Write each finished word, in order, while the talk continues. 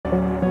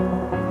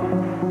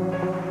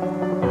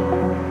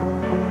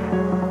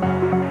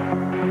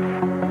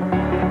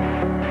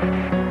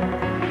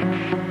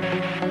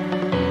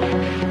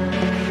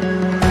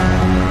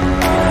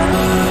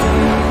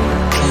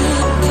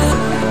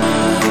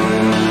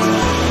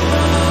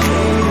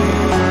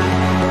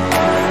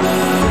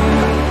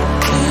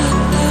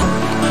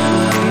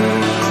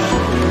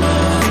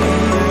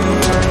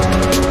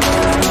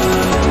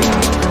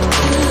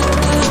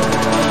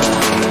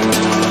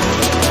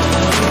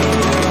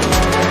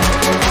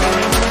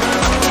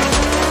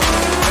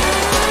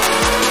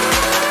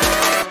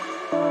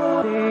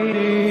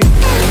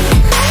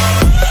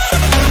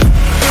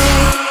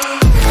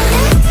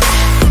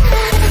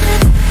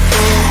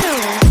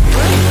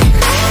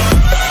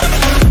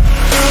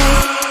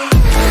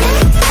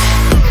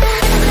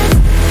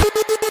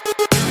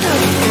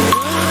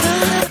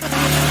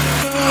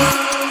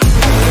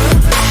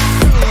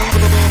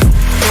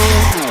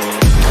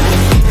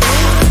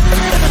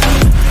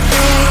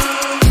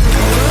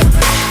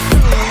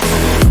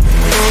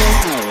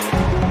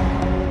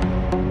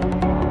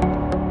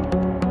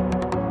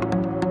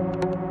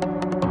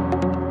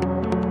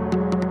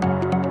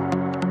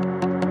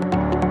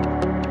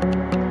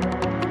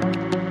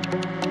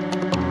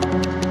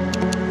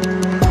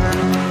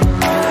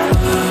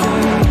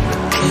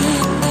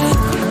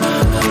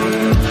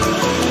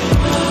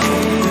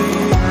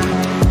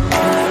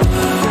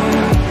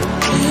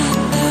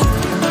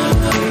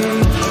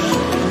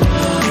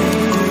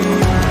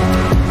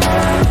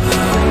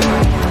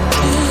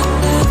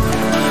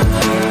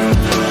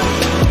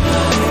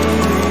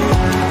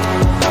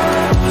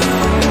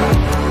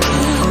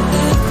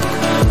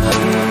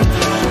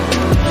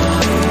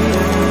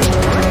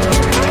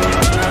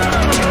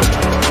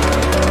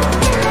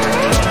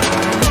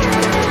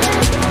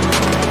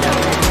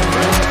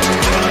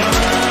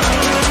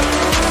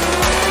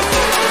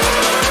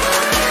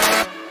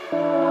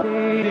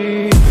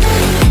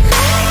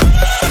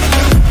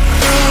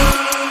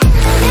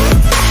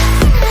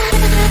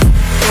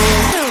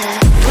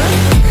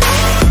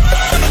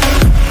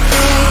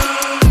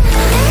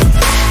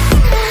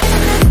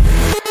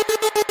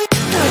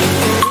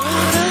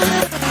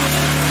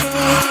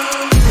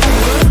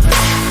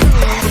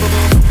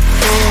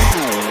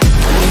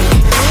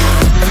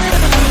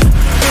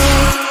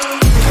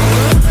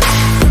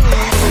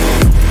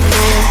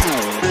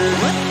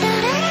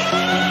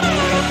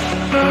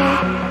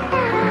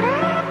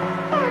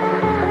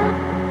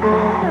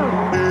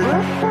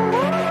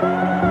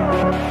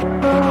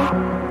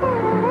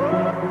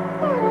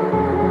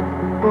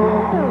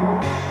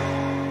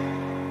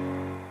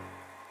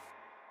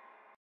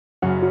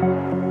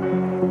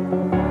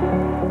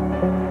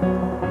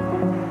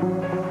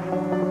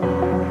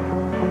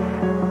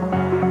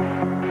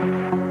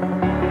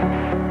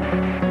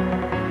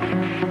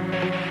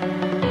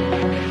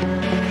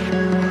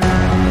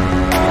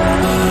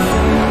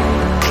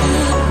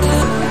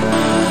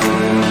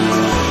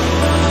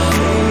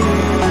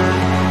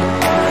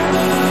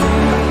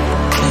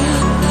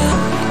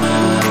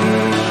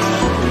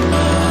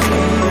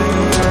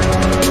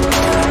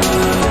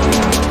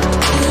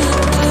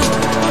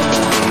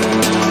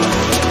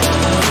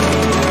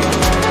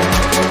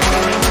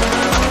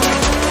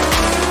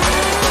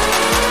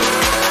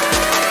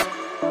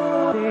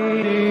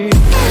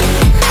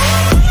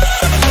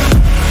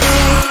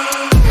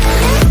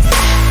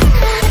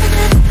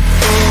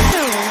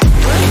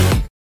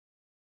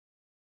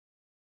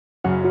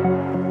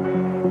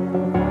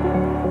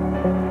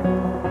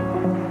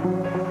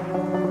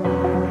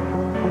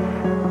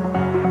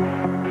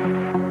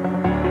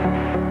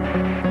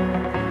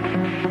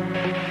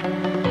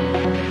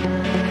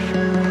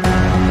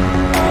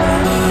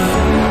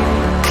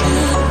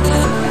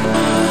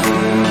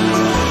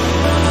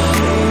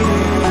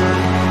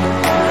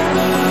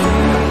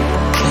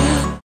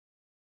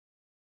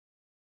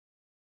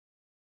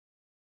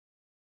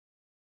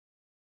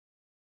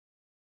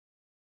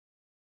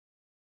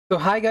So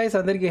hi guys,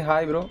 అందరికి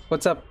hi bro.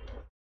 What's up?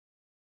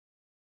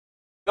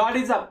 God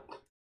is up.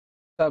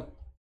 What's up?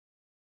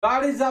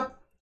 God is up.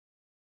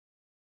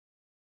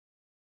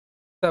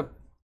 What's up?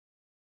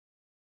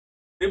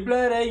 Reply,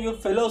 hey, you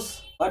fellows.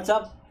 What's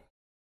up?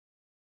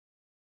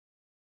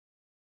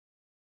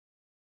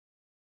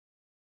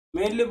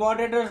 Mainly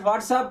moderators.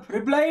 What's up?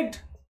 Reply it.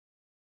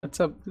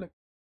 What's up?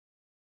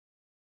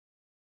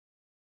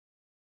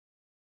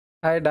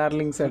 Hi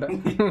darling said.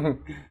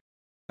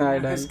 Hi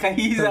darling. Sky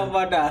is up.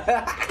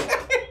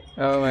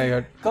 Oh my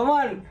god. Come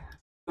on.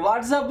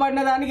 WhatsApp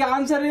అనే దానికి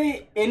answer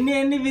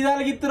ఎన్ని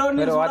విధాలుగా ఇస్తారో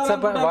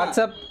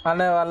WhatsApp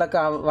అనే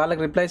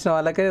వాళ్ళకి reply ఇచ్చిన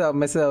వాళ్ళకే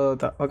message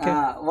అవుతా. ఓకే,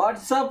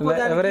 వాట్సాప్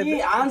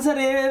ఆన్సర్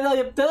ఏదో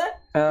చెప్తే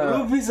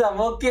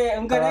ఓకే.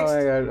 ఇంకా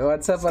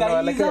వాట్సాప్ అనే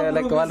వాళ్ళకి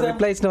వాళ్ళు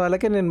రిప్లై ఇచ్చిన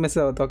వాళ్ళకే నేను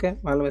మెసేజ్ అవుతా. ఓకే,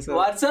 వాళ్ళ మెసేజ్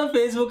వాట్సాప్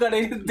ఫేస్బుక్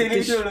అని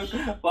తెలియదు.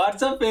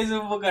 వాట్సాప్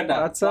ఫేస్బుక్ అంట.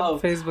 WhatsApp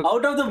Facebook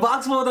out of the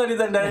box పోతాడు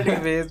ఇదండి.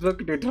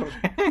 ఫేస్బుక్ ట్విట్టర్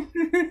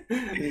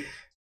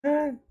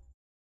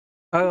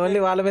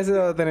ఓన్లీ వాళ్ళ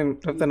మెసేజ్ అవుతా నేను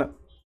చెప్తాను.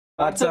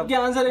 వాట్సాప్ కి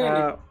answer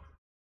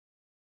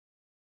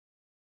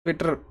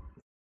Twitter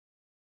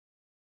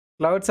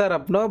clouds are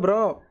up. No bro,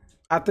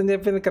 అతను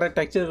చెప్పింది correct.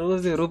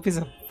 Actually rupees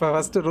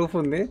first roof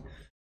ఉంది,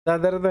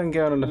 దాని తర్వాత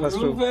ఇంకేమైనా ఉండే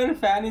first roof and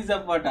fan is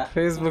up అట.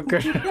 Facebook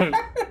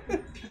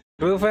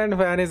roof and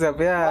fan is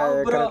up. Yeah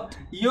correct.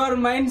 Your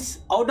minds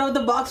out of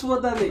the box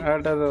పోతుంది.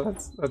 Out of the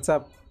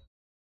WhatsApp.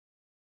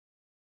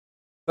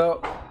 So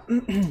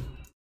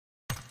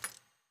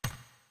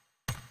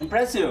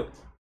impressive.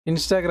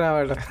 Instagram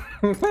అట.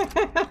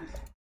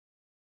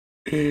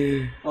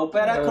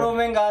 Opera chrome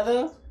ఏం కాదు.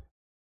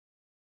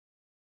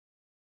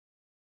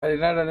 I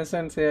did not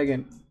understand. Say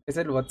again. I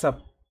said what's up.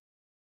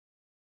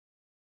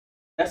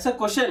 That's a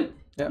question,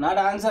 yeah. Not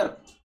answer.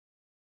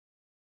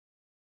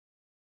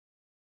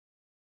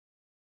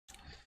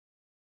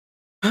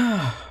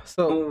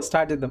 So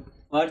start with them.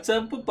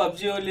 WhatsApp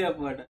PUBG only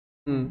apart.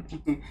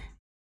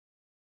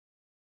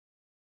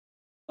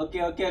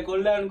 Okay,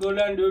 cool down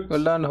dude.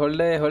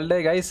 Hold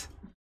day guys.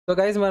 So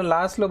guys మన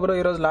లాస్ట్లో bro,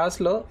 ఈరోజు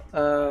లాస్ట్లో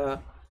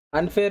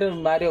unfair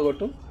Mario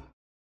కొట్టు.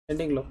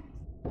 ఎండింగ్లో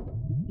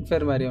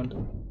unfair Mario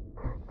ఉంటుంది.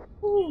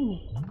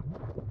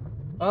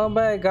 Oh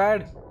my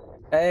God,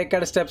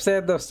 ఇక్కడ steps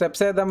వేద్దామా.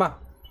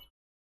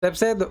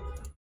 Steps వేద్దు.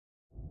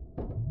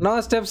 No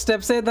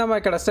steps వేద్దామా.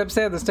 ఇక్కడ steps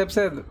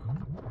వేద్దు.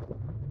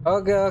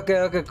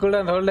 Okay cool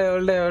and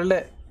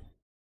హోల్డే.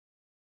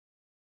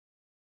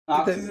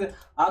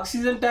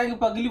 Oxygen tank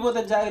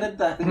పగిలిపోతా,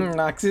 జాగ్రత్త.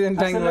 Oxygen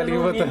tank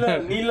పగిలిపోతా.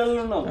 నీళ్ళలో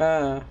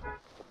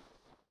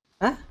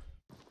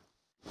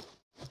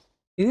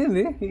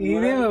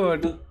ఇదేమో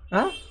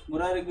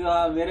మురారికి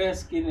వేరే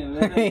స్కిన్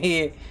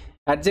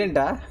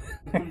అర్జెంటా.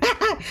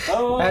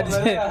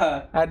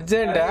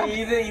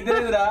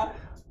 ఇదేరా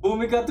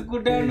భూమికి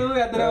అతుక్కుంటాడు,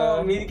 అతను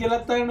మీదికి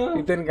వెళ్ళొస్తాడు.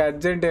 ఇతనికి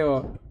అర్జెంట్ ఏమో.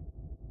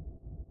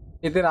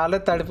 ఇతను ఆలో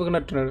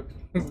తడుపుకున్నట్టున్నాడు.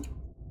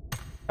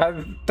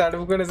 అది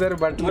తడుపుకునేసరి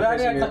బట్టలు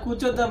అట్లా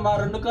కూర్చోద్దాం. మా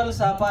 2 కాళ్ళు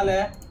సాపాలే.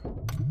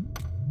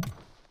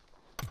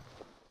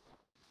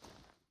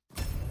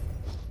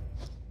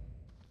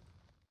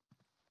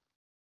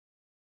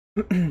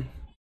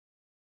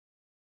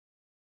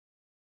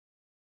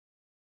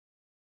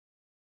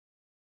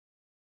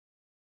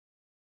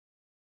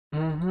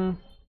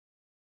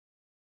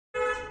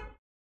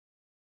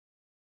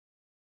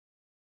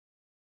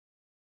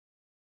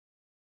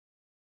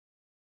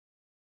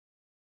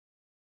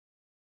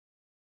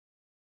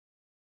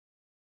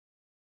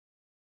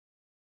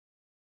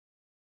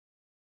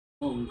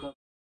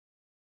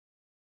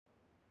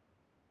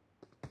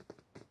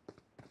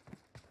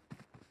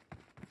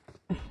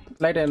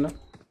 లైట్ అయినా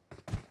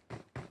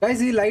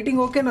గైస్. ఈ లైటింగ్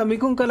ఓకేనా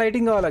మీకు? ఇంకా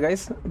లైటింగ్ కావాలా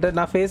గైస్? అంటే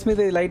నా ఫేస్ మీద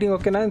ఈ లైటింగ్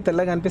ఓకేనా?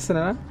 తెల్లగా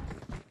అనిపిస్తున్నా?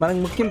 మనకు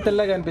ముఖ్యం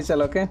తెల్లగా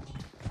అనిపించాలి. ఓకే,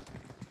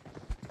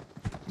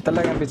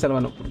 తెల్లగా అనిపించాలి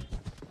మనం.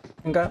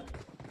 ఇంకా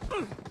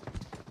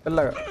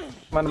తెల్లగా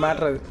మన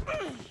మ్యాటర్ అది.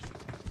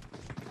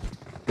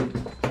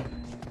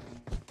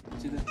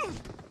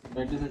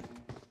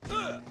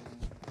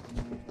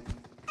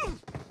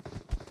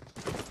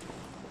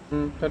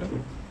 సరే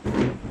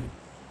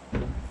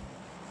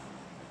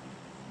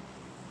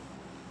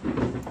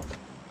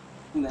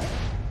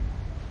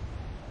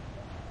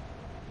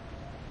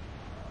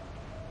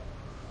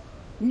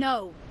No.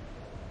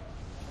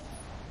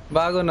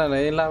 బాగున్నాను,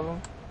 ఏం లాభం?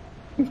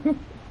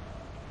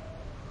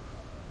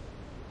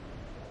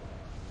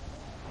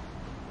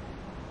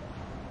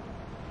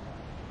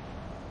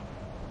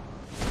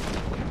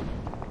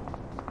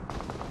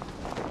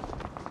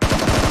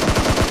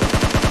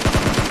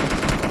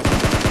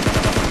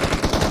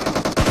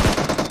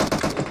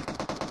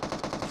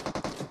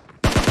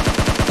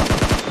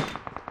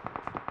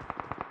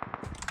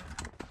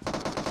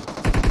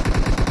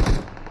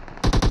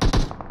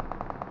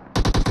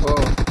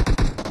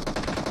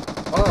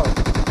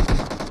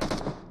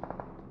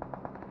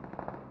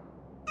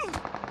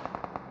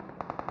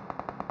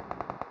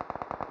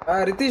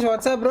 రితీష్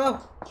వాట్సాప్ బ్రో,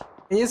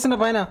 ఏం చేస్తున్నా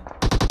పైన?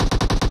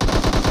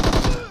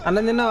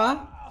 అన్నం తిన్నావా?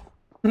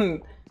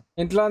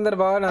 ఇంట్లో అందరు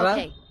బాగున్నారా?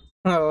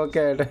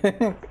 Okay.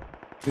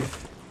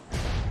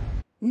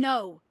 No.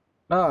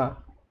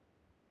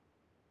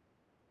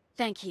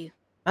 Thank you.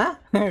 Huh?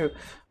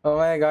 Oh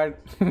my god.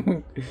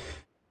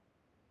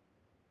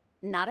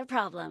 Not a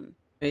problem.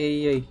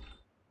 Hey.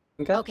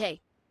 ఇంకా Okay.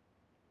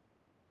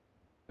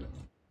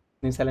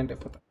 నేను సైలెంట్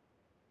అయిపోతా.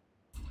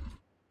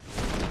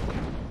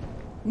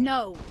 No.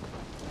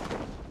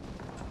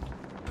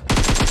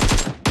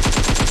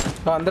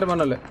 అందరు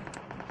మనోళ్ళే.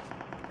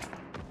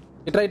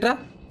 ఇట్రా ఇట్రా.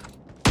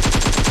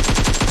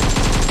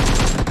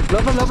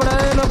 లోపల లోపల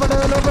లోపల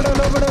లోపల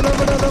లోపల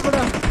లోపల లోపల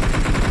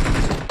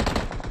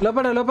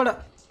లోపల లోపల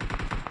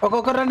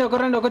ఒక్కొక్కరు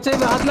రండి ఒక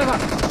చేయి హాట్లాగా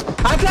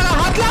హాట్లాగా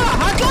హాట్లాగా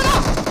హాట్లాగా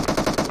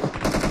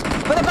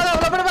పద పద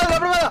లోపల పద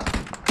లోపల పద.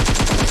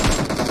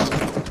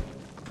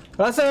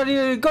 రాస్తాడు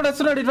ఇక్కడ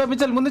వస్తున్నాడు, ఇట్లా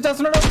పంపించాలి, ముందు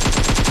చేస్తున్నాడు.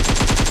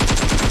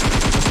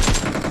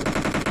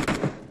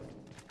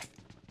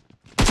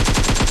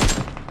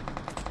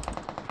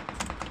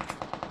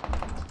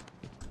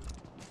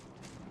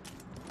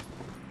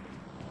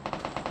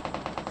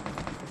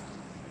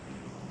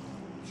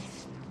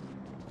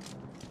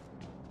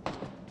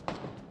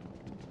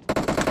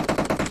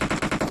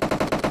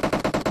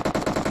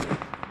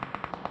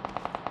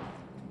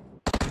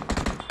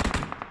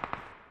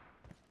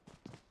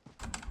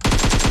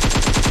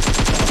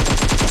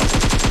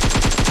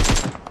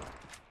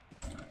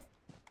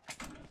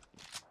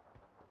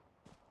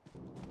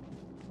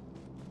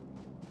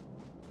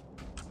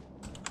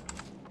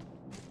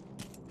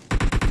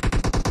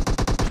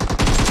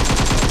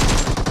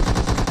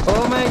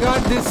 Oh my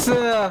god, this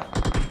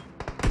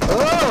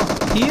oh,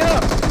 hero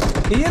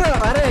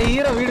अरे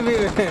hero వీడు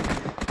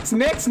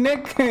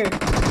snake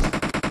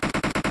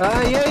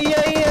ये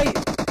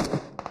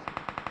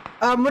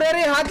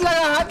मुरारी हाथ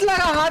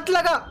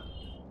लगा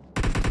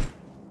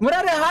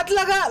मुरारी हाथ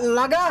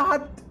लगा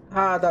हाथ.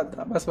 हाँ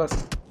दादा बस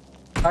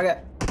आ गया.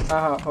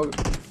 हाँ हो गया.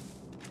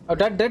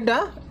 डेड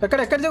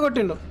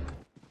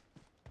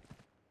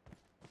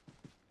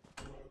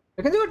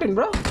ఎక్కడ కొట్టిండు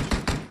బ్రో.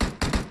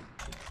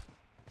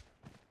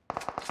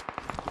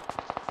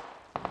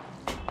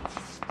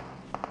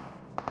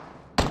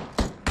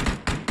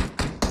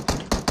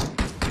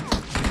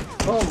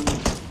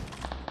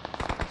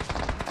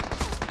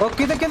 ఓ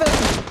కింద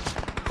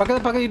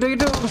పక్క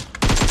ఇటు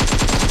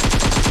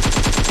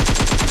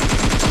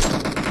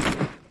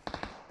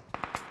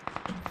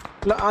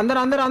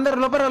అందరు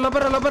లోపల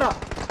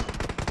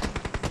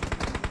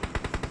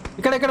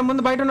ఇక్కడ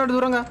ముందు బయట ఉన్నాడు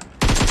దూరంగా.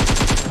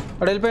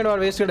 వాడు వెళ్ళిపోయాడు,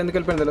 వాడు వేస్ట్ ఎందుకు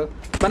వెళ్ళిపోయింది.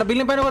 మన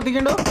బిల్డింగ్ పైన ఒకటి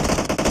దిగిండు,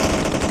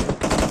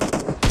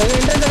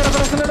 ఎంట్రెన్స్ దగ్గర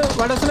వస్తున్నాడు,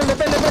 వాడు వస్తున్నాడు.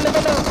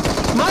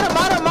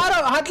 లేపాడు మారు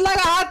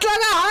అట్లాగా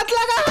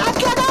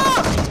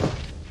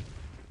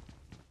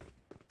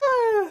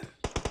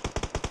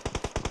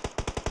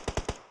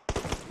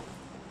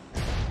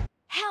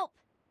Help.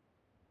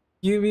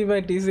 You be my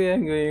TC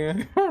I'm going.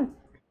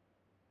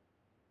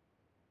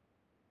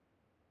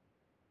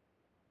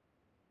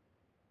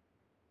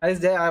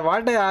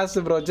 What I asked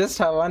bro, just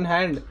have one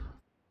hand.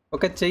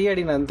 ఒక చెయ్యి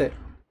అడిగిన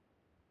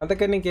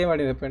అంతకని ఇంకేం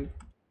అడిగిన చెప్పండి.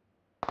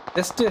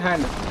 Just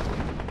hand.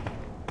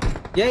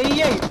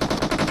 ఏయ్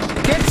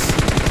kids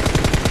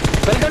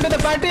welcome to the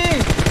party.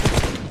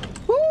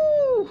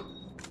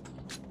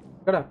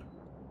 ఎక్కడ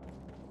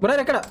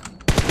మురారి ఎక్కడ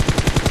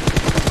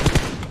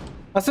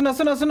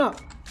వస్తున్నా.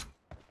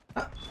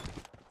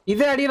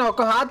 ఇదే అడిగిన,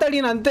 ఒక హాత్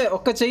అడిగిన అంతే,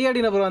 ఒక్క చెయ్యి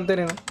అడిగిన బ్రో అంతే.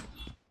 నేను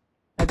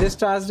I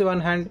just asked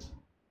one hand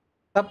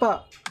తప్ప.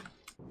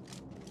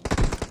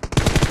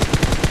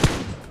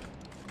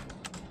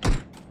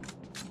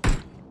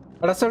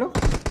 వస్తాడు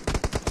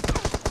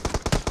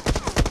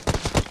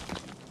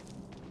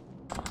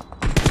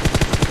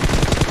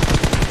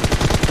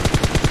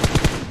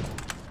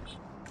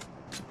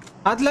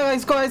हाथ लगा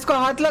इसको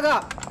हाथ लगा.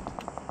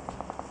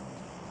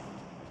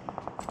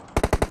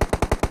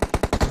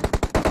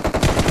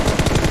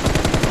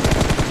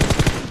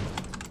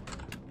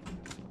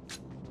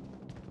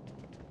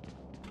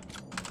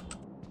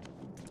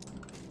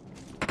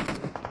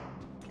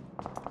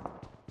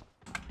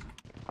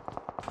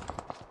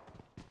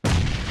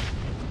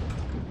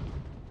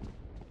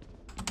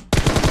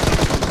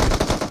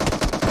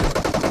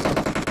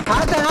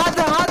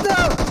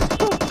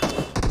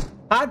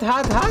 हाथ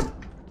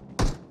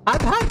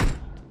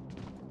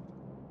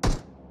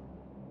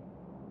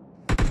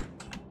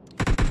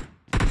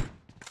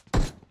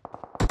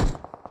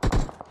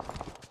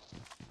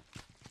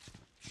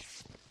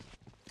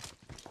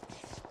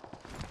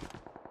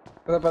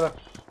पता.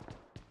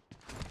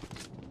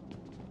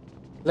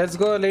 Let's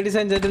go ladies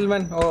and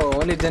gentlemen. Oh,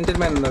 only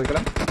gentlemen ఉన్నారు ఇక్కడ.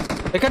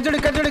 ఇక్కడ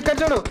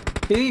చూడు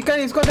ఇక్కడ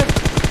ఇసుకో.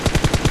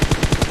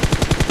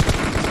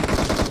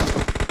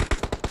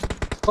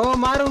 ఓ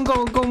మారు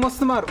ఇంకో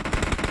మస్తు మారు.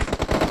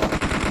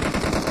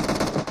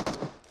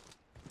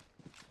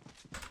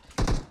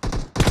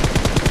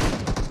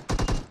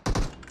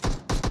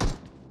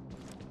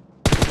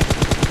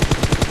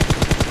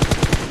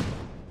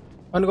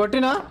 అని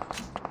కొట్టినా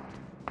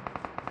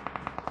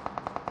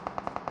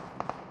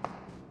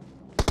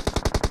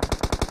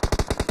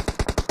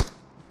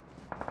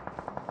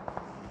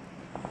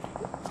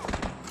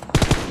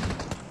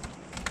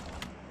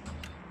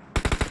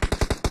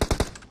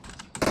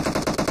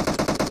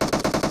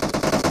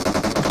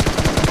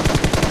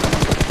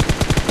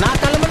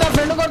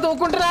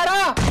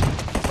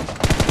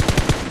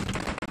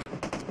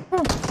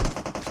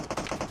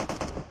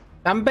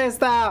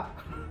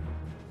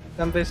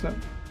చంపేసిన.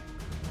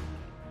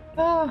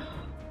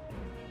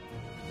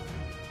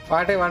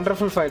 What a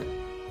wonderful fight.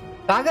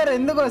 Sagar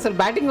ఎందుకు అసలు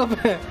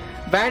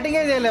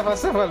బ్యాటింగే చేయలే.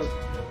 ఫస్ట్ ఆఫ్ ఆల్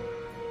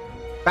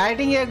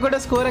బ్యాటింగ్ కూడా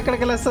స్కోర్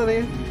ఎక్కడికి వస్తుంది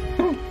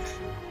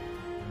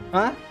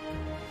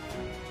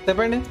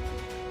చెప్పండి.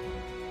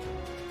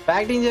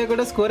 బ్యాటింగ్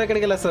చేయకుండా స్కోర్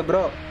ఎక్కడికి వస్తుంది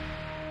బ్రో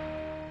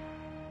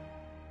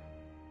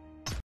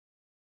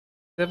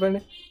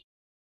చెప్పండి.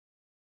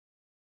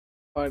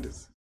 వాట్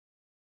ఇస్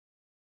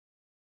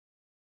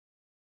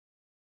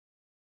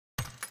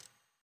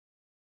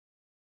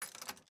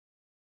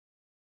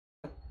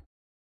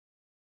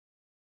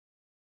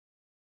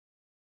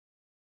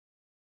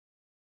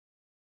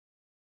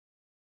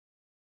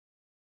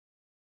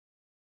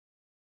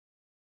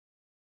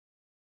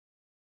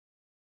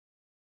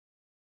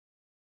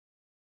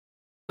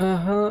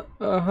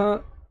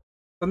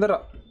తొందర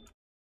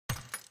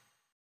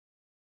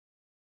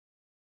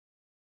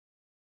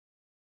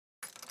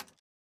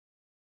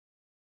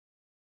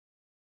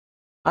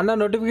అన్న.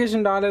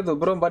 నోటిఫికేషన్ రాలేదు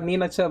బ్రో, బట్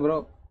నేను వచ్చా బ్రో.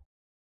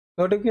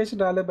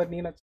 నోటిఫికేషన్ రాలేదు బట్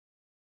నేను వచ్చా.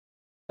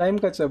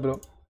 టైంకి వచ్చా బ్రో.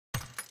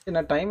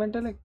 నా టైం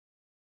అంటే లైక్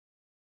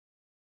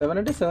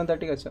 7 అంటే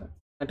 7:30కి వచ్చా.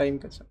 నా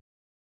టైంకి వచ్చా.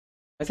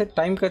 అయితే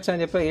టైంకి వచ్చా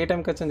అని చెప్పా. ఏ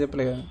టైంకి వచ్చా అని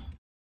చెప్పలే కదా.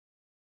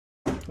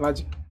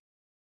 లాజిక్.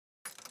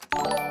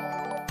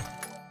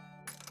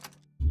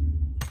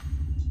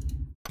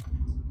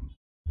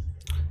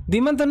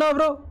 ధీమంత్ ఉన్నావా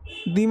బ్రో?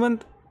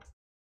 ధీమంత్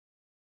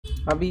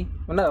అభి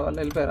ఉన్నారా? వాళ్ళు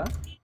వెళ్ళిపోయారా?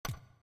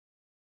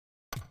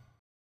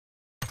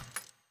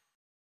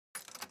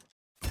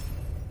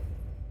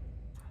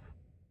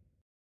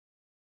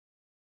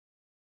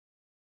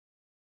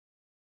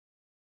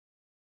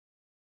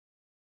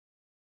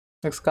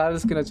 నాకు స్కార్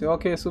స్కిన్ వచ్చింది.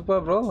 Okay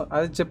super bro.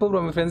 అది చెప్పు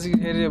బ్రో, మీ ఫ్రెండ్స్కి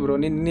షేర్ చేయ బ్రో.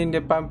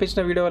 నేను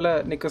పంపించిన వీడియో వల్ల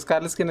నీకు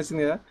స్కార్ స్కిన్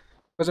వచ్చింది కదా,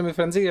 కొంచెం మీ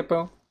ఫ్రెండ్స్కి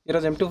చెప్పాము.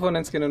 ఈరోజు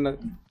M249 స్కిన్ ఉన్నది.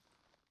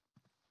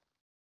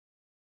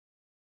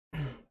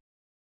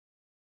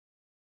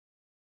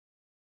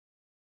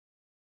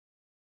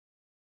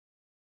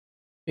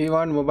 We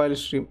want mobile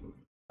stream.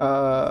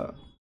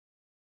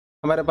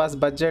 हमारे पास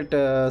बजट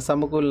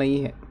समकूल नहीं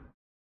है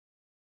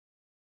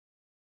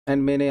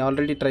एंड मैंने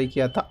ऑलरेडी ट्राई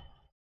किया था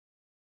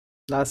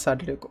लास्ट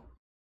सैटरडे को.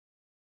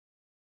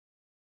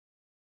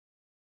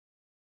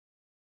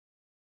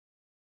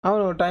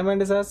 అవును టైం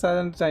అండి సార్.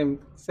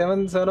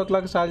 7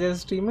 o'clock స్టార్ట్ చేసే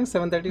స్ట్రీమ్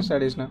 7:30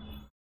 స్టార్ట్ చేసిన.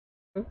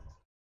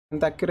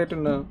 ఎంత అక్యురేట్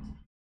ఉన్నా.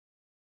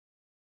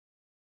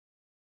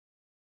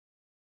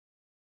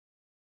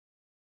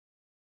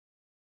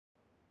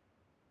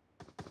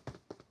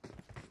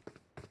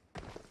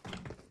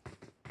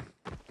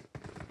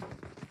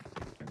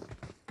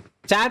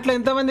 చాట్లో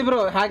ఎంతమంది బ్రో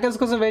హ్యాకర్స్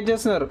కోసం వెయిట్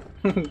చేస్తున్నారు?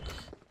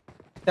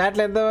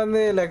 చాట్లో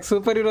ఎంతమంది లైక్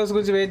సూపర్ హీరోస్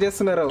గురించి వెయిట్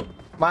చేస్తున్నారు?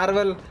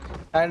 Marvel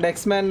and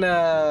X-Men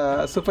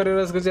super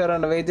heroes గురించి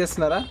ఎవరైనా వెయిట్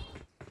చేస్తున్నారా?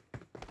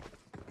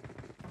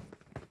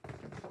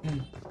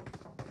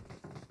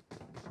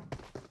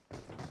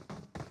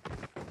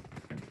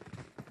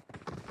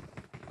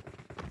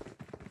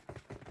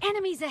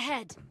 Enemies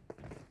ahead.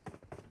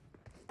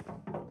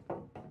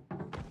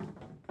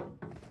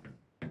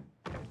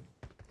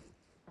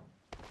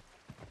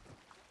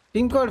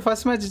 Team code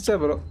first match ఇచ్చా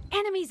బ్రో.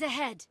 Enemies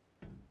ahead.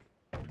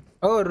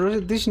 ఓ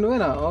దిష్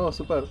నువ్వేనా? ఓ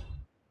సూపర్.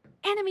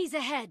 Enemies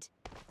ahead.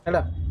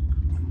 ఎడా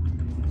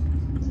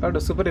అడు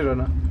సూపర్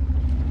హీరోనా?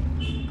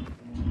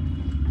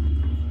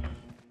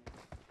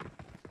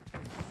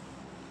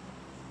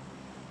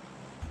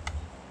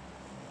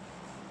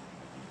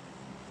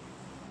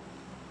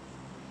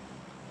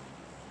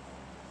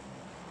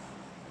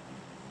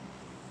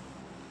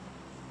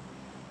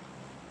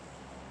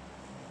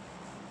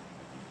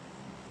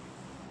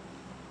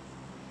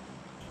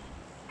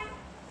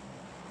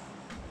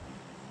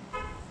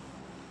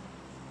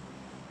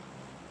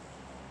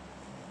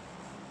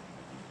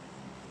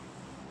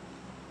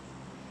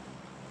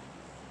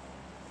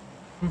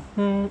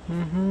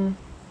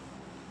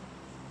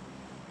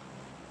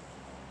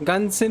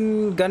 Gun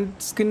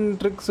skin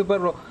trick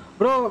super bro.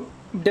 Bro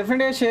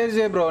డెఫినెట్గా షేర్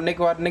చేయ బ్రో.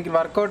 నీకు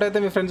వర్కౌట్ అయితే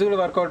మీ ఫ్రెండ్స్ కూడా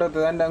వర్కౌట్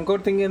అవుతుంది. అండ్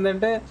ఇంకోటి థింగ్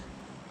ఏంటంటే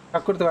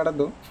కక్కుర్తి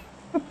పడద్దు.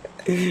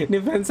 నీ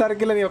ఫ్రెండ్స్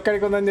సర్కిల్ నీ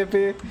ఒక్కడికి ఉందని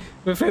చెప్పి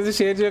మీ ఫ్రెండ్స్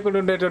షేర్ చేయకుండా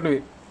ఉండేటవి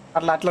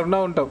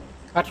అట్లా ఉంటావు.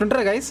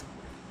 అట్లుంటారా గైస్?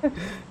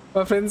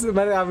 మా ఫ్రెండ్స్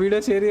మరి ఆ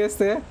వీడియో షేర్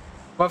చేస్తే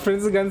మా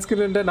ఫ్రెండ్స్ గన్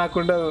స్కిన్ ఉంటే నాకు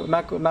ఉండదు,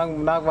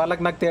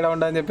 నాకు తేడా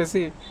ఉండదని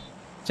చెప్పేసి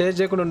షేర్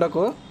చేయకుండా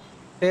ఉండకు.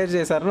 షేర్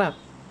చేశారనా?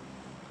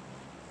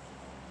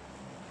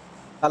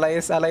 అలా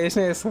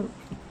వేసినా చేస్తారు.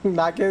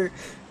 నాకే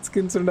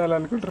స్కిన్స్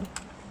ఉండాలనుకుంటారు.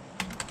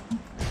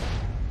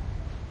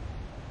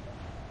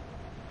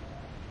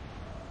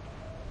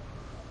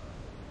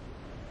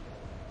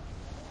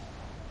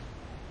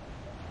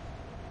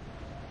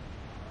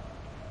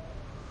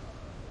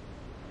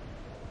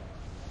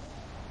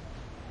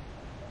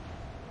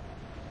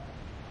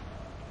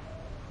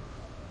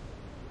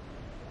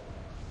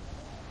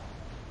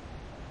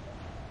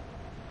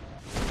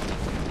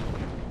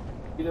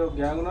 ఇది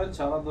గ్యాంగ్ ఉన్నది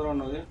చాలా దూరం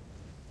ఉన్నది.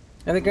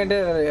 ఎందుకంటే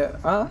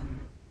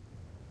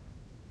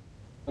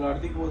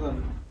అడికి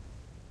పోతాను.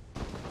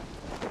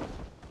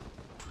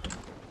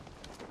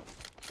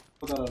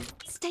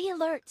 Stay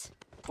alert.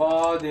 వా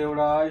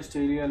దేవుడా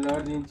స్టేడియం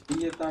అలర్ట్ దీన్ని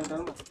చేంజ్ చేస్తా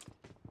అంటాను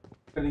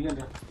ఇక్కడ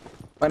దిగండి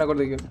పైన కూడా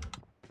దిగాను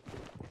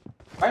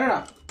పైన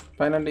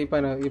పైన అంటే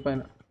ఈ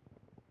పైన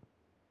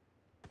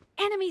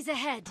Enemies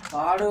ahead.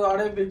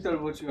 ఆడే పిక్తాడు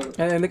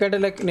పోచుగాడు ఎందుకంటే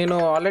లైక్ నేను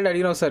ఆల్రెడీ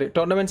అడిగిన ఒకసారి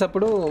టోర్నమెంట్స్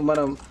అప్పుడు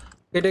మనం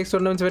కేటీఎక్స్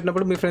టోర్నమెంట్స్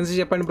పెట్టినప్పుడు మీ ఫ్రెండ్స్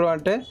చెప్పండి బ్రో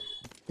అంటే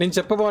నేను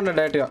చెప్పబోన్నా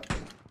డైరెక్ట్గా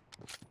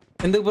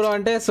ఎందుకు బ్రో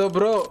అంటే సో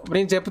బ్రో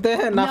నేను చెప్తే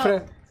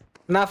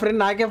నా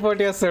ఫ్రెండ్ నాకే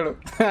పోటీ వస్తాడు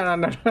అని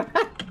అన్నాడు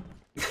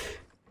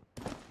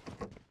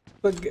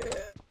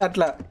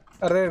అట్లా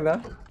అర్థమైందా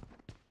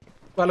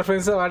వాళ్ళ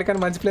ఫ్రెండ్స్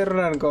వాడికన్నా మంచి ప్లేయర్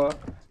ఉన్నాడు అనుకో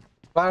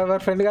వాళ్ళ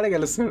ఫ్రెండ్ కూడా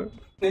గెలుస్తాడు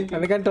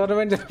అందుకని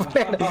టోర్నమెంట్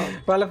చెప్పలేడు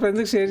వాళ్ళ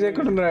ఫ్రెండ్స్కి షేర్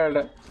చేయకుండా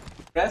ఉన్నాడు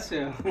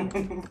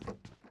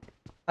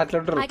అట్లా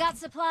ఉంటారు I got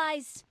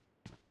supplies.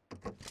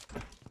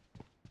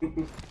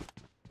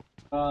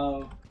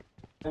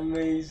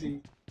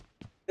 అమేజింగ్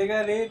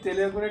అంతేగాని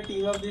తెలియకుండా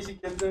టీమ్ అప్ చేసి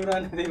గెలుతున్నా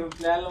అనేది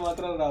ప్లాన్లు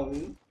మాత్రం రావు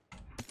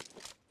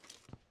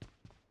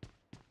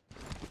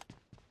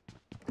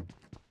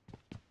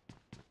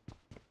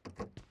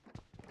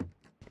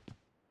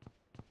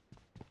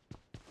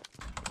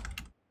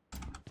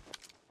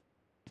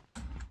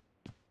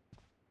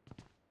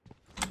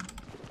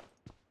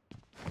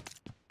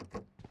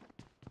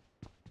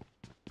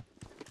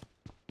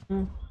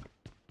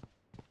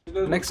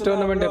నెక్స్ట్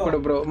టోర్నమెంట్ ఎప్పుడు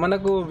బ్రో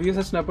మనకు వ్యూస్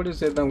వచ్చినప్పుడు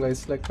చేద్దాం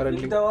గైస్ లైక్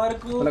కరెంట్లీ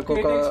ఇంతవరకు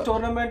KTX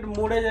టోర్నమెంట్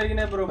 3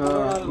 జరిగినాయి బ్రో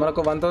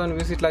మనకు 1000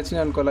 వ్యూస్ ఇట్లా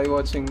వచ్చినాయి అనుకో లైవ్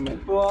వాచింగ్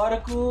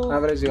ఇంతవరకు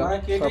యావరేజ్ గా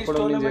KTX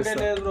టోర్నమెంట్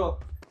లేదు బ్రో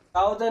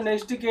కావుతా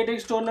నెక్స్ట్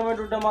KTX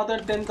టోర్నమెంట్ ఉంటే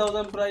మాత్రం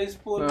 10000 ప్రైస్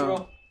పూల్ బ్రో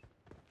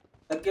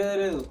తగ్గేదే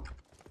లేదు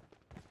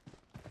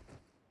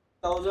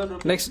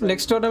 1000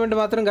 నెక్స్ట్ టోర్నమెంట్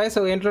మాత్రం guys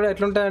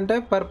ఎట్లుంటాయంటే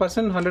per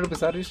person 100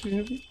 rupees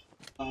registration fee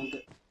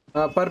అంతే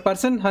per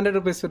person 100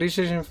 rupees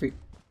registration fee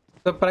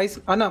so price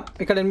అన్న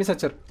ఇక్కడ ఎనిమిది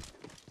వచ్చారు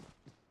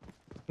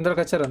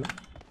ఇందరికి వచ్చారు అన్న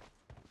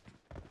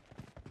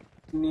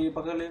నీ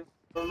పక్కన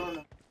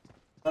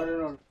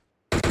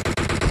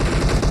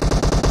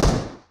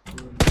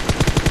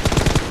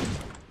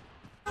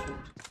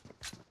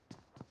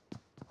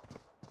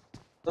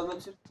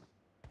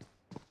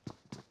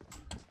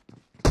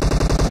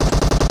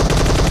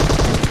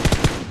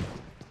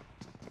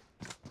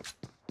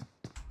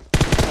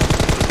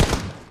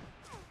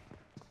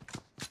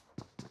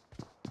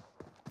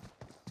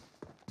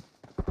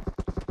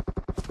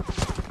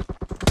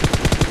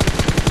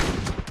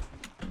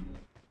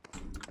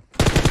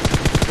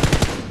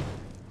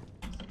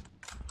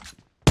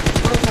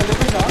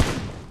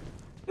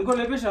ఇంకో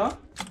లేపేసా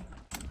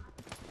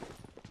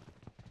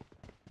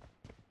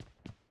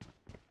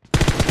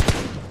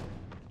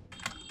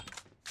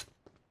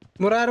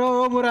మురారో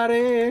మురారే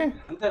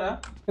అంతేనా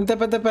ఇంత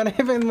పెద్ద పని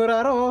అయిపోయింది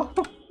మురారో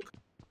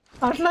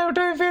అట్లా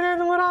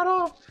అయిపోయింది మురారో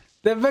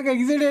దెబ్బకి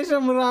ఎగ్జిట్ చేసిన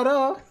మురారో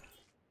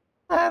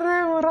అరే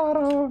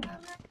మురారో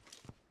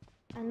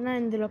అన్న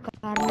ఇందులో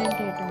కారణం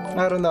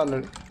ఉంది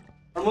ఆల్రెడీ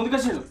ముందుకు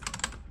వచ్చాడు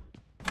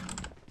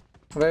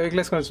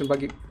వెహికల్ వేసుకొని వచ్చింది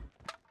బగ్గి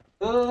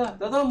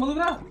దాదా ముందుకు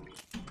రా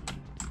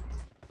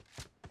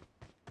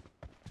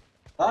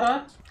రారా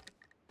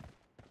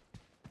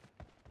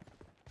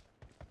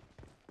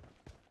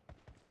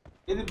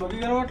ఇది బగ్గి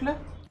కనబట్లే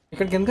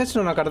ఇక్కడికి ఎందుకు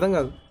వచ్చినావు నాకు అర్థం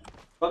కాదు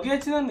బగ్గి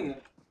వచ్చిందండి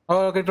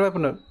ఇటువైపు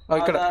ఉన్నారు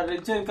ఇక్కడ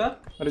రిచ్ ఇంకా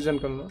రిజన్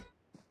కల్లో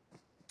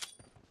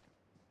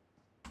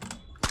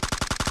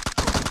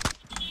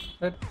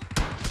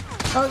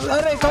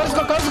అరే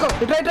కలుసుకో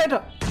ఇటు రైట్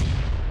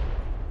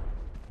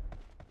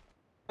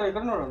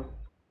ఎక్కడ ఉన్నాడు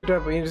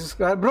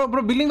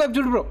బ్రో బిల్డింగ్ వైపు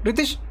చూడు బ్రో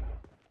రితీష్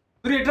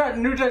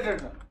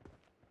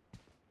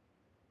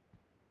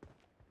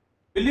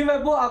బిల్డింగ్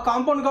వైపు ఆ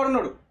కాంపౌండ్ కాడు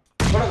ఉన్నాడు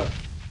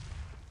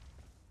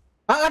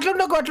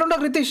అట్లా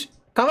రితీష్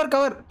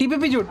కవర్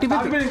టీపీపీ చూడు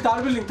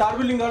తార్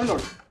బిల్డింగ్ కాడు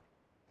ఉన్నాడు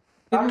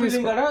తార్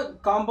బిల్డింగ్ కాడ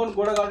కాంపౌండ్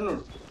గోడ కాడు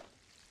ఉన్నాడు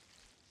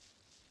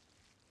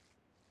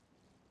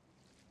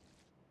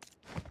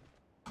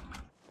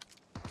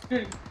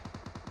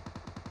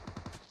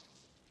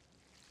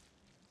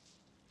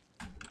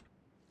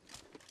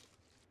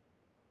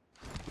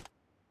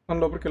మన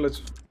లోపలికి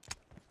వెళ్ళొచ్చు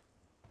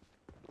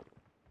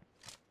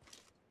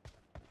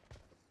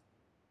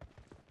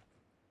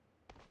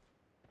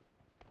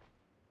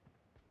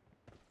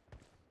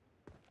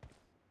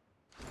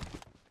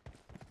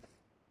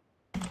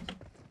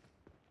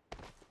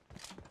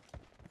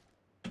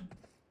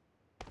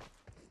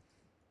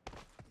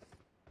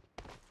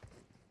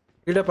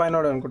ఈడే పైన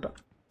అనుకుంటా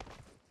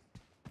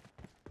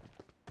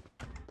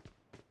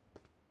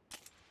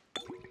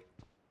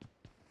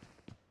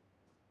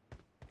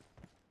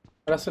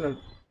వస్తున్నాడు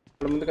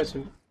ఇక్కడ ముందుకు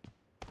వచ్చిండు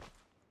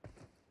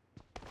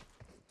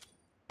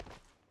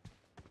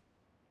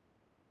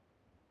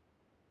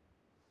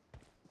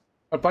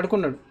వాడు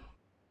పడుకున్నాడు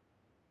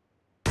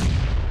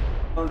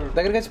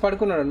దగ్గరికి వచ్చి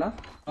పడుకున్నాడు అన్న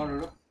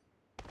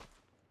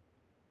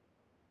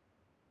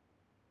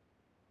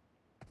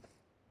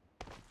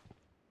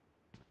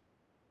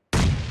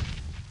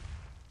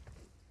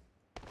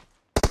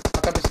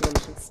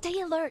Stay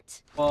alert.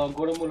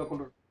 గోడ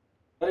మూలకుంటాడు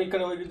అరే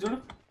ఇక్కడ చూడు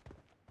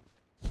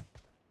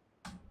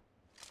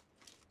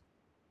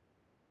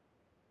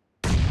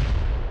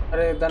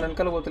అరే దాని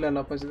వెనకాల పోతలే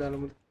అన్న పచ్చి దాని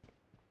ముందు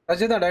టచ్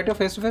చేద్దాం డైరెక్ట్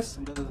ఫేస్ టు ఫేస్.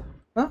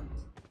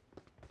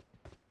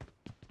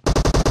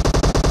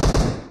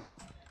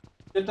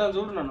 చెప్తాను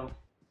చూడు నన్ను.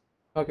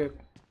 ఓకే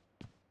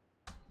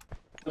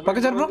పక్క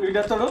జరుపు.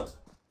 ఎత్తాడు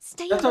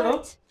Stay ఎత్తాడు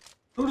alert.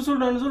 చూడు చూడు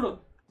నన్ను చూడు.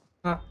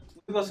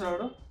 ముందుకు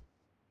వస్తున్నాడు.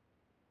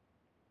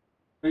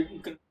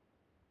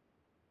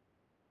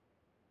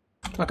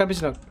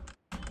 కనిపించిన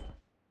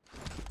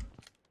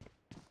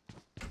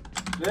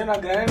నా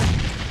గ్రాండ్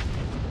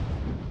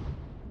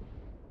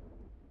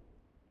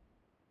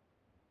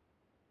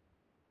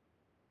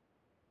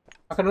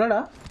అక్కడ ఉన్నాడా?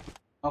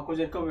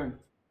 కొంచెం ఎక్కువ పోయాడు.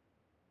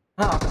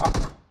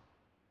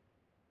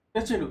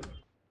 తెచ్చిండు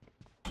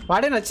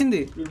వాడే నచ్చింది.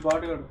 వీడు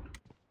బాటుగాడు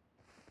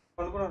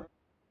అనుకున్నాడు.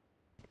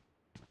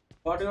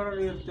 బాటుగాడు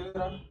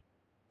తెలుగురా.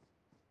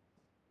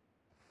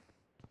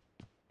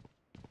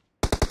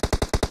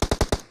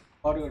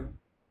 బాటుగాడు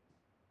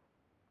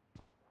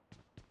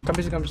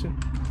కనిపించి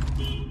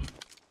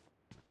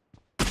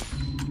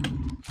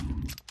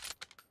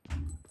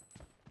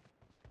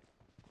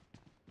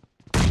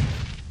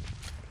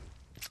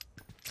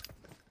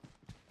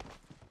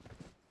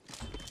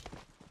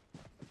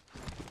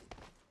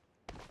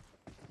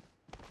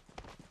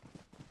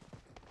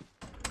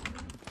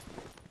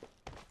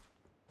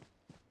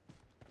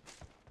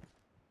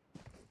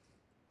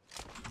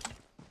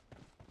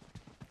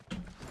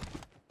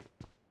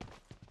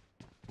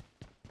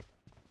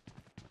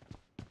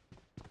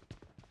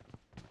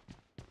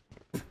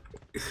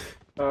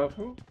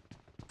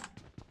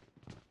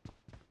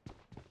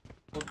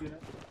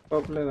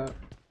ఓపెలేదా?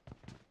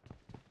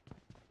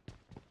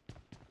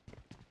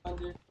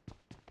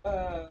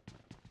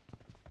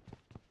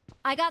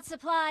 I got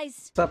supplies.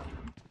 సప్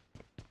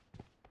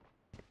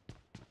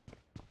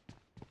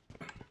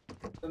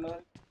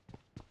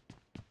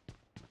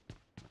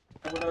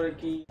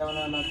ఎవరికి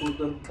ఏమైనా నాకు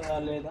దొరుకుతా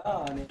లేదా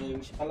అనే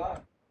విషయాల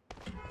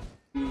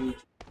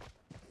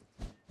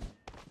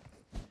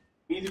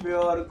వీధి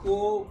పోయే వరకు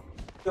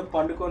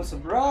పండుకొని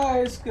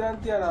సర్ప్రైజ్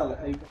క్రాంతి అనాలి.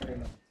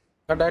 అయిపోయినా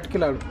డైరెక్ట్కి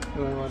లాడు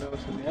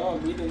ఏమో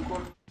వీధి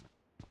ఇంకోటి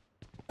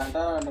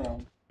అంటారా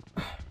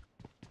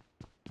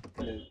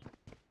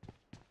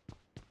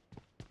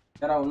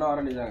ఎలా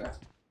ఉన్నవారా నిజంగా?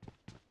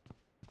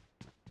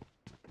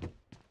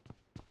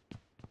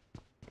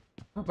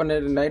 అప్పుడు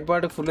నేను నైట్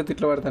పాటు ఫుల్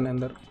తిట్లు పడతాను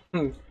అందరు.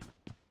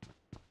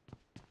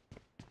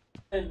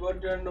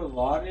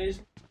 War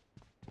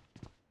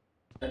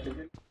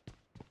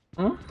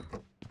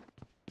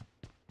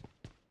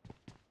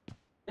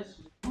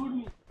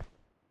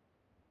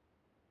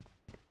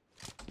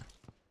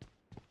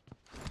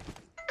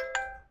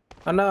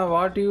Anna,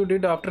 what you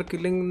did after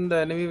killing the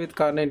enemy with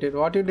car 98?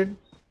 What you did?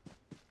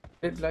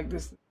 Did like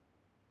this.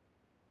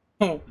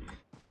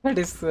 That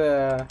is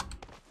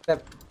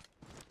step.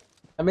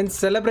 I mean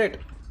celebrate.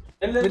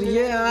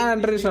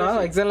 అంటారు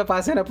ఎగ్జామ్లో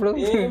పాస్ అయినప్పుడు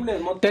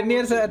 10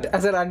 years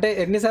అసలు అంటే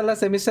ఎన్నిసార్లు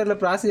సెమిస్టర్లో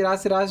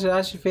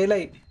రాసి ఫెయిల్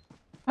అయ్యి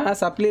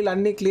సప్లీలు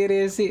అన్నీ క్లియర్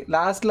చేసి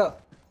లాస్ట్లో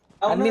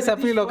అన్ని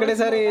సప్లీలు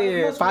ఒకటేసారి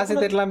పాస్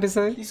అయితే ఎట్లా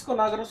అనిపిస్తుంది?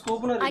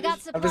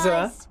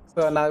 అనిపిస్తుందా?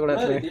 సో నాకు కూడా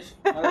అట్లే.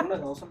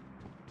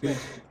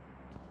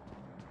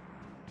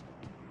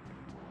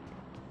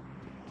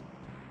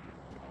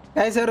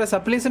 గైస్ ఎవరో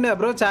సప్లీస్ ఉన్నాయా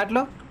బ్రో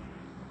చాట్లో?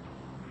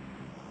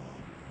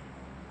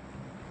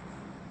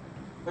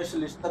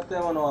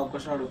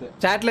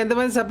 చాట్లో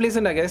ఎంతమంది సప్లీస్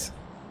ఉన్నాయి గైస్?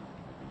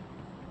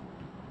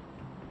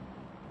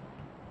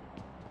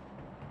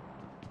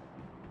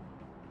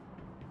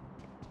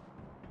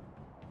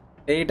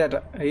 ఎయిట్ అట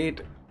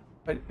 8.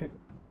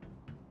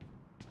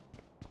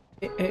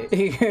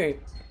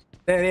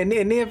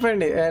 ఎన్ని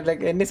చెప్పండి,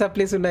 లైక్ ఎన్ని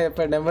సప్లీస్ ఉన్నాయి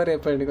చెప్పండి, నెంబర్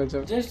చెప్పండి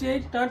కొంచెం. Just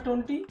 8 not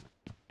 20.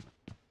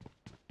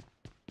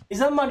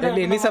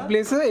 ఎన్ని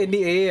సప్లీస్ ఎన్ని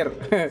ఎయిర్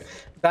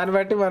దాన్ని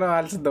బట్టి మనం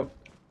ఆలోచిద్దాం.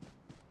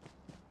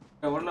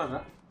 ఎవరున్నారా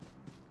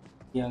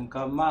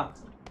ఇంకమ్మా?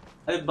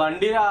 అది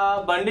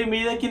బండి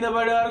మీద కింద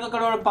పడే వరకు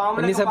అక్కడ పాము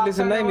ఎన్ని సప్లీస్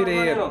ఉన్నాయి మీరు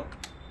ఎయిర్.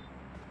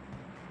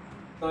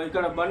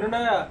 ఇక్కడ బండి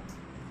ఉన్నాయా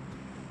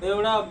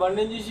దేవుడా?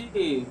 బండిని చూసి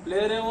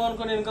ప్లేయర్ ఏమో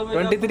అనుకుని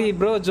 23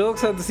 బ్రో.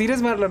 జోక్స్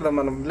సీరియస్ మాట్లాడదాం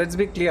మనం. Let's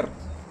be clear.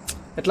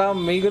 ఎట్లా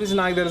మీ గురించి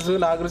నాకు తెలుసు,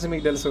 నా గురించి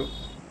మీకు తెలుసు.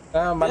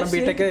 మనం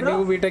బీటెకే,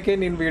 నువ్వు బీటెకే,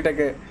 నేను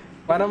బీటెకే.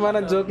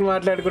 మనం జోక్లు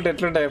మాట్లాడుకుంటే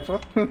ఎట్లుంటాయి అప్పు?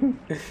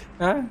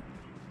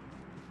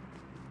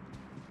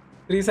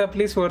 3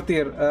 supplies 4th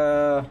year.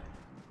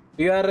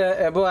 You are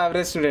above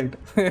average student.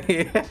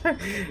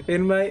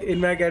 in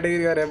my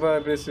category you are above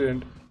average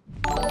student.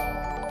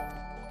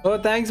 Oh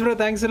thanks bro,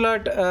 thanks a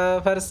lot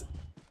for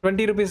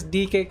 20 rupees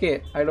DKK.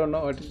 I don't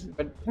know what it is,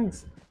 but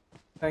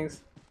thanks.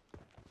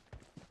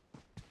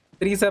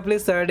 3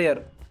 supplies 3rd year.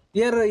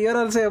 You're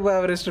also above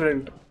average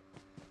student.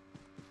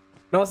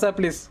 No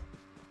supplies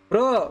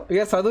bro,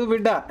 you are Sadhu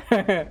bidda.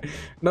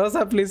 No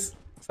supplies,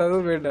 Sadhu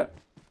bidda.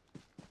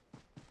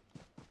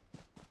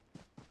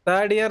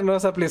 3rd year no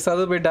supplies,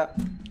 Sadhu bidda.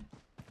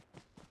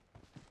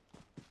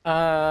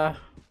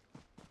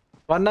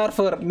 1 or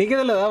 4 నీకే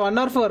తెలియదా? 1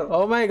 or 4?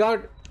 Oh my god,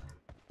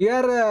 you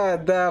are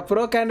the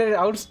pro candidate,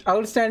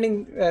 outstanding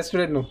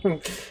student. నువ్వు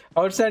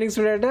outstanding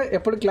student.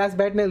 ఎప్పుడు class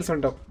బయటనే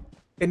తెలుసుంటావు.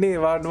 ఎన్ని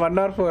 1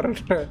 or 4?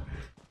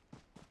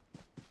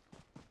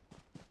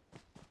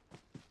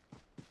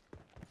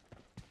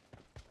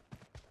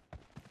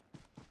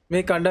 Me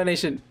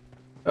condonation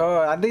ఓ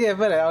అందుకే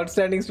చెప్పారు out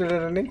standing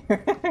student అని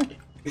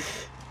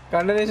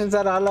కండోనేషన్స్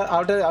are all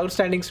out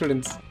standing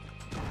students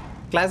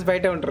class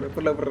బయటే ఉంటారు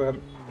పుల్లపుర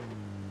గారు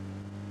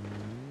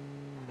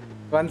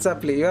one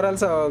supply you're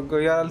also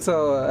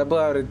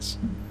above average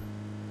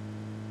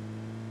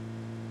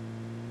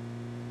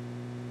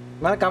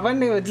మనకు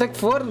అవన్నీ like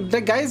 4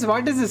 like guys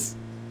what is this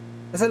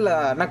అసలు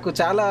నాకు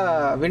చాలా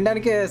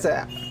వినడానికే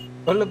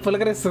ఒళ్ళు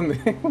పులకరిస్తుంది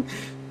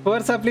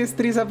 4 సప్లీస్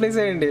 3 సప్లీస్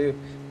వేయండి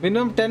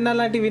మినిమం 10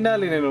 అలాంటివి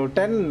వినాలి నేను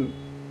 10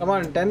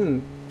 కమాన్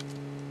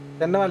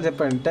 10 వాళ్ళు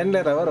చెప్పండి 10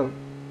 లేరు ఎవరు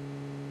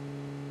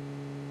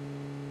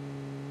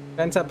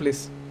 10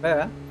 సప్లీస్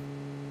లేదా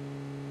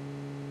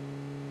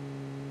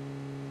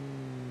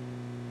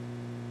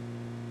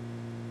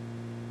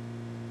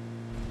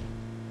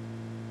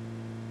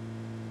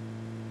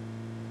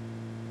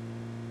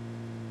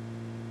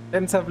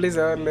ప్లీజ్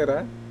ఎవరు లేరా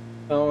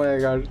ఓ మై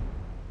గాడ్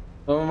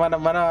మన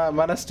మన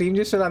మన స్ట్రీమ్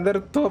చూసిన అందరూ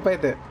తోపు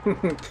అయితే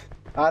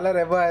all are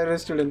above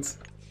average students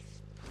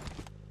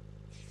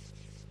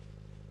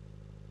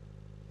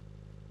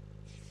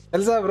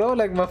తెలుసా బ్రో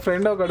లైక్ మా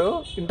ఫ్రెండ్ ఒకడు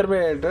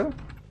ఇంటర్మీడియట్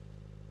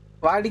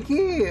వాడికి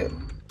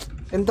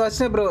ఎంత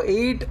వచ్చినాయి బ్రో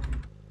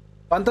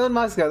 1000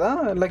 మార్క్స్ కదా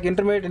లైక్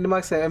ఇంటర్మీడియట్ ఎన్ని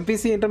మార్క్స్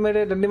ఎంపీసీ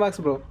ఇంటర్మీడియట్ ఎన్ని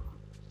మార్క్స్ బ్రో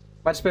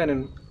మర్చిపోయాను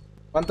నేను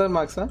 1000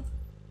 మార్క్సా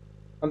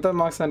 1000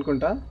 మార్క్స్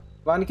అనుకుంటా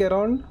వానికి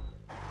around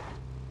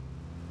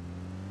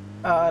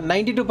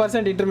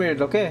 92%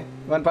 intermediate okay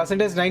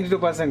 1%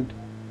 92%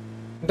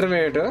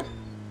 intermediate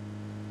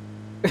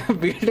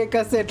BTech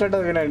వస్తే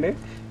ఎట్లుంటుంది వినండి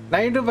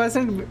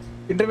 92%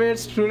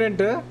 ఇంటర్మీడియట్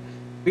స్టూడెంట్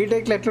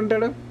బీటెక్లో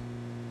ఎట్లుంటాడు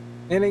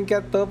నేను ఇంకా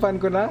తోపు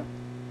అనుకున్నా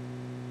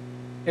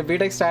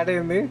బీటెక్ స్టార్ట్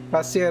అయింది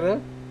ఫస్ట్ ఇయర్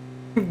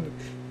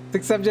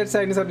 6 సబ్జెక్ట్స్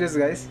ఎన్ని సబ్జెక్ట్స్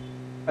గైస్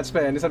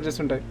మర్చిపోయాయి ఎన్ని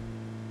సబ్జెక్ట్స్ ఉంటాయి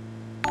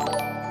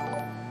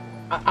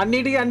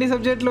అన్నిటికీ అన్ని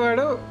సబ్జెక్టులు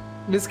వాడు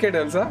బిస్కెట్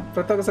తెలుసా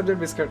ప్రతి ఒక్క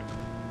సబ్జెక్ట్ బిస్కెట్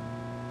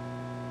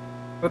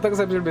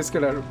సబ్జెక్ట్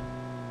బిస్కెట్ ఆడు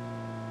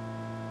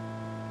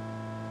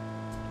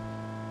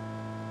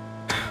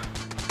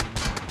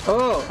ఓ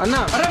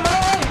అన్నా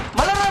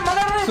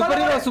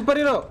సూపర్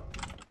హీరో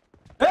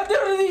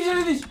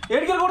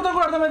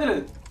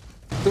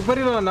సూపర్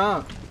హీరో అన్నా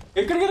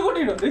ఎక్కడికి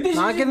కొట్టిండు రితీష్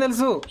నాకేం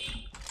తెలుసు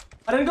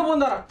అరే ఇంకా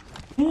పొందారా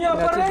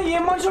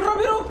ఏం మనుషులు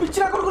మీరు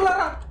పిచ్చి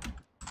కొడుకులారా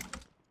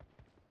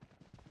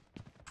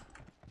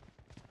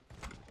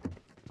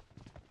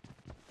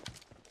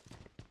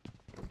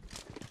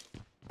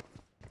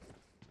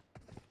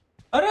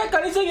అరే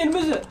కనీసం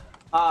ఎనిమిది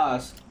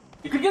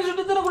ఇక్కడికి షూట్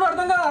ఇస్తాను కూడా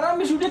అర్థం కాదు అరా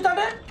మీ షూట్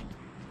ఇస్తాంటే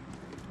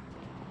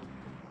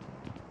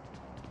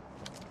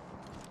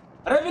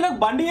అరే వీళ్ళకి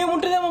బండి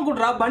ఏముంటుందేమో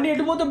అనుకుంటారా బండి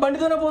ఎటుపోతే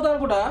బండితోనే పోతా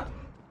అనుకుంటా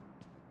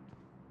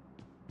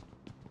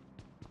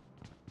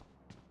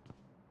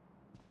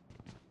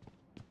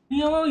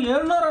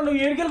ఏడున్నారా నువ్వు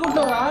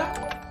ఏడికెళ్ళుకుంటున్నారా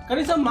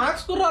కనీసం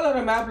మార్క్స్ కూడా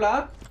రాలేరా మ్యాప్ లా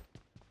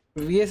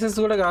విఎస్ఎస్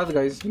కూడా కాదు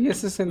గైస్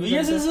విఎస్ఎస్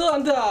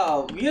అంత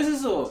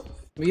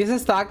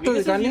విఎస్ఎస్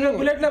తాకుతుంది కానీ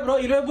బుల్లెట్ బ్రో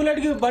 20 బుల్లెట్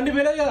కి బండి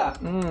పేలేదు కదా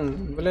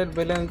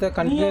బుల్లెట్ అంతా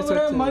కంటిన్యూస్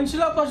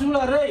మనుషుల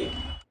పశువులా రే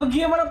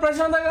గేమన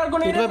ప్రశాంతంగా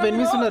ఆడుకొని ఇటువైపు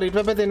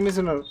ఎనిమిస్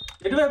ఉన్నారు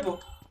ఎటువైపు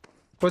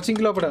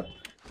కోచింగ్ లోపల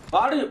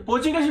వాడు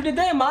కోచింగ్ లో షూట్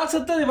అయితే మార్క్స్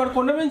వస్తుంది వాడు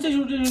కొండ నుంచి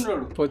షూట్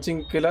చేసినాడు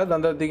కోచింగ్ కి దాని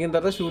తర్వాత దిగిన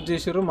తర్వాత షూట్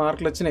చేసారు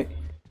మార్కులు వచ్చినాయి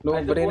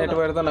నువ్వు బ్రెయిన్ ఎటు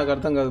పెడతావు నాకు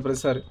అర్థం కాదు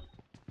ప్రతిసారి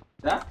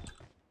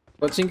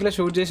కోచింగ్ లో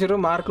షూట్ చేసారు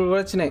మార్కులు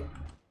కూడా వచ్చినాయి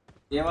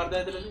ఏమర్థం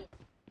అవుతుంది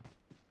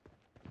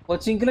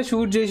కోచింగ్ లో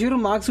షూట్ చేసారు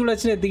మార్క్స్ కూడా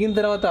వచ్చినాయి దిగిన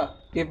తర్వాత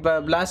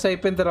బ్లాస్ట్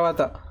అయిపోయిన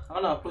తర్వాత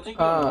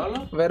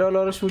వేరే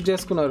వాళ్ళు షూట్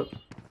చేసుకున్నారు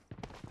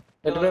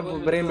ఎటువైపు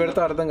బ్రెయిన్ పెడతా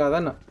అర్థం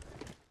కాదన్న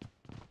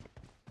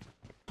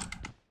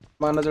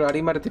మా అన్న చూడు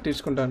అడిగి మరి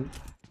తిట్టించుకుంటాను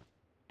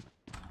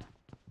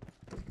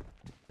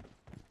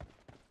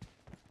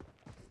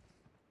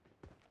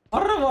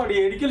అర్ర వాడు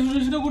ఎడికెళ్ళి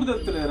చూసినా కూడా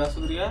తెలుస్తలేరా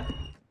సుధీర్గా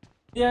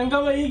ఇంకా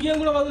ఈ గేమ్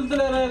కూడా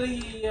వదులుతలేరా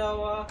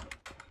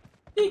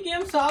ఈ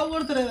గేమ్ సాగు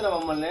కొడతలేదురా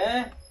మమ్మల్ని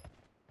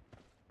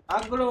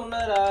నాకు కూడా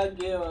ఉన్నారా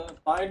గేమ్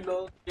పాయింట్లు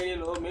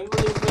కేడీలో మేము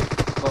కూడా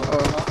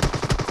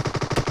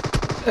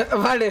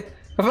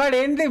వాడు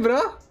ఏంటి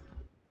బ్రో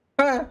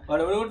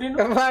వాడు ఎవరు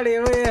కొట్టిండు వాడు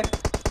ఏమో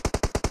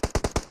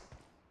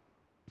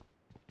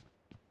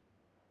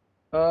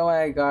ఓ మై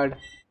గాడ్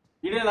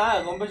ఇదేనా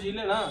కొంపేసి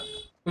ఇల్లేనా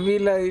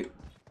వీళ్ళ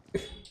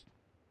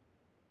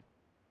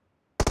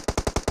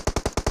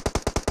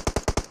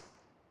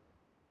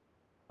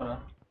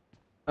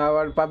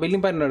వాడు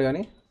బిల్డింగ్ పైన ఉన్నాడు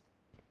కానీ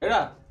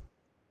ఏడా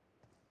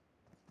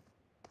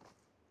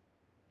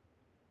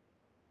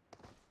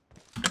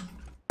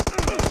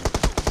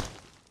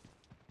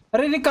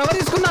అరే నీ కవర్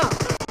తీసుకున్నా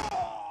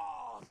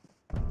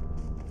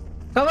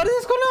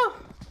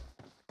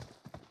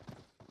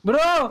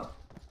బ్రో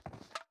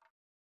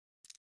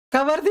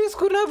కవర్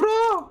తీసుకున్నా బ్రో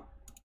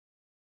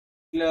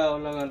ఇలా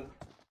ఉల్లగాలు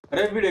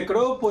అరే వీడు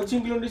ఎక్కడో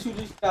కోచింగ్ నుండి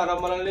చూసిస్తారా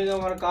మనల్ని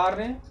మన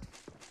కార్ని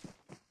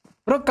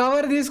బ్రో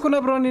కవర్ తీసుకున్నా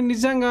బ్రో నేను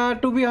నిజంగా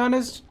టు బి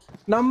హానెస్ట్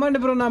నమ్మండి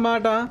బ్రో నా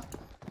మాట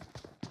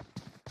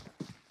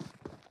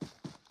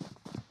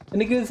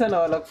ఎన్ని కిల్స్ అయినా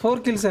వాళ్ళకి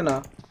 4 కిల్స్ అయినా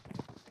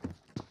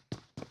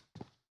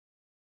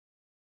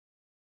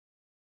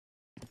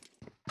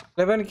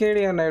KD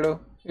అన్నాడు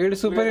వీడు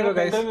సూపర్ హీరో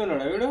గైస్.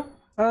 వీడు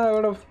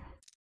ఎవడో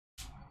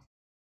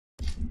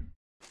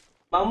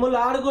మమ్మల్ని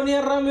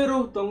ఆడుకొనియర్రా మీరు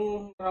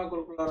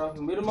కొడుకులారా,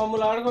 మీరు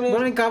మమ్మల్ని ఆడుకొని.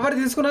 నేను కవర్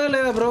తీసుకున్నా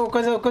లేదా బ్రో?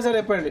 ఒక్కసారి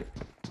చెప్పండి.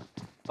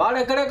 వాడు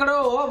ఎక్కడెక్కడో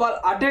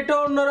అటెట్టో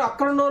ఉన్నారు,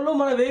 అక్కడ ఉన్న వాళ్ళు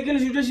మన వెహికల్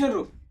షూట్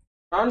చేసినారు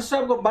నాన్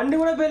స్టాప్. బండి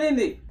కూడా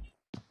పేలింది.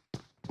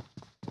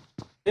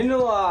 నిన్ను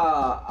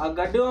ఆ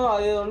గడ్డి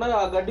అది ఉన్న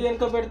ఆ గడ్డి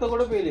వెనక పెడితే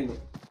కూడా పేలింది.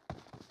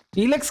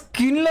 వీళ్ళకి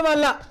స్కిన్ల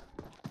వల్ల.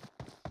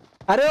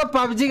 అరే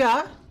పబ్జిగా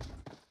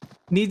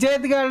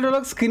నిజాయితీగా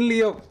ఆడేవాళ్ళకి స్కిన్లు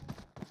ఇవ్వవు.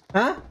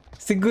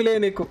 సిగ్గులే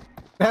నీకు.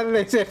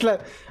 ఎట్లా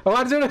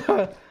వాడు చూడు,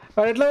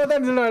 వాడు ఎట్లా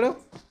పోతాడు చూడు. వాడు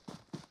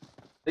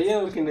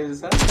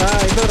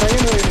ఇదో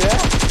రయ్యన్ పోయిందా?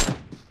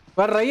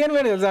 వాడు రయ్యన్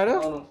పోయాడు తెలుసాడు.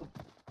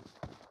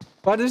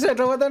 వాడు చూసి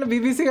ఎట్లా పోతాడు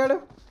బీబీసీ గాడు.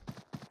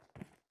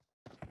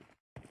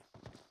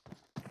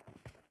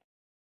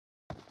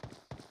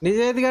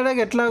 నిజాయితీగా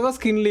ఎట్లాగో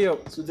స్కిన్లు ఇవ్వవు.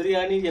 సుధీర్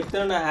అని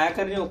చెప్తాను, నా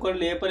హ్యాకర్ని ఒక్కడు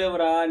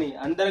లేపలేవురా అని.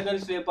 అందరి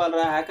కలిసి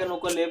లేపాలరా, హ్యాకర్ని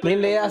ఒక్కరు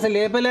లేపలే. అసలు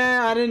లేపలే.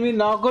 అరే మీరు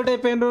నాకౌట్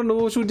అయిపోయినరు.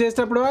 నువ్వు షూట్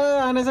చేసేటప్పుడు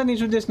అనే సార్ నేను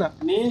షూట్ చేసిన.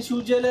 నేను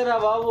షూట్ చేయలేరా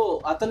బాబు,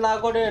 అతను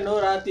నాకౌట్ అయ్యాడు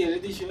రాత్రి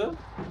రితీష్.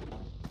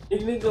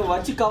 నీకు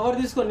వచ్చి కవర్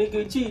తీసుకో, నీకు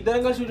ఇచ్చి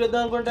ఇద్దరం కలిసి షూట్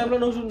చేద్దాం అనుకున్న టైంలో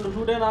నువ్వు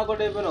షూట్ అయ్యి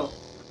నాకౌట్ అయిపోయినావు.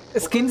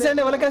 స్కిన్స్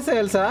అంటే ఎవరికి వస్తాయి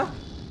తెలుసా?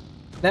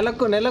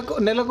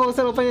 నెలకు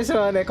ఒకసారి ఓపెన్ చేసిన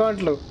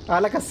అకౌంట్లు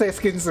వాళ్ళకి వస్తాయి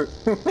స్కిన్స్.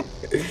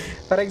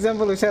 ఫర్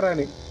ఎగ్జాంపుల్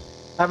హుషారాని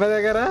అబ్బాయి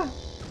దగ్గర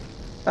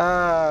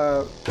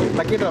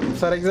lucky drop.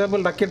 For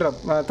example lucky drop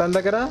తన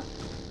దగ్గర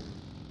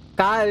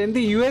ఎంత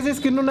యూఎస్ఏ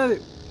స్కిన్ ఉన్నది.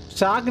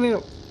 షాక్. నేను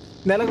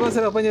నెలకు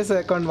ఒకసారి ఓపెన్ చేస్తాను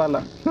అకౌంట్ వల్ల.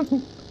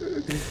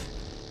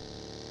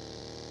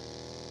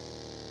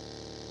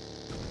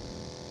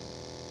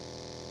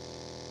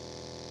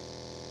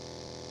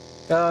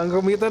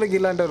 ఇంకో మిగతా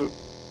గిల్ అంటారు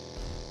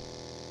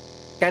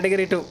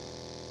కేటగిరీ 2.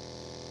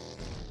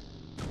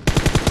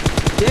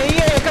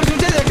 ఎక్కడ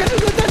షూట్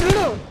చేస్తాను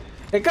చూడు.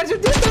 ఎక్కడ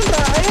షూట్ చేస్తాను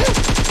రా?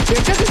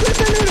 ఎక్కడ షూట్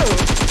చేస్తాను నేను?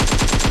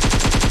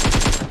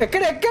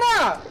 ఎక్కడ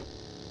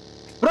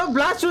బ్రో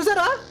బ్లాస్ట్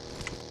చూసారా?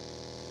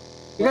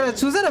 ఇక్కడ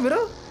చూసారా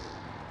మీరు?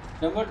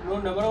 నెంబర్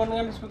 1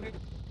 గాని స్పెక్ట్ చేయి.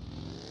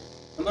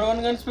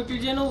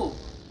 నువ్వు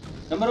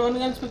నెంబర్ 1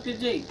 గాని స్పెక్ట్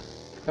చేయి.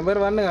 నెంబర్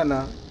 1 కన్నా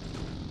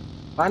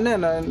వాడినే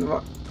అన్న.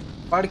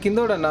 వాడు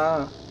కిందోడన్నా.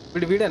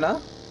 వీడేనా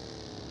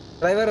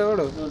డ్రైవర్?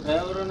 ఎవడు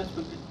డ్రైవర్?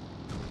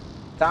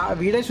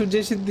 వీడే షూట్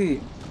చేసిద్ది.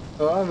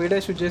 వీడే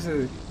షూట్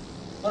చేసేది.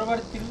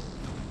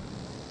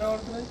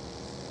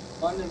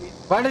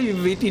 వాడు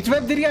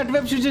ఇటువైపు తిరిగి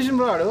అటువైపు షూట్ చేసిన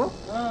బ్రో. వాడు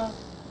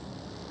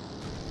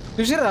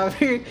చూసిరా?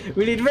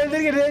 వీడు ఇటువైపు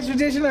తిరిగి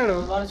షూట్ చేసినాడు.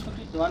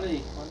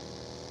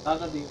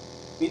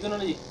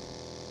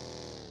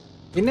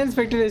 ఇండియన్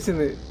స్పెక్ట్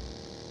చేసింది.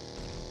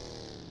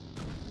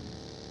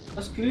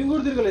 స్క్రీన్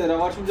కూడా తిరగలేదురా.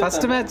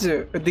 ఫస్ట్ మ్యాచ్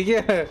దిగే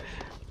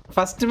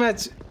ఫస్ట్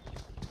మ్యాచ్.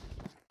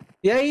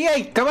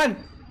 కమాన్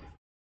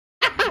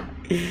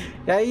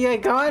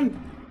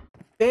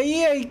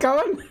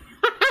కమాన్.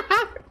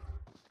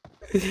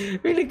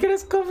 వీళ్ళు ఇక్కడ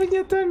స్కోపింగ్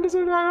చేస్తాడు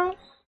చూడు.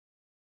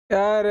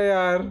 యారే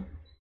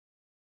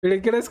వీళ్ళు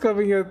ఇక్కడే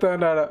స్కోపింగ్ చేస్తా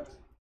ఉన్నాడు.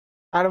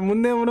 ఆడ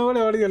ముందేమన్నా కూడా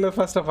ఎవరికి వెళ్ళదు.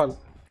 ఫస్ట్ ఆఫ్ ఆల్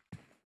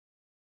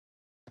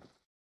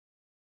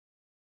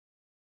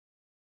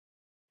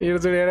ఈడ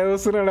చూడు ఎడ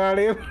వస్తున్నాడు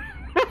ఆడే.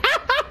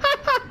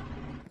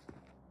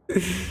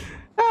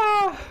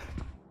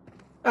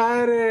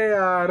 అరే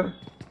యార్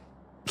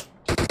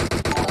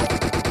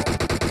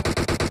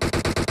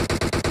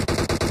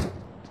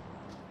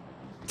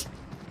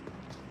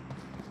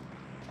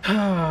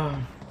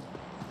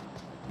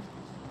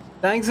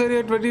thanks for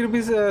your 20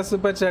 rupees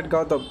super chat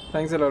Gautam.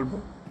 Thanks a lot bro.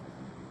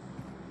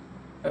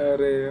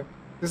 అరే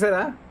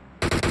చూసారా?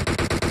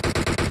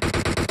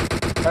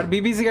 వాడు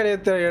బీబీసీ గారు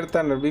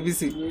ఎడతాడు.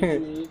 బీబీసీ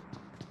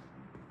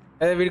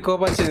అదే వీడి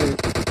కోపం వచ్చేది.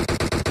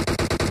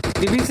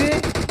 బీబీసీ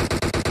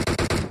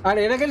ఆడ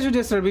ఎడకెళ్ళి షూట్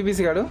చేస్తున్నాడు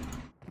బీబీసీ గాడు.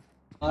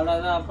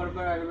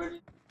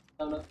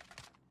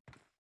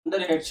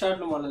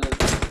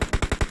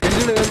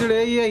 చూడు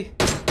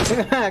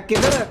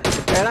కింద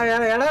ఎడా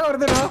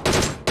కొడుతున్నావు.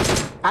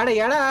 ఆడ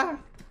ఎడ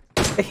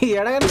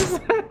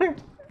కనిపిస్తున్నాడు.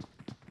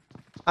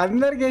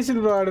 అందరికి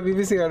వేసిండు బ్రో ఆడు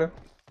బీబీసీ గాడు.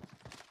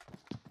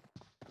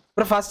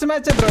 బ్రో ఫస్ట్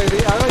మ్యాచ్ బ్రో ఇది.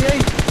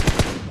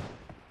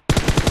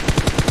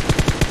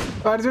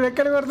 వాడు చూడు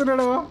ఎక్కడ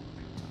కొడుతున్నాడు.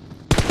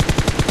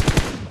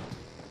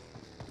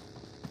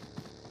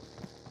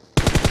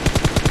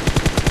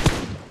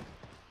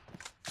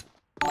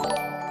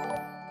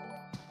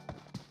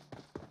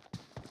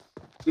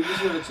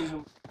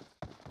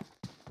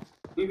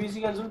 BBC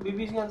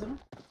cancel.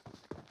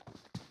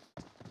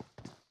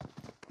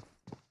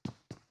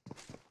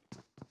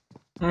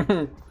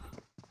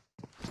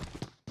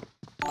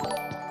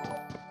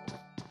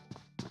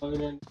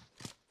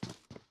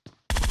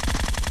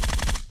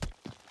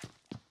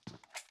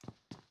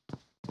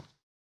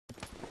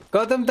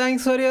 Gautam,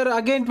 thanks for your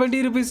again 20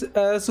 rupees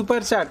super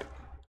chat.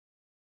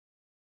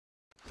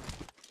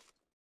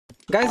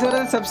 Guys,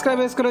 ఎవరైనా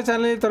సబ్స్క్రైబ్ చేసుకోవాలి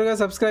ఛానల్ త్వరగా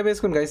సబ్స్క్రైబ్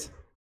చేసుకోండి guys.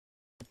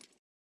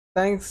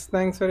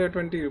 Thanks for your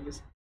 20 rupees.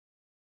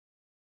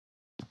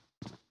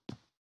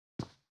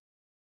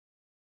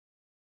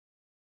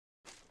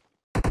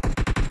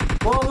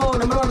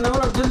 number one,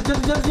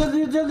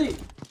 जल्दी.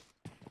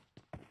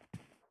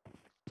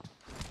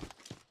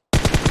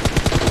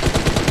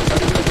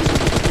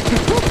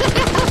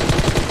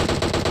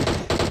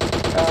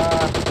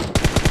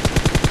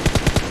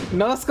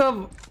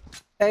 నోస్కోప్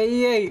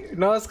అయ్యే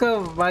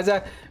నోస్కోప్ మజా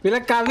వీళ్ళ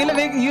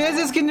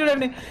యూఎస్ఏ స్కిన్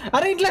చూడండి.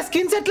 అరే ఇట్లా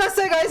స్కిన్స్ ఎట్లా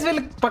వస్తాయి గైస్?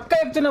 వీళ్ళు పక్కా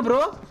చెప్తున్నా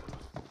బ్రో.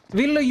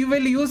 వీళ్ళు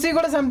యూసీ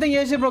కూడా సంథింగ్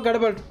చేసి బ్రో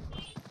గడబడ్.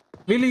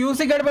 వీళ్ళు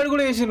యూసీ గడబడ్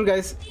కూడా చేసిండ్రు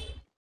గైస్.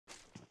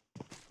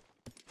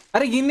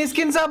 అరే ఇన్ని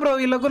స్కిన్సా బ్రో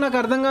వీళ్ళకు? నాకు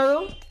అర్థం కాదు.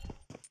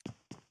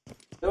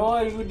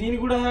 దీని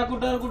కూడా హ్యాక్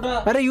ఉంటారు అనుకుంటా.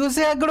 అరే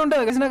యూసీ హ్యాక్ కూడా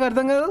ఉంటుంది గైస్, నాకు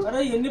అర్థం కాదు.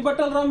 అరే ఎన్ని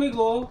బట్టలు రా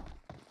మీకు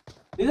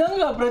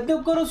నిజంగా? ప్రతి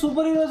ఒక్కరు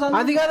సూపర్ హీరోస్.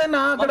 అది కాదన్నా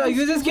అక్కడ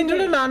యూసీ స్కిన్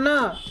చూడండి అన్న.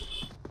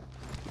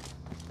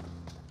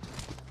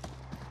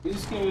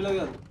 స్కిన్ వీళ్ళ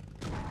కాదు,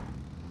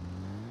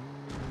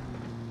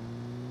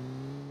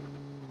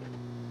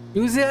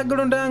 యూసీ హ్యాక్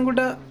కూడా ఉంటుంది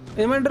అనుకుంటా.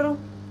 ఏమంటారు?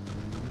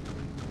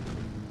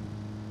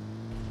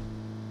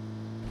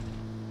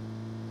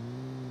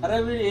 అరే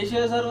వీడు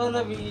ఏషియా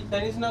సర్వర్లో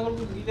చైనీస్ నా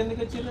కొడుకు వీళ్ళు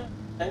ఎందుకు వచ్చిర్రా?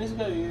 చైనీస్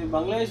కాదు, ఇది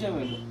బంగ్లాదేశ్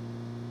వీళ్ళు.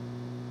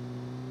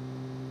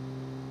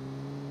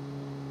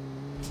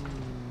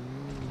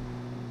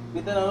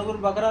 మిగతా నలుగురు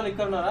బకరాలు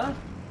ఇక్కడ ఉన్నారా?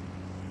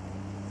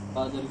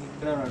 దొరికి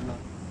ఇక్కడే ఉంటున్నా.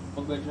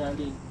 ఒక పెట్టిన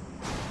అంటే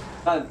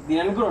కాదు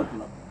దీని అనుకుని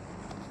ఉంటున్నా.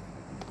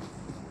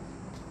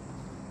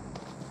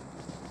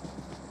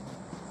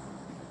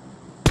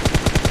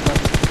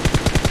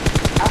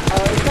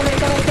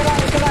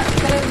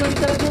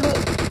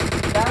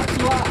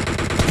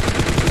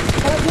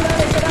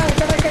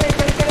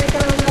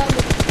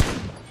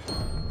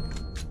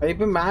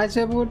 అయిపోయి మ్యాచ్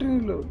అయిపోయి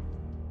వీళ్ళు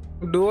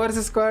డూవర్స్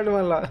స్క్వాడ్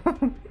మళ్ళా.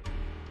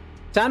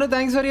 Chanu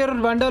thanks for your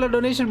 $1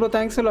 donation bro.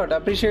 Thanks a lot,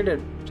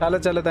 appreciated. చాలా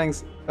చాలా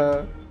థ్యాంక్స్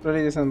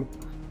ప్రొడీ చేసాను.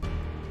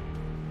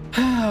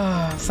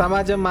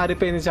 సమాజం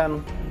మారిపోయింది చాను,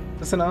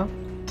 చూస్తున్నావా?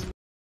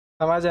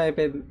 సమాజం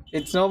అయిపోయింది.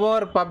 It's no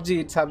more PUBG,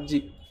 it's PUBG.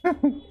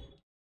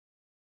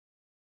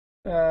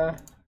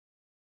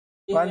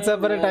 Once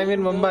అపర్ time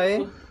in Mumbai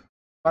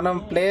మనం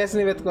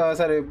ప్లేయర్స్ని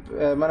సరే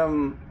మనం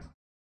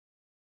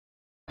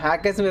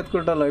హ్యాకర్స్ని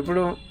వెతుకుంటాం.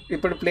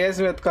 ఇప్పుడు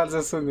ప్లేయర్స్ని వెతుకాల్సి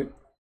వస్తుంది.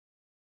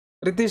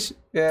 Ritesh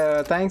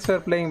thanks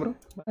for playing bro.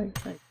 Bye.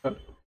 Thanks for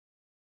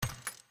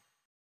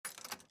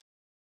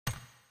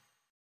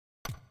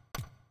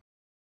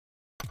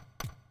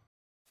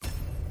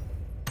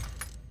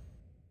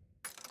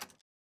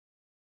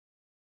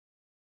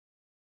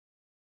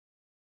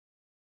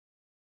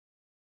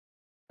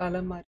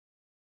కాలం మారి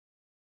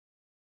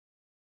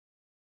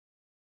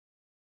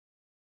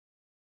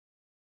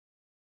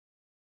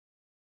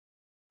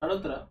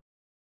అడుగుతారా?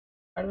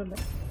 అడగలే.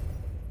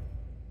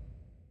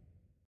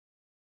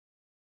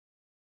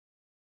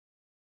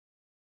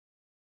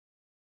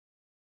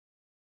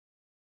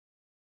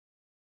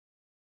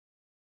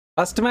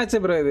 ఫస్ట్ మ్యాచ్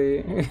బ్రో ఇది.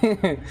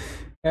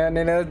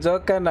 నేను ఏదో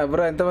జోక్ అన్నా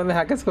బ్రో, ఎంతమంది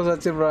హ్యాకర్స్ కోసం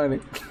వచ్చి బ్రో అని.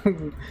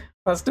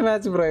 ఫస్ట్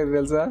మ్యాచ్ బ్రో ఇది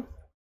తెలుసా?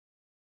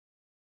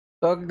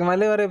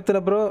 మళ్ళీ ఎవరు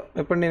చెప్తున్నా బ్రో,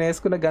 ఇప్పుడు నేను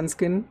వేసుకున్న గన్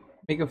స్కిన్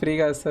మీకు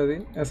ఫ్రీగా వస్తుంది.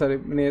 సారీ,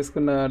 నేను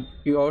వేసుకున్న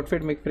ఈ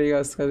అవుట్ఫిట్ మీకు ఫ్రీగా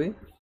వస్తుంది.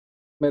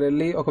 మీరు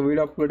వెళ్ళి ఒక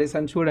వీడియో అప్లోడ్ చేసి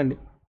అని చూడండి.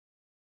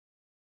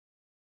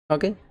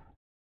 ఓకే,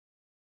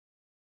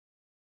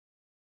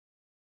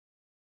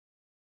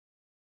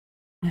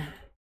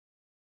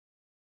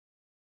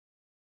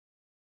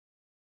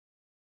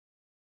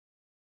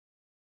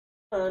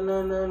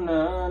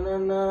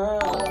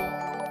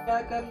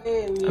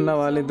 అన్న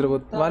వాళ్ళిద్దరు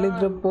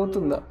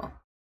పోతుందా?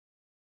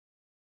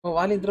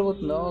 వాళ్ళిద్దరు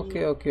పోతుందా? Okay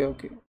okay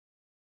okay.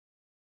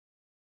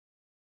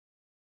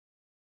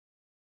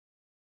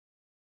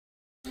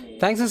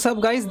 Thanks sub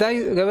guys.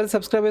 ఎవరు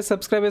సబ్స్క్రైబ్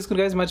చేసుకుని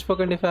గైస్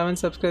మర్చిపోకండి. If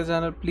haven't subscribe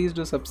channel please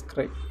do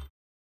subscribe.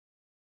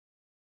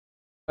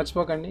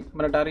 మర్చిపోకండి,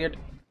 మన టార్గెట్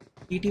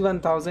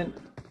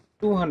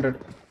 81,200.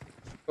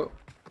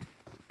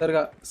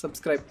 త్వరగా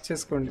సబ్స్క్రైబ్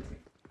చేసుకోండి.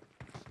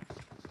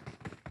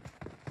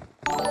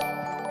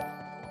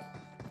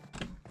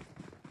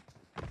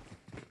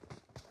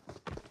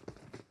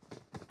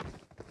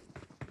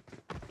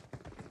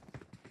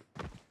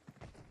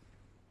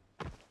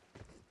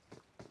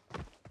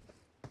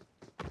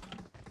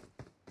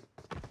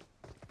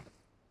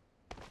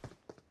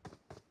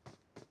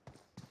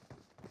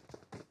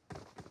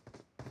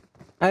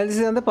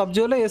 అది అంతా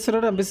పబ్జీలో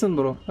వేస్తున్నట్టు అనిపిస్తుంది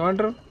బ్రో,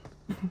 ఏమంటారు?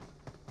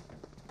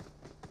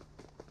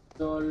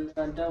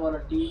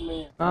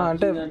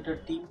 అంటే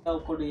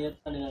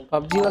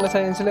పబ్జీ వాళ్ళ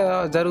సైన్స్లో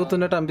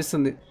జరుగుతున్నట్టు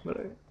అనిపిస్తుంది.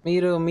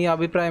 మీ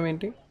అభిప్రాయం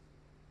ఏంటి?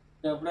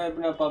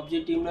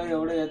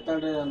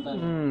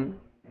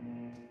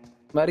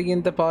 మరి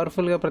ఇంత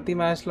పవర్ఫుల్గా ప్రతి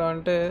మ్యాచ్లో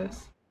అంటే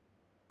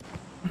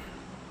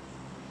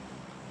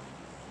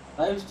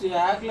లైవ్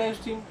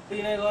స్ట్రీమ్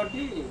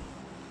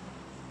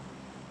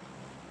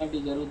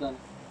కాబట్టి జరుగుతాను.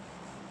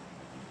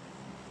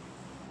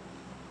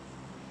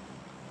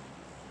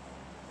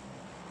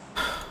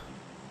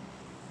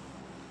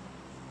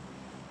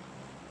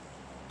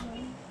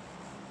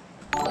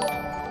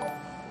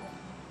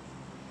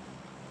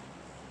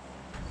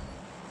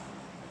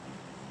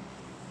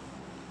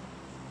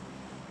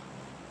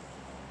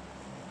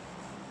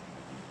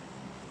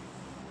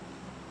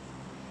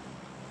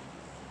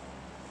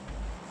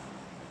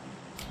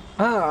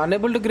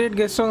 Unable to create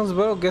guest accounts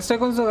bro. Guest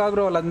accounts కాదు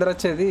బ్రో, వాళ్ళందరూ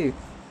వచ్చేది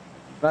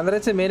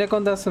మెయిన్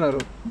అకౌంట్ వస్తున్నారు.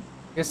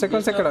 గెస్ట్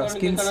అకౌంట్స్ ఎక్కడ?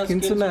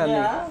 స్కిన్స్ ఉన్నాయి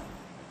అన్ని.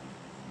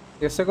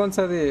 ఎస్ అకౌంట్స్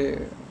అది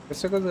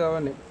ఎస్ అకౌంట్స్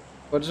కావండి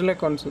original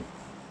accounts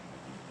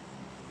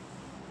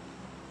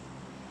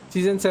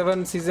season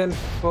 7 season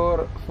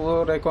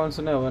 4 accounts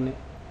ఉన్నాయి అవన్నీ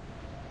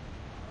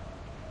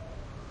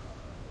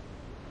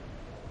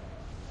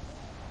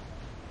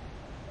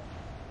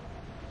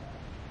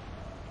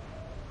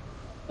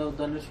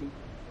Dhanush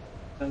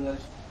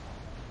Dhanush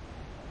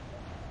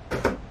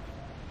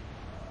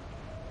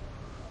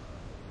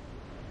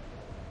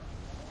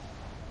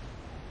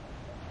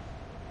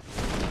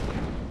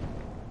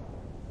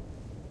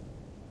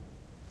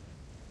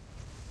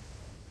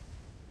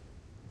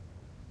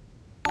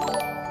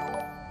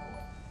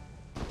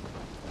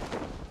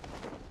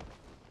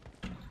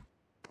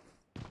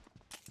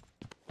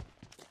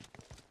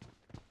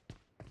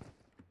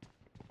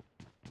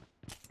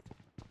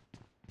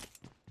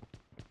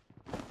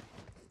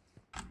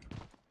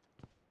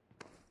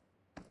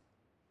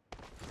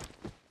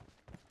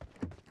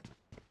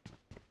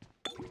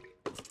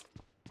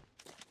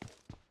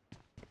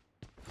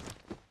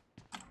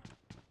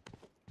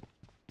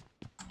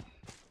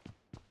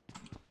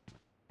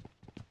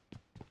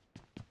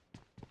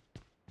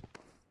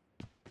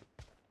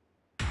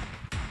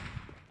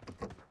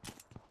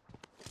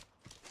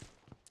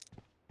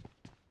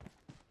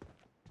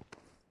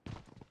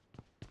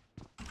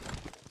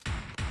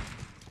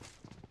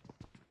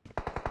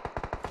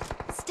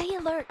Stay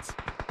alert.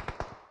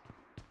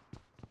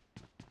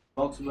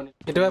 Box బని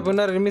ఇటువైపు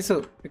ఉన్నారు ఎనిమిస్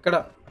ఇక్కడ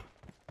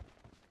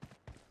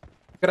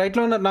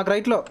రైట్లో ఉన్నారు నాకు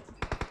రైట్లో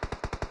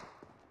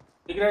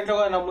టికెట్ లో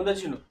నా ముందు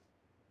వచ్చిండు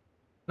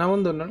నా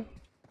ముందు ఉన్నాడు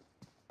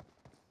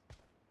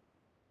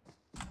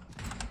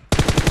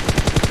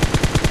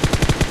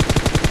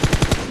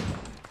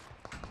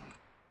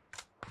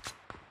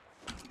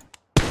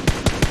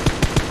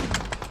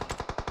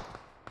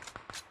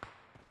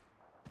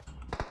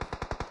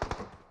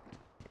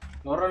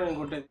ఎవరో నేను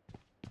కొట్టేది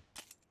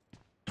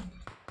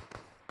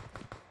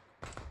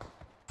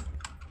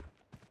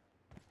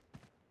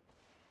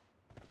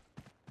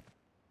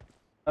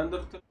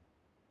దొరుకుతుంది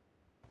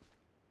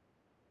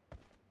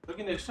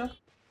దొరికింది ఎక్స్ట్రా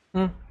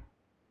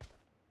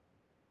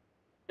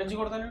పెంచి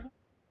కొడతాను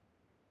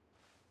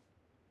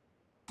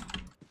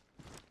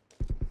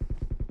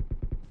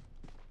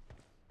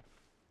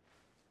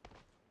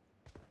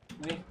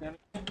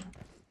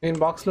నేను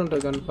బాక్స్లో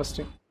ఉంటుంది కానీ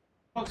ఫస్ట్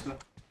బాక్స్లో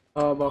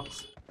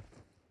బాక్స్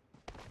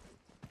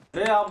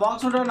రే ఆ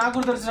బాక్స్ ఉంటా నాకు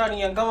కూడా తెలుసురా నీ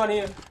ఎంకమ్మా నీ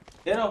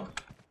ఏనో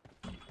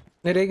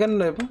నేను ఏ గన్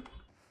రేపు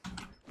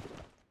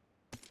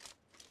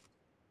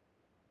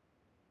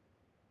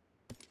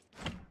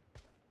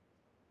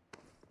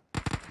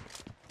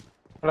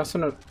అక్కడ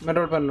వస్తున్నాడు మెయిన్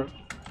రోడ్ పైన ఉన్నాడు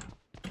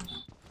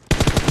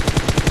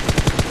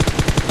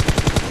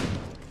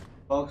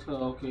బాక్స్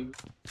ఓకే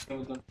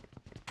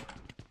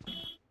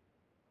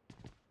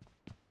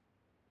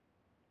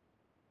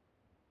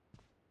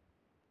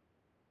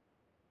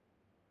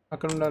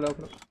అక్కడ ఉండాలి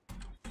అప్పుడు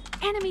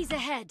Enemies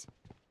ahead.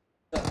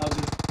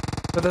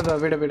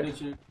 విడ విడ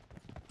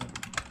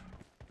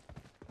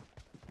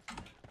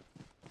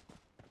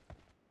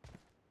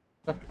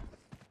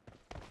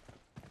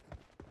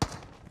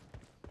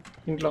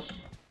ఇంట్లో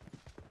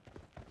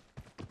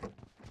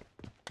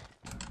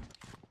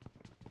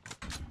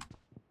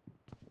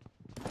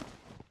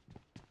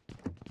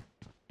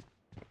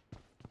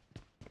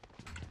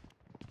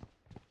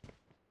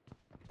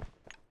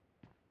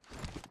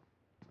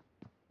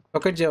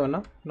ఒకటి చేయవన్నా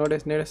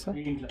నేడేస్తా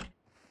ఇంట్లో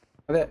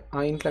అదే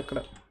ఆ ఇంట్లో ఎక్కడ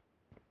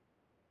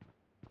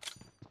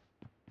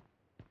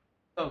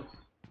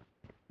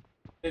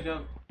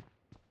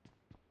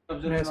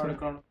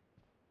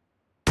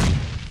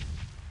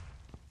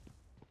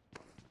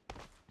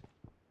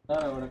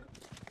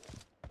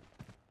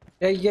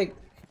Hey,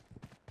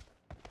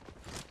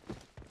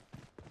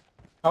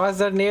 how was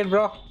that need,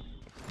 bro?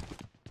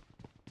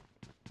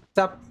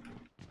 What's up?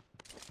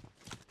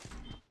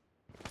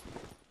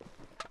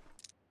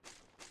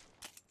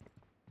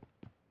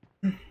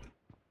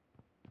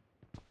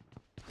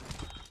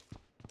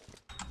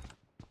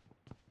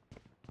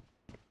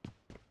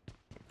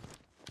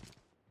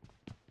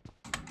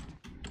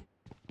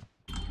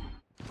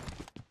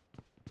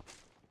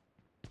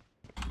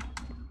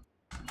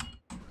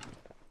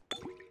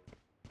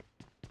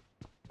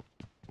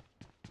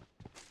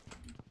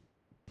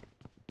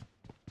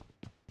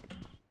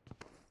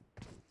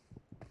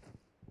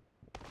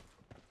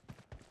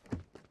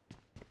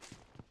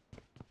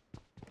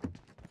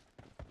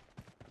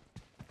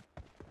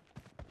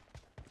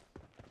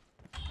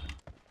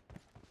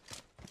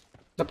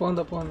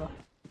 తప్పకుండా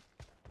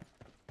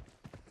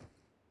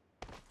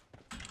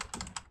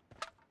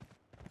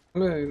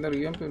ఇందరు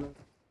ఏం పోయినా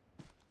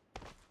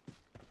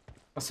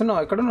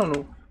వస్తున్నావు ఎక్కడున్నావు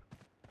నువ్వు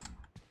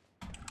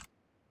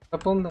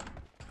తప్పకుండా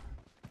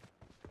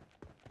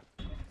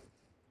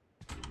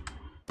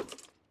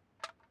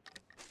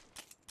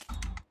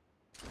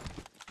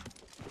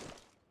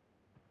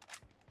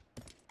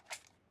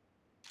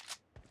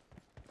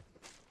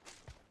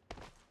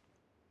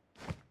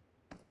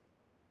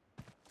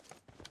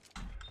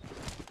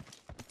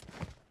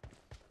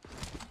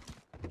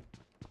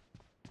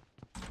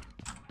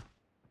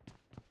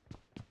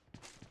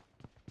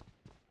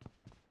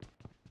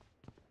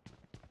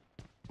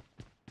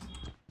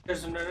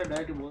It's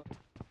direct both.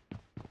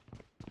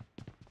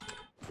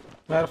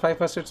 Where 5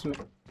 first hits me.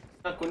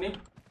 Na kuni.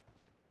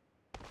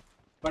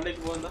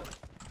 Bandeki bonda.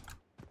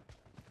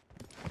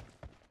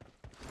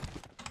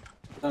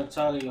 Na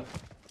chalu.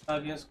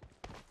 Against.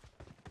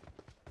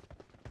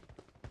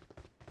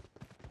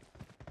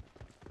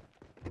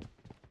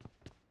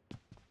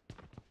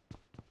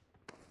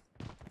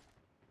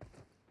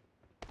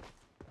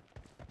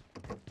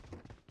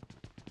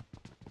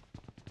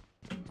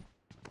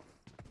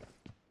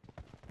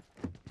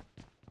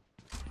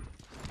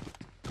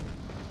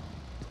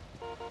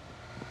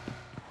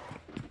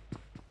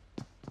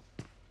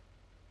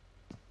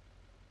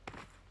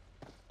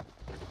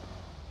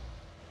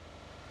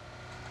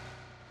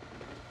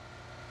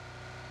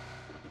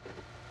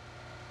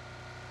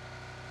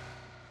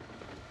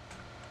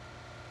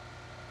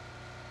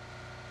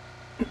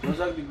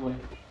 Rozak big boy.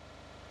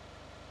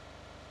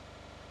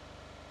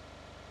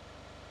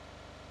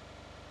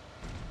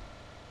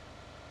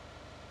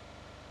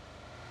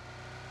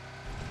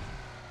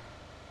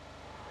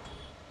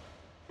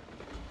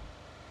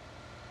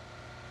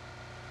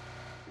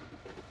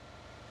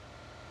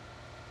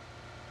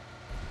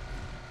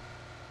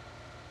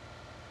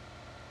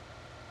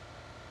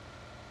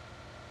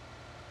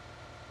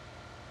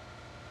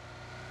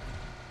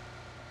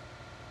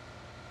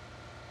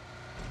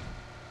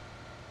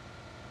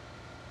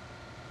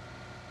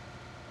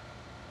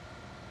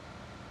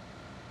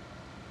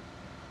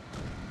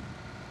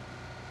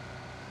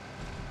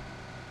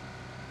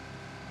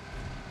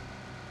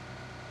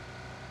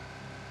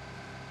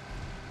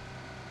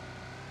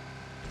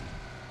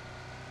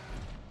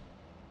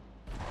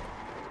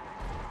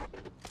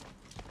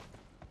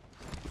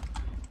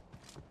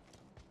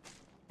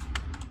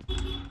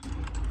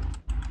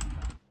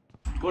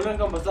 Golden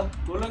compass da.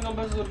 Golden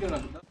compass is okay na.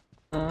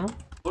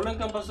 Golden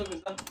compass is okay.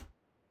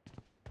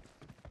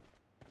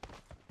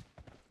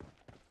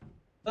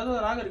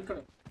 That's raga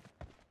ikkada.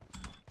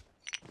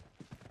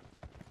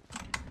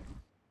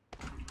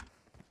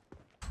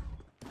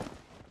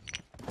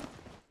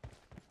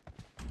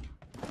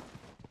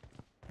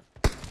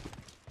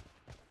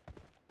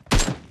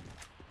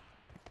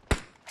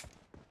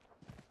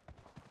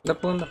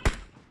 Dapunda.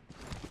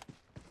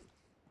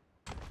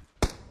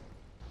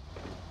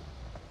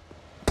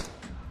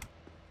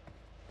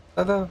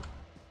 Ada.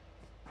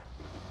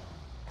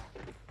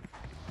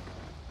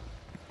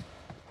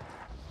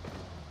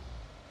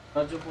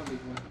 Raju po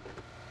dekho.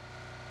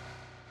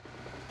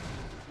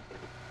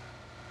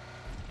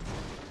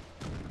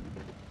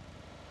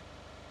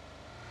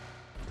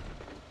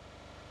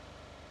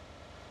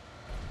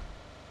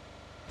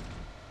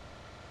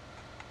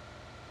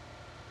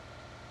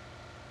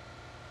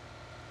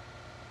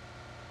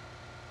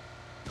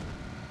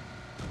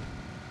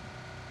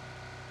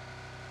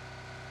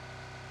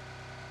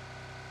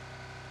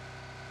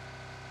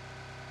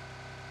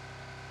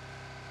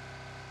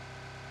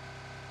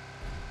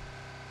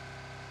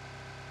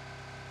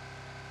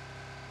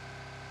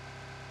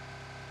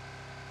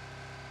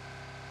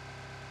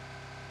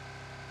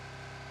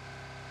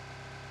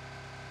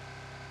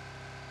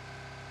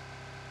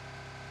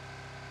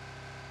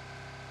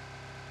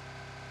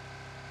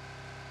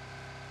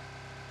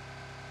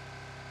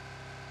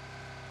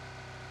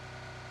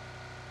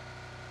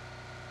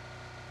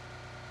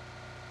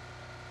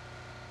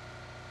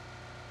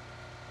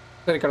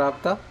 సరే ఇక్కడ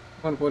ఆపుతా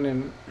మన పో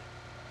నేను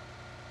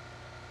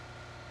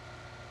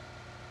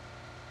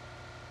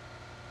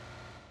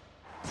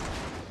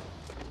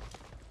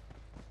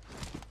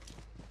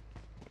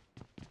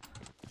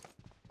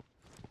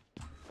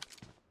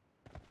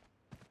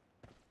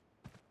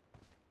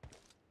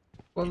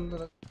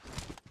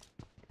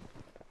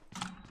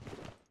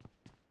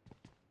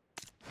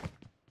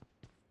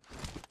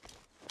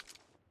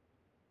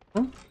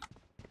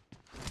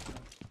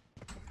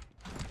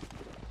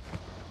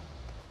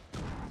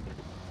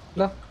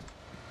ला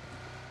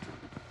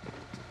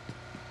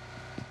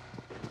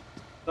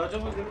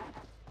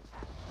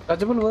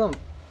రాజబుల్ పోదాం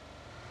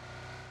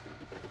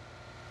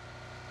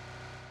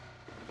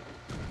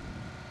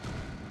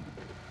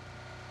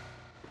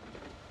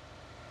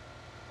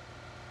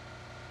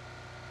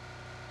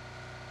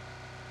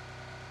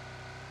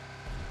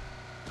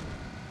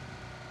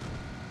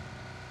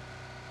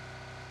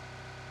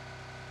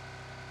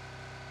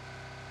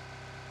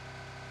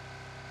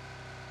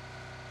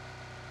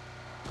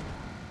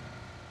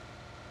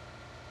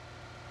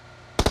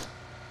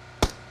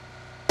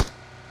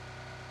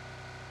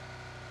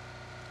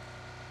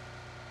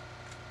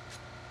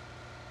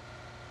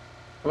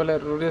Boleh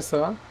rulis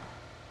ah.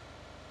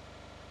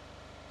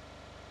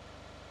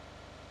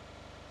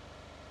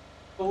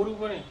 Uru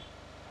ko ni.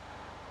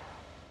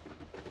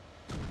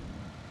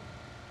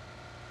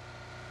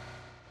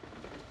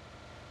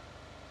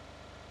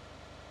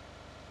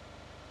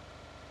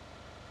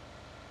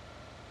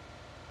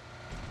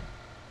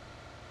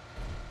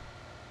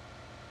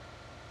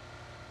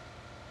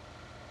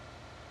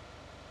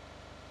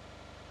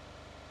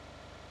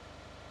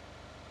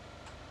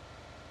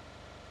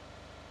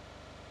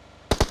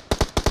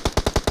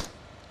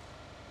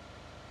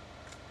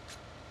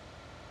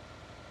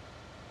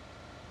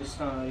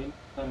 Krishna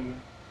దానికి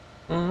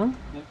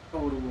ఎంత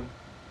ఊరుకు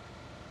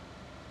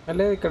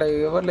లేదు ఇక్కడ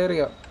ఎవరు లేరు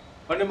ఇక.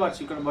 బండి మార్చి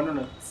ఇక్కడ బండి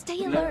ఉన్నది Stay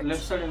alert.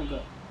 లెఫ్ట్ సైడ్ ఇంకా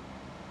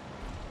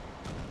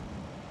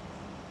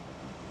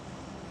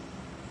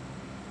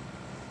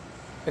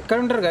ఎక్కడ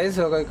ఉంటారు గైస్?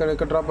 ఇక్కడ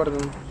ఇక్కడ డ్రాప్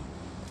పడుతుంది.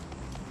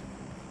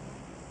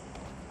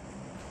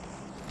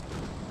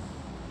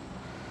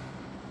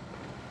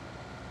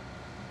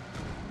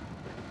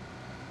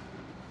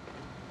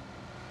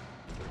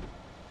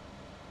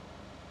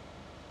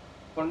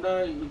 కొండ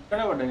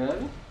ఇక్కడే పడ్డాయి కదా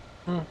అది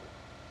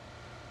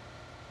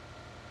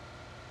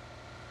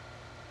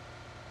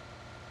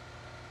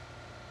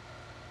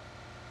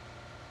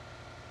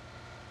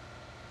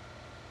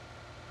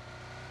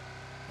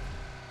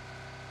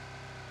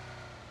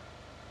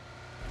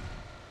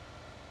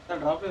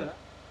డ్రాప్ లేదురా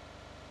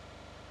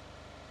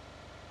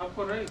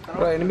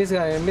బ్రో ఎనిమిస్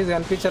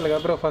కనిపించాలి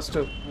కదా బ్రో ఫస్ట్.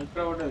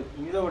 ఇక్కడ పడ్డది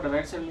మీద పడ్డా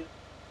రైట్ సైడ్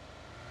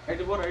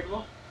రైట్ పో రైట్ పో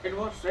రైట్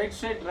పో straight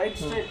straight right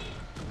straight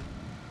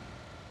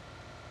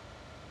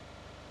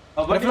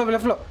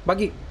left లో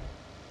బగ్గి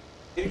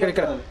ఇక్కడ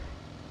ఇక్కడ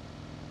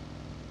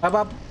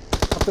బాబ్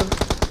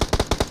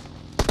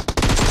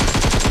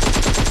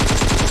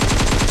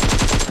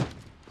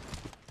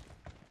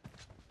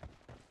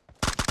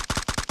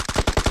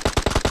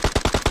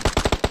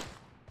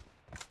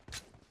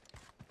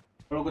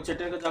ఒక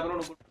చెట్టు ఇంకా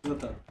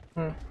జాగ్రత్త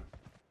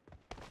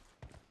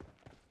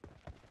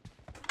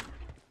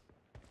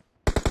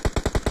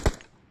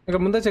ఇక్కడ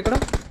ముందొచ్చి ఎక్కడ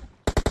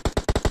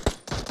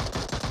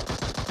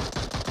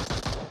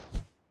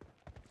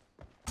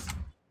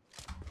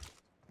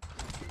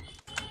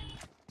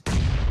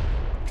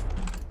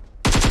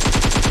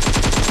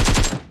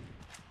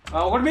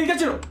ఒకటి మీదకి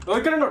వచ్చాడు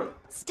ఇక్కడ ఉన్నాడు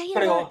Stay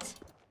alert.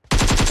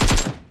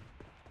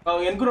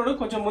 ఎనుకున్నాడు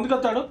కొంచెం ముందుకు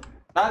వస్తాడు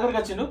నాగరికి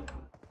వచ్చిండు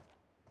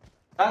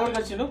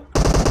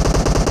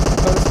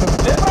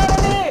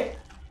చెప్పండి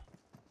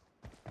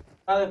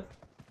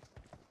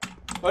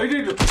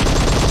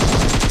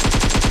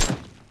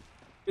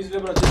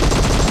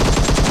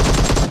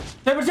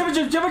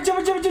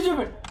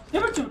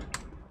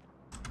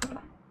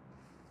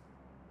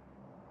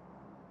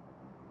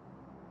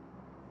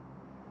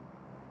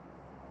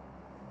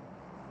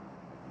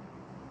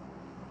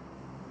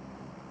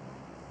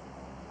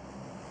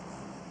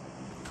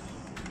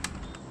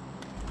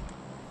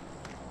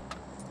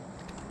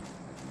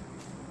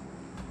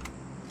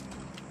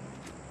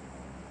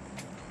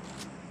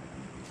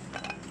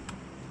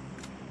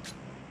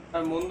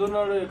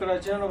ముందున్నాడు ఇక్కడ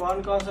వచ్చిన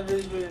వాన్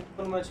కాన్సన్ట్రేట్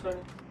ఎత్తుకొని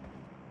మర్చిపోయి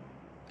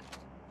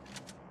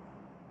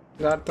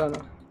జాగ్రత్త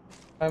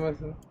టైం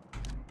అవుతుంది.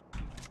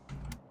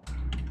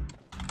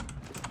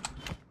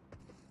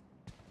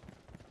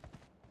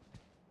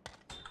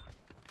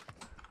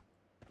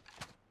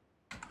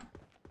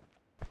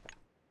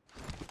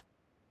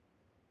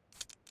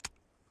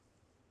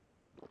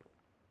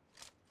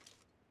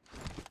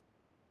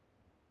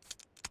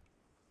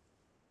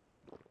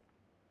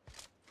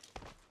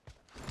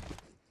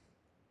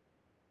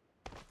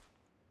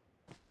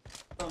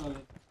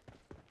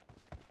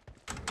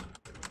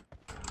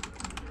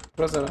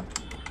 సరే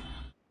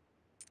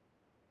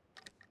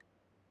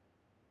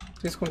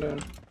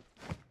తీసుకుంటాను.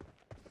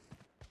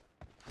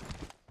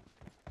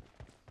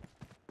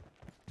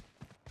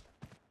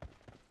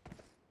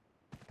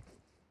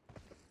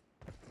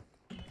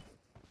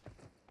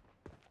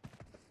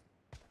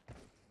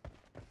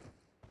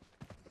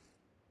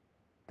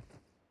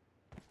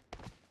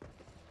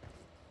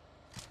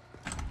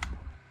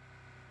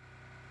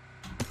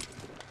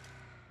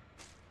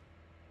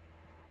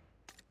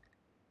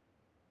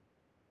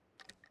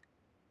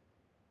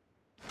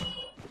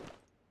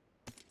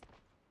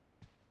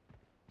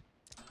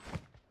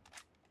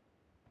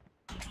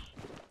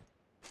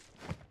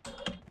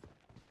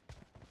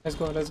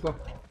 Let's go.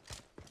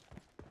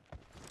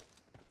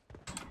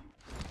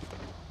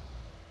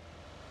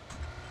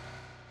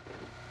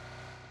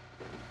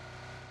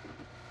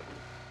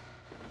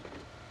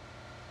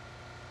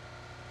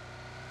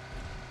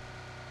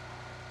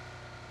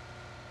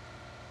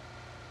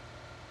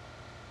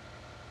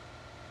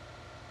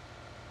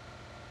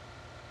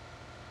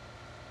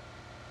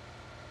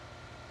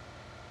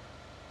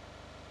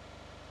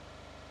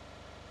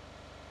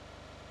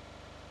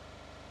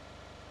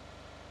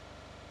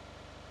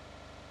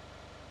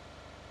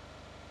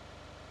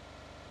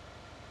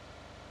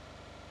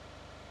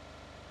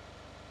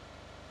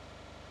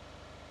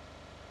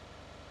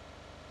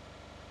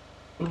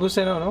 Full boost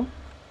అయినా no?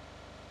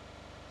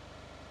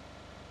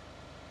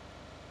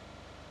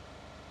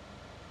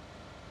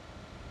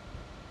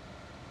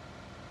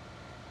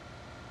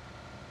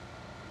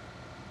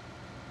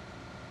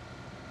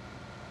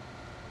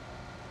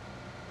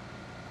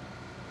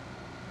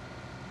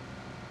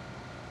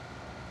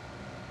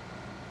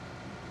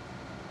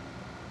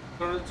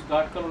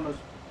 ఘాట్ కల్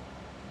ఉండొచ్చు.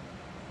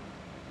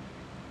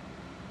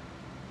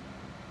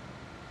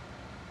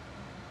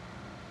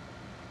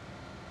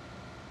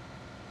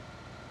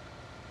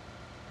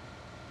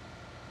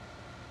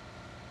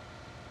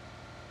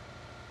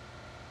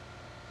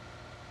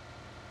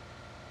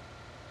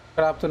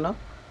 ఇక్కడ ఆపుతున్నా.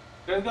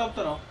 ఎక్కడికి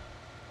ఆపుతున్నావు?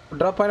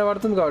 డ్రాప్ పైన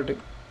పడుతుంది కాబట్టి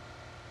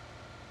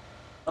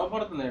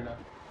పడుతుంది ఇక్కడ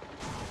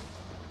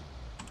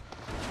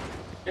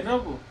ఏ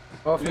డ్రాపు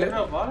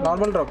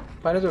నార్మల్ డ్రాప్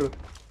పైన చూడు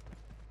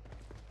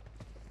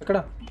ఎక్కడ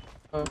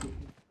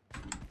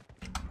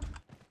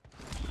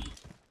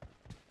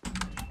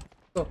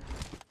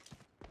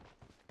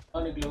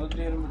నీకు లెవెల్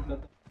 3 హెల్మెట్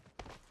కదా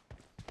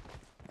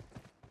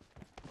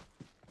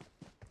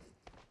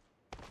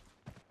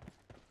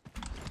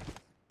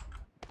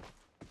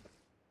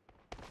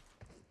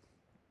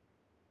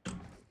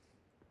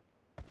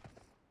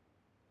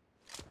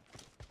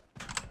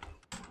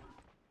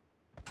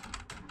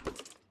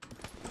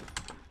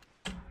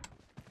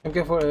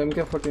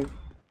MK14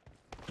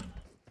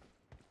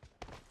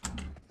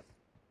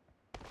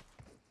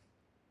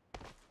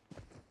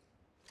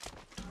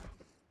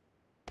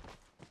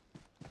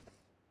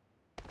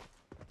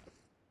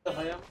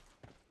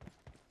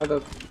 అదో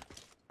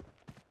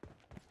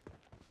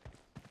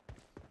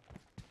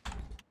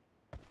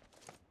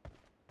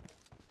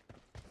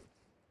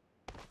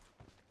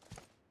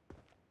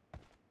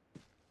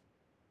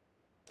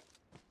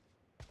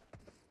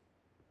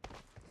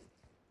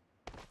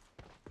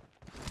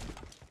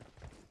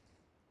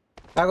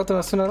తాగుతూ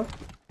వస్తున్నారు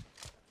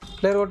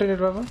ప్లేయర్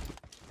కొట్టినట్టు బాబా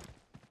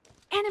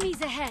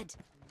Enemies ahead.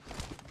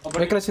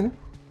 వెహికల్ వచ్చింది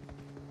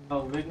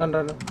రండి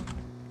రండి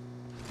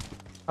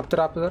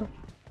ఆపుతారు ఆపుతారు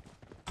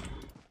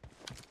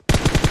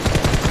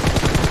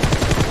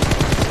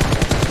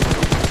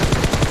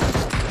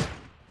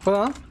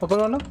పోదా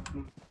ఓపెన్ ఉన్నా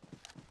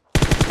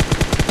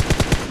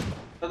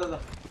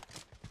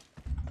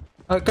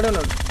ఇక్కడే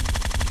ఉన్నాడు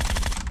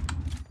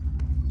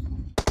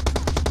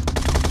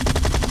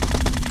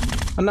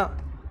అన్నా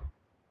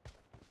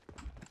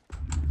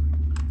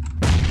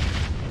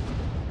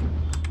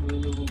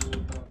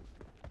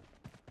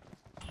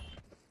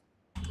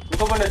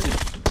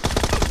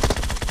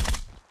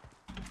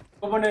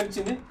ఇంకో బండి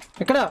వచ్చింది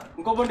ఎక్కడ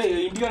ఇంకో బండి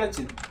ఇంటికి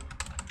వచ్చింది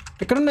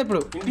ఎక్కడున్నా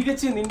ఇప్పుడు ఇంటికి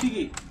వచ్చింది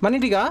ఇంటికి మన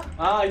ఇంటికా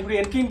ఇప్పుడు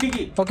వెనక్కి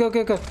ఇంటికి ఓకే ఓకే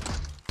ఓకే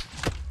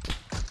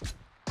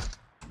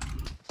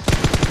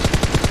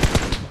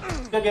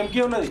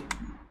ఎంకే ఉన్నది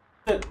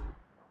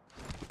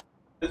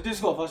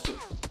తీసుకో ఫస్ట్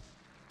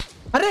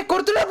అరే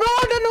కొడుతున్నా బ్రో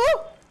నేను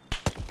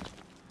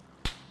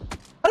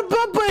అరే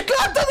బాబు ఎట్లా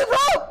అవుతుంది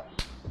బ్రో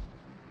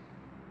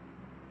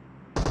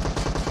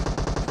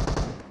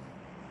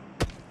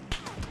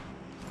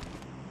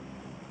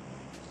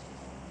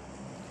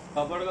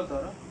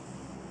కాపాడగలుగుతారా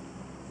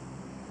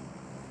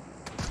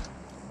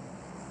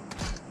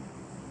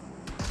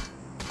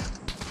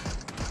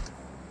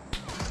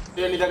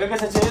నీ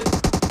దగ్గరికి వచ్చే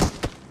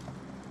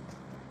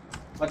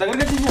మా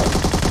దగ్గరికి వచ్చేసావు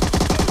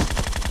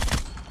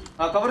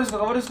కవర్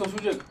వేసుకో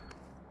షూట్ చేయకు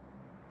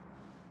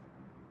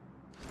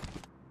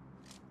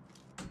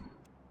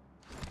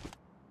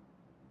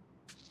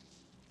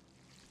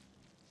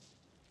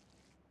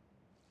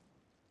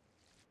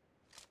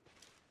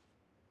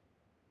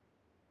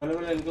వెనక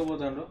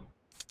వెళ్ళిపోతాడు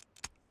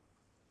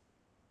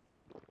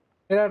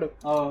ఏడాడు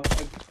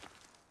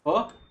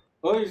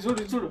ఇది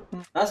చూడు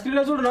నా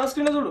స్క్రీన్లో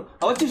చూడు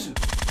వచ్చేసి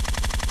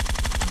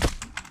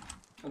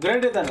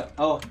గ్రేట్ అవుతాడు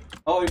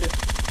ఇటు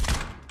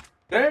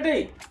గ్రేట్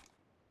అయ్యి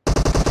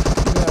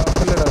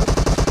పిల్లడాడు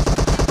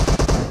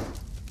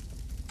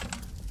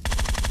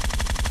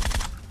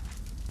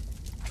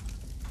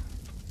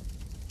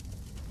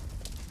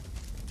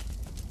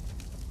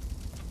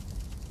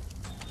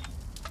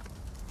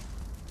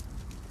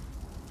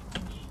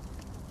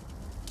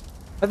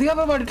అదిగా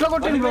బాబా ఇట్లా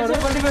కొట్టింది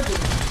బండి పెట్టు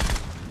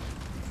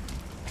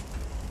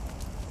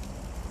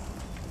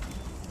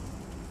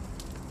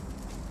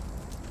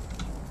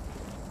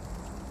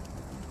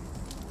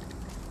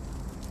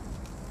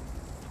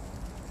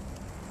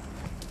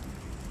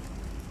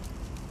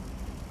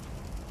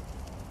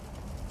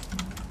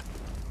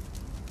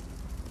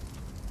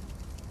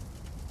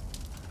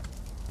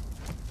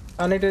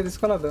అన్నిటి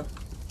తీసుకోలేదు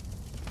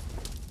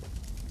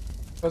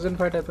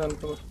 1005 అయిపోయి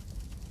అనుకో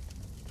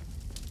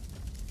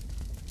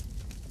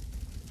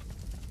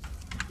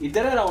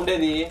ఇద్దరేరా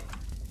ఉండేది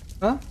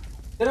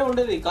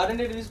కార్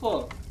ఇంటి తీసుకో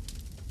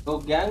ఒక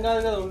గ్యాంగ్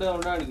కాదు కదా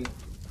ఉండడానికి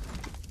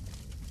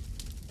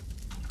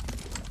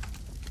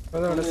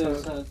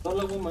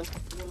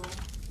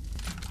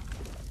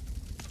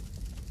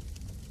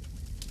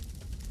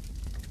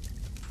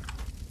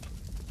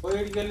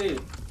పోయిడికి వెళ్ళి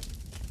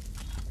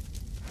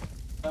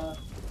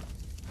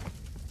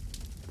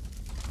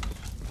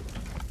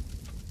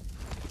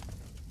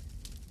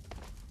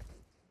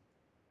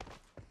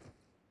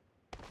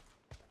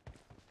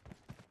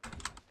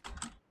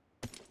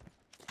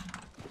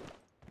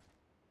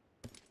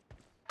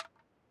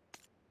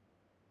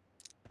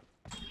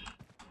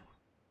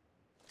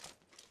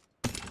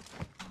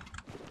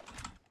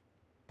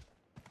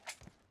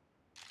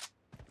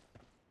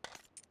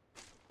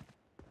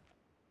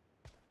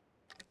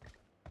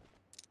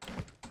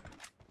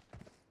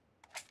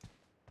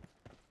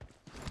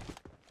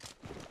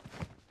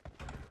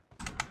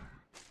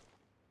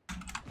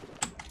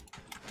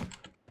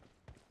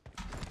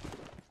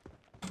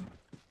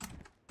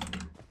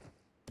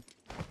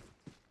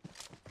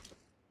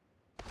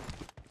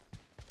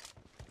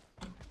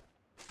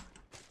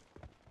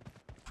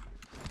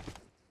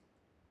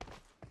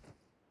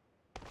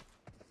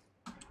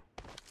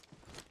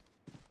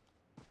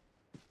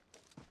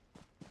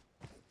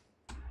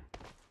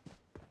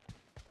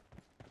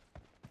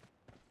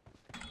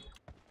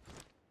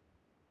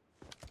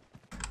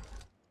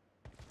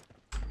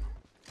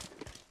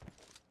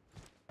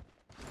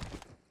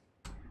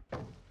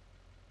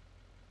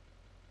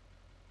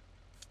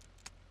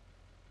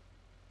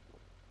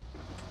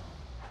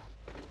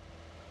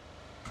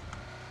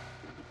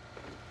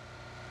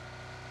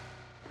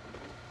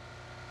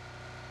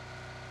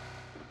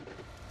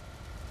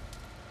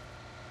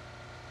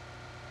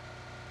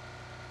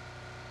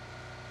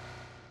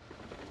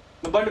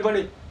బండి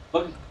బండి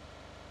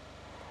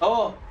ఓ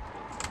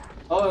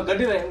ఓ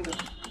గడ్డి రా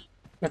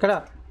ఎక్కడ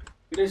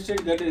ఇటు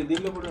స్ట్రేట్ గడ్డి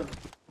దీంట్లో కూడా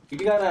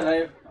ఇటుగా రా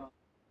రైట్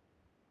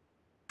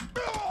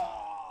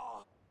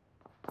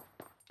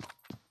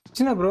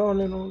ఇచ్చిన బ్రో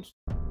నేను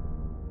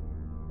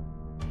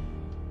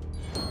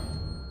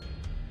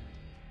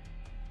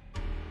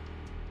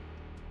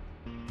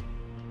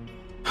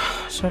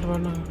షట్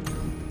వన్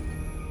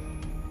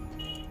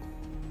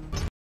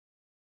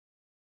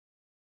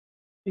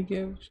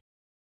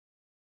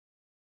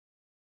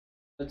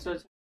వచ్చి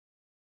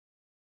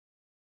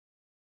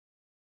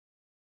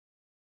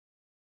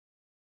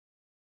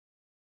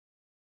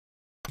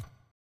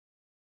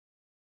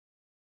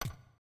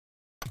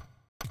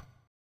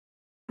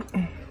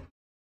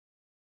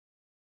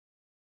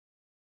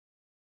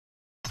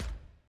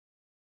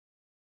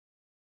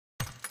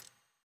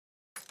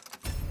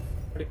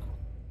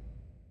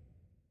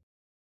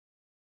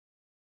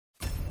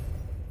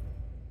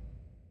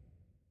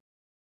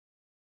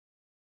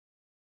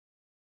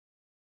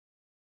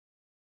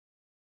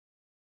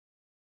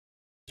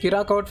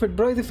కిరాక్ అవుట్ఫిట్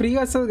బ్రో ఇది ఫ్రీగా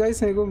వస్తుంది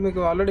గైస్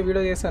మీకు ఆల్రెడీ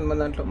వీడియో చేశాను మన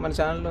దాంట్లో మన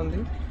ఛానల్లో ఉంది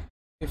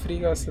ఇది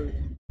ఫ్రీగా వస్తుంది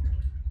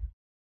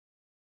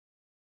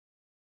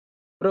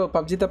బ్రో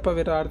పబ్జి తప్ప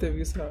వేరే ఆడితే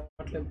వ్యూస్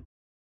రావట్లేదు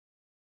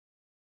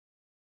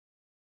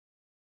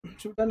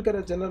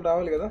చూడడానికి జనరల్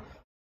రావాలి కదా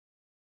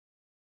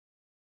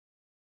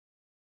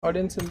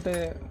ఆడియన్స్ ఉంటే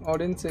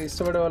ఆడియన్స్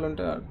ఇష్టపడే వాళ్ళు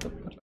ఉంటే ఆడతారు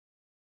అట్లా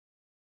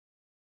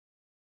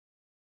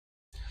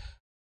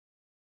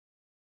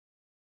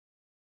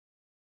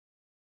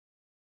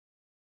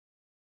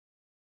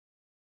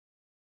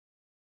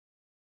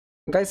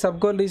గైస్ సబ్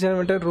గోల్ రీచ్ అయిన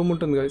వెంటనే రూమ్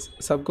ఉంటుంది గైస్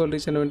సబ్ గోల్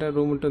రీచ్ అయిన వెంటనే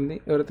రూమ్ ఉంటుంది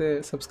ఎవరైతే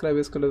సబ్స్క్రైబ్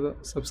చేసుకోలేదో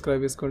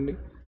సబ్స్క్రైబ్ చేసుకోండి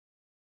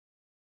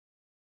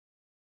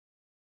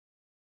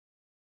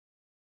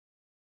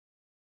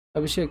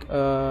అభిషేక్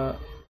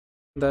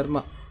ధర్మ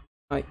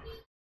హాయ్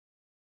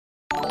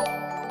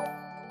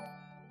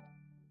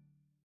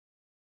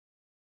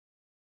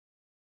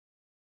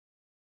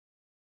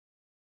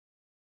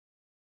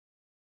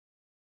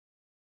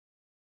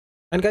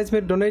అండ్ గైస్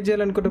మీరు డొనేట్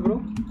చేయాలనుకుంటే బ్రో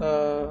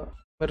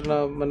మరి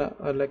మన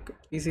లైక్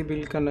ఈసీ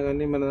బిల్ కన్నా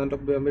కానీ మన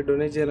దాంట్లో మీరు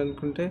డొనేట్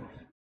చేయాలనుకుంటే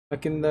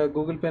కింద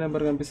గూగుల్ పే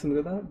నెంబర్ కనిపిస్తుంది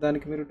కదా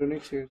దానికి మీరు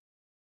డొనేట్ చేయొచ్చు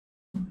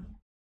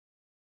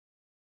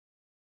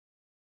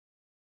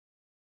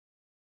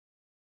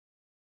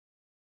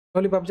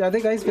ఓన్లీ పబ్జి అదే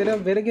గైస్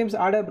వేరే గేమ్స్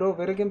ఆడా బ్రో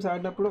వేరే గేమ్స్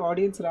ఆడినప్పుడు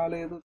ఆడియన్స్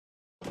రాలేదు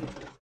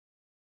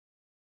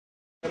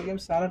వేరే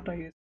గేమ్స్ చాలా ట్రై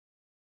చేసి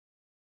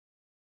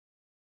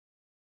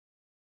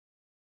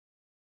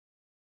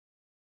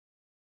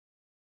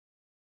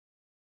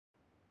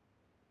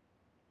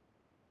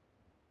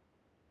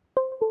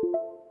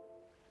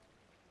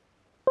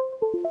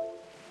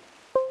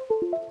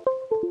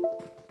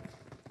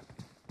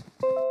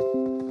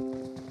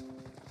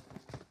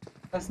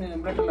నేను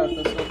ఎంబ్రాయిడరీ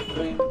ఆడతా సో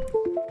బ్రెయిన్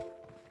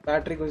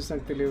బ్యాటరీ గురించి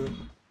నాకు తెలియదు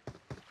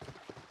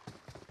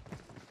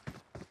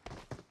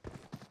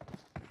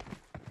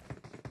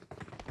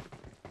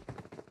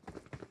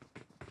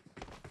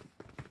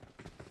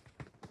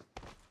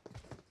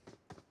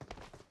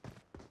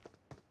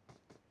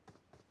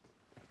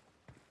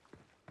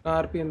నా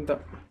ఆర్పి ఎంత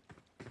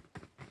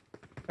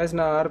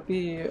నా ఆర్పి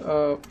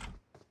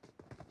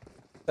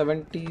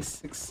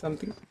 76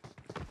 సంథింగ్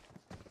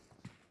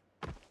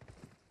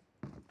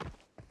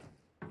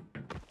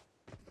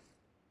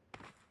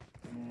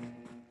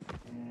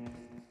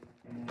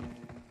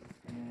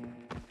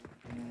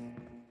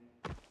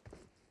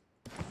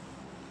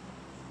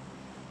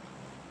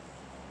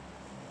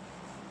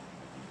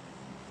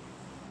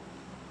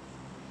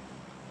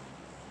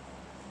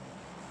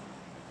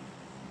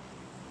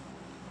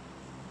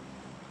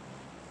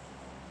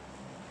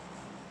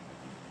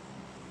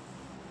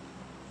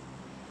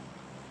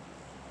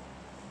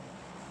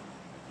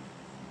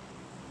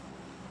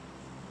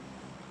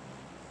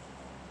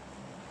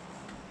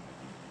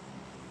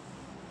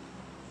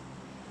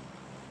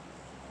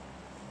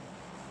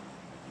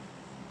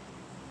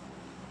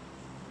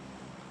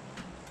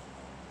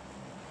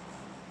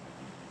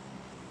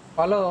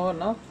ఫాలో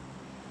అన్నా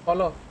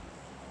ఫాలో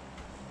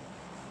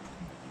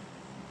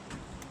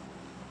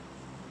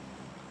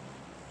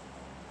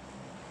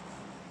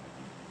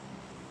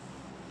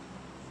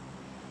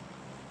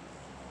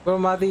బ్రో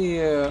మాది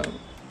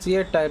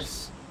సిఎట్ tyres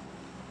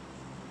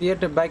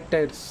సిఎట్ bike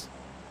tyres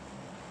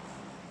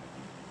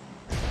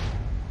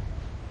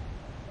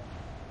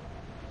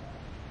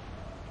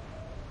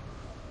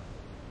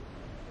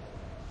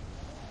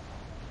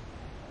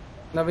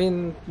Naveen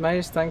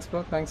Mahesh thanks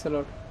bro thanks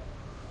a lot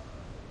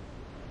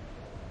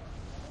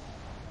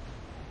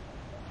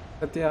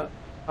సత్య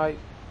హాయ్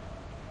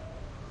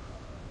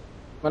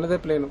మనదే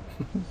ప్లేను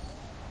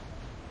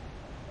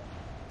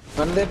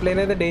మనదే ప్లేన్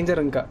అయితే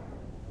డేంజర్ ఇంకా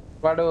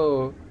వాడు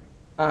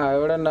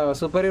ఎవడన్నా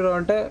సూపర్ హీరో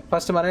అంటే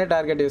ఫస్ట్ మనమే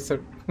టార్గెట్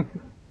చేస్తాడు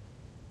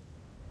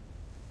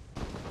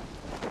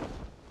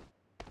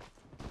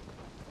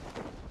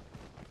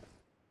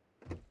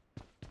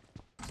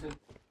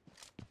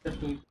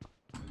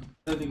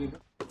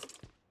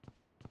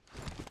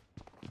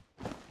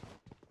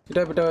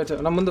ఇటా వచ్చా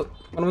నా ముందు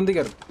మన ముందు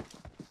గారు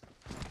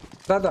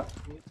దాదా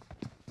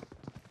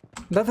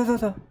దా దా దా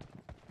దా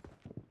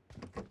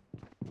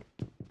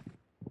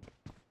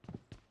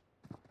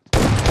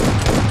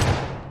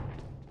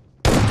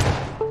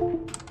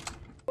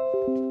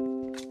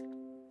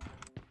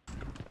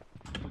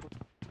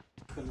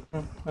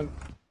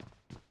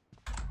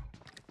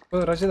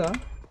రషిదా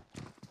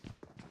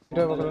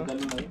ఇటు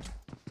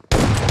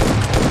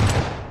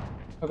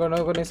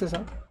ఒక నెసేసా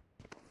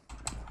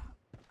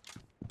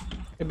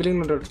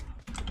బిల్డింగ్ ఉంటాడు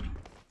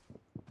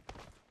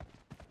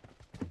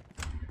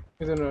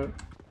ఇది ఉన్నాడు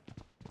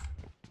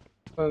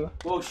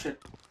ఓ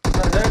షిట్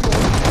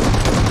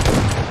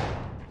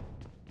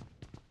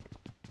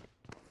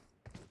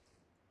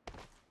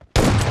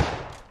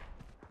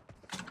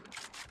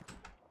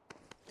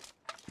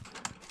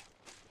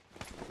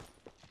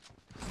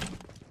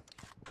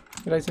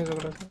లైసెన్స్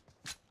ఒకటి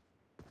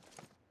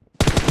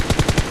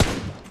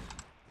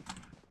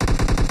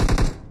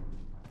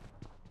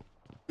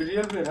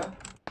రియల్ ప్లేయరా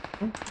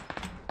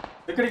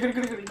ఇక్కడ ఇక్కడ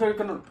ఇక్కడ ఇక్కడ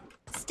ఇక్కడ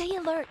Stay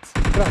alert.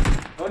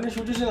 ఎవరిని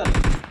షూట్ చేసేదా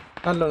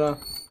దాంట్లోనా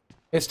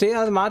స్టే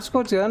అది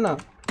మార్చుకోవచ్చు కదా అన్న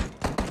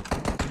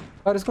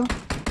తీసుకో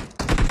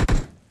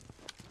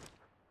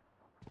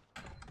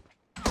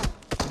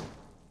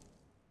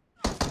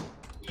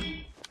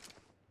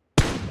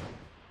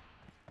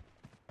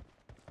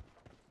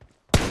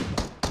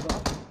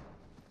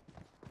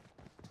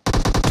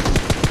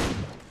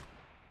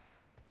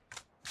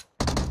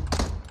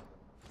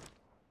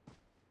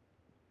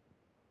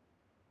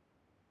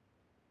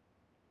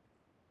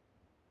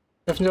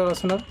లెఫ్ట్ నుంచి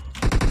వస్తున్నారు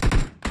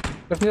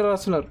లెఫ్ట్ నుంచి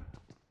వస్తున్నారు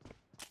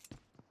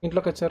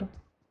ఇంట్లోకి వచ్చారు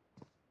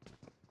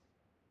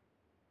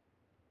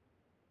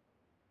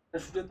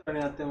షూట్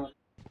చేస్తారని అత్తే మరి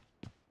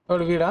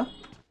వాడు వీడా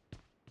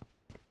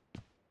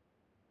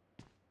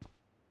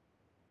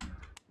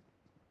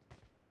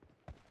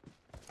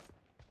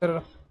సరే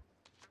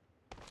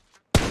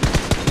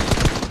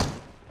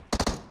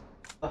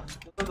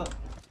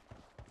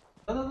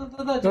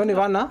ధోని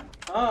వాన్నా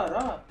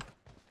రా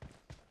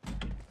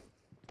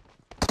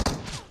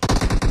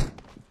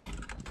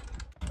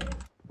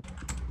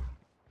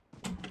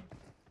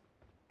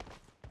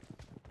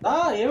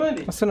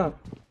ఏమైంది వస్తున్నా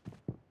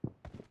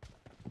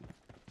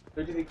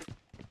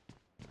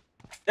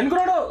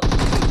ఎన్నుకున్నాడు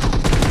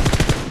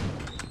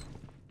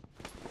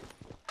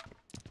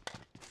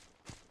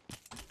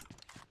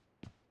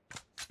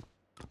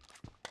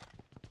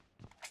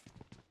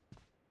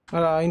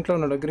అలా ఇంట్లో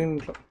ఉన్నాడు గ్రీన్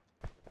ఇంట్లో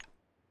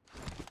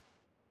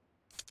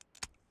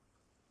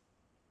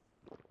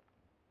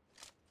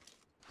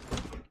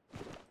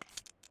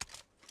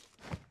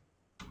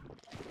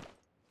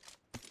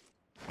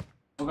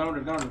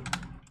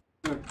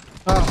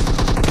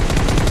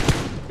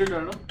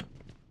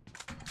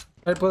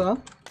అయిపోదా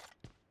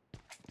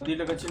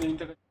దీంట్లోకి వచ్చి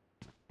ఇంట్లోకి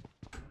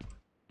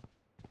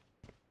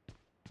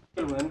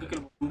వెనకకి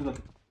ముందుకు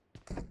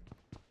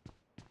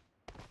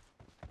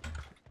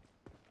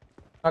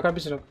నాకు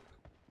కనిపించిన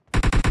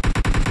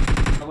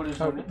ఒక్క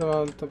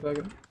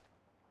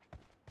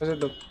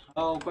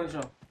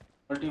నిమిషం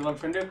బట్ వాళ్ళ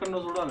ఫ్రెండ్ ఎక్కడో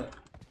చూడాలి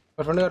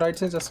మా ఫ్రెండ్ రైట్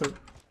సైడ్ చేస్తాడు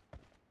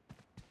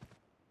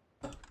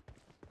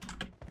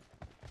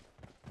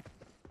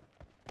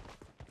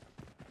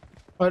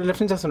వాడు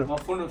లెఫ్ట్ నుంచి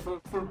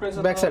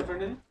వస్తున్నాడు బ్యాక్ సైడ్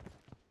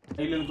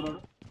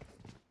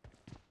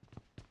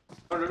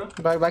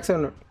బ్యాక్ సైడ్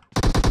ఉన్నాడు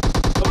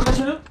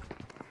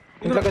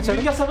ఇంట్లోకి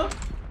వచ్చాడు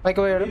పైకి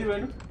పోయాడు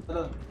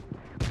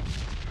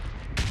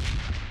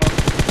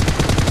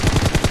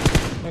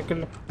ఎక్కడ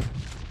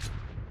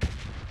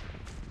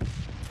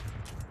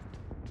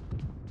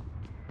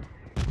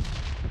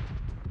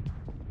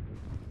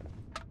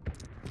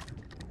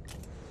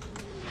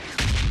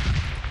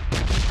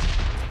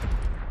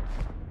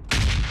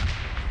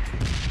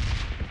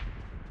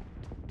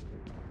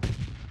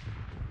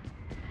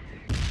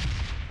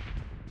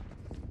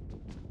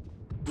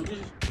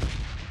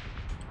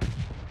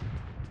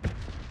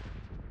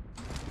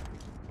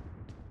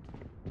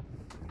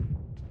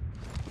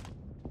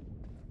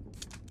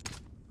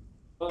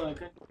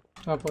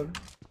పోదు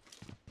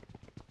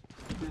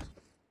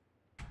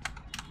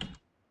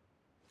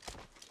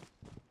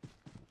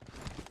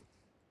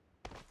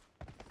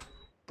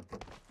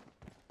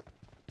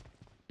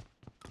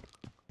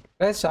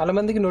చాలా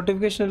మందికి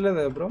నోటిఫికేషన్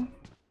లేదా బ్రో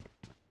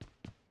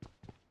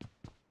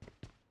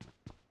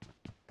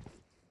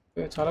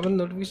చాలా మంది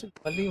నోటిఫికేషన్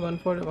మళ్ళీ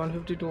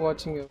 152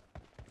 వాచింగ్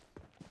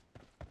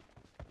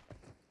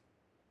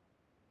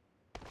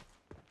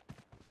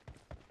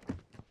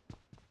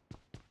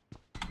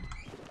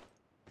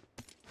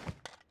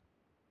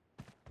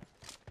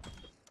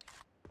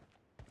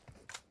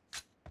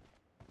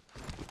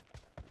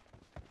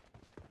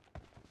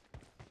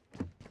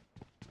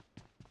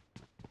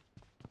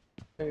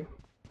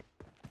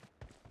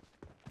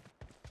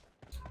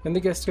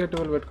ఎందుకు ఎస్టీ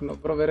 12 పెట్టుకున్నావు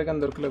బ్రో వేరే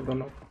కానీ దొరకలేదు బ్రో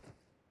నాకు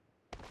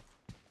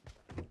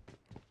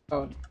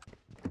కావాలి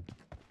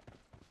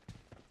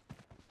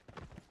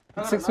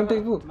 6 ఉంటే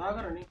ఇవ్వు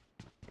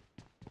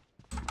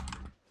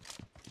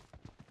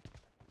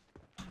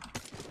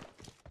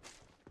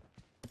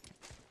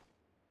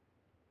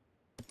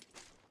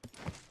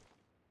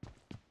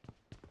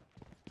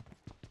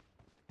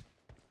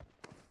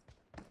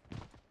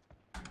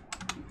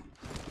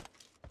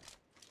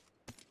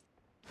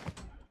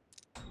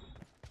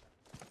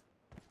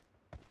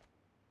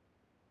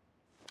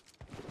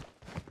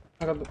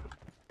నాకద్దు.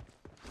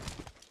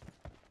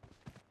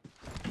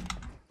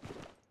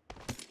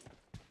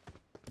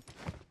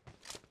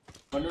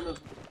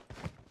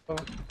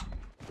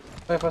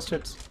 First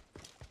hits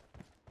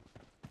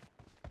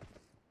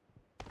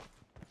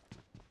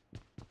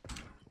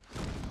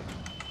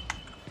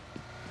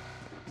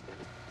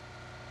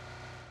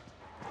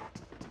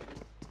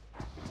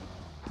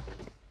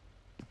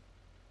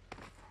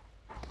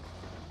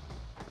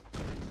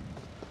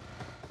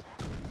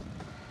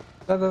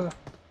da.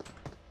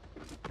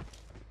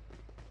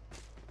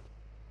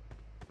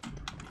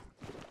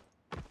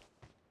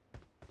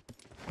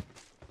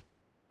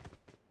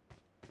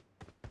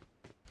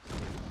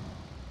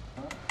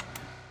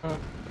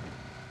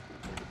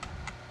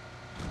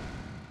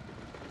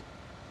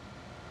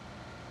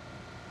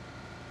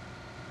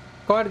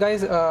 Squad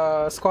guys,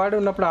 squad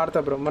ఉన్నప్పుడు ఆడతా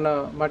బ్రో.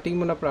 మా టీం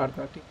ఉన్నప్పుడు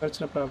ఆడతా, టీం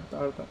వచ్చినప్పుడు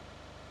ఆడతా.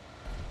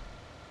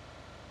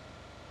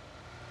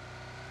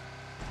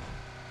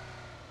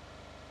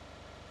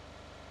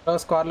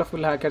 స్క్వాడ్లో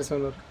ఫుల్ హ్యాకర్స్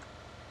ఉన్నారు.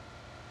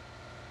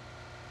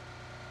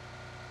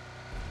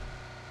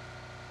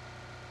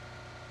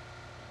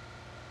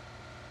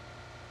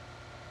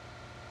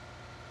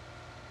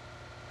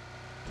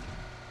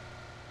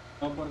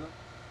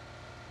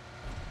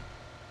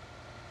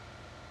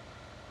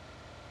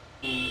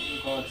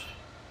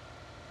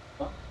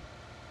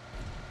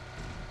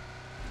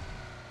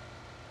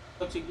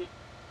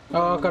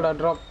 అక్కడ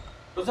డ్రాప్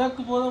రుజాక్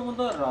పోదాం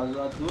ఉందా రాజు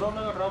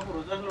దూరంలో డ్రాప్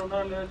రుజాక్లో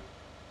ఉన్నా లేదు.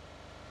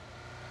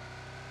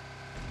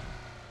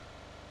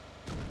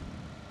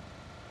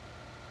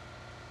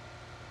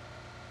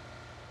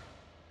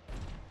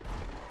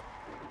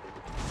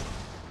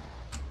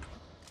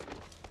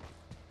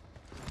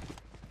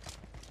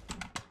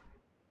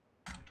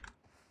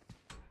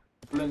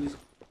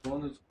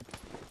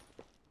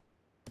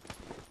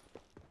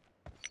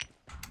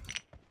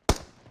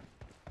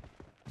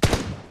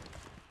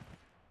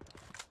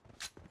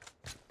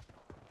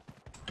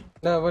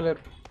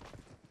 ఇవ్వలేరు.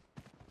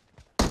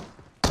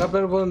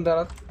 రబ్బర్ పోతుంది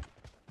తర్వాత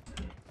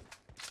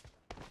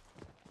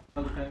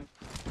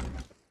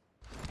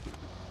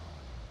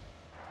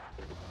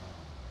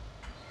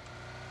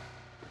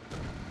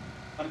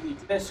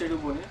ఇట్లే స్టేడియం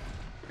పోనీ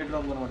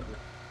డ్రాప్ కనబడుతుంది.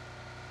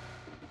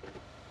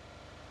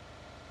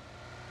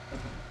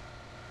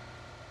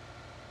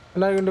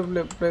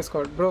 అలాగే ప్లే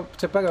స్క్వాడ్ బ్రో.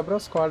 చెప్పాగా బ్రో,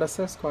 స్క్వాడ్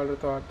వస్తే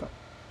స్క్వాడ్తో ఆడతా.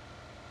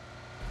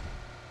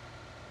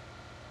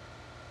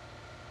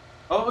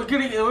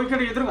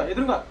 ఇక్కడ ఎదురుగా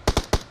ఎదురుగా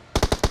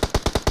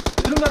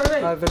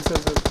తెలుసు.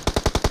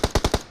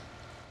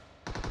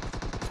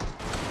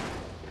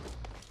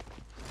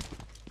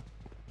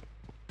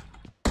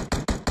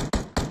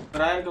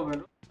 రాయక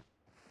పోయాడు.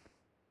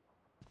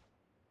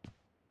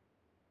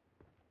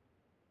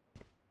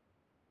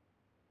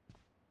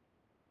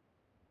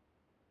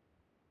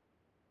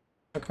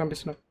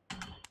 కనిపిస్తున్నా.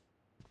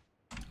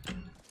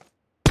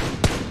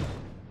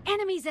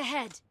 Enemies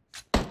ahead.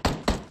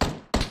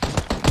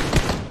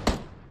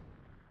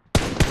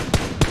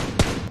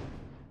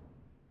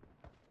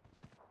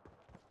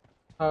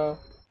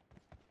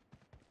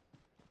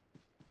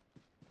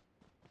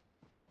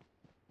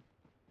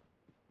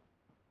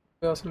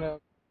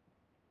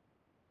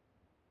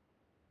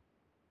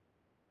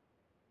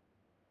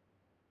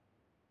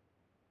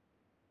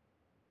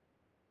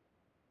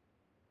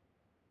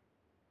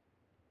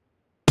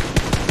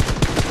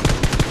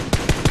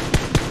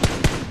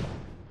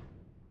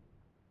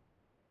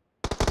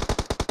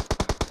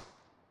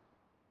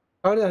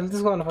 అసలు అది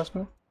తీసుకోవాలి first.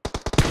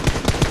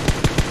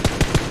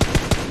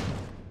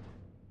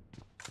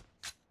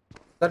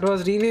 That was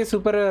really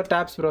super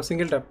taps bro,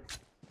 single tap.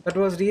 That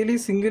was really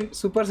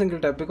super single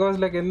tap because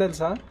like ఏం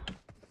తెలుసా,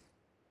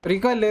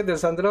 రికాయిల్ లేదు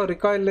తెలుసా అందులో,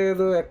 రికాయిల్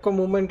లేదు, ఎక్కువ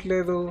మూమెంట్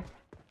లేదు,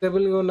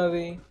 స్టేబుల్గా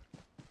ఉన్నది,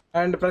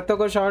 అండ్ ప్రతి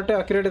ఒక్క షాట్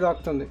అక్యురేట్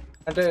తాకుతుంది.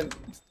 అంటే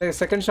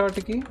సెకండ్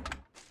షాట్కి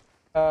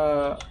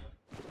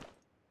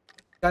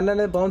గన్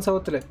అనేది బౌన్స్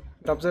అవుతులే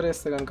అబ్జర్వ్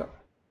చేస్తే కనుక.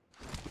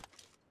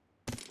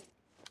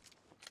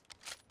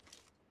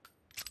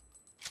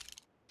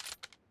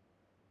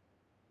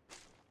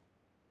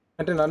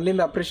 అంటే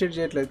నన్ను అప్రిషియేట్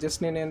చేయట్లేదు, జస్ట్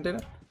నేను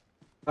ఏంటంటే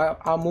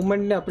ఆ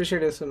మూమెంట్ని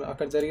అప్రిషియేట్ చేస్తున్నా,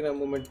 అక్కడ జరిగిన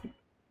మూమెంట్ని.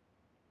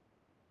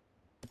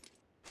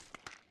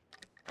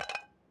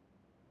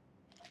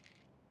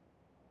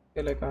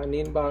 లైక్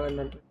నేను బాగా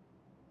అంటే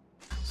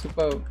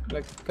సూపర్,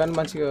 లైక్ కానీ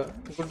మంచిగా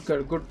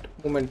గుడ్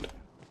మూమెంట్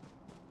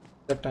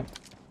దట్ టైం.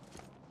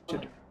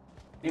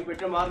 నేను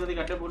పెట్టిన మార్క్ అది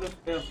కట్టే పోతే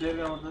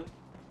క్లియర్గా ఉంటుంది.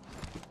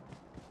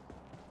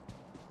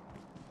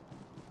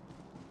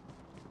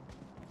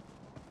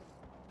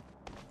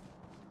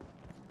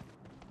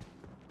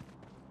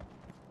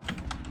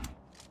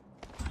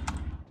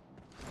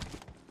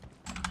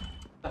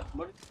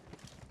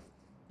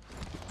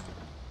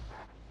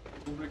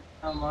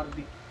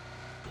 మార్ది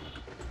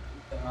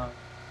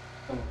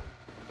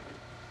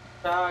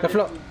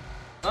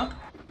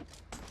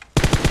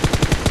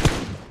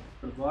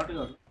బాటు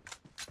కాదు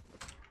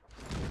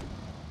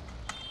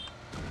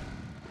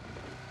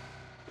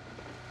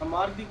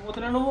మార్క్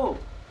దిగిపోతున్నా నువ్వు.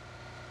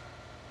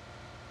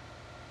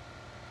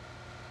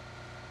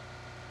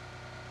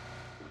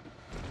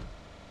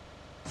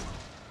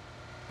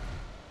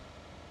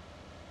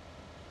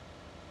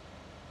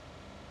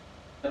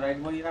 రైట్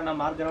పోయి నా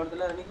మార్క్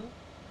కనబడతలేదా నీకు?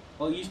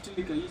 ఓ ఈస్ట్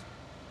లిక్ ఈస్ట్.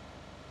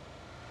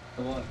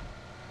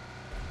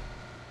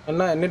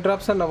 అన్న ఎన్ని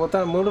డ్రాప్స్ అన్న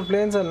పోతాను? 3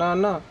 ప్లేన్స్ అన్న.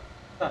 అన్న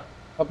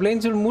ఆ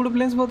ప్లేన్స్ 3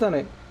 ప్లేన్స్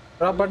పోతాయి.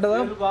 డ్రాప్ పడ్డదా?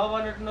 బాగా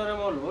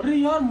అన్నట్టున్నారేమో వాళ్ళు. ఒరే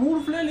యార్ 3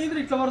 ప్లేన్లు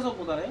ఇది ఇట్లా వరుస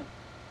పోతానే.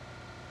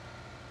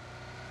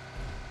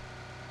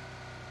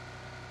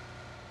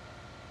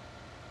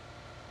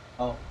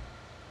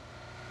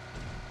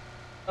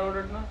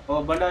 ఓ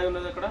బండి ఆగి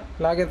ఉన్నది అక్కడ.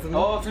 లాగేస్తుంది.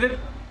 ఓ ఫ్లిప్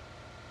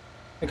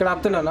ఇక్కడ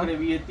ఆపుతున్నా.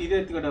 ఇదే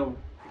ఎత్తుకడావు.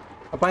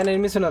 ఆ పైన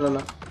ఎనిమిస్తున్నారు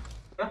అన్న.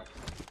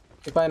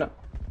 ఈ పైన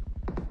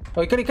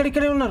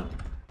ఇక్కడే ఉన్నారు.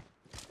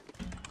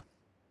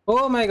 ఓ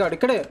మై గాడ్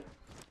ఇక్కడే.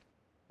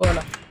 ఓ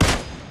అన్న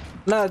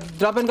నా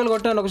డ్రాప్ వెనకాల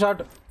కొట్టాను ఒక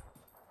షాట్.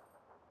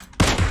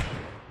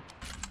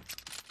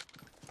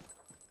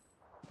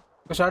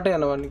 ఒక షాట్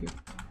అయ్యాను వానికి.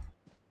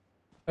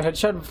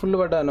 హెడ్ షాట్ ఫుల్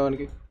పడ్డా అన్న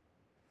వానికి.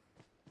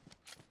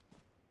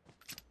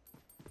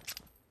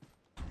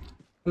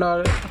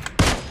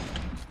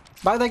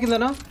 బాగా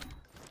తగ్గిందన్నా.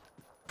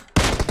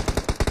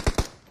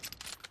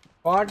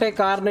 What a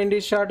car 90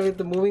 shot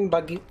with moving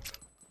buggy.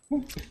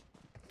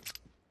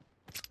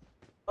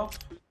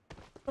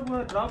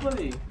 Drop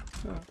అది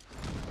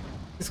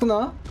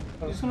తీసుకుందామా?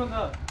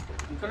 తీసుకున్నదా?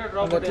 ఇక్కడే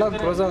డ్రాప్ ఎట్లా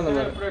క్లోజ్ ఉంది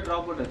మరి. ఇప్పుడే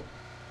డ్రాప్ ఉంటుంది.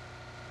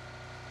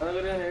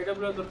 అలాగే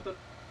ఏడబ్ల్యూ దొరుకుతుంది.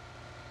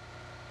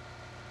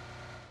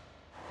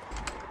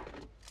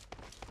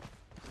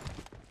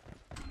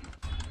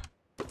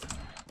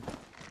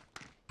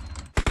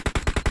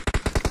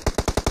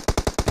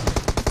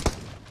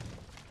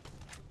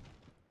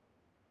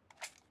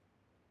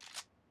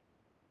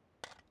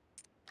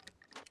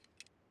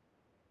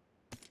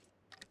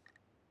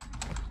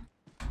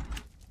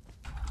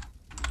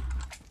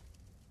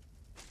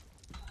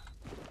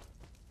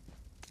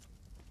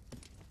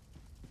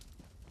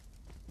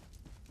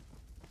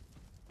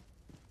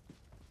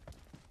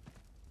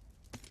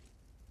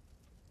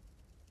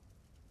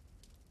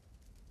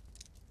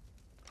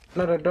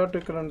 నా రెడ్ డాట్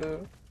ఇక్కడ ఉంది.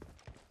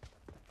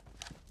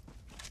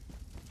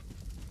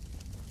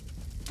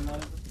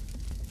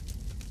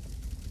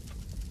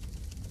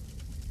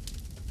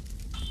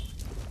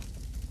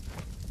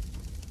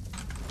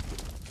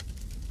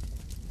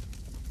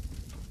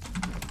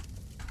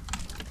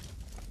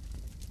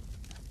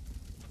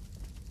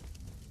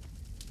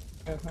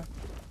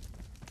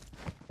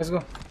 Let's go.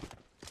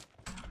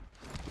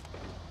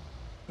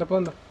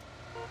 Leponda.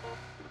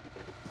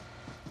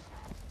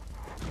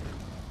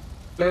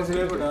 Place it.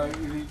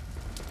 ఇది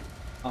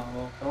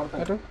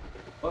కనబడతాడు.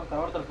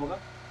 కనబడతాడు పోగా.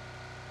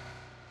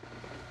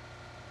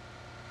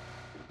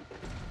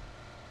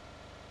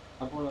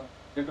 అప్పుడు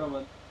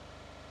హైదరాబాద్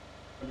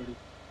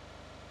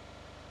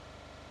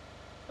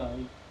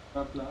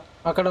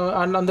అక్కడ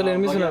అందులో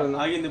ఎనిమిది ఉన్నారు.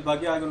 ఆగింది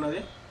బగ్గి ఆగి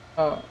ఉన్నది.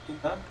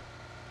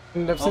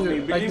 లెఫ్ట్ సైడ్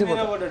బిల్డింగ్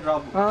మీద పడే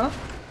డ్రాప్.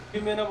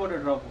 బిల్డింగ్ మీద పడే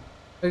డ్రాప్.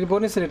 ఇది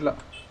పోనీస్తారు ఇట్లా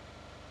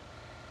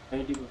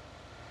 90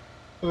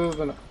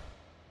 చూస్తున్నా.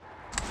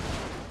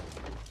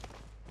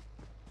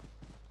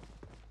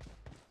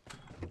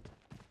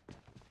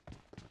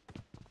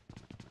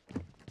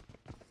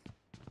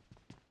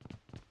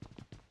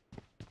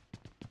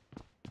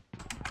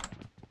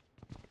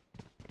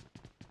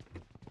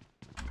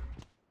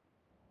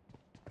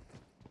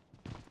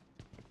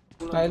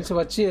 టైల్స్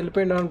వచ్చి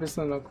వెళ్ళిపోయిందా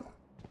అనిపిస్తుంది నాకు.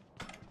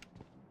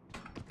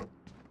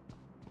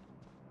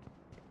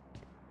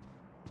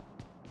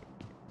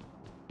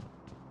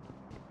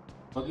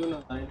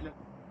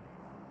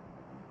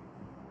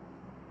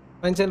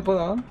 మంచి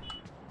వెళ్ళిపోదా?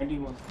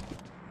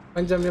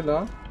 మంచి చంపేద్దా?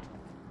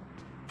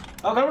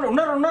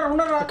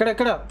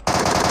 ఎక్కడ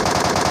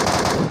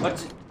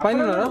పైన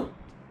ఉన్నారా?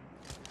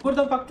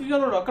 పక్కకి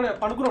అక్కడే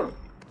పడుకున్నాడు.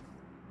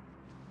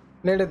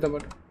 నేడేద్దాం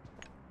బట్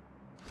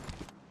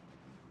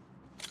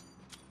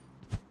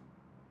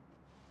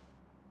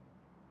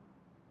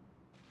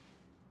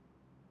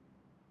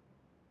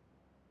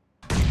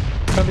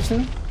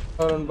కనిపిస్తుంది.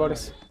 2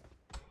 బాడీస్.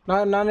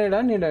 నా నేడా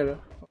నీ డాడా?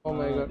 Oh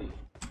my God.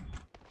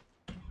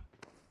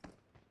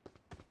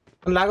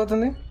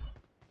 లాగుతుంది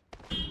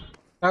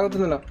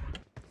నా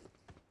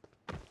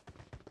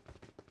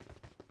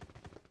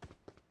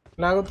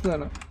లాగుతుంది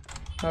అన్న.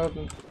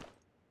 లాగుతుంది.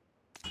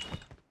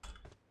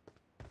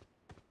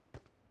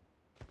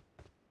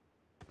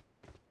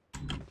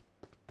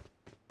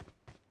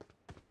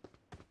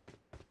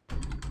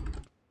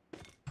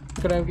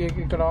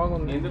 ఇక్కడ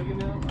ఆగుంది.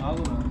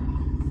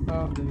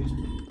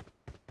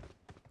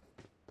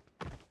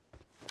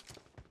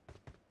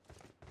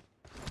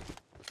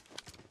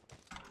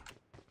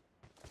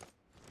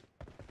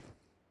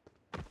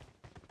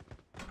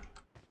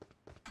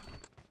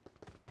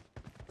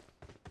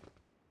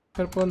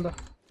 సరిపోందా?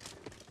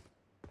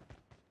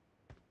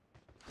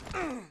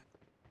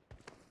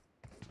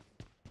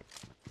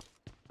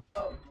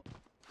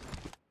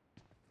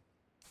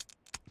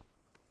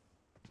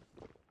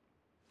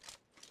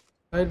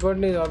 నైట్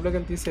బోర్డ్ నీ జాబ్లోకి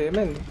వెళ్ళి తీసే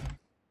ఏమైంది?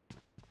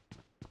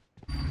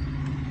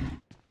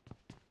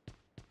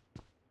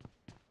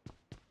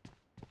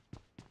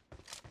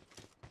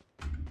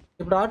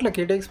 ఇప్పుడు ఆటలో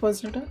KTX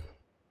పాజిట్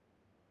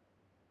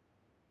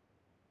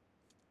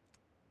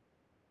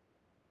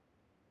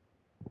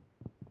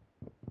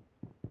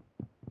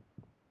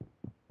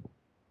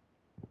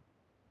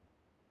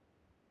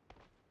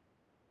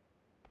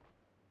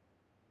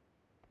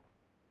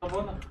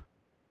పోదా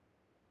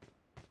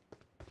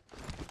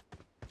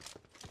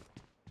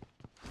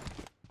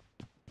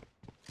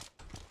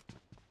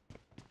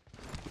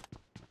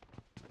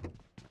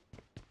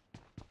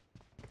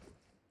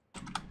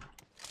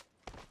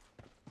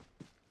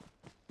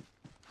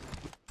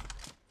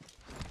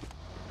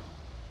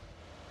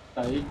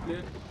టైట్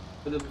ప్లేట్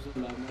పెద్ద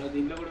పుస్తకాలు మళ్ళీ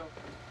దీంట్లో కూడా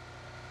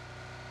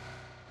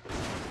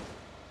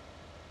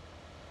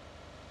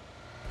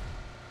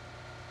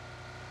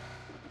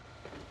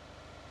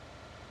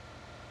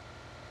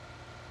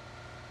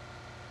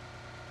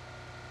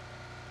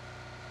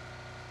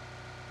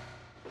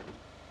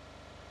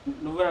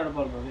నువ్వే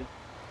నడపాలి రవి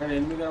నేను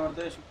ఎనిమిది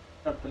కనబడితే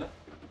నడపలే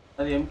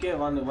అది ఎంకే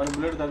వన్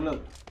బుల్లెట్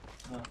తగలదు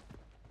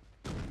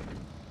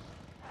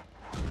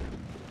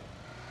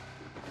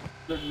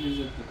బుల్లెట్ రిలీజ్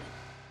అవుతుంది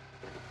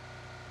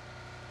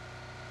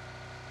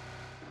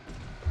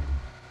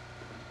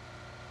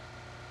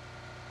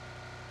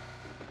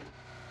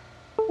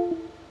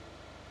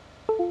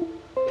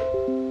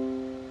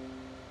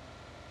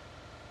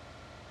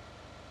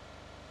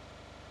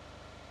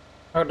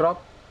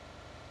డ్రాప్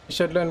ఈ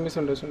షర్ట్లో ఎనిమిస్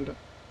ఉంటుంది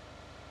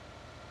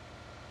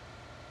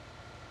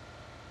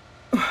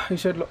ఈ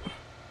షర్ట్లో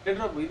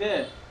ఇదే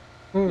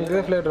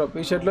ఇదే ఫ్లేర్ డ్రాప్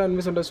ఈ షర్ట్లో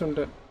ఎనిమిస్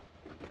ఉంటాయి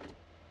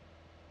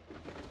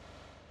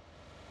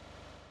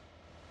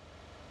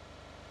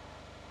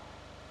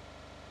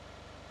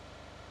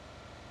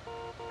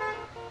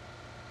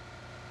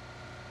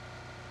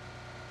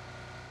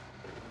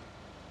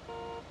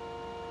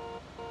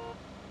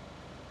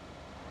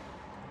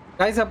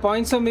గైస్ ఆ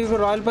పాయింట్స్ మీకు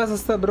రాయల్ పాస్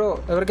వస్తుంది బ్రో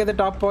ఎవరికైతే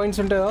టాప్ పాయింట్స్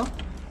ఉంటాయో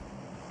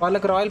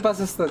వాళ్ళకి రాయల్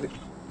పాస్ వస్తుంది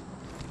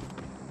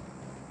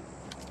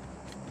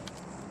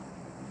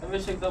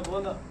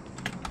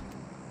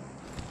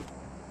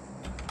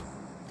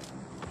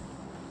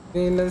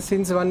నేను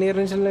సిన్స్ 1 year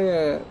నుంచి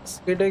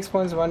KTX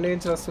పాయింట్స్ 1 year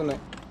నుంచి వస్తున్నాయి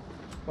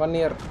 1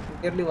 year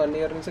ఇయర్లీ 1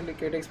 year నుంచి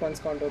KTX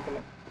పాయింట్స్ కౌంట్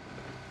అవుతున్నాయి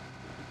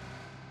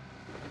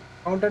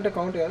కౌంట్ అంటే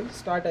కౌంట్ కాదు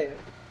స్టార్ట్ అయ్యాయి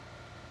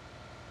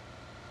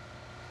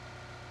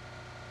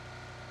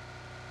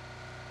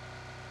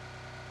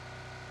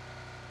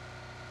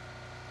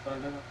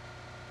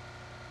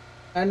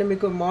అండ్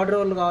మీకు మోడ్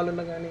రోల్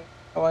కావాలన్నా కానీ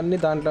అవన్నీ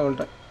దాంట్లో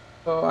ఉంటాయి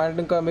సో అండ్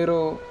ఇంకా మీరు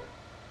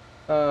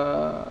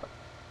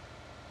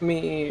మీ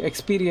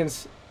ఎక్స్పీరియన్స్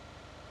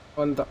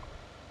అంతా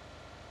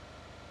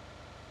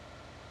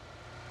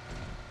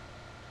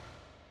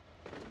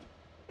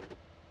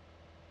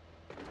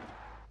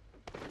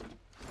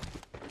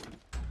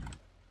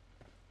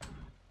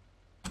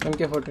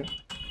MK14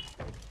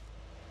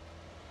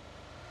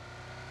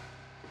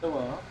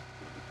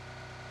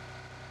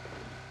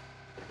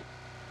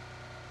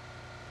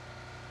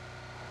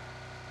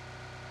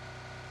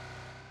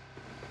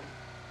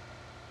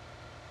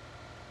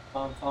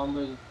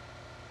 farm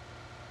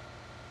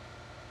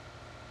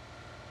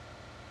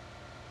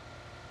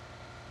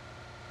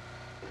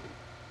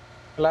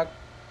black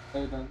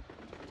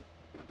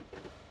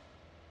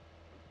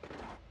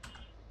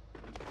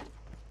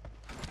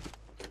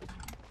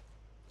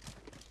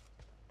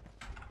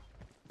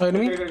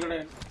enemy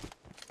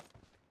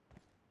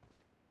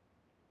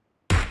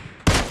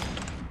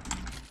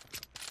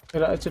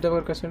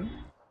चिटावर Kishan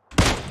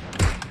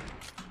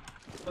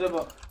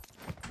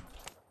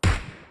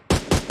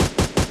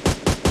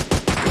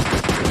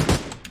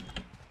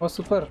Oh,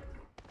 super.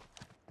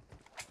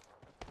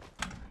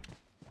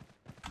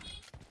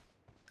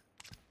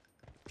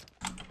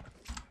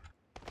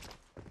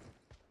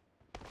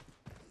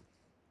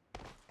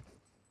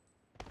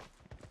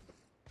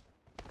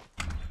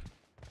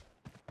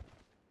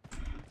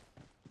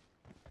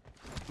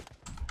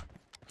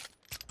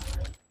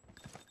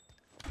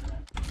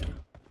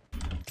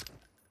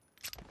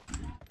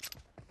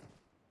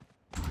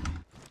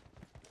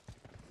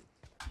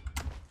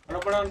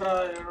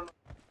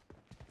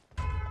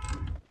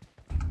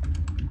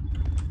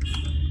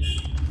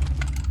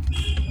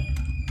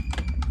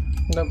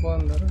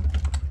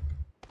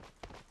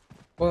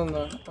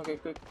 Okay,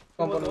 quick.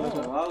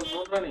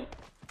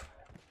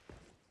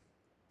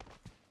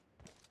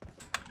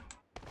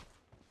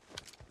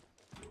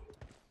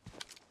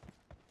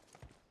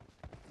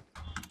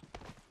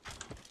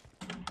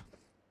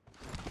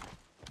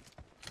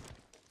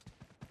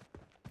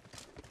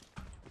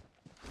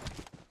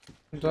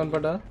 John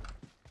Pada.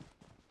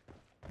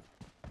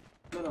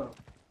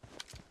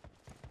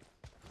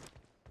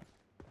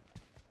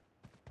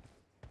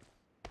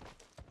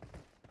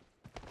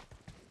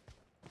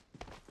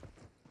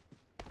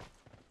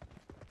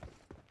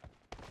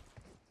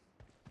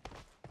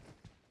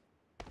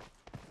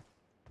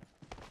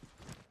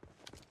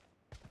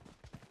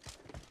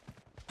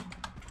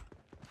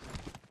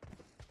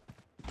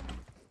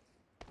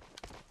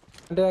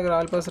 అంటే నాకు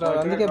రాయల్ పాస్ రాదు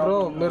అందుకే బ్రో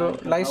మీరు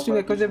లైవ్ స్ట్రీమ్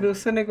ఎక్కువ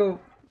చూపిస్తే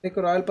నీకు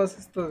రాయల్ పాస్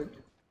ఇస్తుంది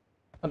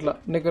అట్లా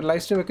నీకు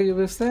లైవ్ స్ట్రీమ్ ఎక్కువ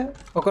చూపిస్తే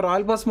ఒక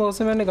రాయల్ పాస్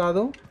మోసమని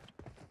కాదు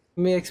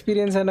మీ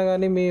ఎక్స్పీరియన్స్ అయినా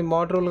కానీ మీ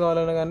మోడ్ రోల్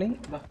కావాలన్నా కానీ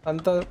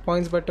అంత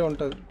పాయింట్స్ బట్టే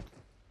ఉంటుంది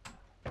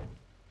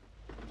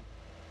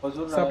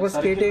సపోజ్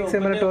KTX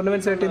ఏమైనా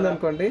టోర్నమెంట్స్ పెట్టింది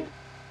అనుకోండి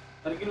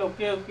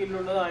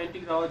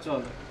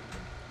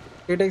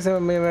KTX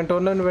మేము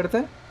టోర్నమెంట్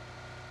పెడితే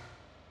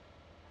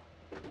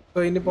సో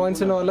ఇన్ని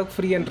పాయింట్స్ ఉన్న వాళ్ళకి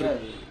ఫ్రీ ఎంట్రీ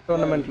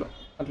టోర్నమెంట్లో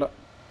అట్లా.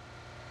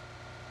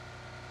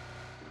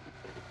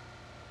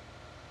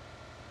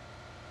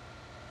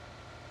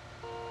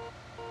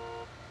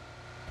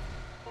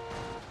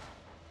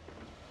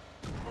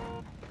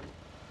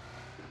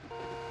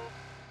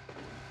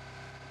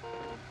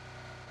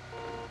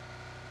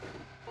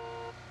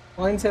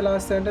 పాయింట్స్ ఎలా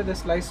వస్తాయంటే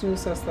జస్ట్ లైవ్ స్ట్రీమ్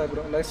చూస్తే వస్తాయి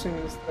బ్రో. లైవ్ స్ట్రీమ్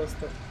చూస్తే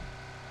వస్తాయి.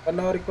 1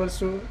 hour =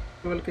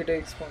 12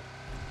 KTX పాయింట్.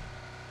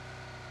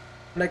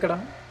 ఇక్కడ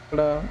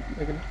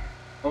దగ్గర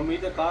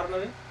మీద కార్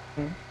ఉన్నది.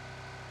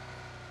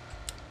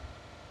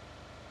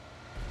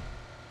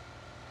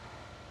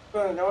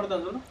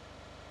 కనబడతాను చూడు.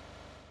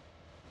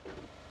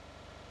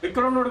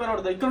 ఇక్కడ ఉన్నోడు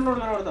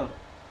కనబడతాను.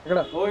 ఇక్కడ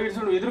ఓ ఇటు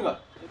చూడు, ఎదురుగా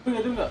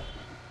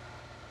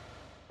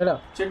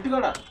చెట్టు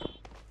కాడ.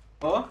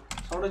 ఓ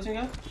సౌండ్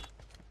వచ్చిందిగా.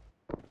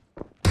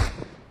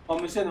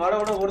 మిస్ అయింది.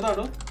 వాడు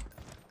కొడతాడు.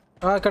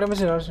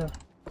 కనిపించింది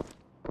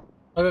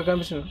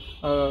కనిపించింది.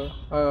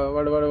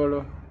 వాడు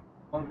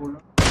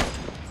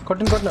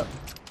కొట్టిన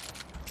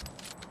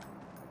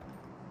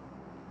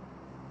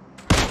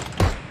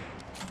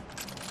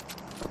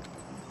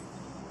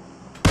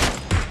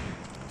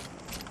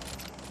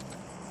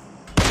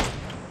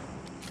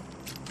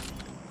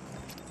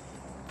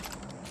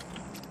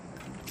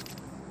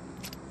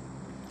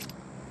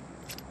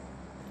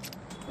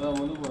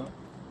ముందుకు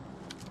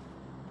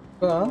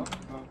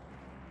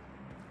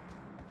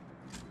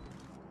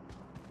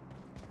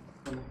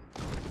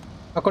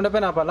అక్కడ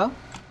పైన ఆపాలా?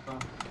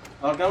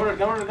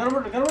 కనబడ్డాడు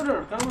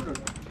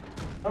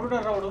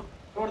రావడు.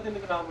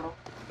 తిందుకు రావడం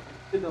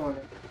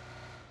తిద్దామండి.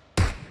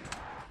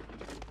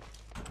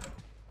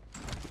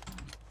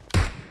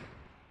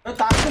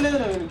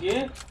 తాకలేదురా వీనికి.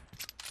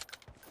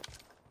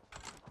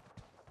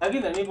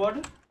 తగ్గిందా నీ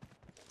బాడీ?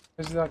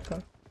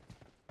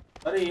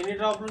 అరే ఎన్ని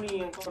డ్రాప్లు నీ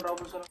ఇంకొక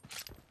డ్రాప్లు సార్.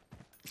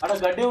 అక్కడ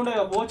గడ్డే ఉండే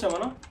పోవచ్చా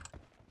మనం?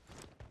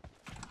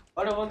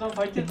 వాడు కొంచెం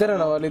ఫైట్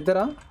ఇద్దరేనా వాళ్ళు?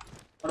 ఇద్దరా?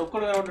 వాడు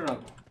ఒక్కడు కనబడ్డాడు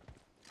నాకు.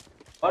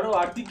 వాడు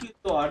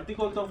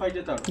అర్ధికోలతో ఫైట్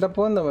చేస్తాడు.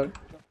 పోందా మరి.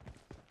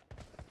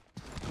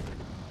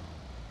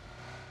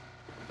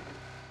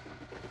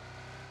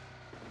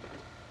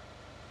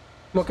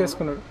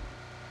 మొక్కేసుకున్నాడు.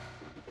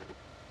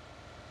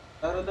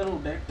 తర్వాత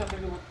నువ్వు డైరెక్ట్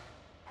అక్కడికి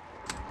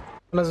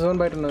నా జోన్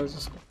బయట ఉన్నది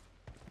చూసుకో.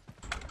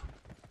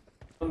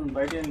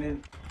 బయట ఏం లేదు.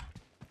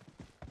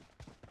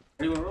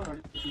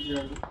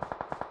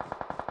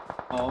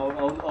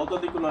 అవుతా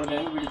దిక్కున్నారు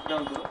కానీ వీడి ఇక్కడే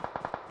ఉంటారు.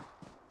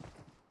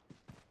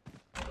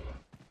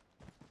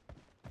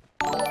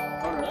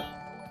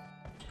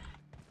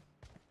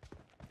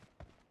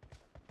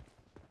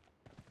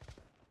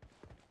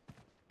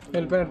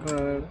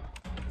 వెళ్ళిపోయినట్టున్నాడు.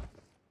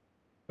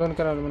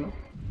 జోన్కి రాలి మనం.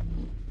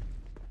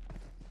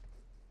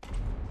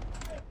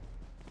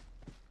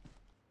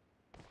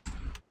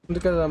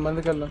 ముందుకెళ్దాం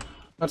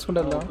నడుచుకుంటూ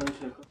వెళ్దాం.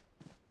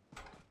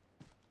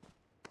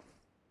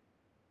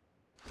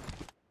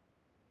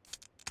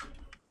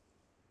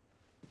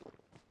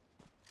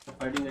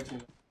 ఫైటింగ్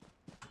వచ్చింది.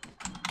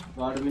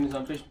 వాడు వీని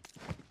చంపేసి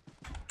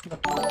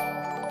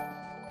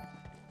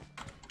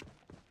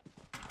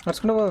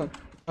నడుచుకుంటూ పోదాం.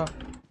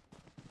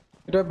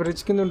 ఇటు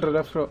బ్రిడ్జ్ కింద ఉంటారు.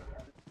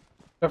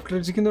 లెఫ్ట్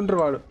బ్రిడ్జ్ కింద ఉంటారు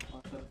వాడు.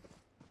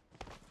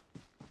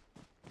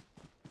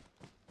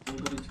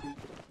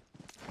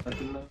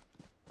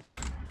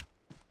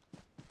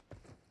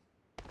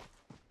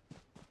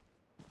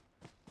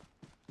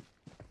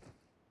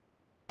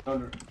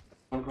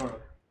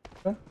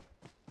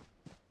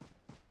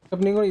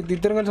 నీకు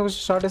ఇద్దరు కలిసి ఒక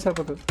షార్ట్ వేసి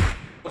అయిపోతుంది.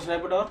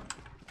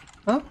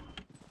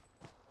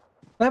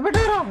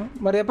 పెట్టారా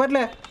మరి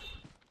ఎప్పట్లే?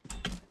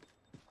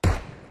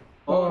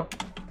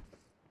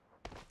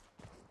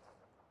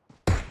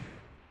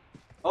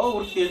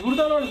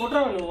 ఎగురుతాను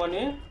కొట్టరా నువ్వు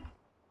అని.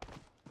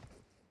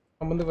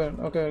 ముందుకు పోయాడు.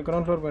 ఓకే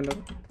గ్రౌండ్ ఫ్లోర్ పోయాడు.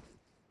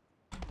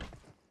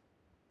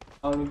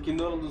 అవును కింద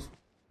వాళ్ళని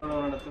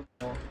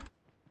చూసుకుంటా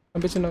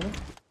పంపించింది నాకు.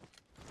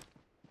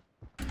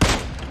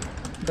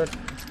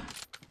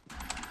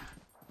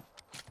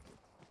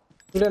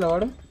 ఇదేనా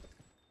వాడు?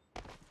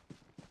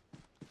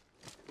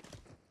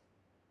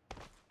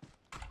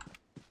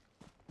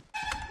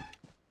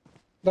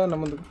 దాన్న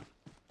ముందుకు.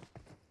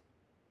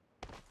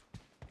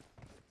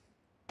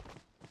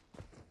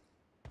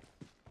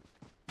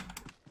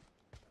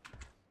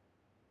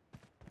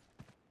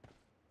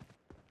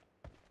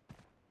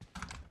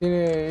 దీని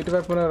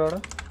ఇటువైపు ఉన్నారు వాడు.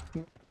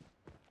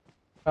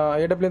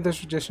 ఏడబ్ల్యూతో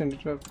షూట్ చేసిండు.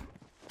 ఇటువైపు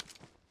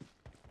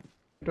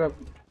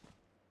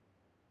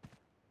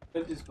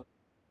తీసుకో.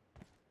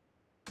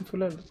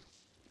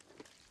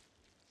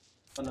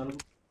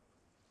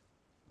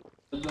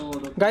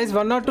 Guys,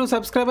 1 or 2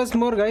 subscribers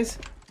more, guys.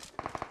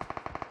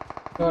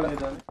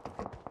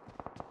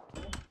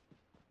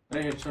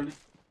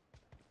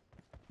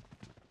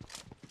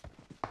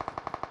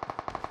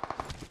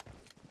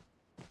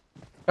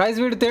 Guys,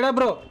 వీడు తేడా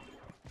బ్రో.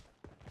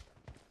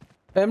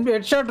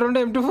 Head shot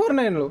 2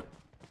 M249లు.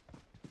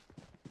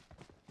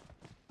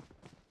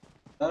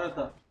 తర్వాత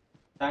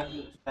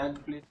tag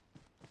please.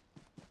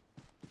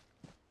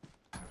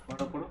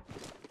 వాడప్పుడు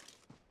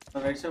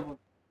right side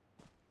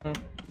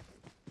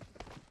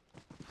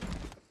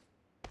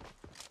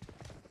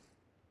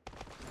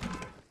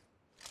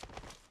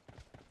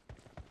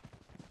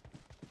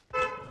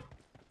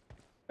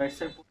right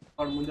side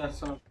వాడు ముందే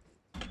వస్తున్నాడు.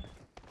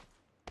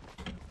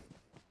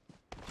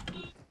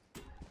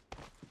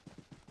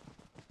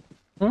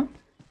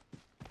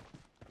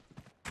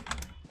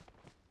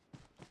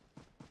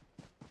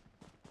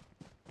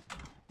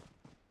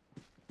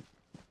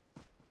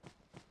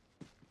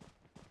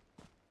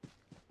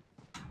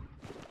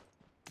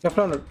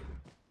 ఎక్కడ ఉన్నాడు?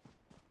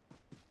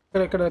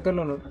 ఇక్కడ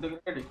దగ్గరలో ఉన్నాడు.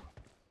 రెడీ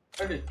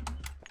రెడీ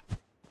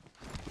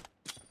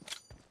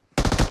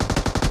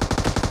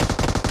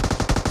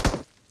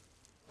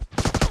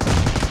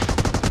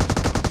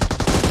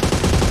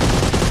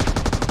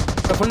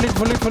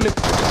ఫుల్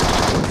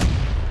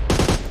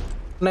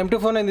నా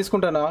M24 నేను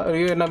తీసుకుంటానా?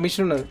 నా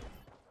మిషన్ ఉన్నది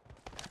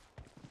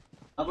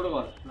అప్పుడు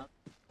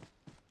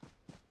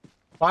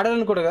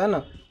వాడాలని కూడా కదా అన్న.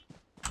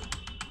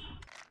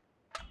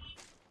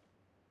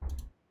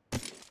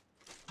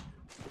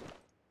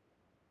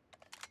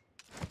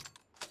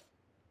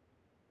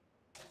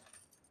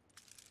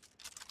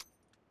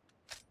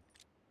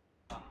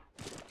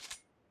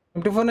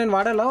 M24 నేను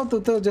వాడాలా?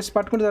 జస్ట్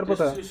పట్టుకుంటే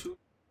సరిపోతుందా?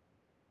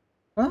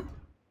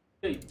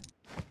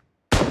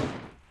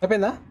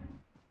 అయిపోయిందా?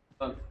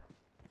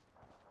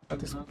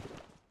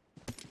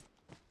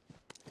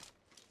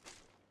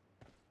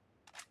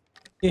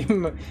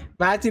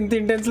 మ్యాచ్ ఇంత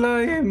ఇంటెన్స్లో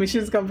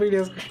మిషన్స్ కంప్లీట్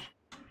చేసుకో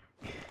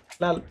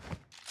Lal.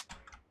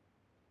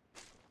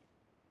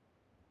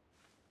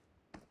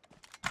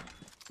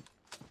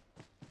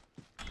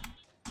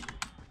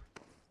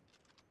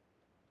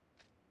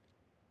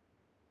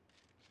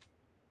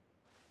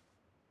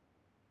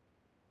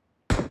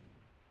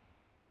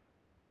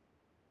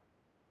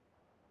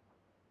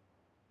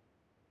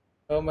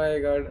 Oh my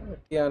god,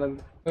 Anand.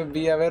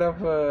 Be aware of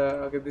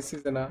okay, this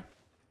is an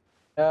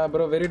yeah,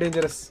 bro, very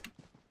dangerous.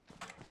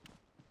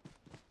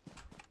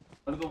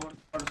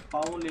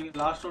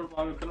 Last road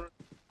పాము ఇక్కడ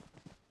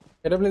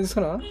ఎడబ్ల్యూ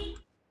తీసుకున్నావా?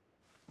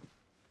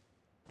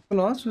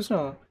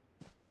 చూసినావా?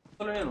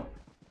 నేను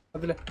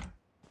అదిలే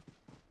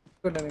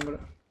నేను కూడా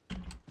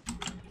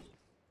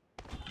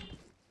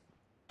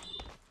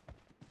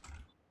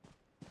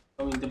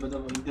ఇంత పెద్ద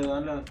ఇంత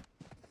దాంట్లో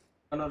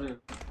అన్నారు.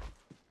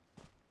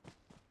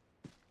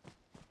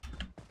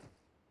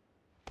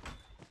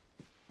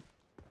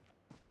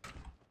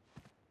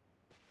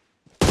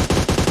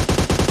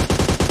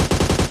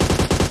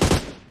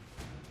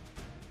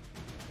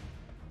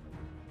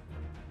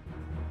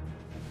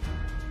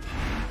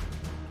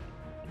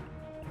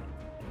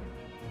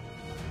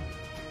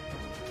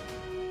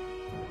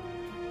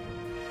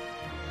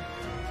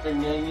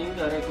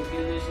 అరే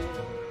కుక్కీ చేసి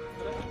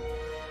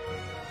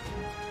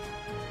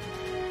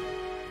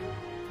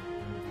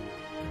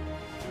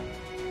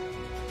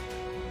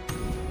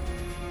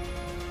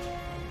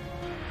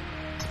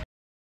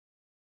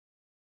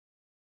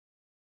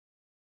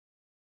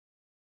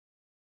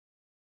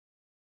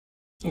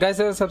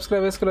గైస్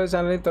సబ్స్క్రైబ్ చేసుకోవాలి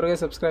ఛానల్ని, త్వరగా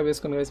సబ్స్క్రైబ్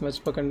చేసుకోండి గైస్,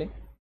 మర్చిపోకండి.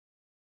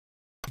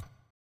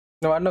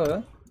 నువ్వు వాడినావు కదా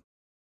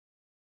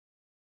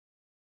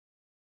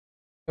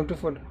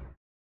M24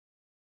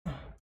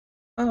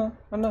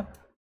 అన్నా?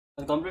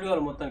 అది కంప్లీట్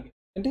కావాలి మొత్తానికి.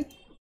 ఏంటి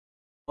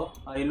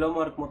ఆ ఎల్లో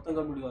మార్క్ మొత్తం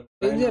కంప్లీట్ కావాలి.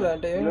 ఏం చేయాలి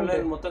అంటే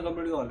మొత్తం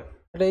కంప్లీట్ కావాలి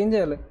అంటే ఏం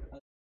చేయాలి?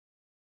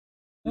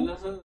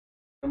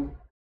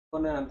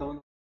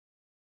 ఎంతమంది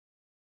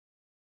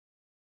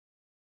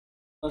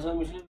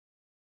మిషన్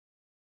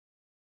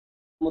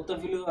మొత్తం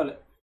ఫిల్ కావాలి.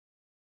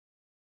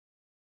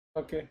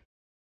 ఓకే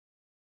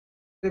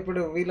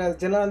ఇప్పుడు వీళ్ళ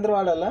జనాలు అందరూ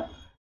వాడాలా?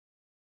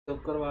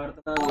 ఒక్కరు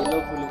వాడుతున్నా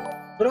ఫుల్.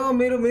 బ్రో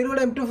మీరు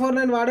కూడా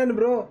M249 వాడండి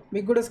బ్రో,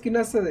 మీకు కూడా స్కిన్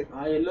వస్తుంది.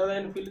 ఆ ఎల్లో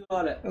లైన్ ఫిల్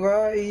కావాలి.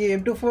 ఈ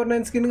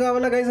M249 స్కిన్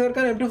కావాలా గైస్?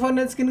 ఎవరికైనా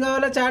M249 స్కిన్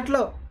కావాలా?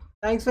 చాట్లో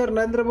థ్యాంక్స్ ఫర్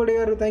నరేంద్ర మోడీ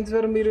గారు, థ్యాంక్స్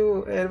ఫర్ మీరు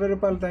 20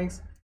 రూపాయలు థ్యాంక్స్.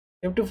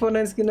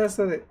 M249 స్కిన్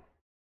వస్తుంది,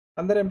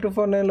 అందరు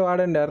M249లో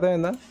వాడండి,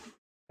 అర్థమైందా?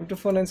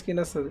 M249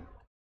 స్కిన్ వస్తుంది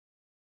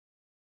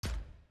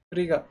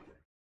ఫ్రీగా.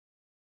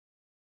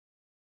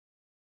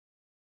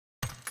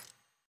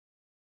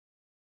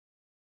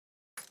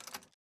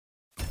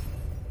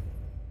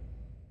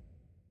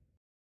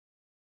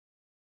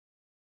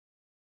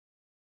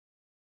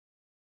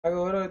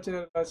 ఓవర్ వచ్చింది,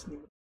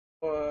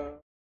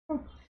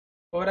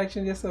 ఓవర్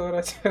యాక్షన్ చేస్తే ఓవర్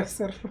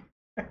వచ్చేస్తారు.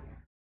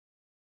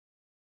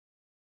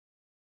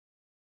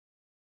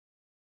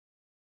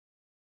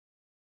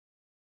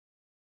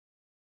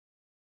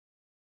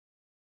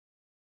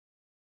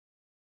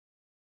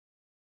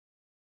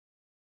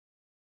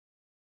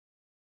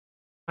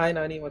 Hi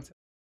Nani, WhatsApp?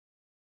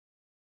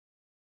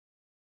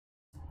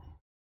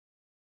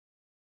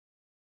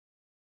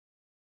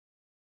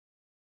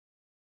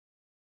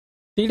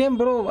 TDM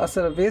bro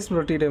అసలు waste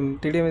bro,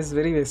 TDM is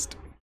very waste.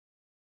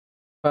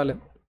 వాళ్ళు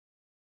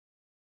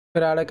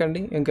మీరు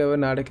ఆడకండి,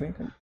 ఇంకెవరిని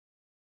ఆడకనికండి.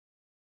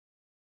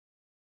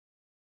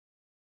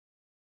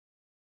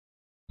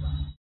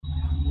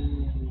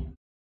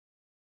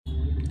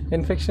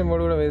 ఇన్ఫెక్షన్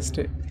మోడ్ కూడా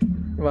వేస్టే,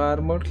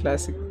 war mode,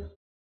 classic,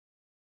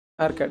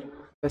 Arcot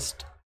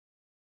best.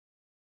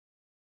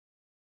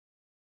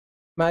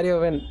 Mario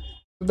when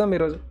చూద్దాం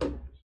ఈరోజు.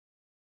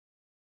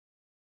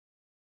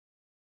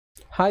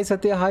 హాయ్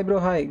సత్య, హాయ్ బ్రో,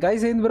 హాయ్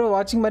గైస్. ఏంది బ్రో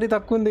వాచింగ్ మరీ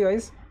తక్కువ ఉంది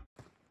గైస్,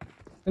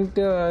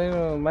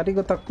 మరీ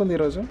తక్కువ ఉంది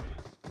ఈరోజు.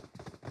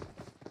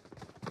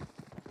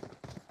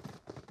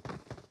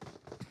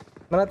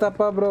 మన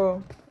తప్ప బ్రో.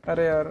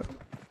 అరే యార్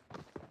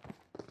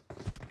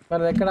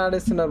మనం ఎక్కడ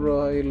ఆడేస్తున్నారు బ్రో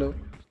వీళ్ళు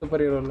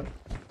సూపర్ హీరోలు.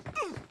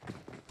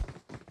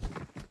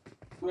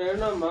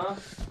 Venamma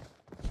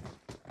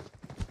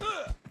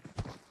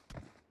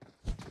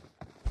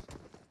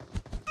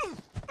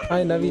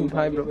hi Naveen.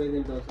 Hi bro.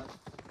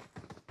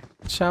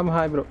 Shyam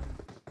hi bro.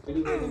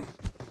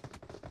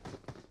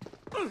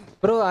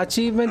 Bro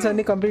achievements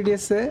అన్ని కంప్లీట్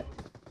చేస్తే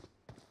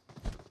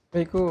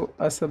మీకు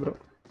వస్తా బ్రో.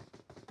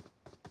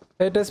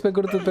 హేటర్స్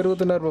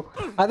పెరుగుతున్నారు బ్రో.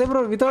 అదే బ్రో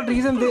వితౌట్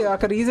రీజన్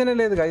అక్కడ రీజనే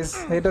లేదు గైస్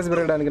హేటర్స్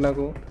పెరగడానికి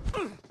నాకు.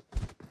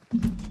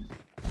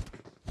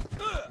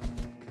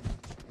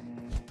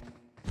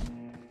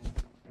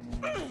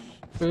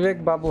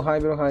 వివేక్ బాబు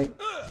hi bro. Hi.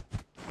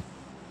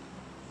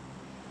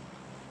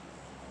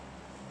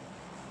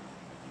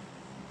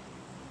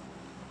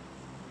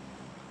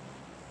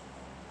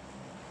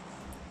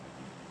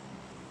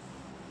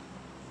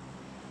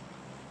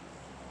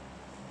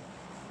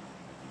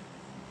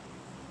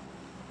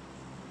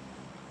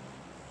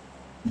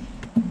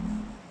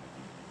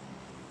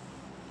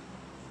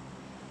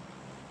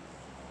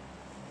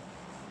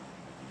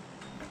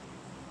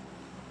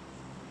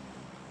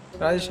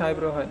 Rajesh hi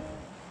bro. Hi.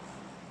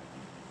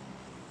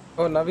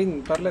 ఓ నవీన్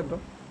పర్లేదు బ్రో.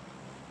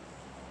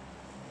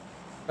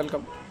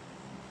 Welcome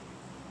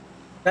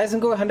guys.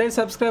 ఇంకో 100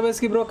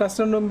 సబ్స్క్రైబర్స్కి బ్రో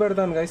కస్టమ్ రూమ్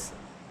పెడతాను గైస్.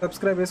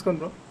 సబ్స్క్రైబ్ చేసుకోండి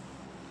bro.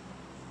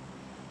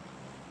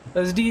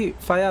 SD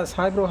Fayaz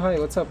hi bro. Hi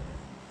WhatsApp.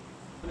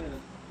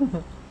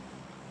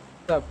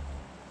 WhatsApp.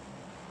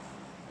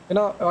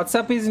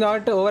 WhatsApp is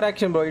not over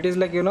action bro. It is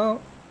like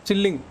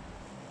chilling.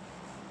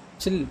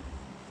 Chill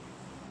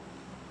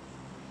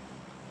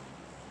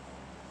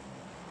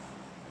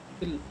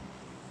chill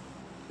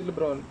chill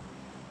bro.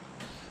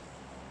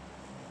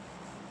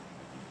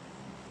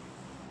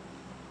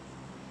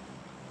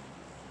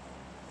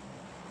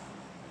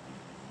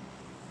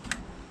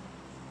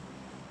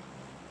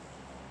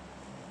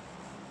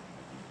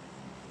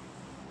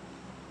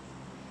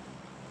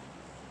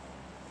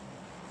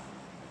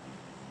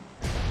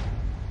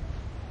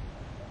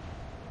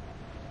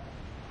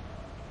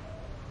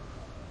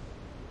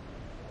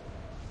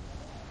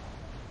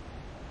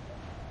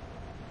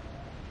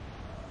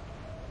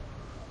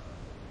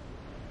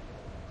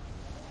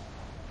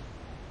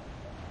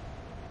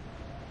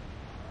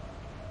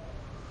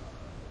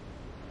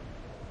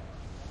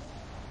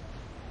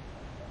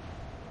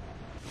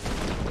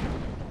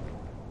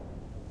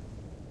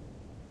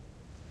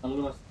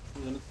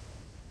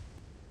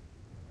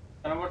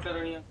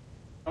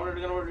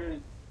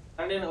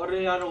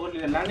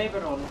 Land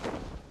అయిపోయారు వాళ్ళు.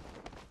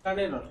 Land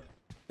అయిన వాళ్ళు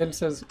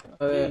తెలుసు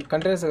అదే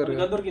కంటైనర్స్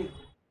దొరికింది.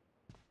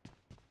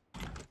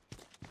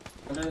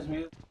 కంటైనర్స్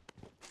మీద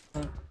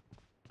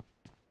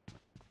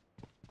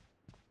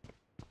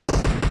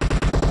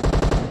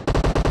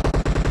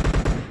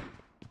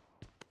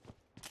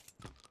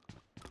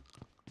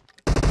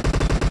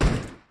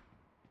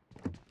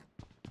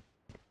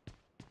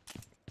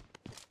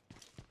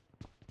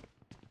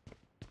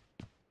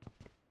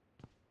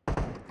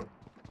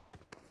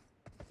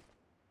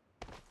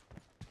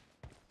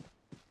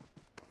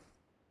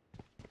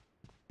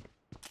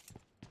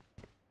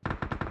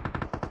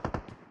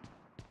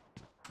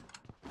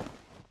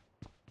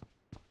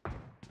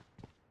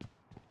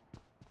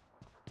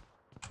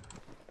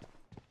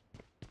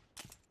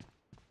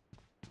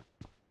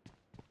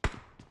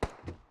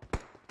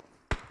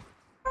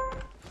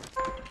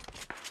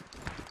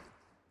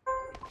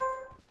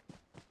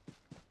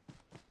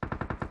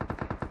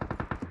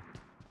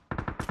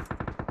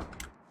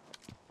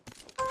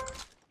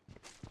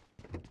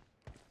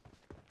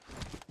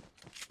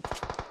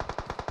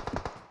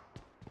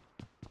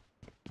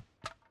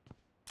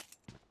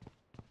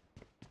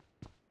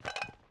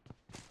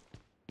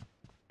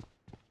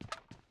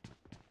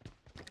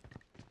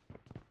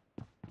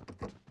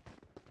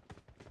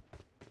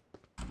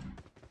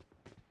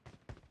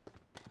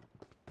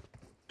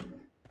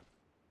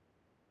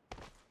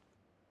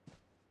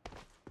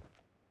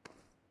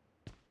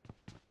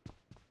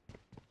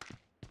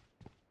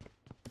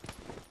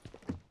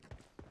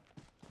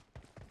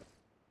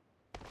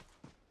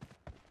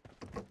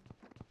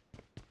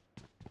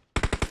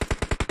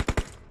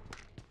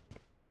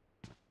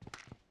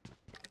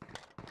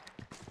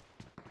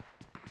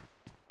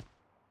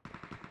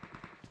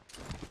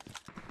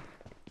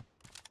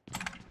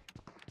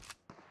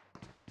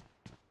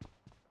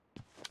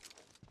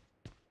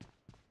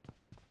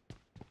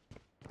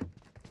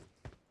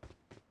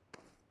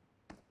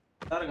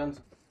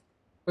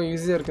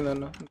ఈజీ దొరికింది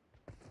అన్న.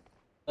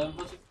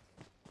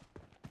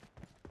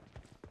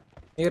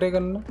 ఏ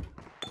రేగన్నా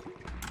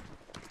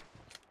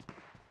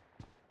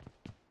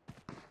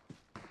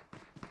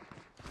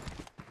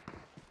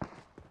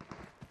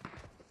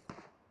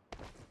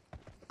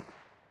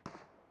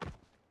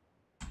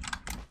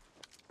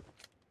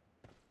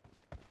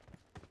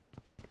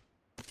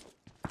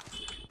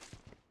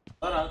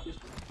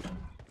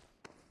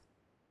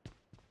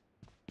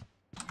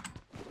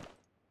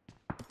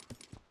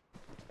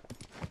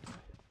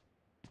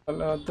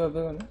అలా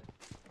వద్దు కానీ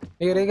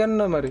ఏ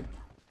రేగన్నా మరి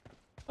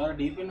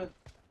డీపీ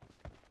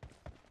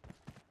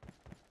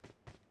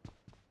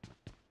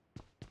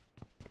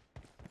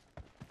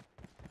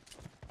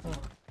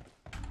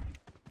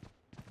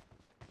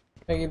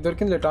నాకు ఇది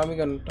దొరికిందిలే టామీ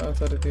గన్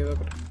సరే ఏదో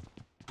ఒకటి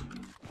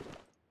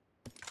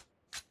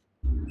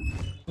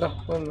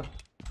పోందా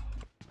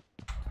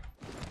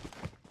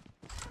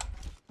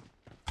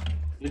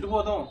ఎటు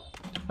పోతాం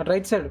అటు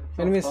రైట్ సైడ్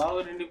ఎనిమిస్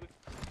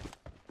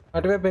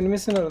అటువైపు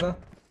ఎనిమిస్ ఉన్నారు కదా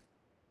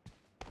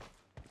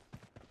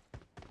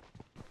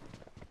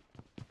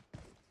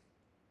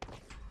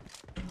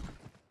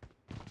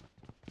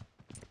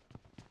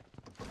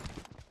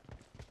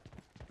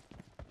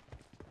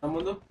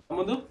ముందు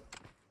ముందు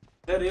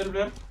రియల్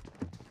ప్లేయర్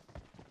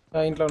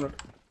ఇంట్లో ఉన్నాడు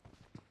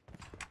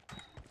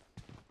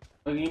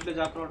ఇంట్లో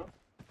జాగ్రత్త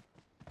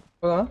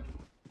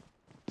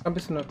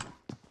పంపిస్తున్నారు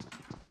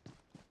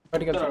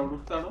బయటికి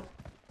వెళ్తాడు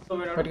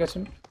బయటికి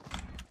వచ్చండి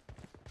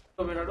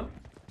పోయినాడు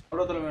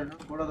గొడవతలు పోయినాడు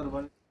గొడవతలు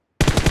పని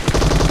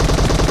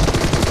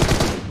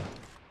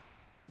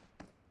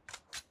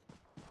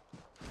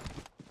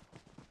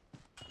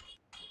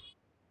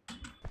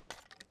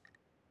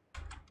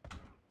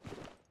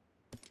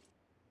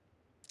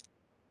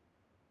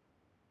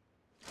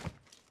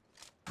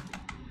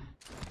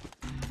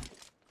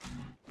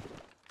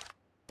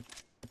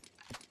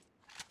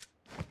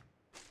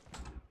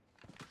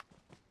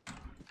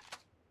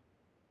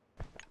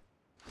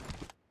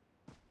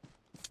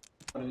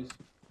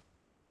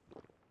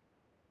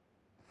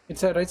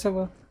it's right sub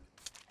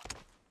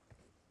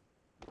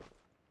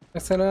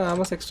extra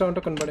almost extra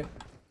ఉంటే కనబడే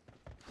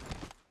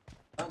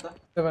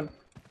 7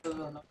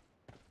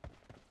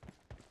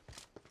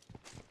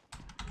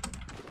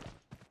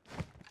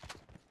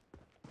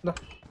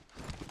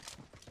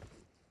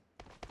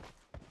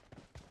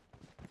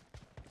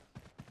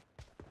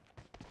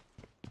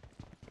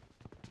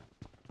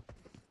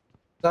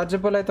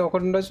 చార్జబుల్ అయితే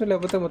ఒకటి ఉండొచ్చు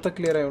లేకపోతే మొత్తం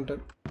క్లియర్ అయి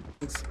ఉంటుంది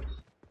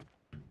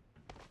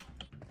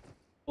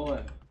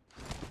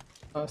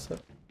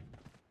సార్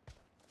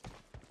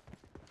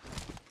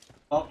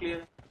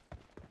క్లియర్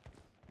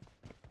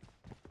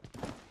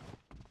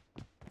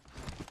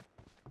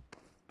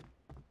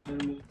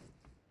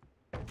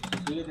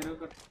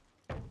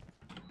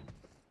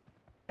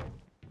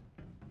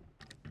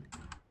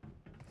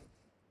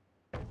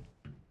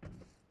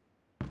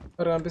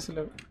మరి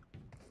కనిపిస్తలేదు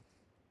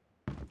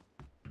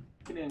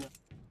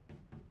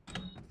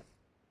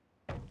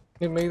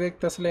నీకు మీద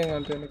ఎక్కితే అసలు ఏం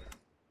కనిపించదు నీకు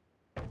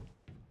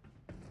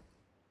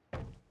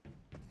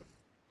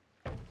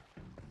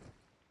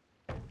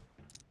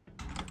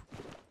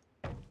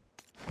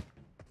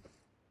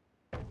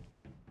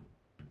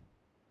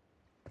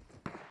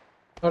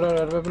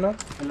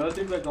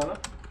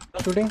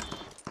షూటింగ్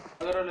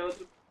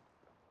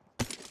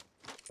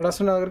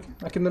వస్తున్నా దగ్గరికి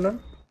నా కింద ఉన్నాడు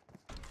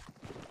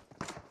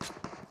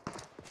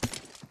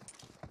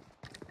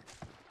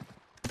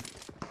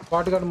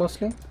వాట్ గార్డ్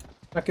మోస్ట్లీ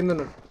నా కింద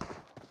ఉన్నాడు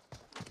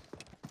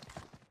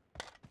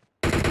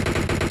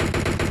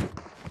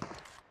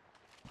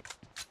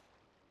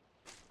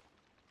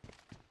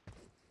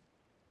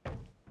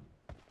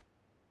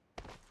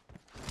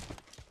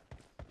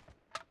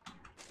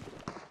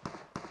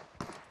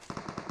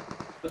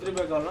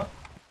కావాలా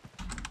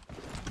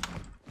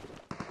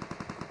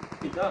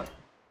ఇదా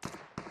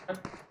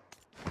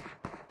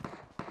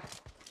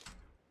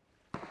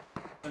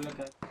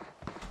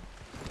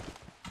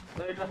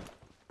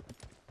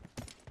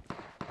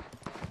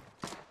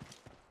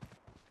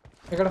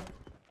ఎక్కడ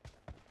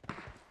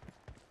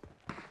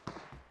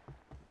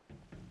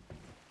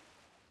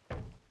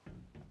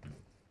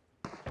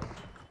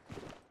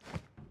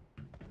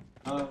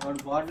వాడు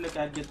బాడీలో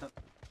క్యాచ్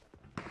చేస్తాను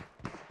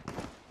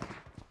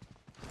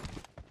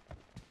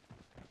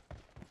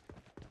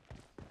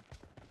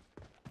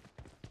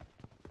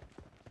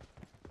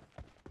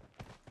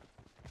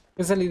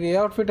అసలు ఇది ఏ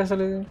అవుట్ఫిట్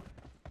అసలు ఇది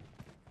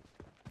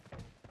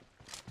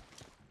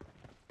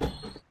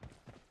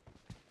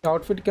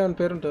అవుట్ఫిట్కి ఏమైనా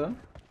పేరు ఉంటుందా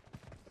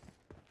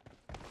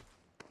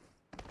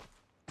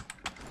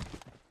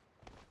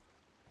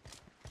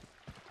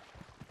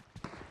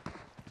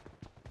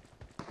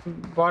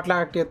బాట్లా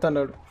యాక్ట్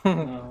చేస్తున్నాడు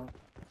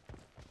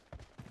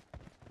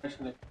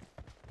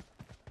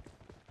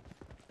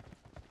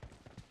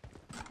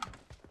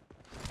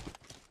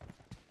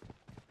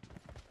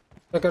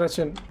దగ్గర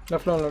వచ్చాను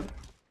లెఫ్ట్లో ఉన్నాడు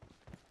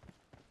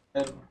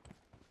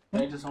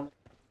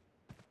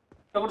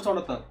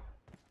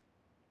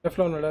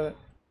లెఫ్ట్లో ఉన్నాడు అదే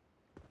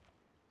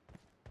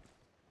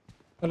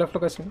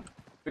లెఫ్ట్లోకి వచ్చింది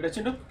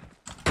వచ్చిండు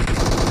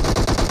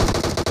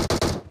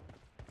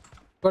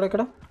ఇక్కడ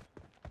ఎక్కడ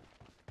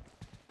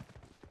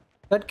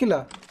రెడ్ కిలా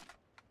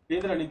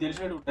లేదురా నీకు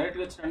తెలిసినట్టు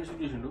డైరెక్ట్గా వచ్చి నన్ను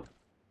షూట్ చేసిండు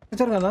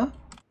జరగనా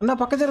అన్న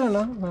పక్క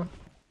జరగనా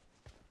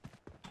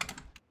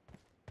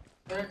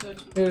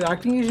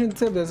యాక్టింగ్ చేసి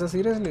ఇంతసేపు తెలుసా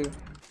సీరియస్లీ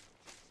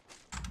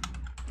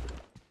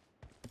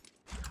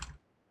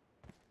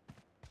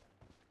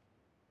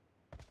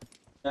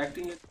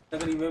యాక్టింగ్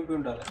దగ్గర ఇవేంపి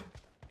ఉండాలి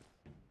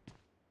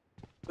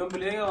ఇవేంపి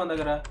లేదుగా మన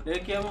దగ్గర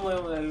లేకేమో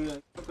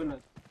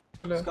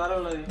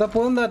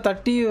పోందా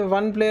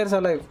 31 players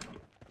alive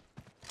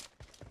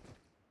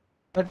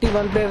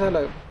 31 players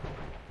alive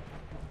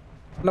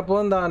అన్న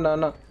పోందా అన్న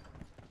అన్న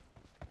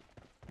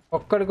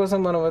ఒక్కడి కోసం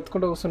మనం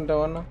వెతుకుంటూ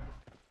కూర్చుంటాం అన్న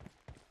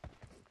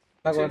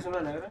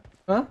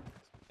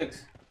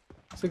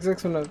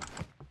 6x ఉన్నది.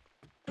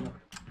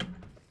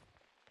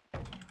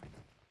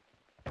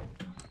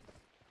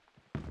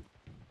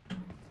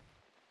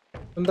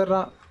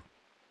 తొందరరా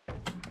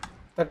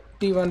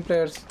 31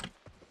 players.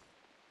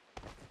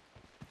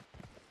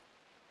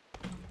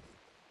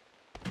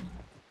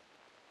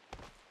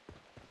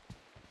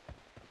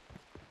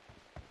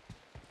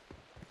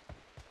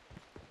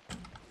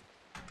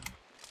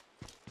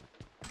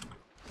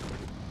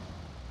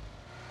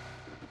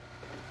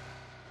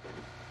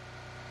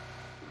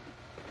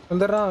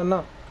 తొందరరా అన్నా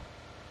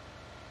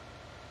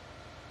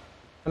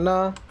అన్నా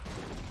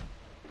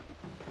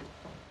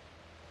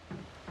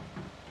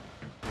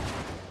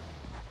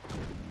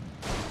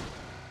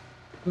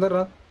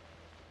తొందరరా.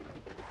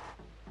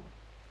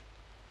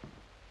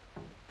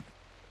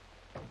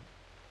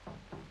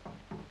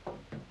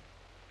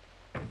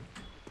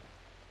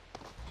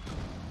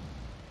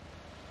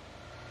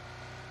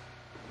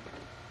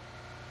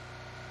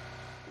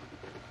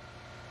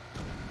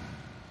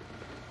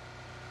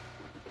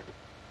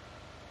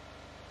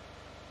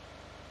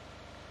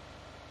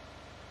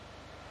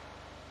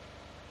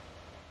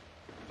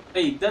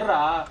 ఇద్దర్రా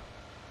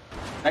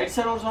రైట్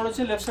సైడ్ ఒకటి సౌండ్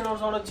వచ్చింది, లెఫ్ట్ సైడ్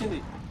ఒకటి సౌండ్ వచ్చింది.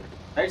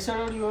 రైట్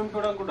సైడ్ ఒకటి యూఎం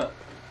కూడా అనుకుంటా.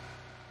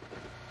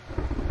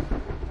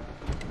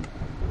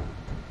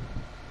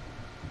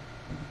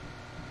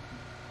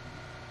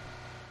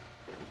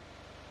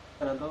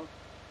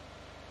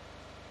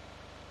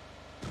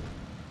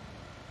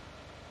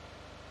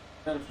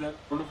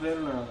 రెండు ఫ్లేర్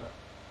ఉన్నాయి అక్కడ.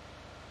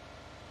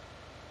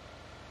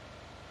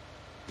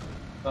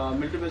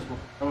 మిలిటరీ బేస్ పో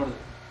కనబడదు.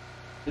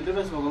 మిలిటరీ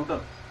బేస్ పో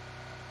ఉంటారు.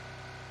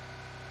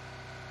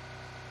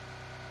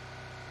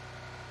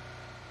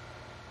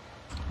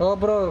 ఓ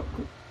బ్రో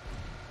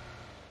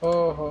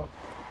ఓహో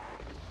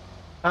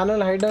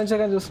ఛానల్ హైడ్ డౌన్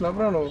చేయగానే చూస్తున్నావు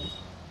బ్రో నువ్వు.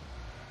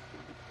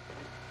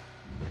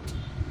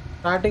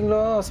 స్టార్టింగ్లో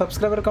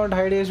సబ్స్క్రైబర్ కౌంట్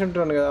హైడ్ చేసి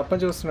ఉంటున్నాను కదా,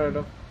 అప్పని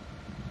చూస్తున్నాడు.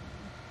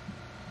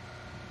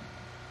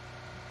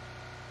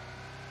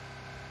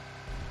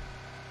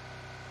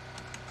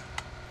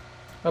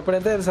 అప్పుడు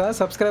ఎంత తెలుసా,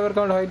 సబ్స్క్రైబర్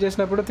కౌంట్ హైడ్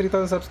చేసినప్పుడు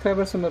 3000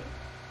 సబ్స్క్రైబర్స్ ఉన్నారు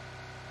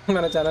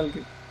మన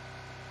ఛానల్కి.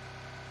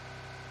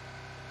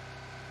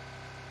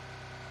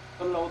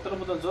 అవతల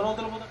పోతాం, జోన్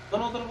అవతల పోతాం,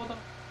 జోన్ అవతల పోతాం.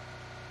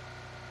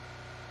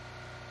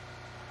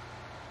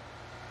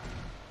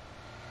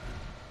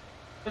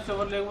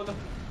 ఎవరు లేకపోతాం.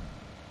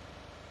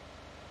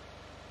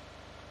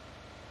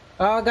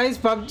 గైస్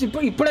పబ్జి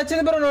ఇప్పుడు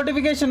వచ్చింది బ్రో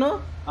నోటిఫికేషన్.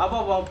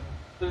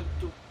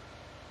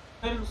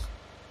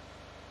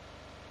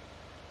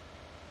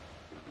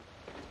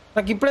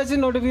 నాకు ఇప్పుడు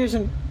వచ్చింది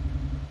నోటిఫికేషన్,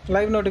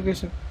 లైవ్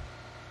నోటిఫికేషన్.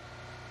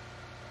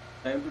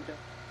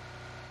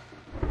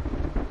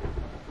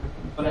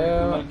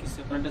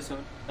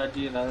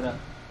 రాదురా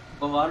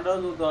ఒక వారం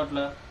రోజు చూద్దాం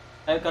అట్లా.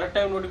 అది కరెక్ట్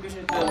టైం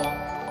నోటిఫికేషన్ ఇచ్చాను.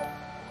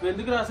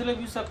 ఎందుకు అసలే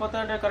వ్యూస్ తక్కువ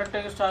అంటే కరెక్ట్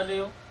టైం స్టార్ట్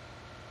చేయవు.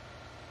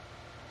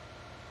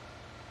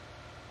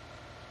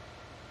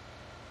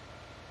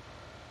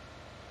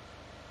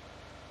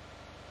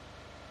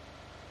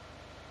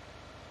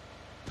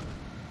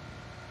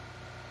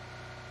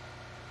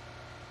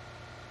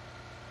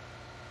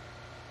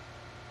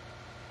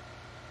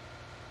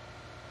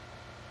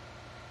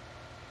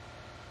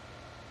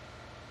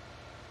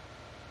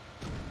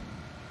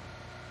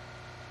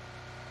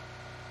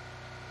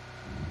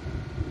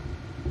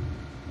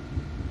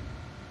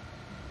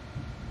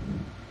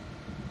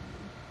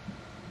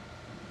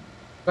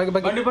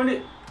 బండి బండి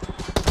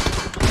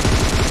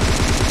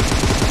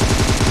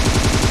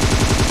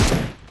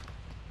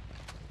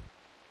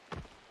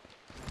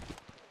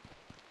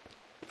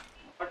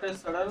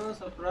సడన్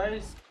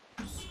సర్ప్రైజ్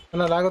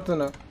అన్న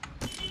లాగుతున్నా.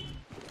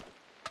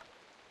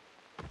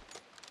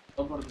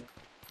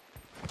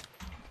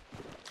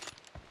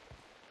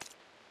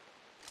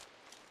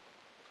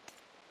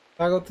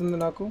 లాగవుతుంది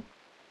నాకు.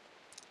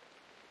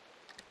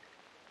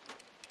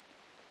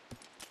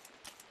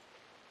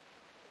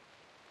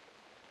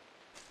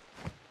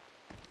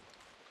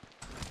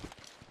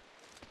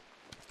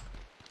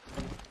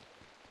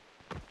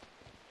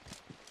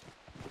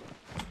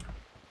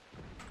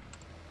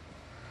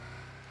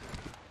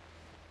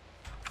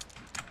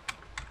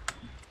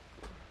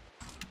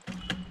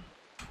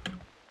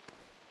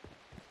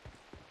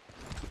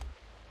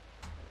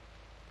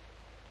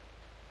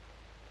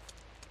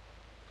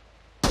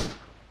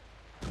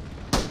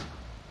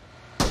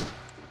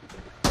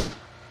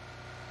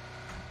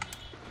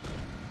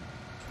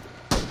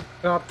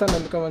 ఆపుతాను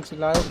ఎందుకో మంచి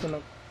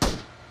లాగుతున్నావు.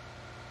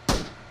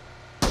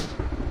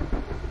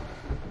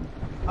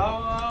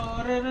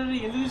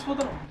 ఎందుకు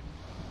తీసుకుపోతాను?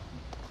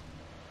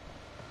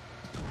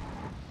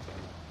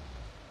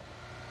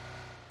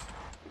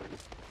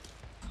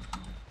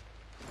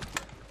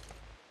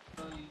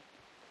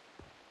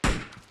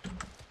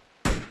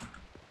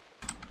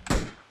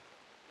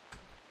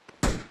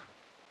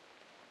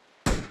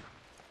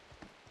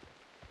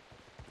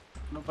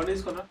 నువ్వు పని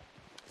తీసుకున్నా.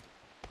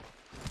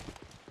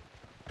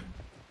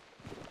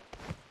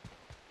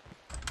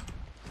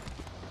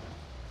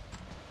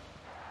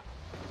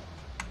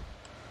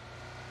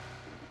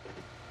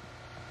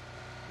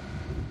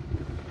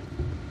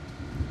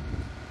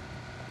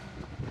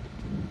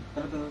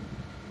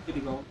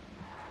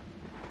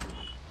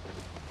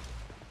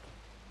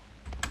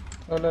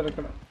 ఎవరు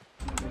ఇక్కడ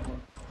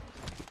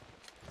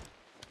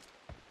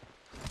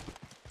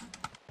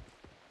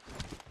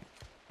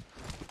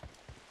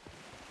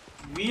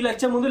వీళ్ళు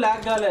వచ్చే ముందు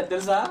ల్యాగ్ కాలేదు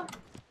తెలుసా?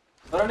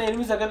 ఎవరైనా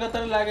ఎనిమిది దగ్గరగా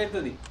తన ల్యాగ్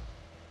అవుతుంది.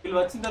 వీళ్ళు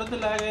వచ్చిన తర్వాత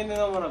ల్యాగ్ అయింది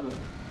మనకు.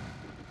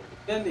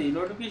 ఏంది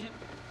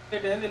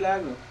నోటిఫికేషన్ ఏంది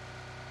ల్యాగ్?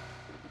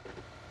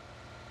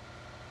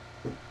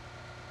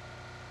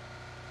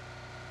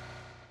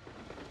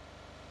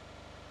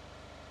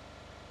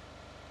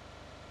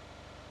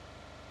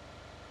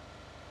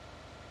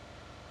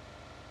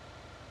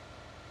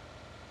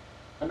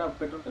 అన్న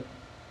పెట్టుంటుంది.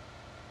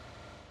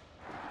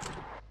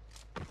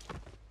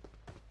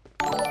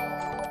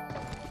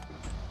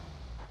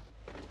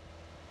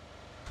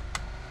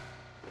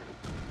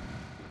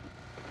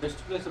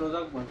 బెస్ట్ ప్లేస్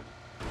రోజాకు పోండి.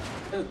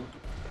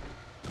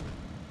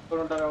 ఎక్కడ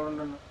ఉంటారు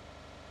ఎవరుంటారు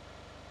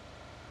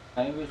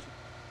టైం వేస్ట్.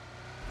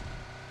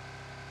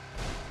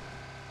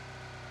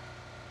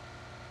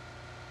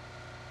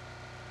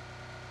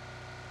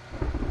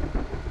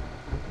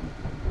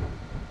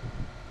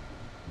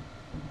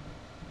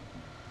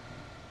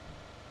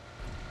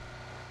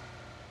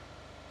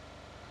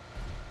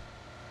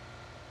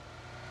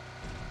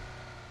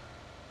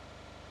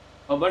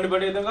 బండి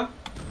బండి విధంగా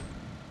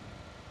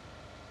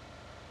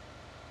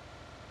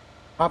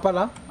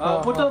ఆపాలా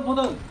పోతుంది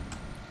పోతుంది.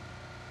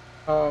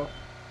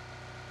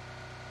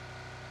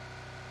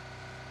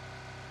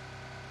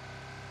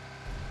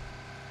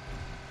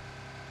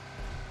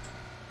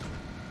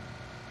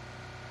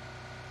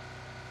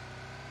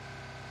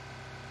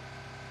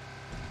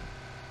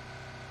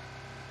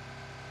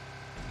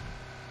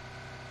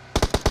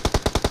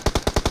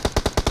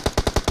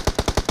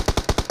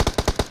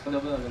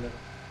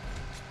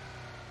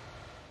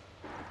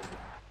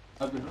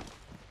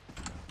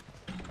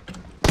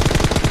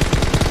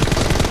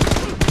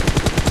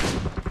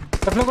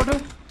 ఎట్లా కొట్టు.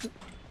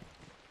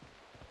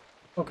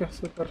 Okay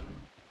super.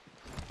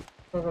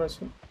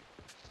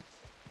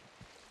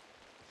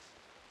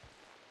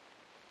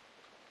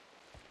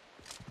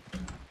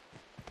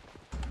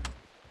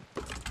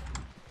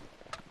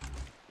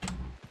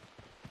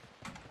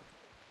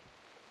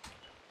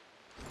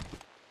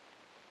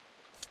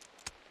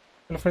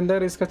 ఫ్రెండ్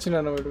దగ్గర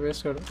తీసుకొచ్చినాను వీడు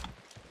వేసాడు.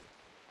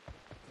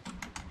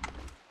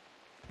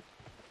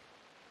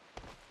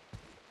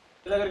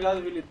 దగ్గర కాదు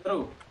వీళ్ళిద్దరు.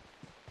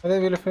 అదే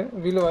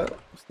వీళ్ళు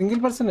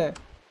సింగిల్ పర్సనే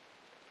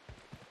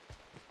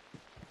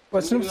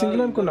వచ్చినప్పుడు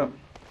సింగిల్ అనుకున్నాం.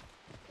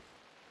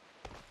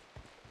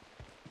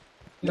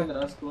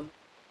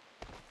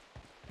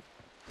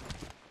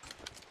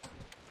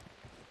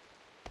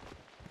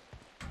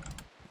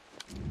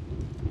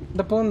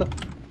 పోందా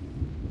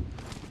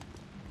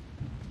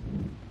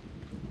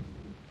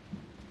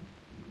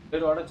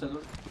పేరు వాడచ్చా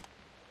చూడు.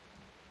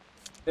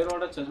 పేరు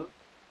వాడచ్చా చూడు.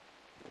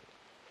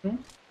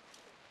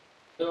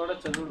 పేరు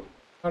వాడచ్చా చూడు.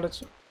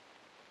 ఆడచ్చు.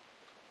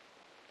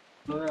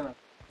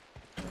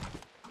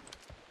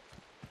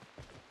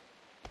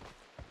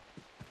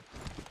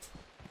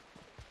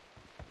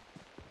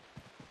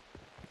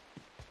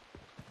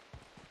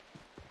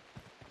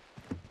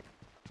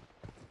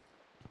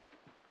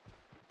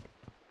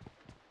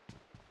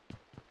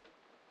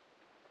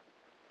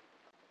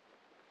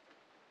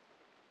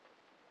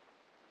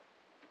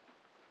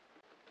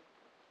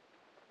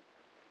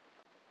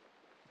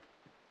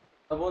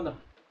 పోందా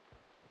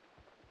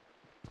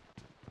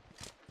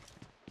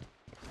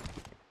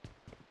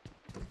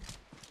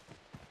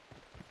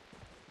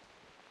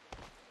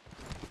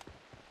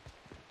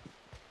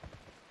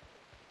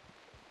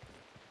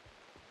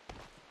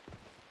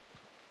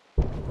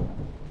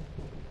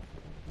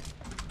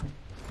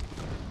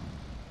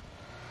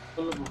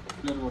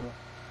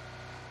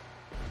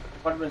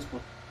అపార్ట్మెంట్స్ పో.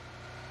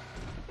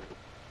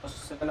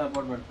 ఫస్ట్ సెకండ్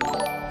అపార్ట్మెంట్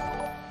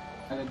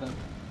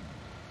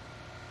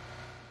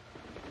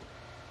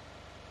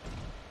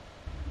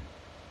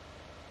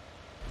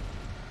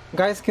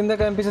గాయస్ కింద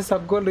కనిపించే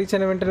సబ్ గోల్ రీచ్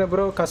అయిన వెంటనే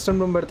బ్రో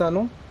కస్టమ్ రూమ్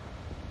పెడతాను.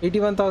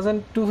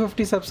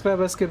 81,250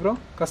 సబ్స్క్రైబర్స్కి బ్రో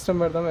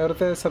కస్టమ్ పెడతాం.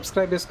 ఎవరైతే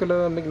సబ్స్క్రైబ్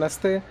చేసుకోలేదో మీకు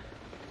నచ్చితే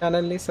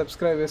ఛానల్ని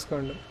సబ్స్క్రైబ్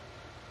చేసుకోండి.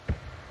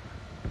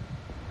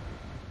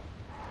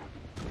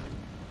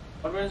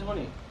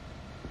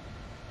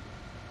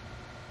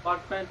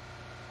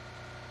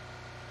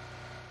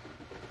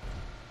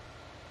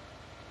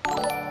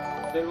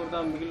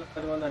 మిగిలిన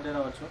 10 మంది అంటే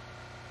రావచ్చు.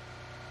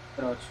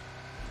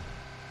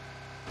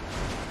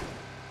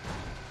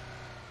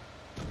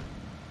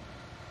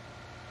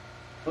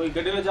 ఈ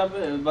గడ్డిలో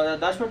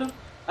దాచిపెట్టు.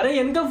 అరే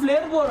వెనక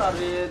ఫ్లేర్ పోరా.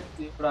 అరే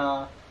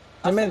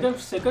ఇప్పుడు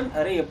సెకండ్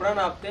అరే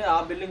ఎప్పుడైనా ఆపితే ఆ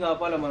బిల్డింగ్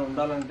ఆపాలి మనం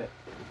ఉండాలంటే.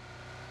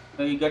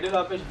 ఈ గడ్డిలో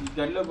ఆపేసి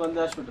గడ్డిలో బంద్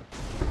దాచిపెట్టు.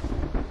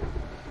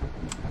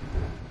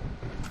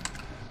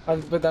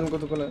 అది దాన్ని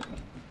కుదుకున్నది.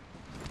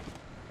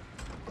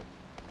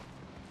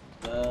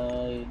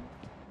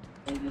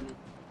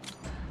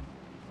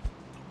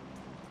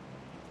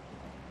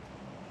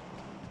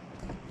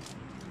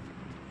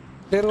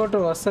 క్లియర్ కొట్టు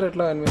వస్తారు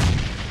ఎట్లా అని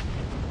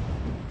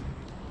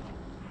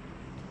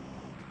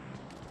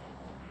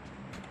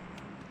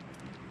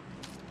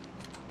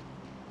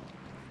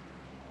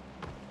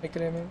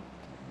ఇక్కడేమి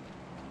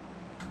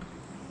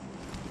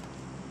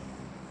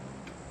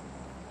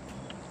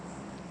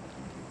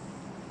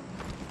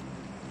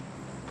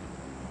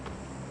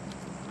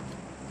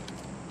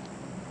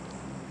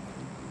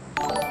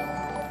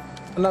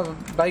అన్న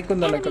బైక్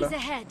ఉందన్న ఇక్కడ. Enemies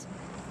ahead.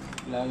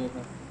 లాగే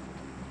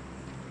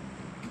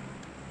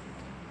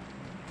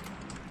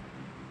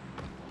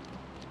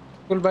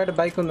స్కూల్ బయట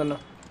బైక్ ఉందన్న.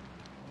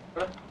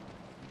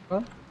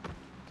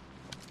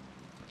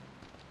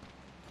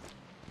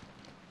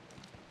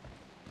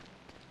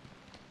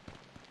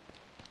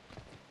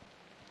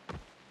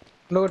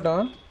 ఉండగొట్టా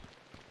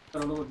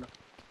అనుకుంటున్నా.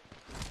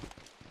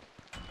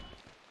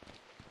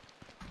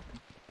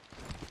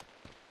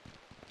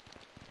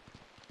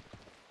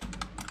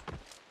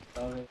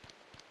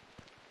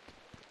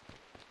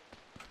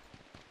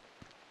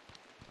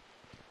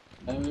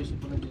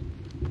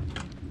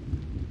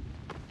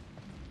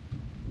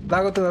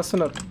 లాగొస్తుంది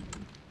వస్తున్నారు.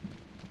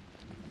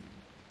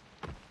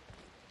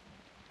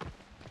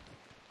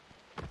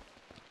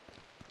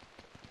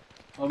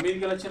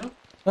 మీదకి వెళ్ళొచ్చారు.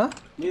 ఆ?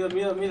 మీద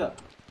మీద మీద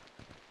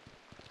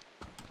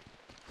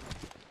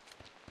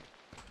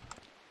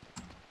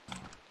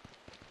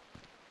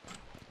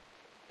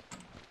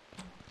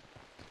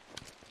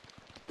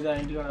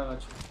ఇంటికి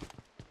వెళ్ళచ్చు.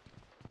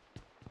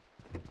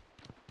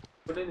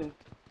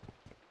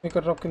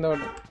 ఇక్కడ రా కింద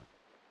పడ్డా.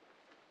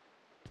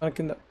 మన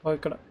కింద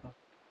ఇక్కడ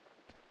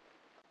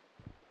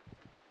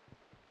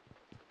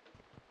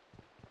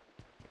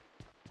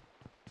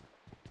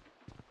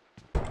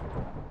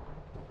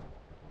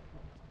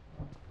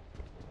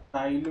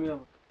ఇల్లు మీద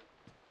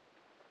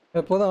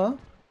పోదామా?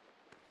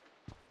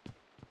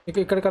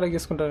 ఇక్కడ కలెక్ట్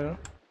చేసుకుంటాను నేను.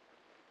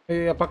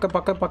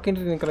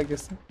 పక్కింటి నేను కలెక్ట్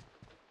చేస్తాను.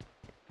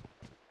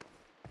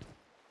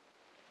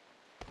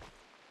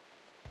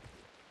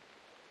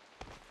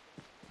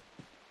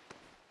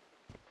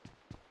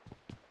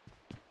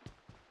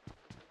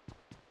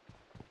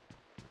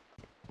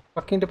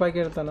 పక్కింటి పైకి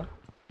వెళ్తానా?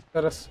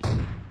 టెర్రస్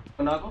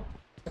నాకు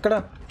ఎక్కడ?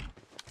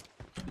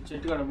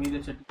 చెట్టు కాడ మీదే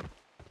చెట్టు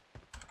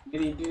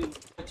మీది ఇంటి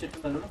చెట్టు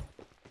ఉన్నాడు.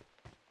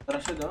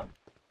 రష్ చేద్దాం.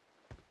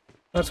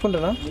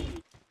 నడుచుకుంటానా?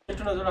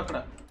 చెట్టు ఉన్నది చూడు అక్కడ.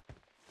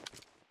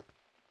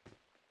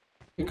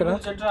 ఇక్కడ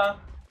చెట్టు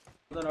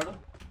నాడు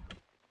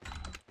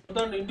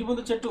చూడండి. ఇంటి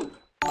ముందు చెట్టు.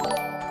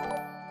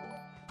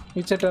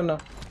 ఈ చెట్టు అన్న.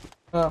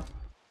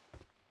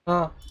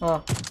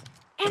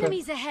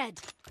 Enemies ahead.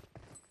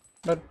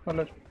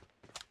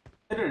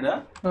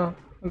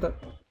 అంత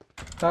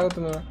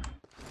తాగుతుందా?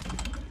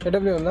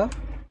 ఏడబ్ల్యూ ఉందా?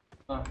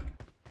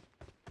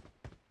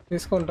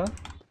 తీసుకుంటా.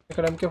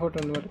 ఇక్కడ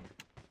MK40 ఉంది.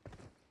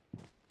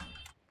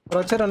 మరి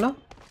వచ్చారన్నా?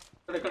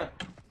 ఇక్కడ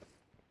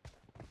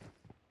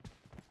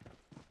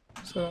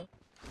సో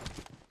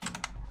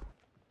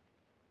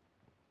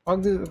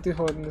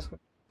తీసుకోవాలి. తీసుకో.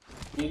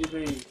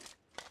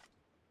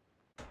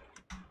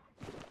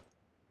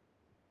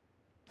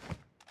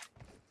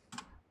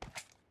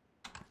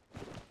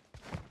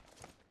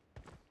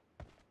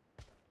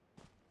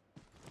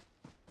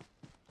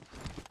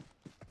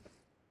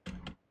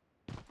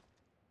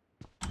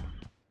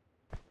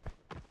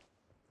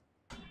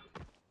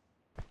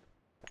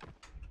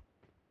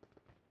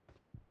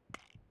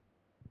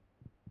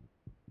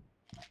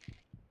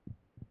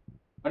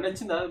 బండి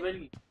వచ్చిందా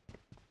బయటికి?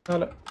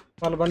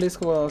 వాళ్ళ బండి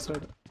తీసుకోవాలి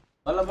అవసరం.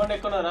 వాళ్ళ బండి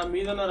ఎక్కున్నారా?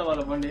 మీద ఉన్నారా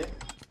వాళ్ళ బండి?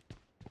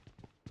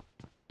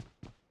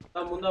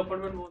 ముందు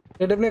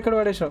అపార్ట్మెంట్ ఏడబ్ల్యూ ఎక్కడ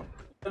పడేసావు?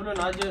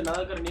 నా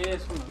దగ్గర నేను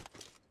వేసుకున్నా.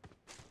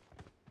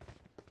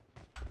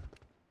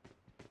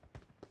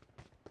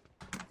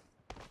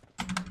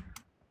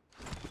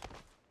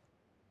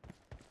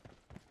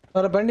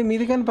 వాళ్ళ బండి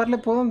మీది కానీ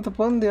పర్లేదు.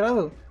 పోతుంది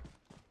రాదు.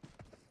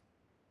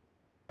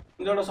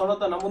 ఇందులో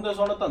సొడతాను. నా ముందే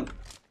సొడతాను.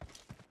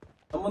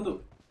 నా ముందు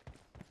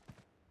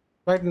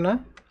బయటనా?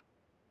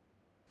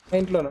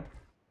 ఇంట్లోనా?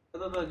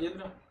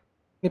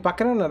 నీ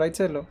పక్కనే ఉన్నా రైట్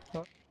సైడ్లో.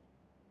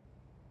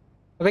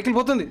 వెహికల్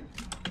పోతుంది.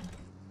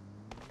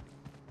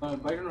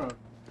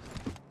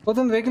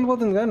 వెహికల్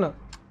పోతుంది కదా.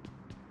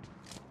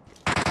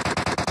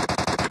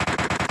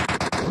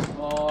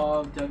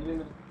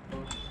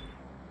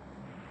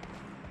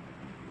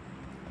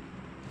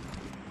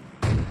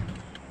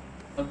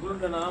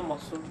 తగ్గులుంటేనా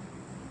మస్తు.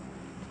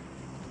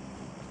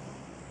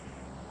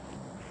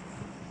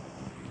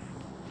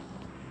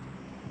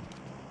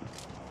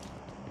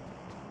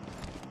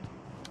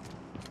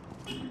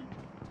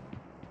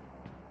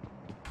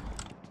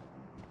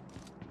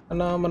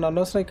 అన్న మన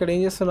అనవసరం ఇక్కడ ఏం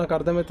చేస్తున్నా నాకు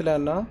అర్థమవుతలే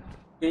అన్న.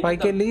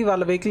 పైకి వెళ్ళి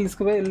వాళ్ళ వెహికల్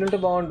తీసుకుపోయి వెళ్ళుంటే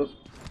బాగుండు.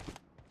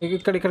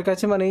 ఇక్కడికి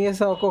వచ్చి మనం ఏం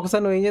చేస్తాం?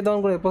 ఒక్కొక్కసారి నువ్వు ఏం చేద్దాం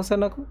అనుకో ఎప్పుడు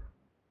వస్తావు నాకు.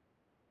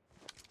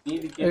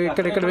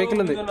 ఇక్కడ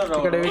వెహికల్ ఉంది.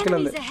 ఇక్కడ వెహికల్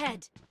ఉంది.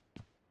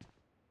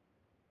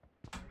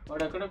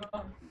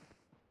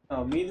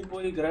 మీది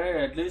పోయి గ్రానైడ్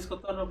ఎట్లా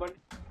తీసుకొస్తారు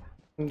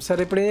బండి?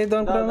 సరే ఇప్పుడు ఏం చేద్దాం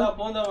అనుకున్నా?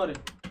 పోందా మరి.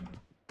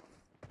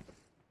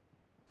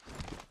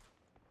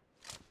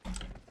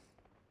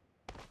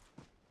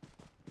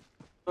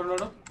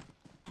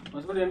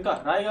 చూడు వెనక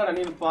రాయిగాడ.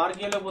 నేను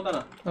పార్క్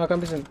వెళ్ళిపోతానా?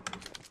 కనిపిస్తుంది.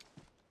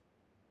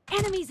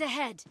 Enemies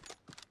ahead.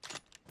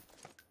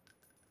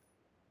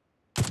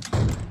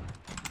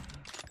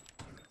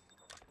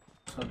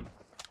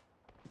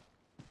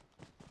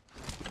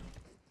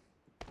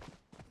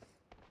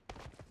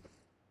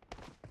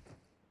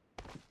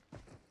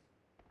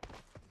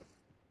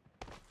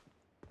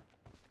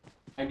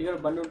 ఇంటికాడ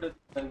బండి ఉంటుంది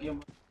దానికి ఏం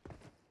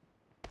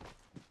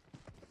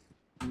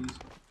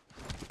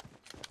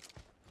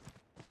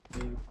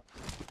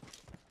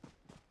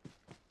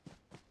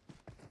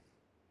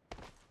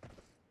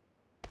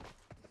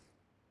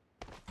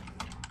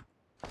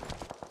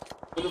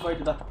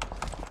ఫైట్ దా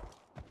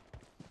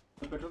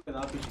పెట్రోల్ కదా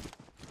ఆఫీస్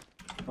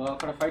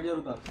అక్కడ ఫైట్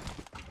జరుగుతుంది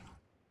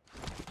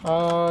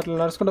అట్లా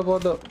నడుచుకుంటూ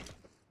పోద్దు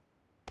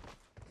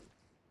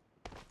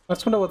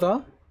నడుచుకుంటూ పోతావా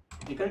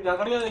ఇక్కడికి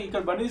అక్కడికి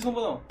ఇక్కడ బండి తీసుకొని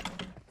పోదాం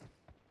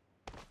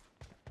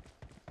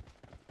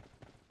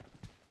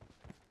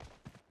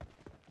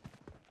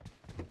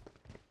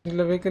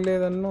ఇలా వెహికల్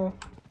లేదన్ను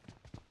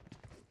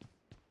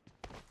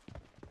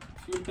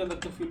ఫ్యూల్ కింద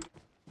ఫ్యూల్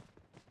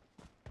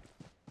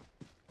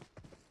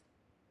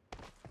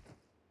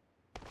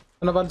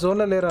అన్న వాళ్ళ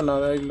జోన్లో లేరన్న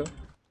ఇల్లు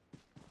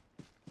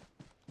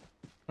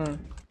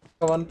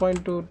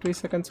 1.23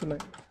 సెకండ్స్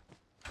ఉన్నాయి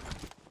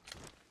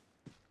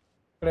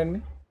ఇక్కడ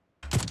ఎన్ని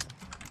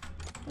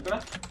ఇక్కడ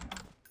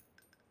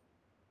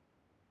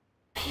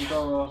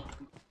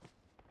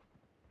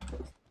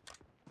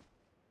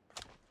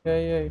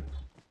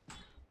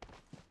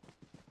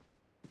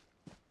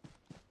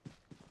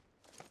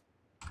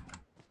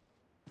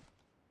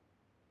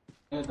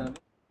ఇంకా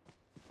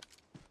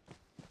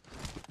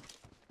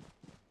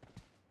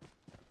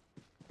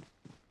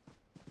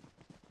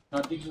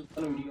కార్తీక్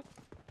చూస్తాను వీడియో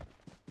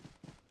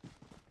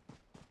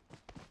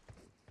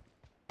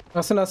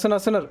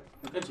వస్తున్నారు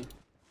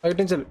బయట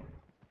నుంచి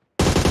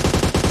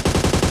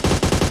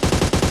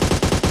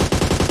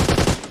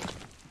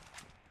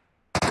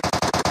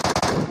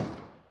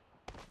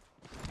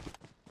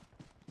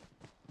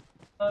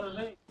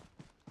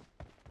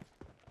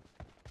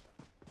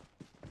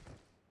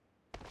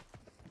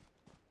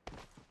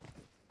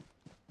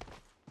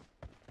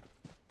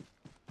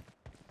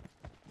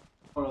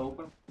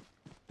ఓపెన్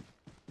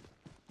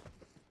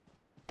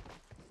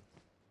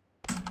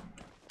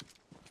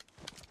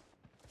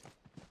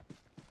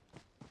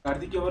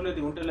కార్తీక్ ఎవరు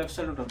లేదు ఉంటే లెఫ్ట్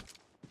సైడ్ ఉంటారు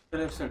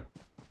left side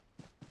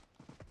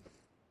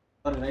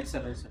sorry right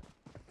side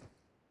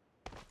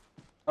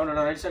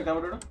అవునా రైట్ సైడ్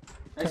కాబట్టి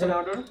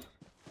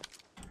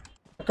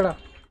అక్కడ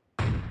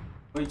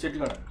పోయి చెట్టు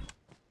కాడ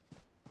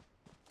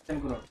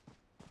అనుకున్నాడు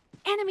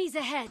Enemies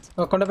ahead.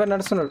 కొండపై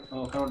నడుస్తున్నాడు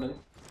కాబట్టి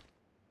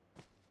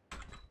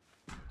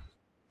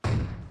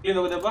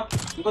ఒక దెబ్బ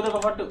ఇంకో దెబ్బ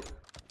పట్టు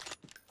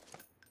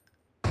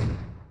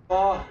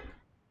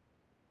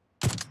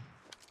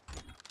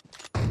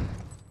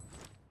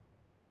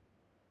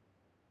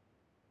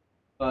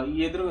ఈ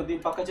ఎదురు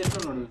దీని పక్క చెట్లు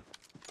ఉన్నాడు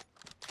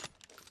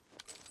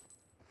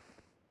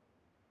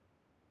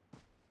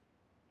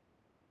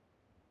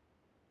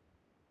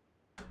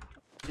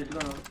చెట్లు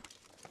ఉన్నాడు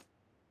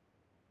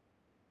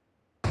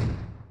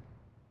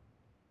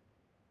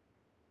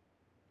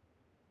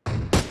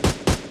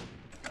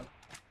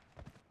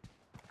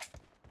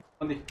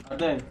ఉంది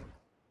అర్థం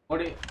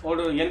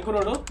ఓడు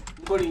వెనుకున్నాడు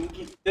ఇంకోటి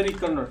ఇద్దరు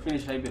ఇక్కడ ఉన్నాడు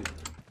ఫినిష్ అయిపోయింది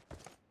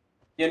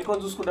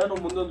వెనుకొని చూసుకుంటా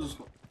నువ్వు ముందు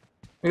చూసుకో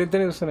మీరు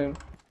ఇద్దరిని చూస్తాను నేను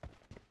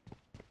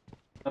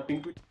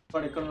పింక్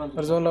వాడు ఎక్కడ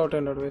ఉన్నాడు జోన్లో అవుట్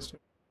అయినాడు వేస్ట్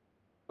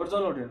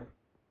జోన్లో అవుట్ అయ్యాడు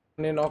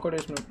నేను నాకౌట్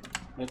వేసినాడు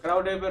ఎక్కడ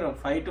అవుట్ అయిపోయారు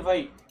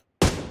 5-5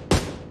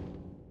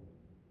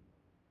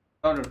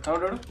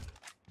 కౌంటాడు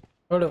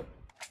వాడు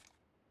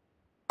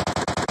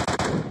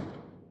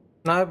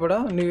నా ఇప్పుడా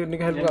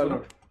నీకు హెల్ప్ కావాలి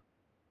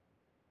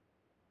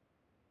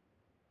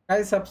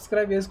అది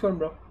సబ్స్క్రైబ్ చేసుకోండి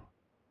బ్రో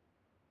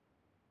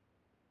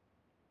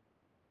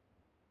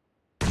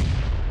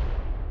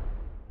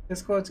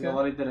చేసుకోవచ్చు కదా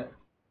వాళ్ళిద్దరే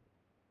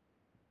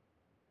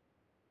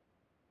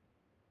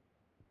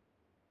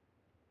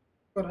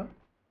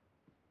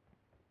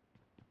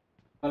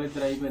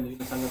వాళ్ళిద్దరు అయిపోయింది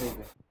వీళ్ళ సంగతి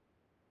అయిపోయింది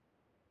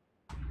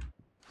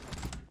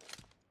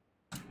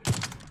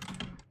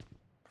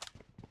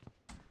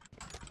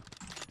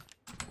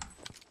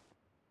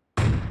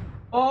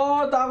ఓ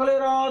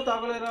తాగలేరా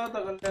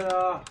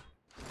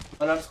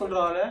వాళ్ళు నడుచుకుంటూ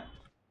రావాలి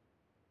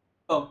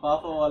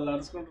పాప వాళ్ళు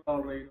నడుచుకుంటూ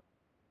రావాలి రైట్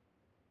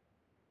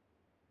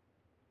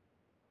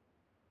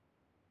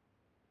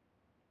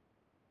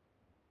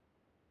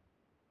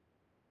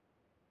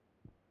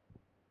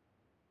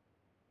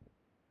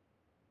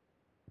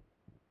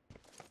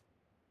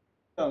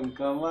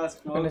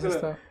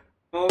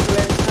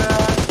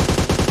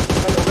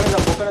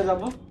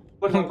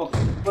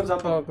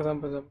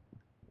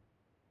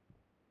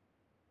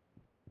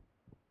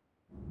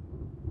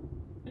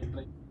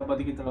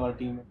బతికిస్తాడు వాళ్ళ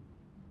టీం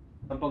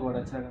చంపకూడదు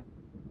వచ్చాక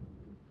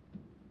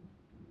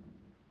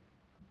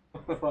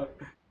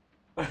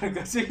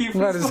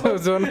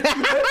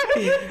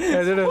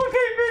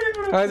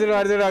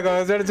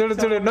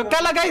చూడు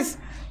నొక్కాలా గైస్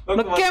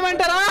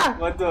నొక్కేమంటారా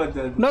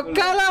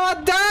నొక్కాలా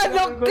వద్దా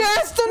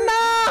నొక్కేస్తున్నా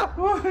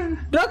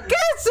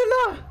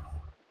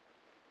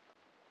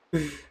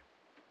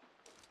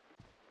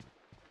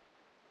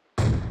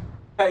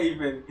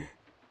అయిపోయింది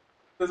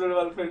చూడు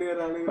వాళ్ళ ఫ్రెండ్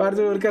గారు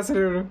వాడు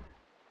ఉరికేస్తాడు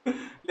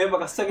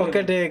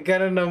ఒకటే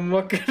కరణం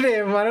ఒకటే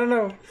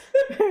మరణం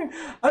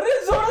అరే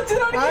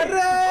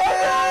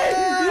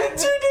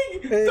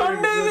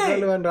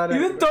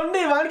ఇది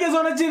తొండి వాడికే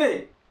జోన్ వచ్చింది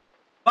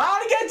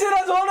వాడికే వచ్చిరా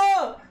జోను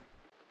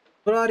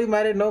బ్రో అరి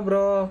మరి నో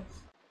బ్రో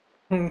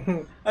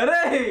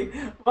అరే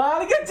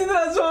వాడికి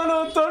వచ్చిందిరా జోను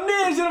తొండి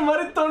వేసిన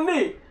మరి తొండి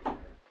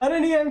అరే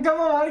నీ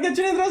వెనకమ్మ వాడికి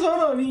వచ్చినదిరా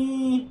జోను నీ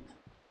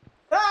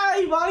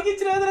వాడికి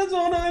ఇచ్చినదిరా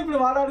జోను ఇప్పుడు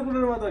వాడు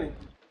ఆడుకుంటాడు మాతో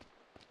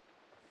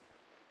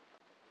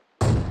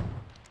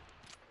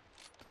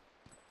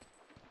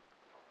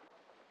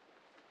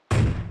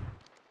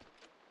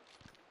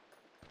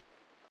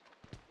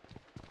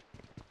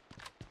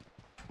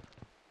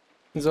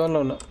జోన్లో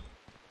ఉన్నా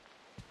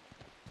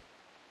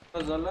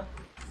జోన్లో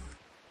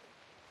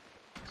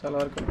చాలా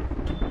వరకు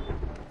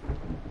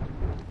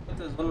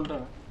జోన్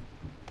ఉంటాను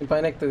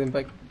పైన ఎక్కుతుంది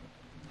పైకి.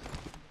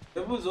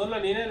 రేపు జోన్లో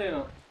నేనే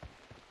లేను.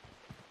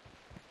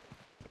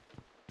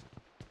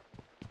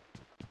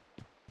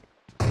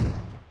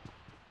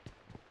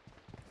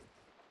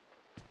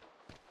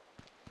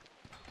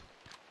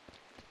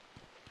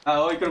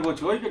 ఇక్కడ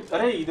పోవచ్చు.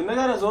 అరే ఇది ఉన్నది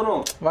కదా జోను.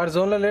 వాడు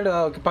జోన్లో లేడు.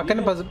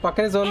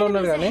 పక్కనే జోన్లో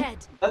ఉన్నాడు కానీ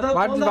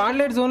వాడు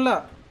లేడు జోన్లో.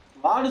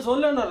 వాడు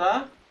జోన్లో ఉన్నారా?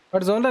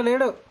 వాడు జోన్లో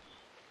లేడు.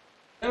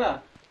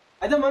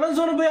 అయితే మనం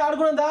జోన్ పోయి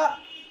ఆడుకున్నా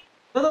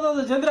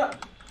చంద్ర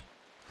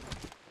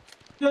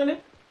చూడండి.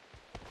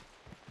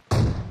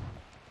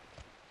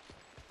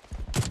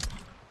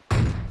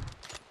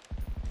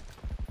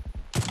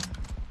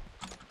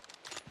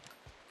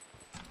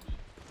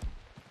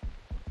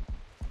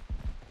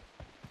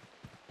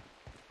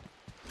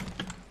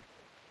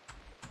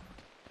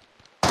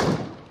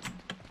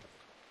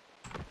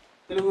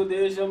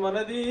 తెలుగుదేశం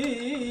మనది,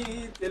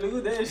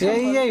 తెలుగుదేశం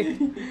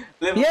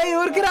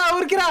ఊరికిరా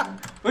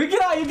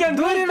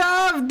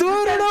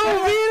దూరుడు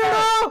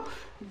వీరుడు.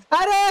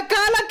 అరే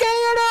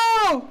కాలకేయుడు.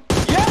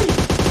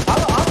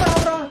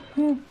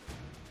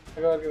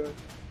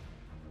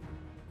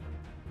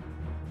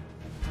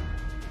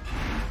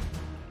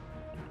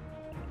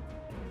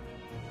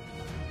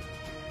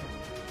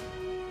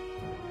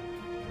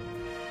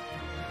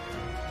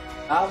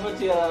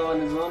 ఆపొచ్చి కదా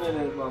వాడిని జోనే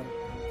లేదు బాబు.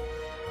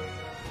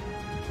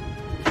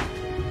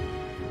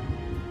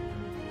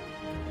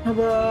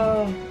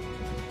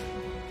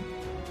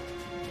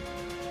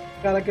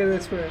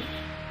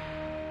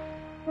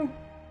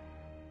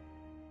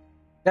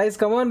 Guys,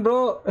 come on, bro.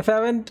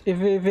 If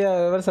you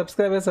ever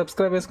subscribe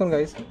చేసుకోండి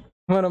guys.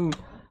 మనం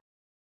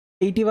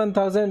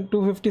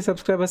 81,250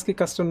 subscribers కి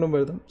కస్టమ్ రూమ్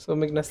పెడదాం. సో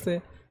మీకు నచ్చితే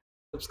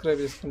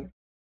సబ్స్క్రైబ్ చేసుకోండి.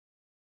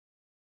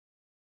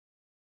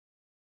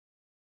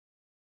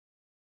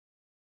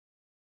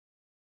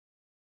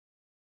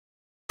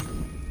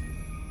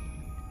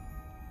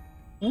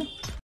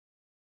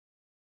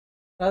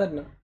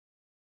 కాదన్నా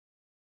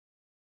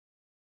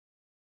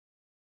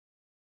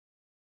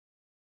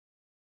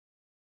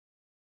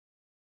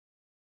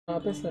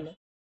ఆపేస్తాను.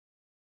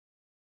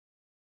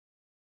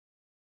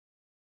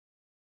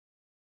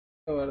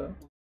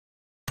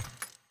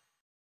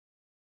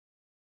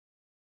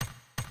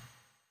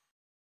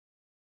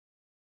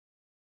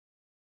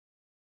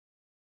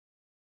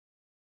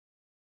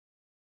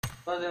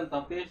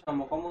 తప్పేసిన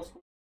ముఖం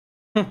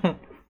మూసుకుంటా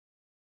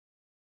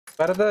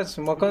భరద్వాజ్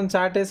ముఖం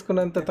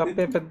చాటేసుకున్నంత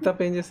పెద్ద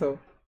తప్పు ఏం చేస్తావు?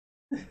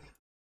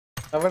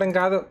 అవ్వడం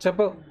కాదు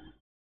చెప్పు.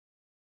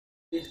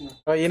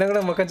 ఈయన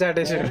కూడా ముఖం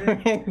చాటేసాడు.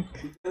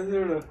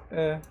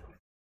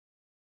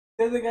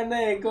 ఎందుకన్నా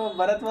ఎక్కువ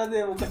భరద్వాజ్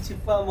ఒక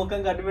చిప్ప ముఖం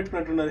కట్టు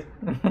పెట్టుకున్నట్టున్నది.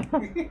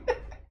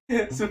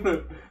 చూడు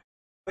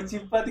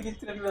చిప్ప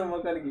అతికిచ్చినట్టున్నది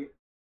ముఖానికి.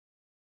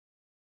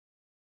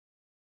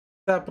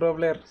 ప్రో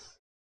ప్లేయర్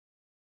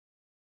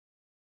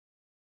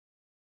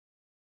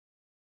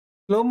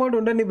స్లో మోడ్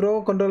ఉండండి బ్రో.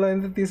 కొన్ని రోజులు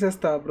అయితే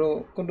తీసేస్తా బ్రో.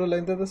 కొన్ని రోజులు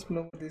అయిన తర్వాత స్లో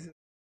మోడ్ తీసేస్తా.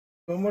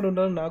 స్లో మోడ్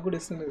ఉండాలని నాకు కూడా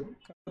ఇష్టం లేదు.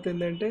 కాకపోతే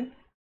ఏంటంటే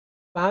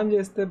స్పామ్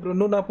చేస్తే బ్రో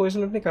నువ్వు నా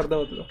పొజిషన్లో నీకు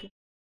అర్థమవుతుంది. ఓకే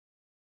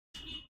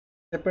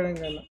చెప్పడం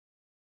కన్నా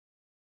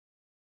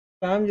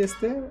స్పామ్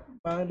చేస్తే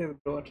బాగాలేదు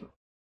బ్రో. అట్లా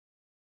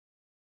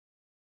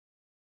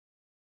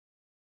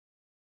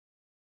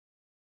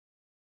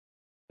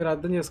మీరు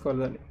అర్థం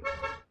చేసుకోవాలి దాన్ని.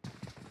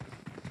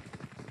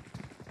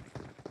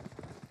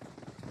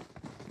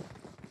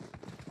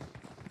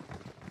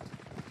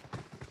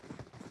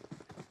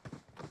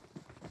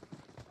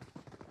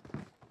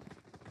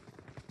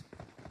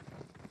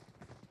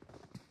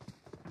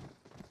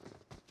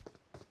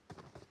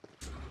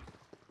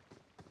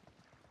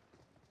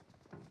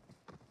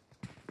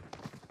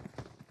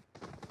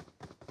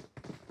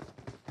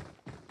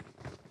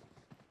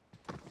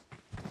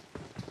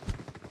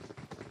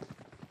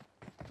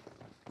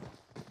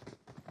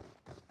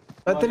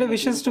 Birthday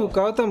wishes to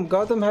Gautam.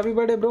 Gautam, happy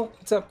birthday, bro.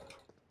 What's up?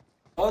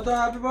 Gautam,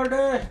 happy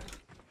birthday,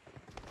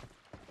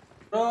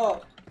 bro.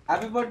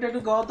 Happy birthday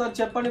to Gautam.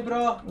 Cheppani, bro.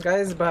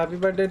 Guys, happy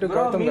birthday to bro,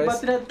 Gautam,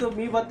 guys.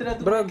 Me birthday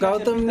bro,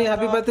 Gautam ni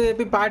happy birthday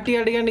చెప్పి party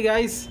అడగండి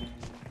guys.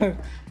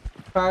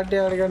 Party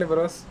అడగండి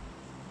bros.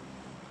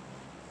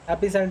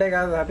 Happy Sunday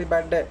కాదు, happy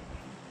birthday.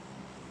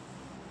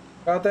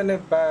 Gautam ని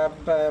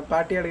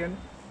party అడగండి.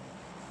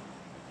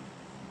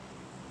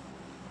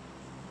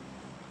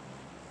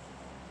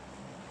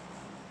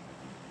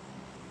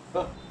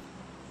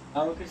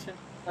 రామకృష్ణ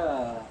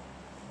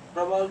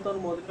ప్రభావాలతో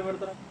మొదలు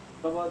పెడతారా?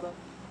 ప్రభావాలతో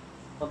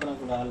మొత్తం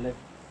కూడా వాళ్ళే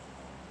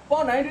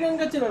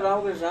 99కి వచ్చిన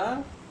రామకృష్ణ.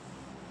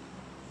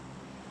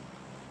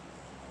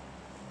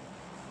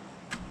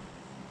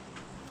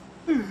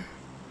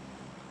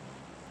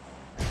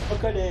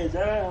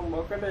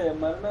 ఒకటే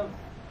మరణం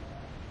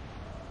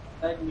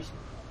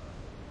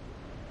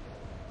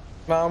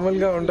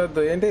మామూలుగా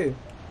ఉండొద్దు ఏంటి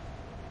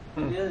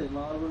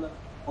మామూలుగా.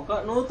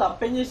 నువ్వు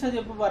తప్పేం చేసినా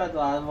చెప్పు భారత్.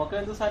 ఒక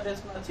ఎందుకు స్టార్ట్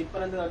చేసుకున్నా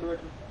చిప్పర్ ఎందుకు అడ్డు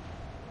పెట్టు.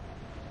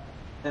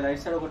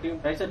 రైట్ సైడ్ ఒక టీం,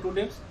 రైట్ సైడ్ 2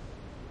 టీమ్స్.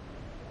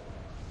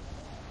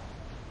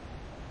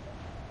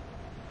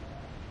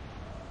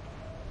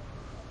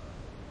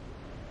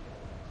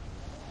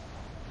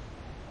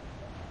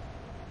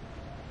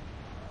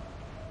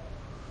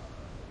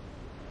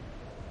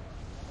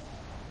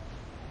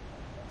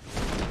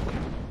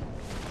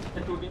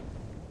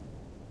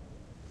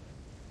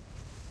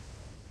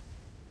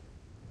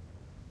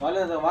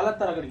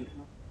 వాళ్ళొస్తారు అక్కడికి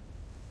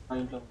మా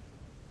ఇంట్లో.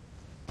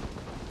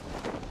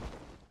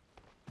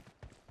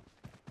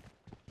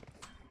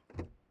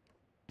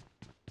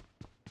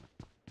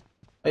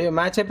 అయ్యో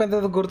మ్యాచ్ అయిపోయిన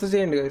తర్వాత గుర్తు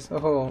చేయండి గైస్.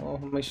 ఓహో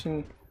మెషిన్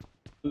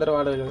అందరూ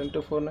వాడారు కదా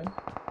 249.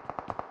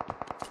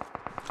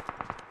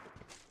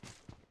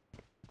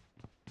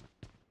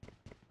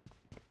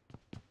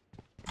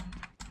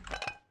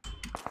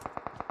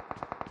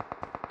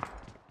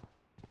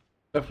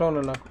 లెఫ్ట్లో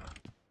ఉన్నా నాకు.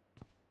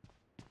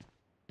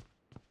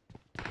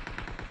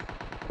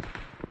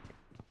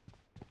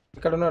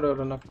 ఇక్కడ ఉన్నాడు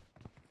ఎవరు నాకు.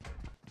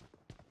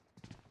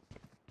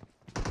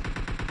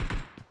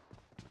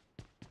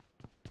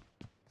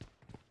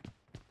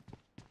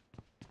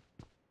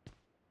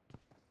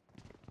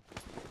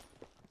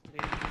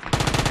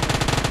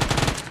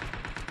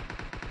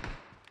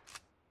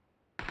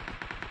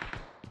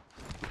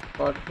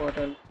 వాట్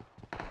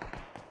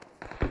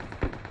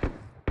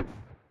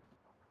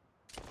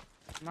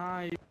నా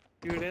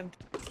వీడియో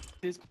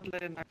తీసుకుంటే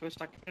నాకు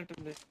స్టక్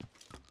ఉంటుంది.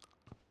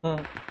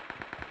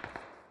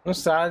 నువ్వు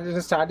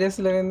స్టార్ట్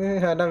చేస్తలేంది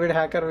అన్న. వీడు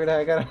హ్యాకర్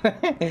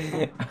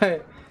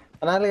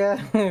అనాలిగా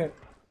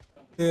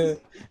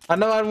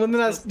అన్న. వాడి ముందు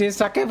నేను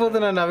స్టక్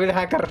అయిపోతున్నా అన్న. వీడు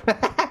హ్యాకర్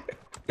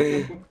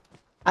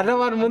అన్న.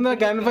 వాడి ముందు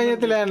నాకు పని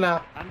చేస్తలే అన్న.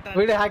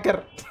 వీడు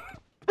hacker.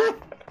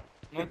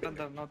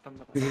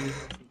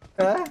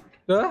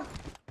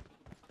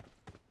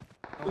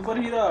 Super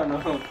hero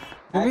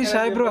movie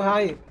షాయ్ bro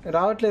hi.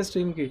 రావట్లేదు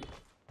స్ట్రీమ్ కి.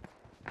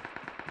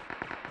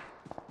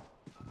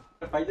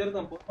 ఫైట్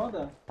జరుగుతాం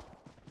పోదా.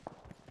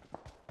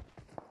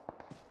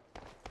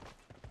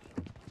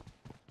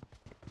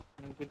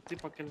 కుర్చీ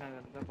పక్కన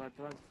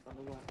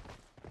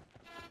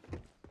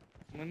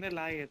ముందే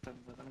లాగేస్తాను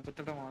తను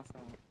కుట్టడం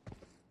అవసరం.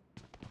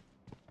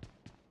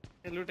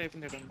 లూట్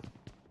అయిపోయింది.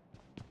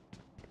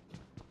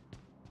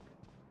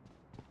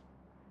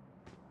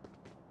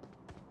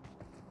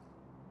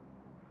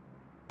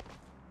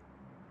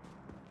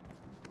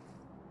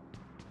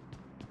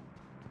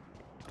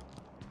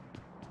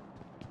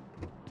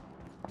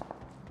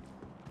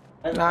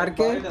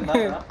 ఆర్కే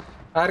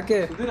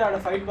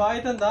ఫైట్ బాగా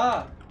అవుతుందా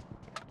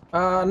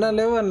అన్న?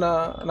 లేవు అన్న.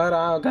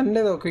 నాకు గన్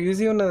లేదు, ఒక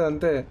యూజీ ఉన్నది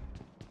అంతే.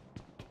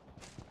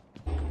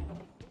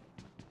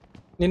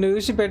 నిన్ను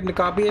చూసి పెట్టిన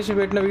కాపీ చేసి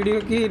పెట్టిన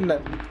వీడియోకి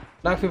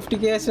నాకు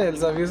 50K వేసిన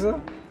తెలుసా వ్యూస్.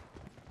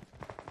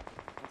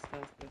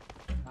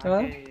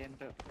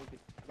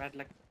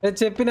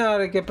 చెప్పిన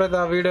ఆర్కే ప్రతి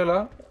ఆ వీడియోలో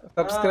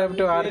సబ్స్క్రైబ్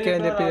టు ఆర్కే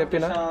అని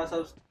చెప్పిన.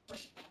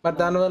 మరి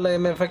దానివల్ల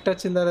ఏం ఎఫెక్ట్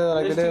వచ్చిందా లేదా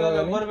నాకు తెలియదు.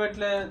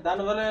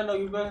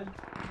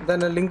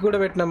 దాని లింక్ కూడా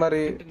పెట్టినా.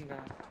 మరి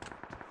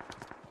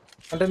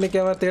అంటే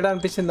నీకేమైనా తేడా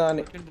అనిపించిందా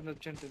అని.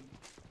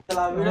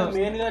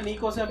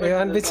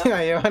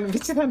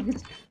 ఏమనిపించింది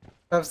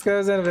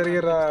సబ్స్క్రైబర్స్ అని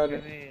పెరిగిరా అని.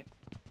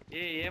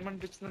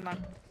 ఏమనిపించిందో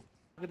నాకు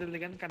తెలియదు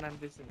కానీ కానీ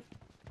అనిపిస్తుంది.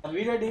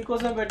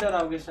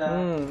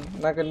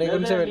 నాకు నీ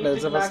గురించే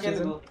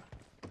పెట్టలేదు.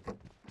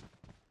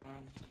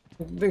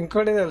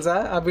 ఇంకోటి తెలుసా,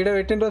 ఆ వీడియో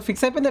పెట్టిన రోజు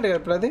ఫిక్స్ అయిపోయింది కదా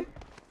ఇప్పుడు. అది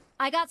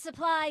I got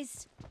supplies.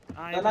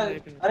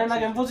 అరే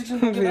నాకు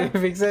M416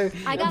 ఫిక్స్ అయ్యి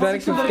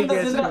దానికి 50K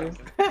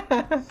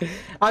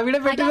ఆ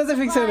వీడియో పెట్టిన రోజే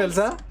ఫిక్స్ అయ్యింది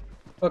తెలుసా.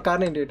 ఒక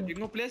కార్ ఏంటి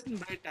ఇంకో ప్లేస్ ఉంది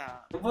బయట.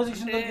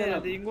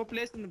 అది ఇంకో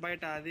ప్లేస్ ఉంది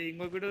బయట. అది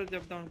ఇంకో వీడియో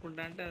చెప్తాం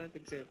అనుకుంటా అంటే అది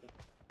ఫిక్స్ అయిపోయింది.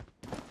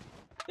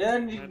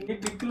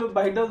 టిక్కులు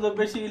బయట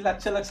దొబ్బేసి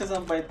లక్ష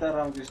సంపాదిస్తారు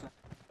రామకృష్ణ.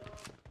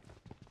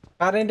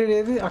 కార్ ఏంటి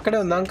ఏది అక్కడే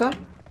ఉందా? ఇంకా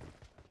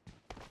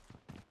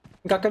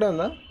అక్కడే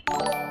ఉందా?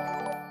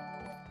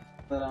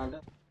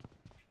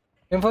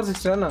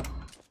 M416 అన్న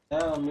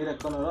మీరు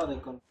ఎక్కున్నారు అది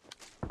ఎక్కువ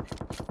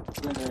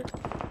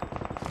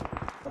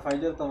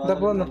ఫైట్ చేస్తాం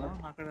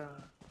అక్కడ.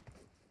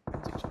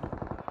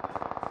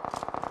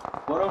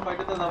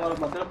 ఫైట్ అవుతుందా వాళ్ళ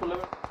మధ్యలో పుల్ల.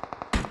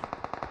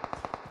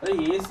 అరే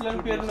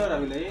ఏసులని పేరున్నారు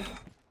అవి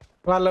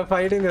వాళ్ళ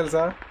ఫైటింగ్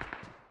తెలుసా.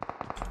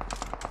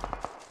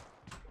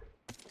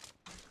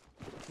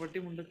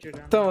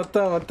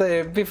 మొత్తం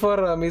MP4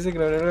 మ్యూజిక్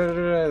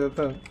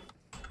మొత్తం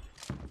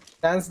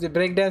డాన్స్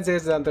బ్రేక్ డాన్స్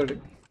చేసి దాంతో.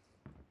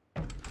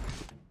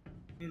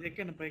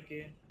 పైకి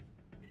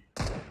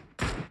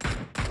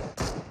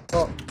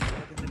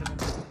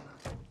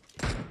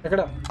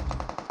ఎక్కడ?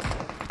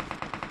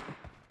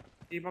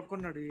 ఈ పక్క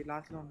ఉన్నాడు, ఈ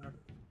లాస్ట్ లో ఉన్నాడు.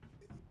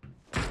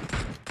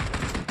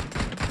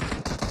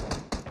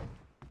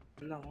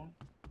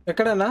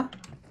 ఎక్కడన్నా?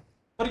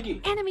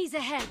 Enemies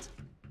ahead.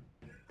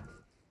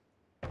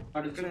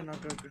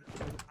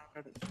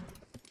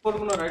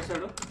 రైట్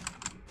సైడ్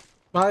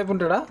మా వైపు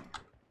ఉంటాడా?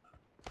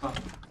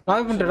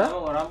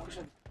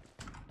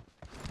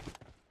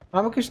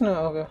 రామకృష్ణ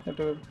ఓకే.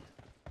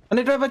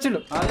 అన్ని ఇటువైపు వచ్చిండు.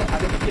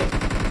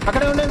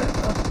 అక్కడే ఉండండి.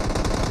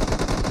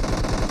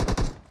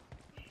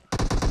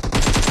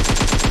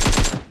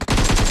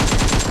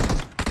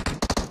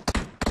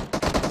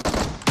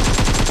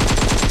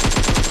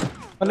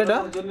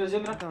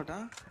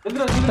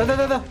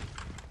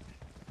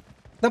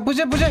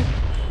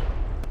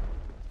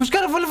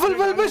 Pushkar full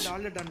push.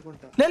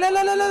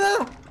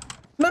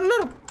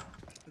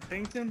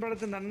 టెన్షన్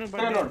పడుతుంది. నన్ను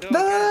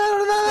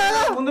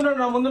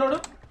ముందున్నాడు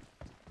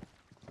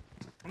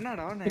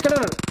ఉన్నాడా? ఇక్కడ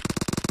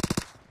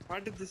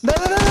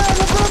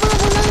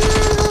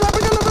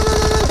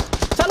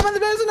చాలా మంది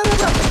ప్లేయర్స్ ఉన్నారు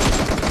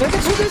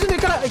ఇక్కడ షూట్ చేసింది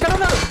ఇక్కడ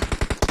ఉన్నారు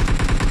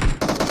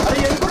అరే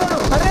ఎనుకున్నాడు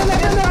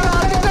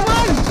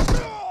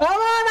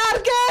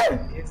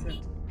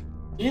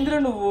ఏంద్రా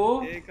నువ్వు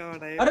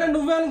అరే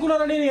నువ్వే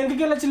అనుకున్నారా నేను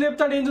వెనకకెళ్ళి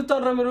లేపుతాడు ఏం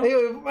చూస్తారా మీరు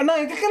నా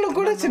వెనకకెళ్ళి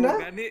కూడా వచ్చిందా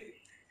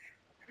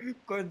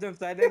కొంచెం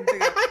సైలెంట్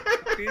గా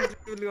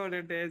పీస్ఫుల్ గా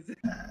ఉండే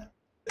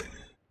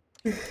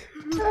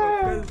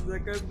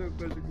సెకండ్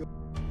కొంచెం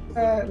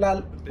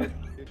లాల్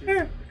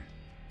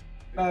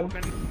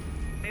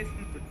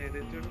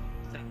చూడు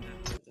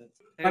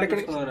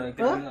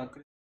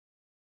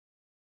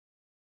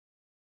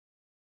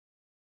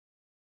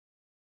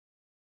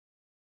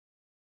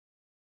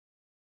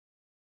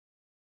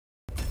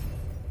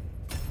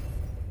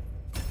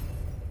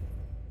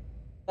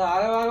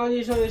ఆగం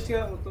చేసిన వేస్ట్ గా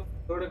మొత్తం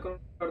తోడెక్కడ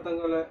అర్థం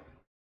కాలే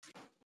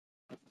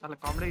చాలా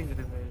కామెడీ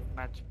అయింది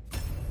మ్యాచ్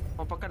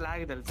ఓ పక్క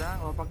లాగ్ తెలుసా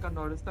ఓ పక్క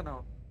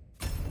నడుస్తున్నావు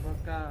ఓ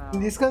పక్క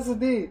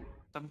తీసుకొస్తుంది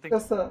సంథింగ్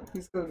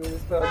తీసుకో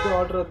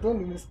ఆర్డర్ వద్దు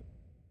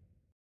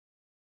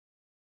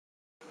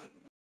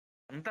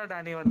అంతా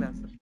డానీ వల్లే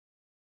అసలు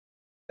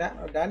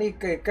డానీ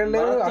ఎక్కడ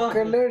లేడు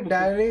అక్కడ లేడు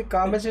డానీ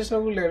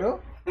కాంపెన్సేషన్ కూడా లేడు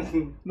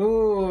నువ్వు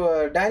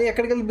డానీ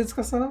ఎక్కడికి వెళ్ళి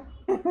తీసుకొస్తాను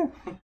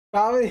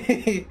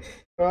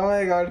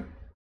గాడ్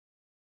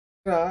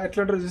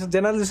ఎట్లా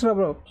జనాలు చూసినా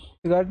bro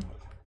God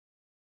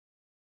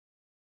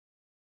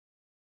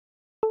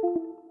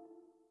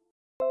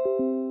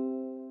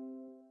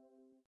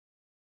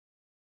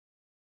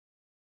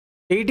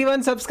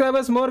 81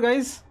 subscribers more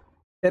guys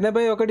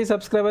 81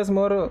 subscribers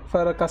more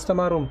for a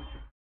customer room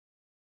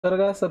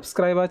త్వరగా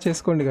సబ్స్క్రైబ్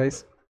చేసుకోండి గైస్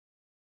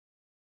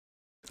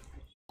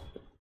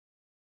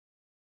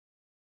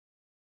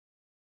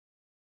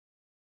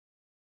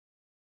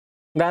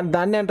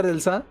దాన్ని అంటారు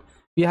తెలుసా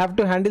you have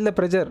to handle the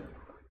pressure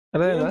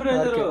అదే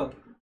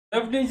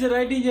లెఫ్ట్ నుంచి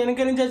రైట్ నుంచి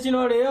వెనక నుంచి వచ్చిన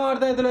వాడు ఏం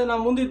అర్థం అవుతలేదు నా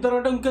ముందు ఇద్దరు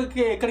అంటే ఇంకా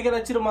ఎక్కడికి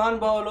వచ్చిన మహాన్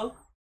భావులు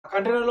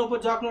కంటైనర్ లోపల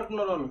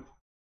జాకునట్టున్నారు వాళ్ళు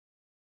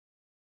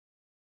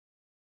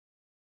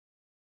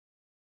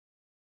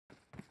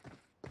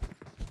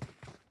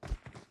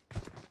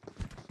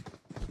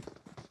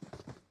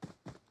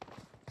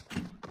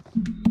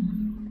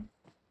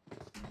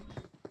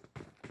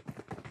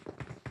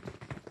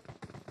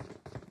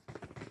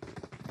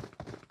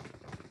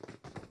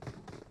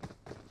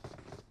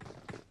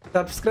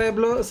సబ్స్క్రైబ్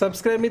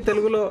మీ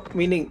తెలుగులో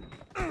మీనింగ్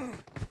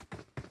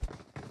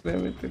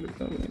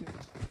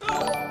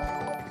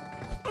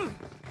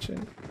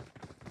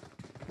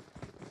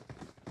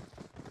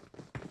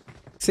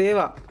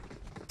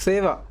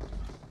సేవ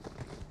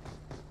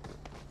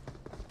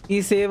ఈ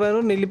సేవను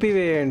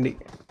నిలిపివేయండి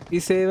ఈ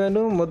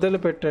సేవను మొదలు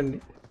పెట్టండి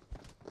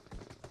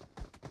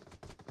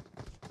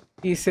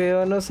ఈ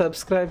సేవను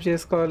సబ్స్క్రైబ్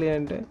చేసుకోవాలి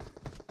అంటే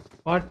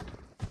what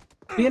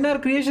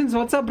PNR creations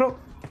WhatsApp bro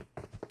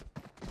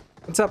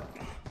WhatsApp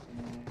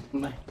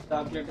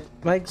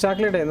mic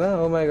chocolate అయిందా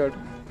ఓ మై గాడ్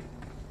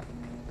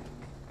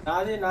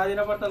నాది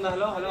వినపడుతుందా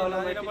హలో హలో హలో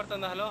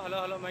వినపడుతుందా hello hello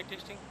hello mic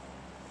testing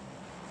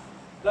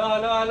hello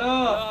hello hello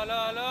hello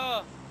hello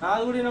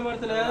నాది కూడా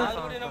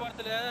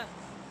వినపడతలే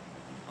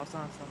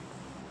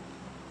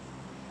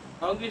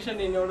కాంగ్రెషన్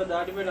నేను ఎవడో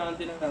దాటిపోయి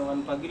అంతిన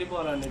వాళ్ళు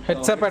పగిలిపోవాలండి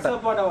హెడ్సప్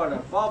వాడు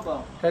బాబా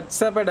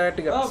హెడ్సప్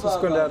డైరెక్ట్ గా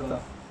చూసుకోండి జాగ్రత్త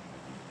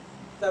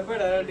హెడ్సప్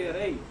డైరెక్ట్ గా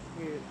రేయ్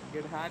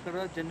హ్యాకర్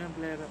జెన్యూన్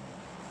ప్లేయర్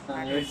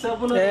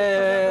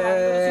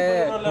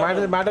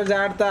మాటలు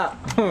జాగ్రత్త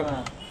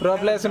ప్రో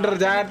ప్లేయర్స్ ఉంటారు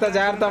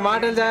జాగ్రత్త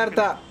మాటలు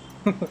జాగ్రత్త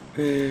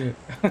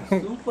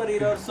సూపర్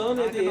హీరోస్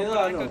ఏదో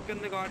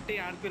కాబట్టి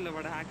ఆడపిల్ల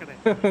వాడు హ్యాకరే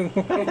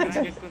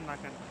ఎక్కువ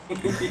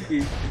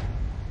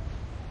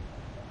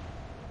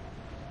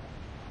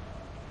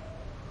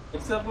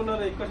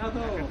శాతం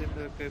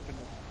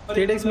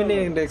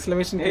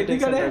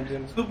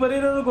సూపర్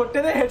హీరో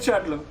కొట్టేదే హెడ్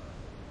షాట్లు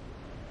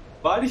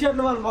బాడీ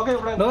షాట్లు వాళ్ళ మొక్క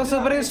ఎప్పుడు no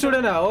super hero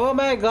student oh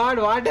my God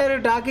what are you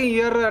talking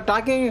you are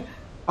talking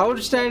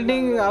out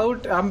standing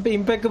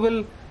impeccable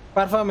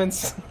performance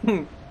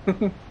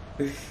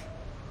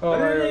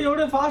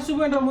Yevade fast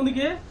పోయినరా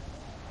ముందుకి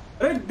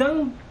అరే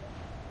దంగ్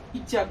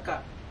ఇచ్చక్క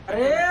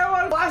అరే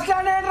వాళ్ళు ఫాస్ట్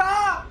లానేరా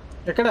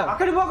ఎక్కడ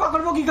అక్కడికి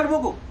పోకు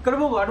ఇక్కడ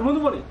పోకు అటు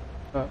ముందు పోని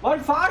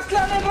వాళ్ళు ఫాస్ట్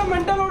లానేరా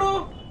మెంటల్ వాడు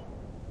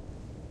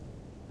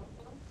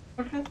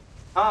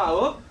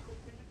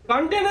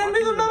కంటైనర్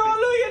మీద ఉన్నారు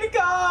వాళ్ళు వెనక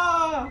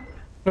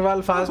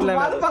వాళ్ళు ఫాస్ట్ లైన్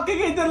వాళ్ళు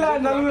పక్కకి అయితే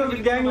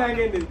నలుగురు గ్యాంగ్ లాగ్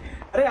అయింది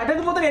అరే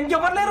అటెండ్ పోతారు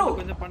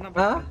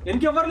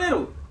వెనకెవరు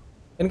లేరు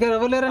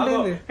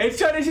అంటే హెడ్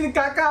షాట్ వేసింది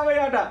కాకా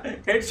అట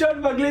హెడ్ షాట్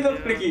పగిలేదు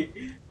ఒకటికి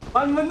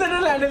వాళ్ళ ముందర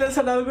ల్యాండ్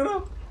వేస్తారు నలుగురు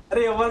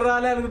అరే ఎవరు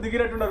రాలే అనుకు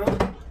దిగినట్టున్నారు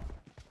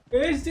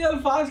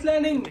ఫాస్ట్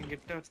ల్యాండింగ్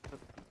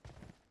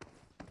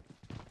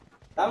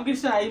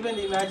రామకృష్ణ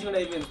అయిపోయింది ఈ మ్యాచ్ కూడా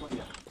అయిపోయింది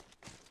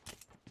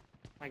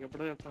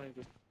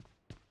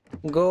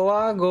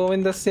గోవా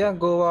గోవిందస్య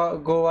గోవా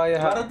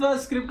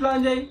భరద్వాజ్ స్క్రిప్ట్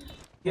లాంచ్ అయ్యి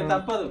ఇక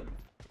తప్పదు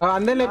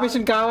అందరు లేపేసి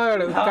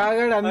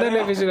కాగాడు అందరు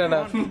లేపేసి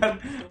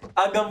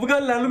ఆ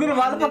గబ్బుగాళ్ళు నలుగురు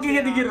వాళ్ళ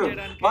పక్కకే దిగిర్రు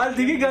వాళ్ళు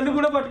దిగి గన్ను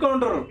కూడా పట్టుకొని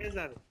ఉంటారు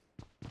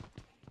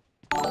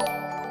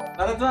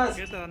భరద్వాజ్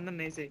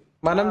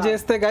మనం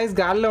చేస్తే గైస్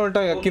గాల్లో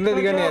ఉంటాం కింద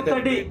దిగని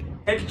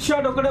హెడ్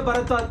షాట్ ఒకటే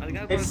భరద్వాజ్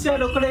హెడ్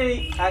షాట్ ఒకటే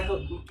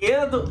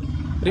ఏదో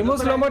రిమూవ్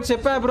స్లో మోడ్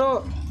చెప్పా bro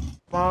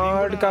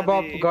God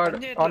kebab God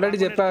already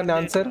చెప్పాను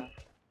ఆన్సర్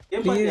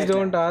ప్లీజ్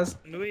డోంట్ ఆస్క్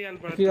నువ్వే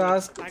if you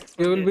ask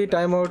you will be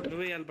time out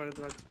నువ్వే వెళ్ళి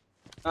Bharadwaj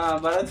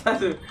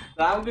Bharadwaj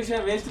Ramakrishna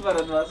waste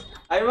Bharadwaj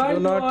I want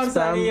Do not 2 hours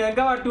Sam. అని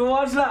ఇంకా 2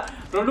 hours లా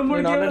 2-3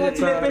 నేను ఆల్రెడీ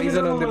చెప్పా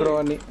రీజన్ ఉంది బ్రో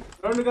అని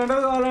 2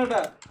 గంటలు కావాలట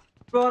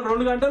బ్రో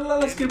 2 గంటల్లో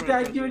స్క్రిప్ట్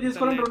యాక్టివేట్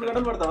చేసుకోవాలంటే 2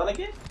 గంటలు పడతా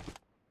వాళ్ళకి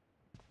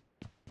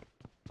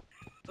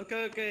ఓకే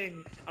ఓకే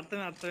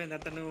అర్థమైంది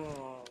అతను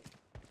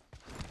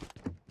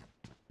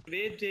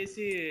వెయిట్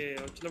చేసి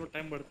వచ్చినప్పుడు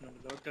టైం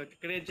పడుతుంది ఓకే ఓకే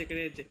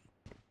క్రియేట్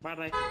బాగా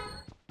రాయ్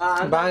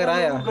బాగా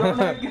రాయా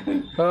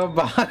ఓ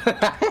బాగా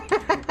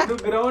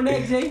నువ్వు గ్రౌండ్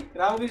ఎగ్ చేయి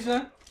రామకృష్ణ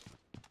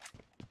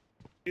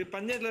ఇది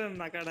పని చేయట్లేదు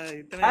నాకు అక్కడ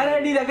అరే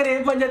నీ దగ్గర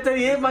ఏం పని చేస్తావు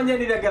ఏం పని చేయ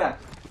నీ దగ్గర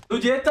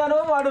నువ్వు చేస్తాను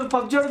వాడు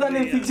పబ్జి వాడు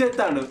దాన్ని ఫిక్స్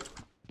చేస్తాడు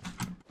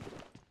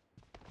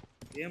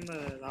ఏం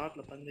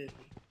రావట్లేదు పని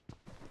చేయట్లేదు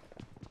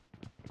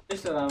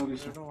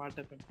రామకృష్ణ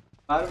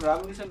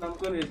రామకృష్ణ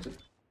నమ్ముకొని waste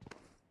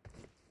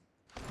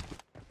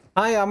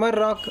hi Amar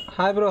rock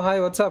hi bro hi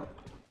WhatsApp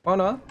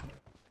అవునా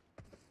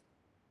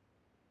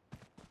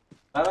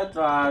తర్వాత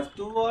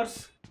 2 hours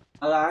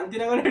అది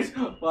అంతిన కూడా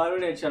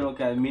ఫార్వర్డ్ హెడ్ షాట్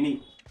ఓకే అది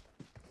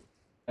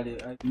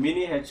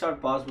మినీ హెడ్ షాట్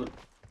పాసిబుల్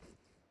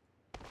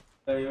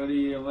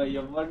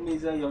ఎవరు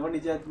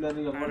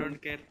నిజాతున్నారు ఎవరు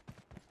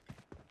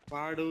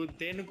వాడు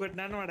దేన్ని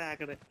కొట్టినాను వాడు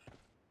ఆకడే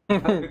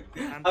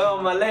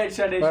మళ్ళీ హెడ్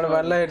షాట్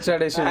మళ్ళీ హెడ్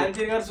షాట్ వేసి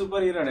ఆంటీ గారు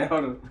సూపర్ హీరో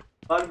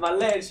వాడు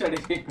మళ్ళీ హెడ్ షాట్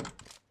వేసి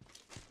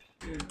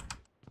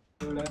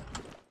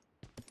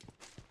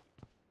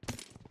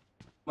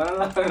మన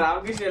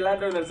రామకృష్ణ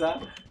ఎలాంటి ఉన్నారు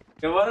సార్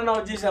ఎవరైనా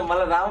వచ్చేసాం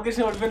మళ్ళీ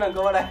రామకృష్ణ ఓడిపోయినాక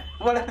వాడ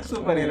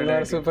సూపర్ హీరో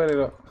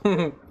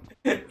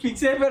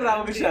ఫిక్స్ అయిపోయారు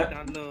రామకృష్ణ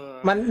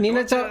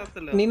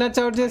నేను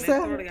అవుట్ చేస్తే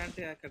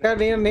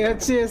నేను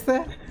వచ్చి చేస్తే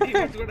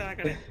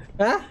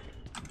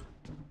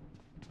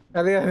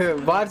అది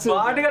బాట్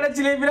కూడా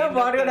చిలేపినా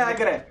బాట్ కూడా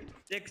ఆకరే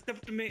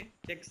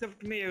except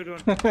me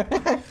everyone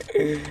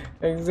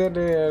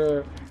ఎగ్జాక్ట్లీ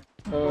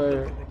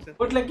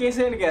కొట్ల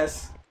కేసేయండి gas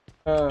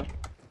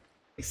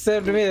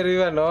except me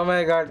everyone oh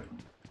my God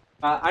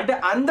అంటే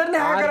అందరిని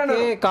హ్యాకర్ అన్న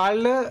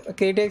కాల్డ్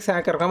KTX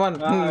హ్యాకర్ కమాన్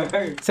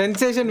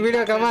సెన్సేషన్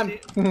వీడియో కమాన్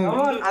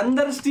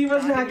అందరు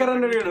స్టీవర్స్ హ్యాకర్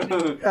అన్న వీడు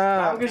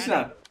రామకృష్ణ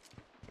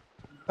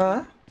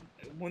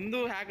ముందు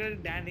హ్యాకర్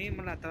డానీ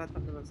మళ్ళీ తర్వాత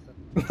అందరూ వస్తారు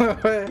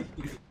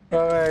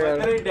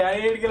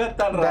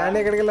డానీ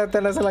ఎక్కడికి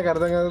వెళ్తాడు అసలు నాకు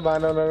అర్థం కాదు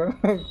బాగానే ఉన్నాడు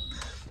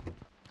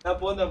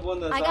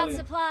I got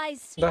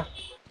supplies.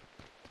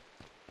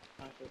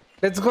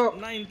 Let's go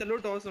నా ఇంత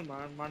లూట్ అవసరం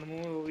మనము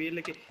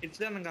వీళ్ళకి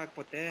ఇచ్చేదానం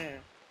కాకపోతే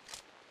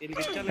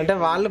అంటే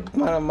వాళ్ళు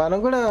మనం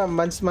కూడా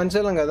మంచి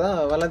వాళ్ళం కదా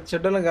వాళ్ళ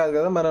చెడ్డోళ్ళం కాదు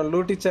కదా మనం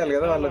లూట్ ఇచ్చేయాలి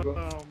కదా వాళ్ళకు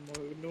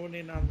నువ్వు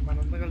నేను మన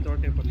అందరం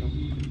తోట అయిపోతాం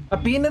ఆ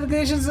పీనర్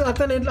క్రియేషన్స్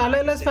అతను అలా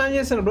ఎలా స్పాన్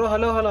చేస్తాడు బ్రో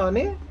హలో హలో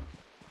అని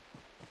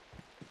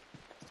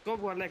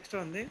స్కోప్ వల్ల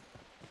ఎక్స్ట్రా ఉంది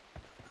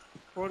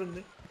 4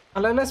 ఉంది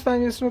అలా ఎలా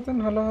స్పాన్ చేస్తున్నాడు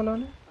అతను హలో హలో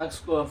అని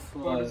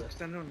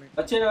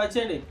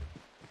వచ్చేయండి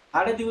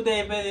ఆడే దిగుతే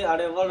అయిపోయేది ఆడ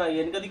ఎవరు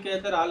వెనక దిక్కు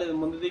అయితే రాలేదు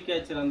ముందు దిక్కే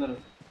వచ్చారు అందరు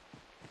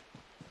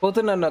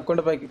పోతున్నాను నాకు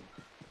కొండపైకి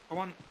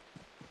కమాన్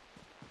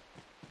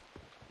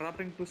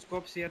డ్రాపింగ్ 2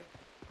 స్కోప్స్ హియర్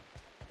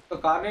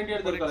కార్నేట్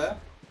దొరకలే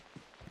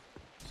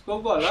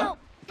స్కోప్ కావాలా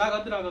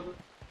నాకద్దు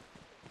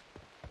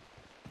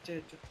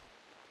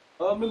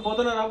మేము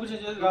పోతున్నా రామకృష్ణ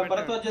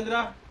భరద్వాజ్ చంద్ర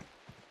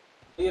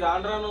ఈ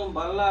రాను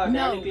మళ్ళా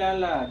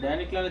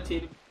డానీ క్లాన్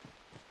చేరి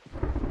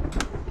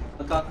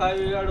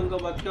కక్కాయి గాడు ఇంకో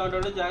బతికే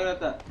ఉంటాడు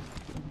జాగ్రత్త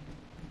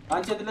ఆ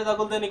చేతిలో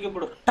తగులుతాయి నీకు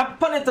ఇప్పుడు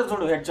టప్పని ఎత్తాడు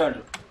చూడు హెడ్ షాట్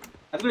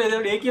అది కూడా ఏదో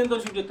ఏకీయంతో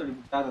షూట్ చేస్తాడు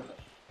ఇప్పుడు జాగ్రత్త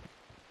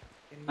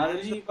నాకు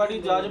తెలిసి ఇప్పటికి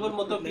జార్జిపూర్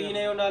మొత్తం క్లీన్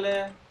అయి ఉండాలి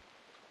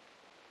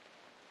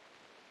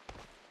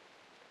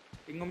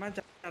ఇంకో మ్యాచ్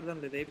అర్థం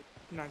లేదు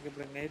నాకు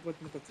ఇప్పుడు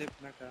అయిపోతుంది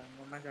కొద్దిసేపు నాకు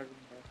ఇంకో మ్యాచ్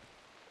ఆడుకుంటా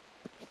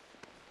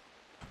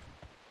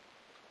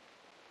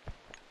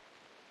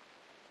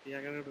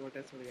ఎక్కడ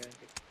కొట్టేస్తాడు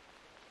గ్యారంటీ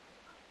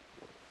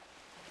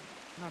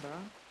ఉన్నాడా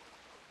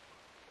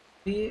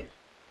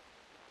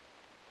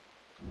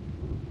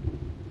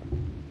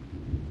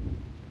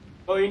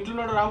ఓ ఇంట్లో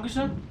ఉన్నాడు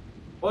రామకృష్ణ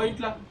ఓ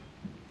ఇంట్లో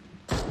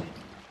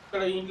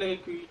ఇక్కడ ఇంట్లో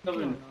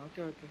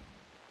ఓకే ఓకే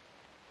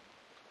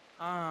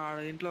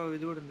ఇంట్లో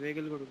ఇది కూడా ఉంది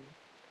వెహికల్ కూడా ఉంది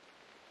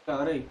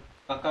అరే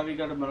పక్కా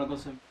వీకాడు మన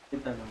కోసం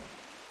చెప్తాను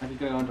అది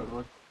ఇక్కడ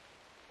ఉంటాడు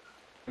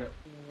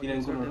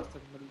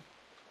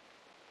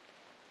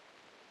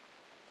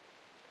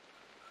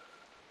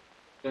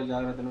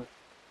జాగ్రత్త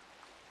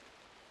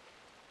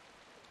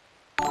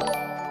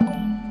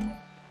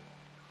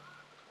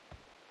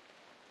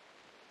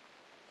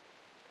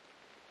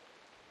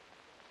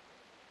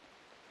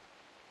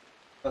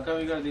పక్కా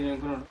వీకాడు దీని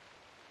అనుకున్నాడు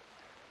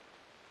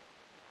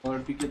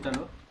వాడు పిక్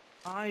ఎత్తాడు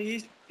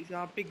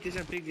పిక్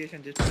చేసాను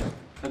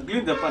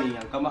తగిలింది తప్ప నీ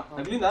అంకమ్మ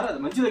తగిలిందా అది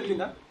మంచి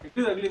తగిలిందా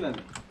ఎక్కువ తగిలిందా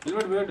అది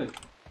హెల్మెట్ పోయేటది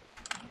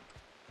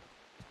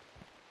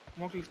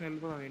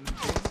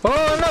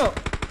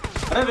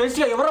అరే వేస్ట్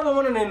ఎవరో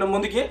మమ్మల్ని నేను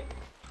ముందుకి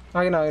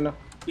ఆగినా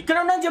ఇక్కడ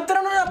ఉన్నా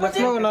చెప్తాను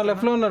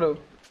లెఫ్ట్ లో ఉన్నాడు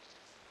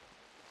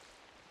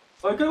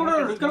ఇక్కడ కూడా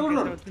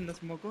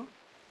ఉన్నాడు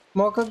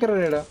మోకకి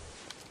రాడా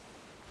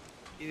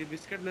ఇది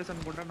బిస్కెట్ లెస్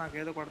అనుకుంటా నాకు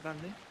ఏదో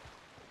కొడతాంది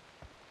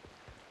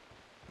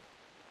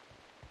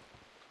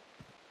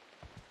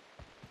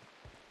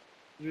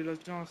వీళ్ళు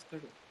వచ్చినా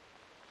వస్తాడు.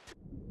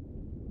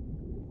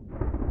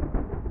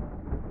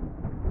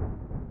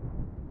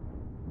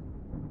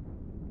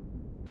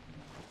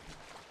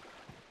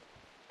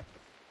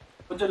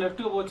 కొంచెం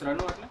లెఫ్ట్గా పోవచ్చు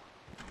రండి అట్లా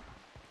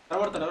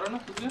కనబడతాడు ఎవరన్నా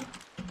సుధీర్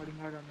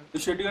అడిగాడు అన్నాడు. ఈ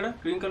షెడ్ కూడా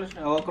గ్రీన్ కలర్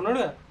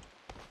ఒకన్నాడుగా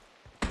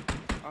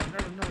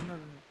అన్నాడు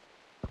అన్నాడు.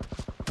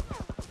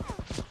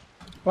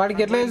 వాడికి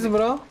ఎట్లా తెలుసు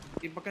బ్రో?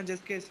 ఈ పక్కన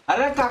జస్ట్ కేస్.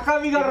 అరే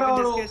కక్కావి గారు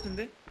రావాడు కేస్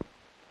ఉంది.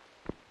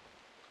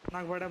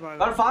 నాకు పడే బాగా.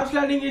 వాడు ఫాస్ట్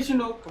ల్యాండింగ్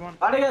చేసిండు.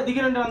 వాడేగా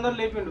దిగిరండి అందరు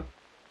లేపిండు.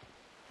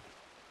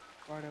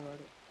 వాడే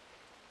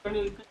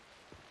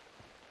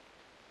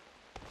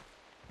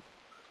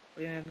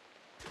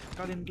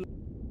కాదు ఇంట్లో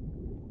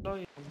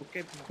బుక్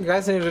అయిపోయింది.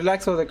 గాయ్స్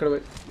రిలాక్స్ అవుతుంది ఇక్కడ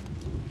పోయి.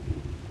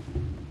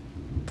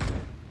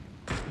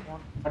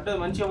 అంటే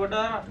మంచిగా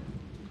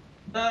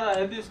పడ్డారా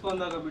ఏది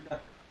తీసుకుందాక బిడ్డ.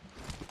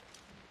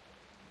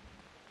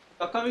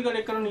 కక్కవి గడు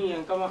ఎక్కడ నీ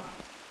ఎంకమా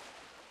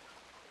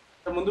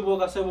ముందు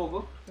పోకు అసే పోకు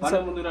వాళ్ళ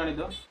ముందు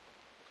రానిద్దాం.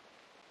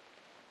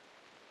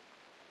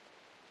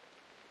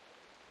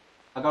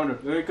 అకౌంట్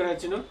ఇక్కడ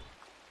వచ్చిండు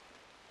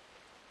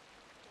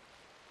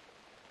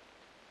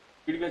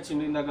ఇడికి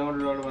వచ్చిండు ఇందాక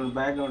అకౌంట్ రావడం మన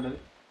బ్యాగ్గా ఉంటుంది.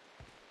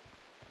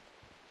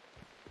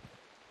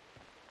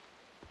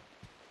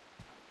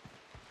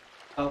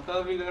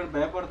 కక్కవి గడు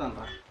భయపడతాను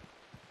రా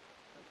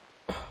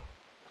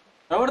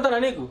భయపడతాడా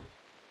నీకు?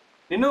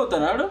 నిన్ను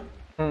అవుతాను ఆడు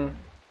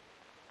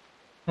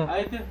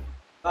అయితే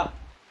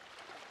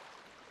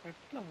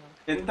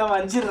ఎంత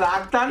మంచి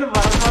రాక్తాను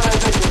బరసాలు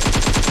అయితే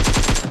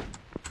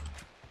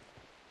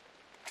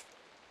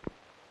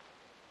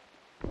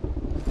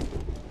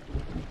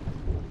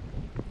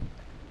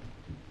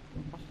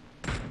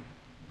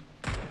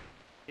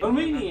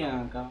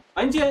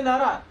మంచి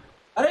అయిందారా.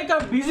 అరే ఇక్కడ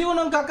బిజీ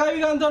ఉన్నాం కక్కావి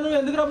అంతా నువ్వు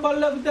ఎందుకు రబ్బాలు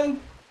లేకపోతే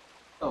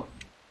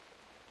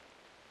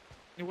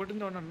నీ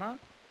కొట్టింది ఉన్నా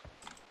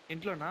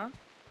ఇంట్లోనా?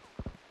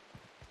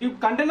 ఈ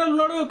కంటైనర్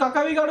ఉన్నాడు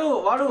కక్కవి గాడు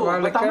వాడు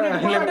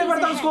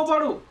పెడతాడు స్కోప్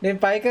వాడు. నేను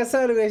పైకి వస్తా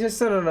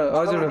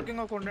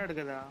వేసేస్తాను కొన్నాడు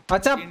కదా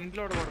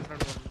ఇంట్లో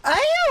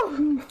అయ్యో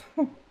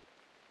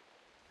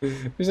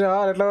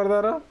ఎట్లా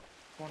పడతారు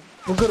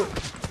ముగ్గురు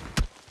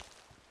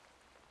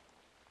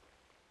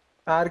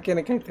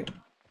ఆరికేనకైతే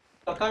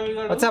కక్కవి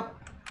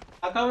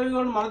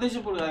గాడు మన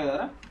దేశప్పుడు కాదు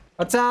కదా.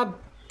 అచ్చా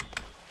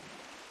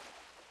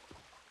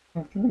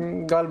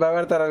వాళ్ళు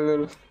భయపడతారా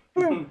వీళ్ళు?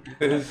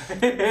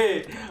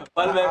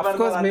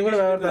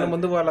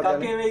 ముందు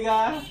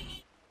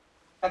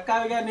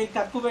కక్కావిగా నీ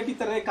కక్కు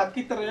పెట్టిస్తారే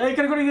కక్కిస్తారా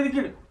ఇక్కడ కూడా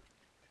దిక్కిడు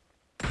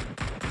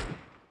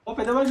ఓ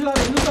పెద్ద మనుషులు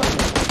ఎందుకు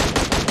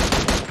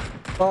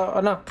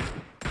అన్నా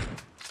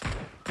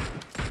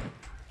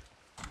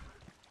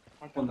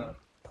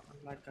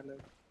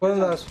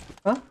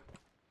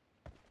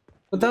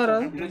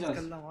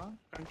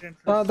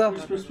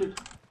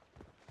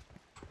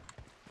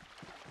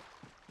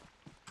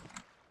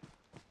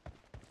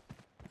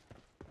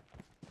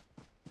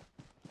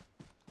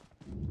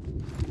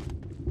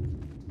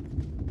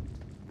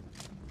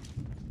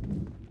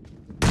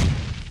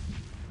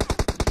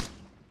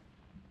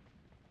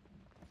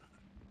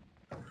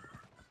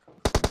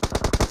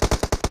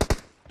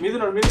మీద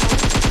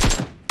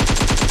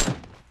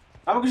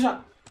రామకృష్ణ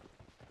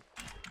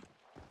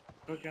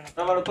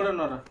వాడు కూడా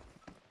ఉన్నారా?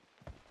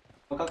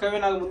 ఒక అక్కవే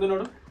నాకు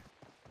ముందున్నాడు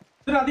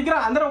అదిగిరా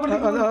అందరూ ఒకటి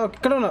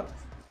ఇక్కడ ఉన్నా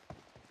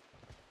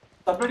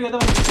సపరేట్ కదా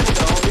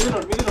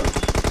మీద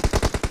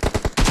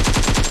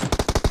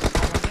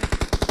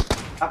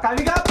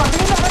అక్కవిగా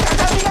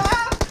పక్కగా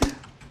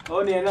ఓ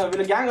నేను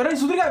వీళ్ళ గ్యాంగ్ అరే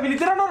సుధీర్గా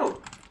వీళ్ళిద్దరు అన్నారు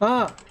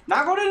నా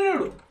కూడా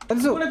నేడు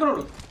తెలుసు ఎక్కడు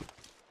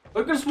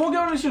ఇక్కడ స్మోక్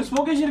ఎవరు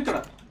స్మోక్ వేసారు ఇక్కడ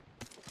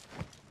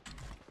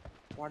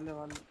వాళ్ళే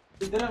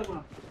ఇద్దరే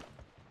అనుకున్నా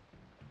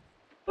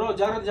బ్రో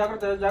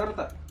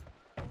జాగ్రత్త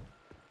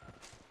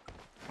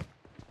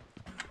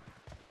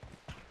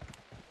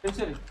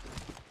సరే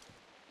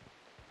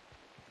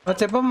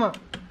చెప్పమ్మా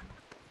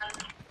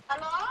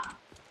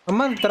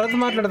అమ్మా తర్వాత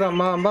మాట్లాడదాం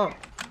అమ్మా అమ్మా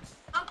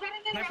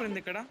స్నైపర్ ఉంది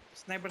ఇక్కడ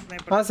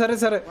స్నైపర్ సరే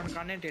సరే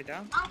కాంటెంట్ ఏటా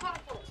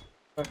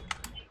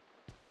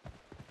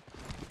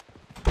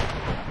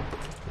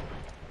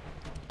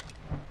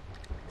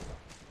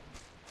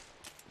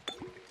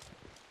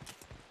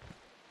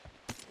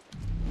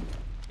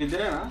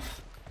ఇద్దరేనా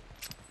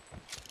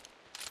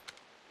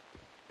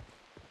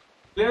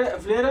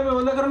ఫ్లేర్ ఏమో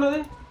ఎవరి దగ్గర ఉన్నది?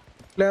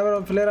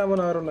 ఫ్లేర్ ఏమో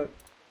నా దగ్గర ఉన్నది.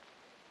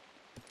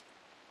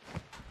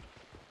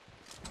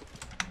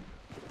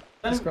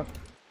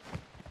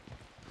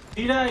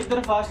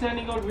 ఇద్దరు ఫాస్ట్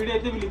ల్యాండింగ్ అవుట్ వీడియో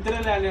అయితే వీళ్ళిద్దరే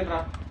ల్యాండ్ అయ్యారు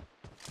రా.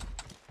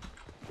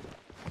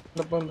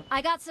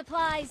 I got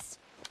supplies.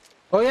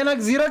 ఓయ్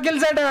నాకు 0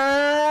 kills అట.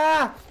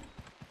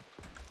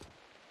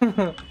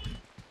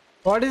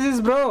 What is this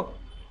bro?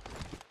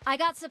 I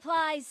got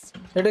supplies.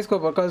 ATX को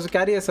because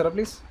carry sir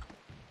please.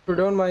 If you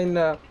don't mind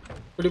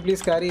could you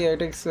please carry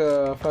ATX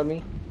for me?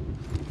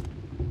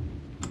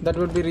 That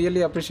would be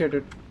really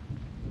appreciated.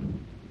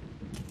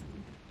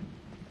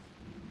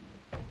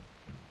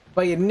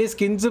 By ఎన్ని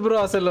skins bro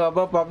అసలు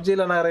అబ్బా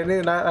పబ్జీలో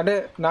అంటే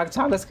నాకు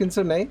చాలా skins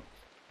ఉన్నాయి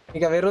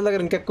ఇంకా వేరే వాళ్ళ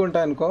దగ్గర ఇంకెక్కువ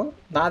ఉంటాయి అనుకో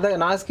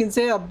నా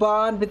స్కిన్సే అబ్బా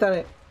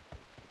అనిపిస్తాయి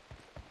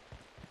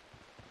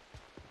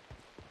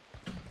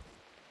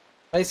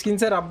ఐ స్కిన్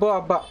సార్ అబ్బో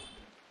అబ్బా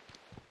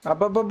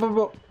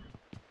అబ్బబ్బబ్బో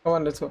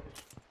కమాన్ లెట్స్ గో.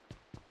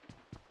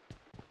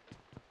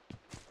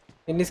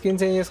 ఎన్ని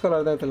స్కిన్స్ ఏం చేసుకోవాలి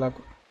అర్థమవుతుంది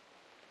నాకు.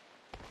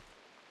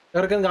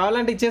 ఎవరికైనా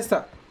కావాలంటే ఇచ్చేస్తా.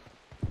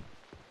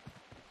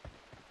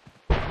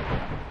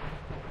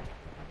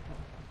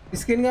 ఈ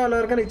స్కిన్ కావాలి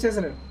ఎవరికైనా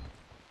ఇచ్చేస్తా నేను.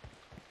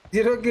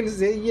 0 kills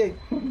చెయ్యి.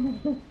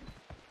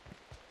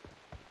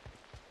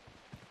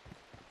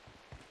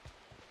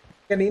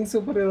 నేను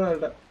సూపర్ హీరో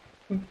అంట.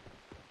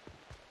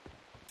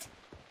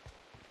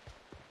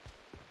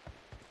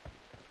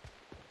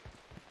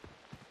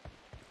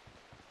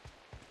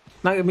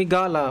 నాకు మీకు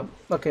కావాలా?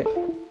 ఓకే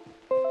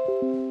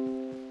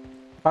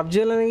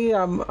పబ్జీలని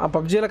ఆ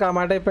పబ్జీలకు ఆ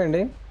మాట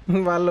అయిపోయింది.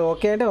 వాళ్ళు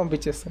ఓకే అంటే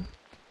పంపించేస్తాను.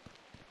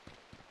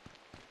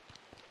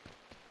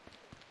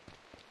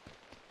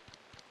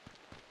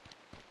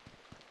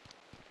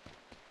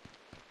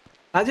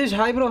 Rajesh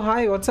hi bro.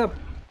 Hi WhatsApp.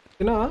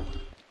 You know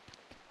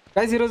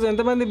guys ఈరోజు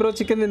ఎంతమంది బ్రో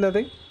చికెన్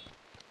తిన్నది?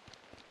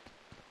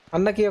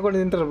 అన్నకి కూడా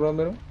తింటారు బ్రో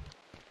మీరు?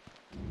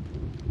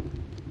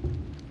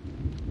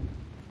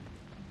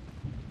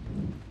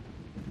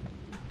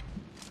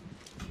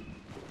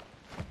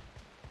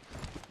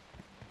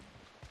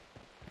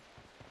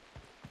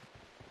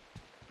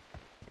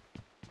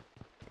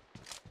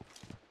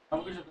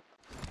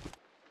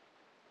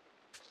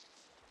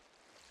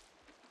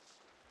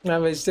 నా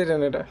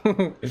వెజిటేరియన్ అట.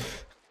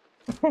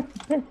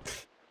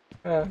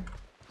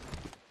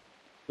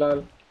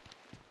 లాల్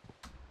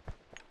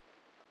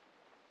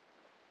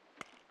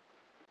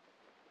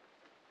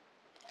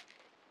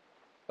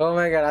ఓ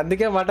మై గాడ్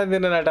అందుకే mutton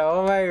తిన్నానట. Oh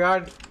my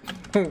God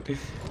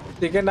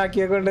chicken నాకు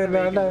ఇవ్వకుండా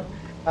తిన్నానంట.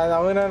 అది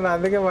అవునన్నా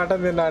అందుకే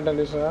మటన్ తిన్నా అంట.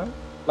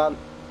 లాల్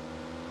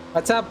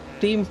అచ్చా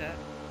టీమ్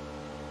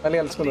మళ్ళీ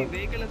కలుసుకుందాం.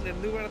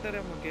 ఎందుకు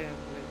పడతారేమో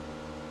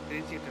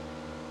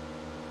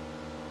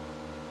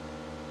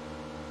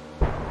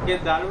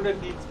దాని కూడా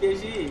క్లిక్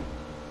చేసి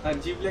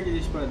జీప్ లెక్క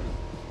చేసి పడద్దు.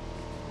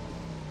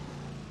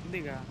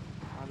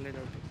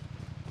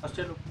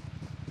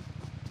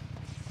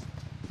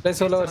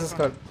 సోలో వర్సెస్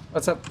స్క్వాడ్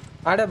వాట్సాప్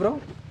ఆడా bro.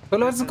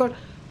 Solo versus squad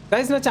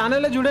guys నా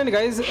ఛానల్లో చూడండి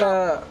గైస్.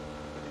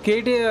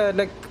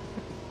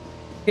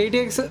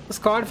 KTX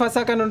స్క్వాడ్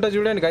ఫసాక్ అని ఉంటుంది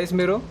చూడండి గైస్.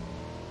 మీరు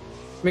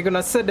మీకు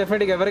నచ్చుతుంది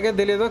డెఫినెట్గా. ఎవరికైతే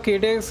తెలియదో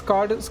KTX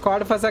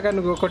స్క్వాడ్ ఫసాక్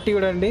అని కొట్టి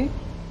చూడండి,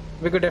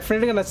 మీకు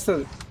డెఫినెట్గా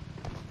నచ్చుతుంది.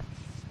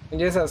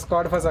 నేను చేసా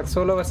squad ఫసాక్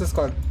solo versus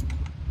squad.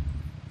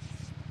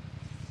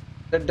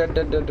 Dead dead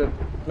dead dead dead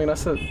మీకు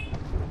నచ్చుతుంది.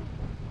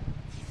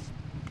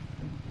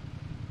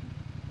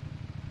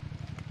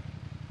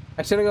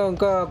 యాక్చువల్గా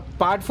ఇంకా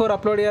పార్ట్ 4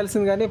 అప్లోడ్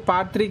చేయాల్సింది కానీ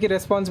పార్ట్ 3కి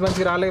రెస్పాన్స్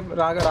మంచిగా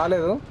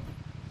రాలేదు.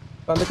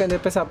 అందుకని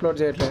చెప్పేసి అప్లోడ్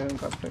చేయట్లేదు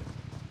ఇంకా. అప్లోడ్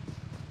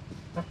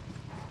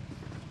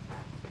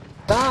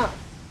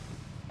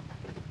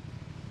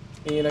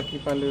ఈయనకి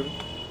పనులు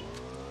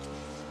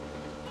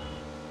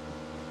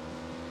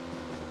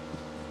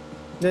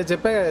నేను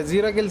చెప్పా కదా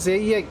 0 kills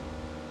చెయ్యి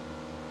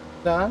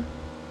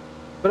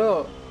బ్రో.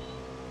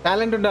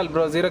 టాలెంట్ ఉండాలి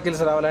బ్రో 0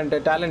 kills రావాలంటే.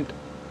 Talent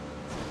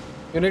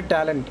unit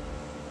talent.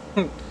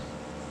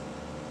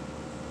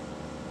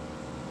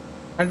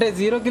 అంటే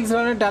 0 kills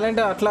రావాలంటే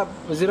టాలెంట్. అట్లా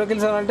 0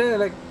 kills రావాలంటే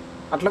లైక్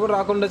అట్లా కూడా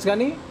రాకుండొచ్చు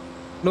కానీ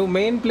నువ్వు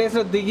మెయిన్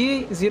ప్లేస్లో దిగి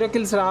 0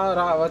 kills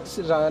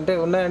అంటే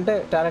ఉన్నాయంటే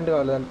టాలెంట్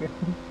కావాలి దానికి.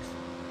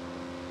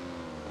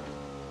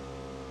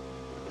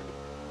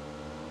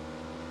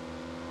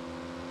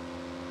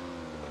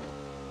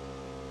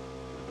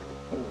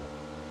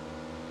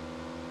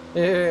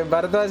 ఏ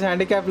భరద్వాజ్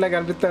హ్యాండిక్యాప్ లాగా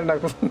కనిపిస్తాడు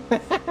నాకు.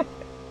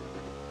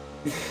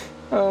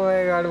 ఓ మై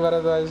గాడ్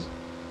భరద్వాజ్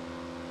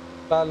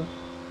చాలు.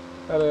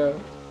 అరే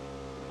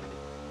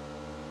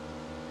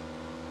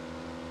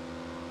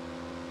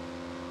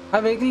ఆ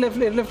వెహికల్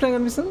లెఫ్ట్ లాగా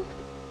కనిపిస్తుంది.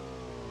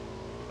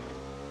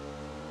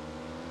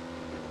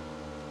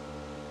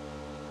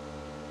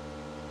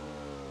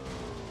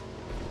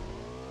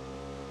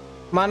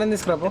 మానం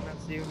తీసుకురాపో.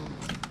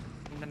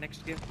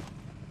 నెక్స్ట్ గేమ్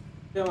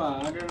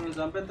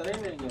చంపేస్తారా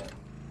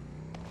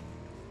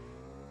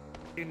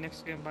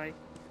నెక్స్ట్ గేమ్ బాయ్.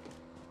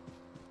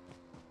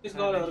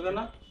 తీసుకోవాలి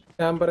ఎవరికన్నా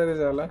క్యాంపర్ అది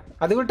చాలా.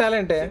 అది కూడా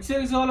టాలెంటే.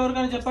 తీసుకోవాలి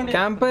ఎవరికన్నా చెప్పండి.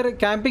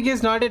 Camping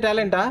is not a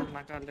టాలెంటా?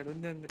 నాకు ఆల్రెడీ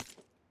ఉంది.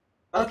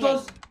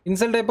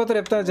 ఇన్సల్ట్ అయిపోతారు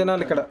చెప్తారు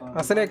జనాలు ఇక్కడ.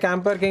 అసలే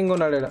క్యాంపర్ కింగ్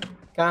ఉన్నాడు ఇక్కడ.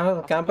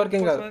 క్యాంపర్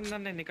కింగ్ కాదు,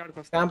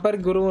 క్యాంపర్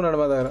గురువు ఉన్నాడు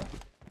మా దగ్గర.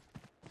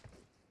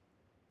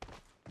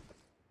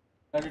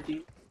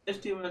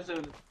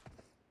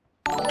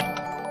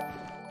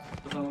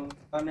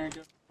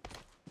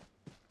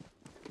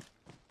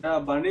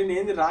 బండి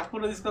నేను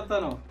రాకుండా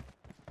తీసుకొస్తాను.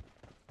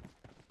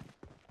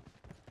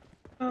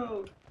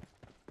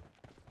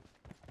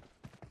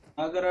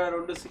 దగ్గర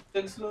 2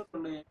 6X 2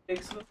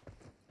 8X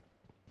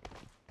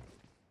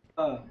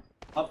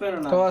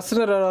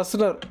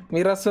వస్తున్నారు.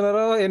 మీరు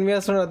వస్తున్నారో ఎనిమిది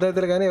వస్తున్నారు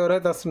అర్థమవుతారు కానీ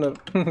ఎవరైతే వస్తున్నారు.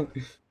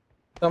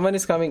 Someone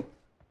is coming.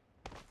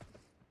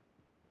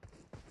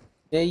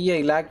 A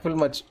lock full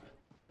much,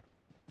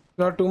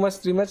 not too much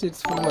 3 much,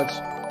 it's full much.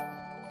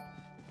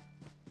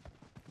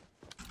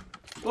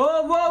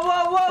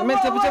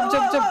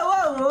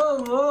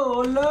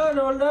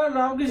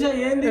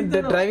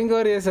 Driving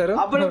ఎవరు చేశారు?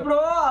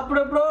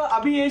 అప్పుడెప్పుడు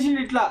అభి చేసిండు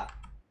ఇట్లా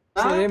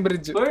సేమ్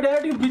బ్రిడ్జ్ పోయి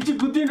డైరెక్ట్ బ్రిడ్జ్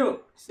గుద్దిండు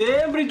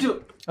సేమ్ బ్రిడ్జ్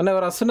అన్న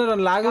ఎవరు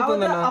వస్తున్నారు లాగ్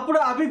అవుతుందన్న అప్పుడు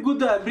అభి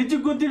బ్రిడ్జ్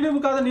గుద్దిండు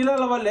కదా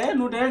నీళ్ళ వల్లే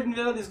నువ్వు డైరెక్ట్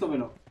నీళ్ళ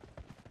తీసుకోపోయినావు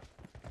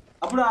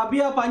అప్పుడు అభి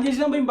ఆ పని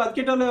చేసినా మేము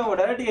బతికేటోళ్ళు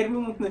డైరెక్ట్ ఎరిమి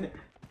ఉంటుంది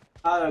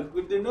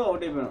గుద్దిండు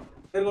ఒకటి అయిపోయినావు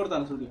పేరు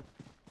కొడతాను చూడు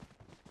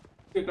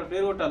ఇక్కడ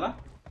పేరు కొట్టాలా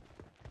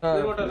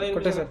పేరు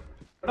కొట్టాలా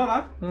కొట్టాలా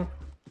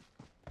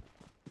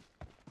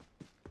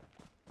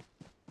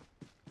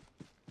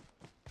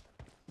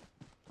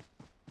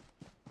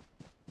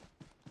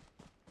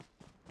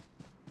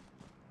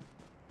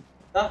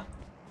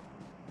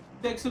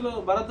టెక్స్లు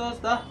భరత్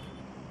దా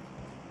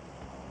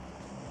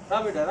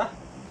బేటారా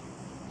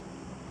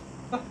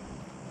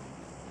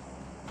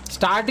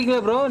స్టార్టింగ్ లో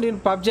బ్రో నేను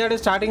పబ్జి ఆడే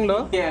స్టార్టింగ్ లో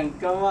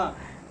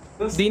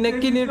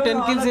దీనికి నేను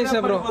 10 కిల్స్ చేసిన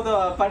బ్రో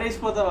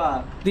పడేసిపోతావా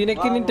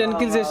దీనికి నేను 10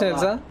 కిల్స్ చేసిన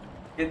తెలుసా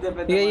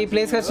ఇక ఈ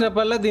ప్లేస్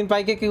వచ్చినప్పుడల్లా దీని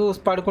పైకి ఎక్కి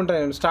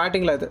పడుకుంటాను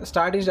స్టార్టింగ్ లో అయితే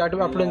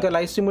స్టార్టింగ్ అప్పుడు ఇంకా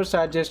లైవ్ స్ట్రీమ్ కూడా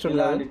స్టార్ట్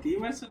చేస్తున్నాను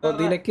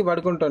దీనికి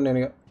పడుకుంటాను నేను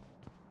ఇక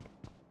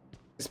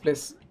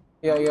ప్లేస్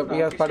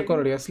ఇక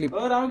పడుకోండి ఇక స్లీప్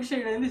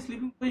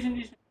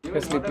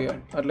స్లీప్ ఇక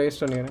అట్లా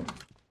వేస్తాను నేను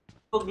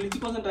గ్లిచ్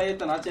కోసం ట్రై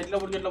చేస్తాను ఆ చెట్ల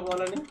లోపలికి ఎట్లా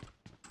పోవాలని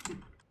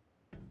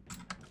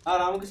ఆ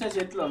రామకృష్ణ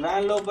చెట్లు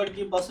వ్యాన్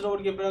లోపలికి బస్సు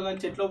లోపలికి ఎప్పుడో కానీ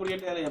చెట్ల లోపలికి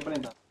ఎట్లా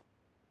చెప్పలేదు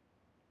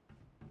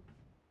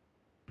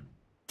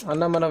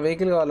అన్న మన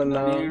వెహికల్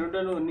కావాలన్నా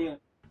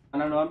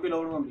నన్ను పంపి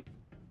లోపలికి పంపి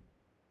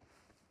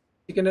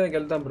చికెన్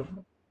వెళ్తాం బ్రో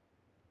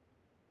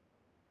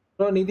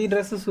బ్రో నీది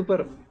డ్రెస్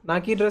సూపర్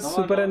నాకు డ్రెస్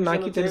సూపర్ అని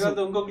నాకు తెలుసు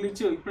ఇంకో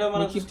గ్లిచ్ ఇప్పుడే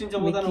మనం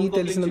సృష్టించబోతాను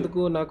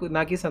తెలిసినందుకు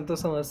నాకు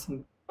సంతోషం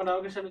వస్తుంది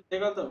రామకృష్ణ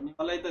చేయగలుగుతావు నీ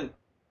వల్ల అవుతుంది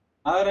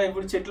ఆగరా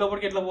ఇప్పుడు చెట్ల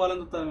లోపలికి ఎట్లా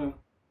పోవాలని చూస్తాను మేము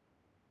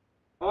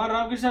అమ్మ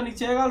రామకృష్ణ నీకు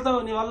చేయగలుగుతావు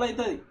నీ వల్ల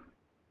అవుతుంది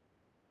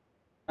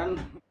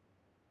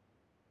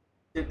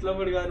చెట్ల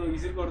లోపలి కాదు నువ్వు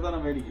విసిరి కొడతాను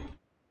బయటికి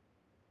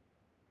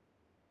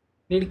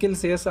నీడ్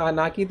కిల్స్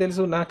నాకీ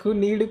తెలుసు నాకు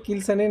నీడ్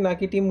కిల్స్ అనే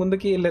నాకు ఈ టీం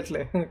ముందుకి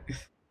వెళ్ళట్లే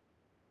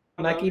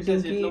నాకు ఈ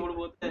టీంకి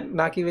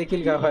నాకు ఈ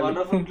వెహికల్ కావాలి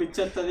గ్లిచ్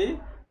వస్తుంది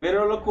వేరే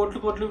వాళ్ళ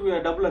కోట్లు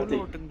డబ్బులు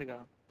వస్తాయి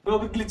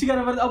ఒక గ్లిచ్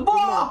కనబడి అబ్బా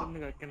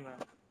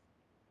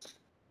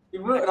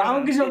ఇప్పుడు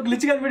రామకృష్ణ ఒక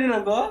గ్లిచ్ కనిపెట్టిన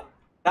అనుకో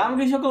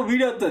రామకృష్ణ ఒక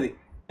వీడియో వస్తుంది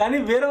కానీ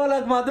వేరే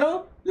వాళ్ళకి మాత్రం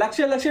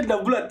లక్షల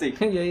డబ్బులు వస్తాయి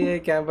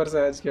camper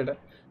Sahaj కేట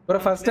bro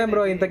first time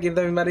bro ఇంత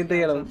మరి ఇంత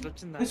ఇవ్వడం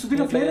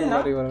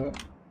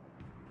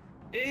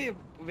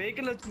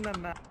వెహికల్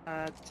వచ్చిందన్న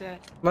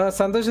మన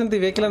సంతోషం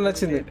వెహికల్ అని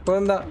వచ్చింది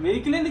పోందా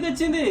వెహికల్ ఎందుకు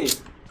వచ్చింది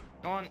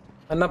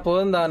అన్న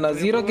పోందా అన్న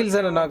 0 కిల్స్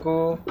అన్న నాకు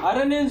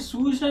అరే నేను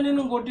చూసిన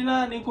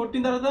నేను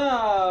కొట్టిన తర్వాత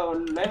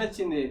లైన్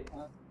వచ్చింది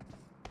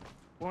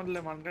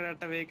ఫోన్లే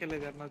మనకడ వెహికల్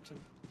ఏదన్నా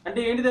వచ్చింది అంటే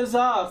ఏంటి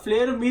తెలుసా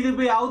ఫ్లేర్ మీద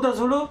పోయి ఆగుతా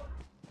చూడు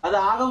అది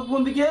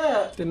ఆగకుందుకే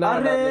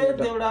అరే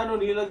దేవుడా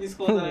నువ్వు నీళ్ళు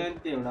తీసుకోవద్దా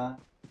దేవుడా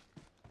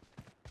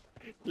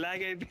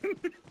లాగ్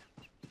అయిపోయింది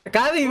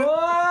కాదు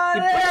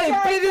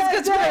ఇప్పుడే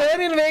తీసుకొచ్చిన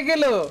నేను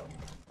వెహికల్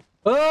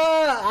ఓ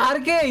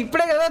ఆర్కే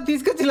ఇప్పుడే కదా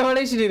తీసుకొచ్చి ఇలా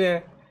పడేసి నేనే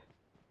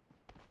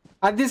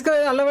అది తీసుకో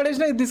అల్ల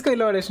పడేసిన ఇది తీసుకో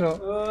ఇలా పడేసినావు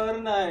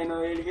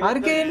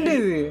ఆర్కే ఏంటి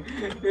ఇది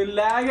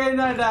లాగ్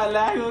అయిందట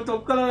లాగ్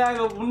తొక్కల లాగ్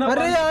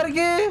అరే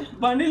ఆర్కే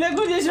బండి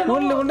లేకు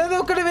చేసాను ఉండేది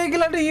ఒక్కటి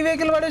వెహికల్ అంటే ఈ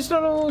వెహికల్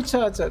పడేసినావు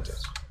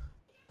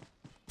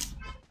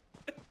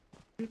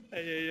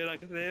అయ్యో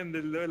నాకు సేమ్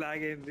దిల్లో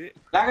లాగ్ అయింది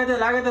లాగైతే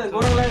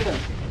ఘోరంగా లాగైతే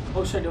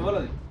ఓ షట్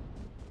ఇవ్వాలి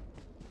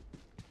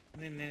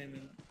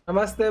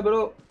నమస్తే బ్రో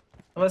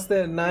నమస్తే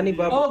నాని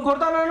బాబు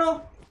కొడతాను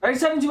రైట్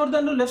సైడ్ నుంచి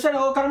కొడతాను లెఫ్ట్ సైడ్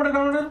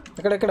కనబడరు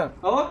ఎక్కడ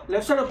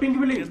లెఫ్ట్ సైడ్ పింక్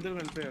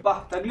బిల్డింగ్ బా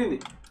తగిలింది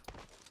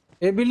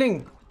ఏ బిల్డింగ్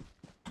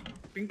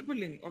పింక్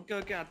బిల్డింగ్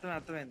ఓకే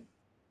అర్థమైంది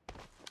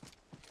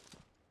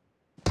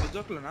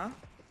జోక్లోనా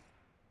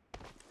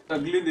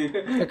తగిలింది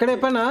ఎక్కడ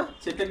చెప్పనా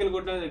చెట్లకి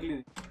కొట్టినా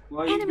తగిలింది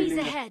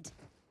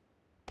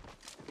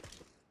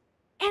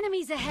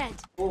Enemies ahead.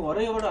 ఓ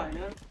అరే ఎవడా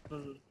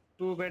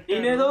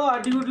నేనేదో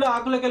అడ్డిగుడ్లో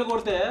ఆకులకెళ్ళి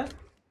కొడితే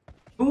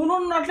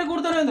నువ్వు అట్లే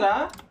కొడతానేంద్రా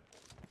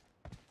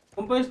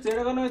 30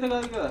 తేడాగానే అయితే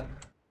కాదు కదా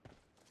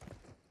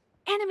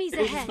Enemies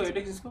ahead.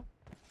 తీసుకో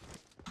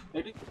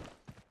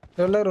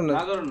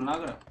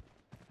నాగరా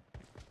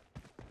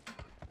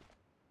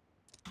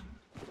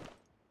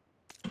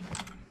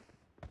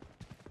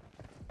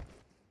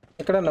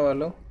ఎక్కడన్నా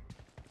వాళ్ళు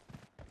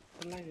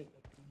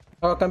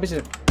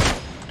కనిపించారు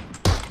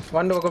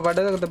వన్ ఒక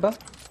పడ్డది ఒక దెబ్బ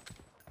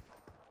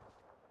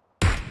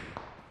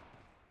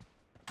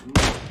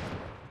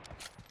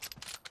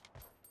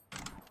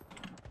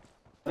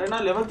అరే నా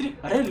లెవెల్ 3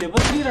 అరే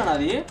లెవెల్ 3 రా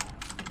నాది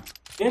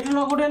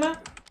ఏంటన్నా ఒకటేనా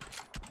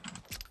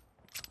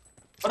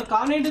మరి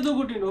కానేంటితో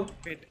కొట్టిండు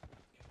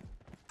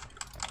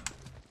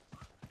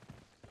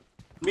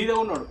మీదే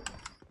ఉన్నాడు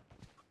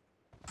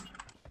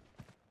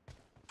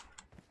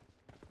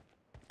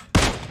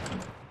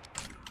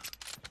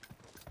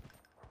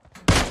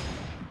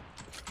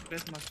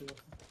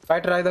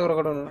బయట రాయి దగ్గర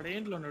ఒకటి ఉన్నాడు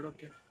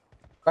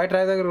బయట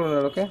రాయి దగ్గర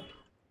ఉన్నాడు ఓకే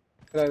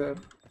రాయి దగ్గర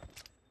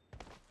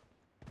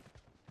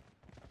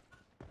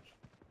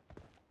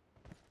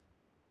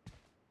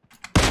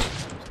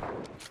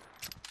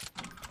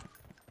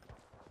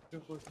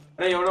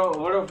అరే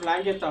ఎవడో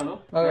ఫ్లాంక్ చేస్తాను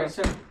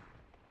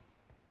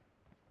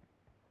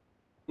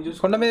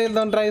కొండ మీద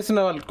వెళ్దాం ట్రై చేస్తున్న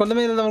వాళ్ళు కొండ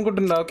మీద వెళ్దాం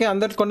అనుకుంటున్నారు. ఓకే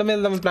అందరు కొండ మీద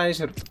వెళ్దాం ప్లాన్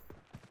చేశారు.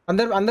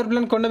 అందరు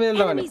ప్లాన్ కొండ మీద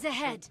వెళ్దామని. Enemies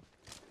ahead.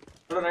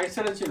 రైట్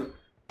సైడ్ వచ్చాడు.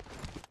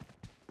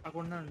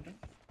 అక్కడ అంటే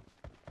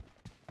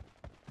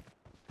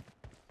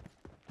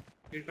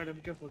ఇక్కడ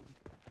ఎంకే పోతుంది.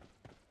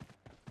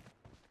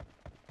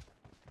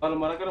 వాళ్ళు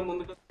మనకన్నా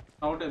ముందుకు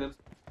అవుటే తెలుసు.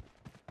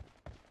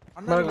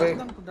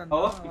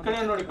 ఇక్కడే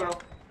ఉన్నాడు ఇక్కడ.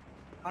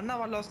 అన్న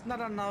వాళ్ళు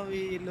వస్తున్నారు అన్న,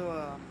 వీళ్ళు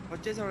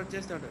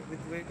వచ్చేస్తాడు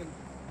విత్ వెహికల్.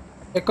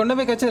 కొండ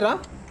మీకు వచ్చారా?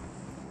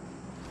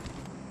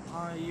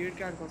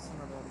 ఈడికి ఆడికి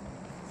వస్తున్నారు వాళ్ళు.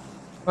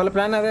 వాళ్ళ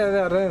ప్లాన్ అదే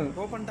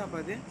ఓపెన్ టాప్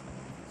అది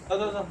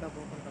ఓపెన్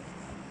టాప్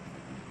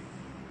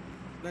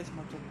గైస్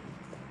మొత్తం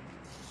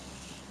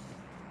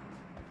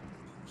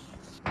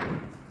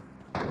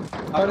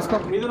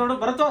మీద ఉన్నాడు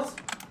భరద్వాజ్.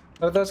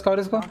 కవర్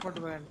చేసుకో.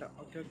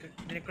 ఓకే ఓకే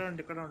నేను ఇక్కడ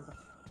ఉంటా.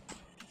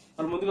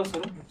 వాళ్ళు ముందుకు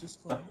వస్తారు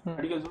చూసుకో.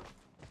 అడిగి వెళ్తాం.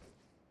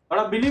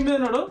 అక్కడ బిల్డింగ్ మీద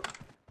ఉన్నాడు.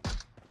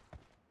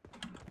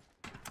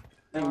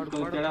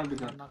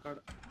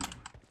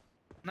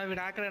 నా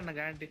వీడు ఆకరన్న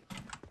గ్యారంటీ.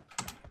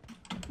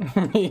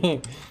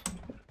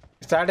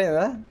 స్టార్ట్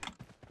అయిందా?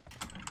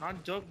 Not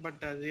joke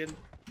but real.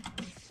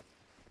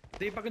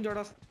 ఈ పక్కన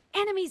చూడొస్.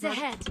 Enemies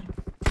ahead.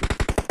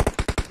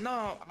 No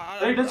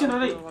right వచ్చేనా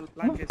right. వాళ్ళు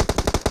ప్లాన్ చేసి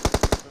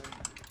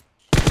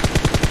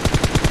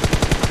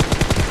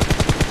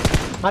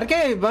అరకే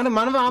మనం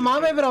మా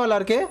వైపు రావాలి.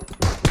 అరకే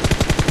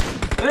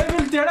రే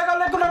వీళ్ళు తేడాగా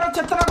లేకుండా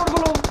చెత్తరా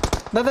కొడుకులు.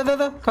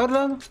 దా కవర్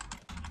రా.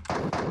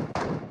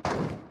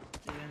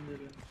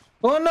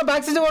 ఓ నా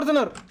బ్యాక్ సైడ్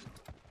కొడుతున్నారు.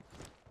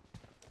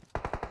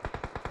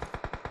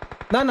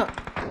 నాన్న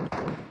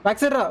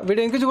బ్యాక్ సైడ్ రా.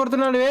 వీడు ఎంకించి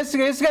కొడుతున్నాడు.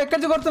 వేస్ట్గా ఎక్కడి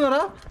నుంచి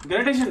కొడుతున్నారా?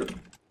 గ్రేటేషన్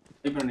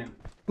ఇప్పుడు నేను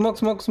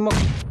స్మోక్.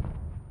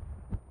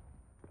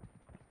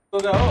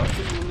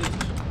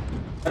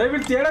 అరే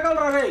వీళ్ళు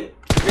తేడాగలరా రే.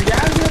 వీళ్ళు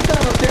డ్యాన్స్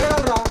చేస్తారు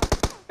తేడాగలరా.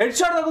 హెడ్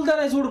షాట్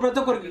తగులుతానే చూడు ప్రతి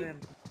ఒక్కరికి.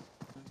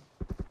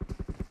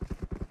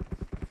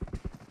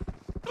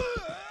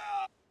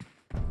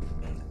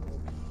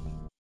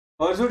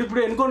 చూడు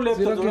ఇప్పుడు ఎన్కోని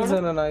లేపుతాడు.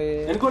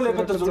 ఎన్కోని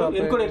లేపుతాడు చూడు.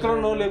 ఎన్కోని ఎక్కడ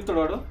ఉన్నావు లేపుతాడు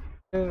వాడు.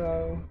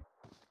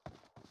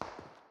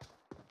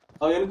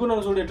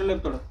 ఎన్కున్నాను చూడు ఎట్లా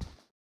లేపుతాడు.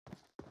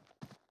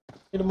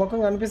 ఇటు ముఖం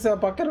కనిపిస్తే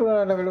పక్కన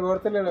వీడు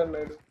కొడతలేడు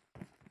అన్నాడు.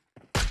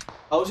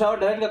 అవసరం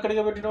డైరెక్ట్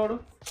అక్కడికే పెట్టినవాడు.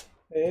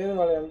 ఏది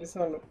వాడు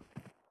కనిపిస్తాడు.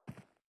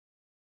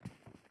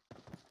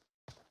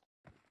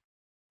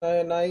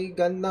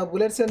 నా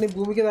బుల్లెట్స్ అన్ని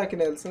భూమికి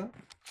తాకినాయి తెలుసా.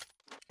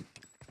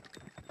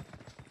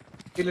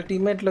 వీళ్ళ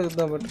టీమ్మేట్లో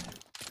చూద్దాం బట్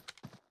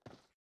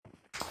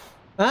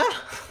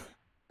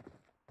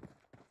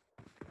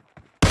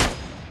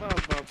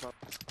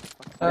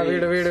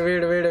వీడు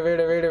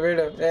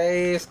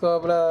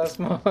స్కోప్లా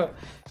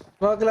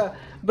స్మోక్లా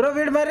బ్రో.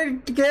 వీడు మరి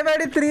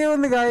కేవాడి 3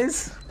 ఉంది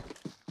గాయస్.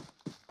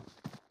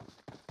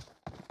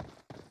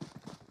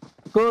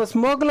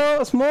 స్మోక్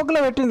లో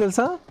పెట్టింది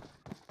తెలుసా.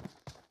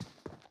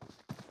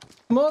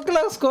 స్మోక్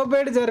లో స్కోప్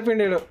పెట్టి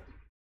జరిపిండి.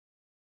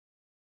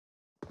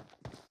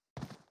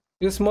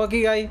 స్మోకీ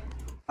గాయ్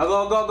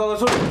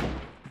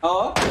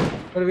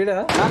చూడు. వీడా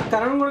నాకు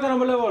కరెంట్ కూడా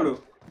కనబడలేవాడు.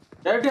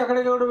 డైరెక్ట్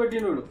అక్కడికి కూడా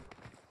పెట్టినాడు.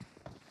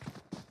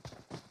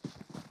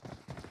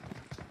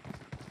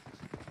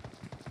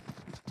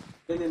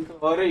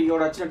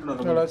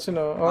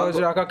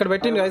 అక్కడ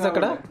పెట్టింది గైస్.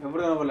 అక్కడ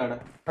ఎవరు కనబడలేడా?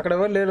 అక్కడ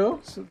ఎవరు లేరు.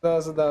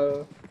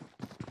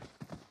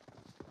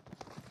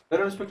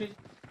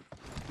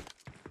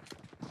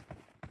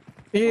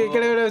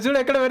 ఇక్కడ చూడు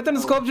ఎక్కడ పెడుతుంది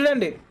స్కోప్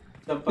చూడండి.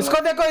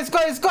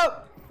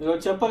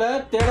 చెప్పలే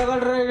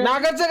తేడాగలరా.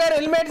 నాగార్జున గారు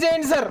హెల్మెట్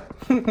చేయండి సార్.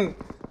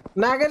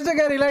 నాగార్జున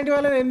గారు ఇలాంటి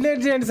వాళ్ళని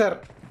హెల్మెట్ చేయండి సార్.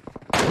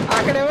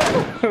 అక్కడ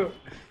ఎవరు?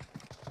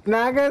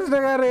 నాగార్జున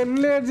గారు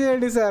హెల్మెట్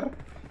చేయండి సార్.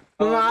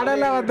 నువ్వు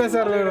ఆడాలా వద్దా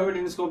సార్?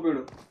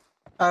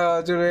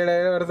 చూడు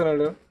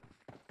పెడుతున్నాడు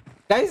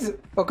గైస్.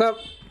 ఒక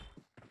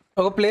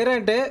ప్లేయర్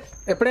అంటే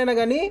ఎప్పుడైనా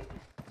కానీ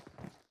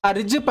ఆ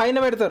రిడ్జ్ పైన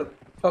పెడతారు.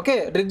 ఓకే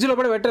రిడ్జ్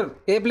లోపల పెట్టరు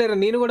ఏ ప్లేయర్.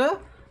 నేను కూడా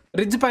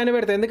రిడ్జ్ పైన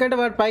పెడతాను ఎందుకంటే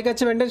వాడు పైకి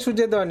వచ్చి వెంటనే షూట్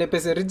చేద్దాం అని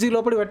చెప్పేసి. రిడ్జ్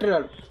లోపల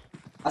పెట్టాడు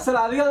అసలు.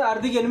 అది కాదు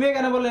అర్ధికి ఎనిమిది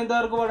కనబడలేదు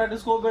ఎంతవరకు వాడు అటు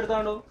స్కోప్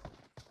పెడతాడు.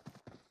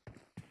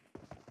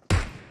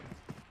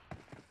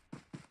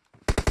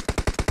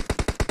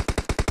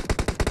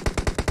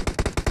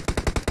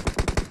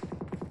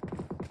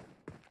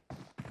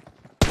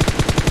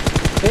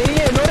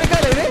 నో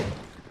రికాల్ ఇది.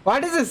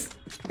 What is this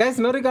guys?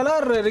 No recall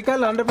are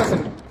recall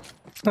 100%?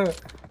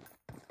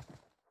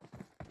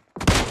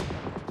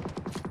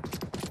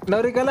 No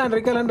recall and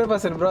recall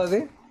 100% bro. అది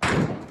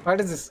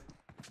వాట్ ఈస్ దిస్?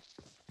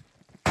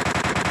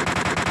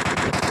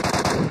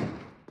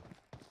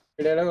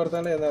 వీడేడా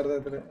కొడతాడు ఏదో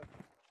అర్థమవుతుంది.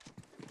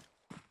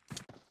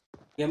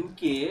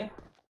 MK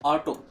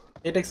auto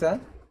ఏటెక్సా?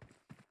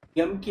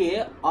 ఎంకే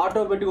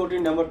ఆటో పెట్టి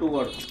కొట్టిండి నెంబర్ 2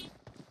 వాడు.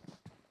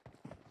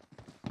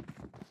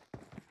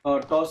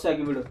 టాస్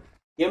ఆగి వీడు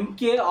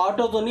ఎంకే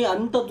ఆటోతోని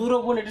అంత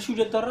దూరం పోయి ఎట్లా షూట్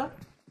చేస్తారా?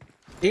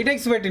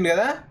 ఏటెక్స్ పెట్టిండు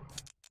కదా.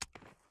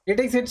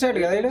 ఏటెక్స్ హెడ్ షాట్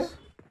కదా వీడు.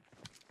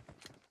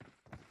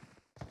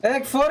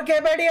 4K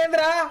పెట్టి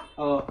ఏంద్రా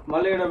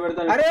మళ్ళీ ఏడో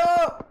పెడతాడు. అరే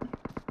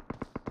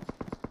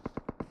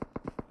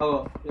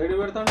ఏడు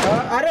పెడతాడు.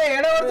 అరే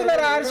ఏడ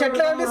కొడుతున్నారు. 6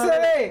 షర్ట్లు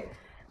కనిపిస్తుంది.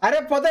 అరే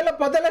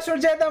పొదల్లో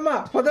షూట్ చేద్దామా,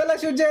 పొదల్లో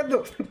షూట్ చేయొద్దు,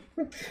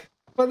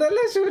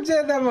 పొదల్లో షూట్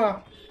చేద్దామా.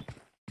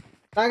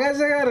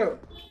 నాగార్జున గారు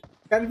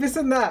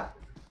కనిపిస్తుందా?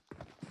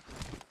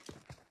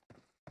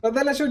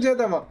 పొదల్లో షూట్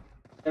చేద్దామా?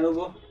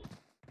 వెళ్ళిపో.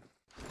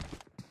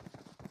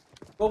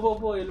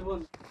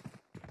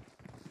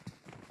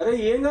 అరే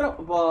ఏం కదా,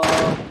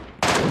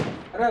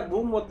 అరే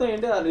భూమి మొత్తం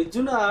ఏంటి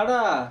రిజ్జున ఆడ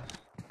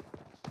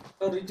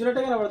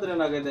రిజ్జునట్టే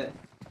కనబడుతున్నాయి నాకైతే.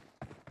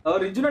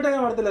 రిజ్జునట్టే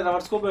కనబడతలేదు నా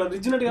స్కోప్.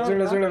 రిజ్జునట్టు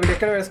చూడండి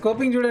ఎక్కడ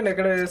స్కోపింగ్ చూడండి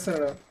ఎక్కడ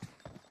వేస్తున్నాడు.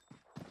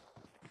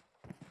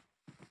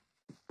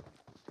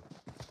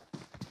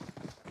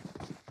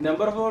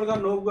 నెంబర్ 4 గా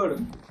నోబ్గాడు.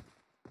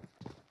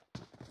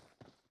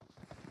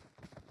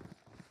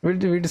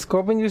 వీటి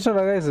స్కోపింగ్ చూసినా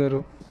కదా సార్.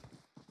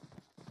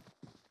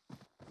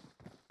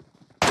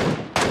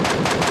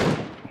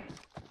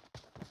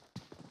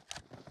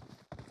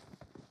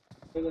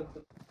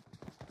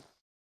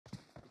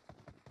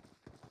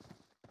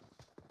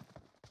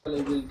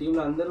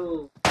 టీంలో అందరూ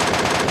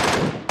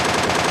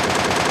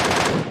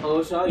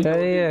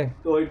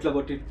ఇట్లా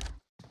కొట్టి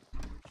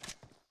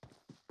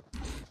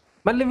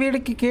మళ్ళీ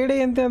వీడికి కేడే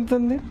ఎంత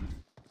ఉంది?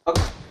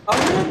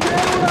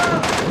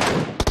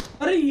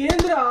 అరే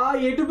ఏంద్రా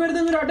ఎటు పెడితే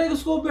మీరు అటాక్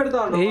స్కోప్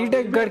పెడతాను.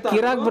 8x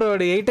కిరాక్ బ్రో,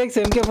 8x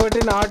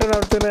MK14 ఆటో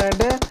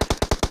నడుతున్నాడంటే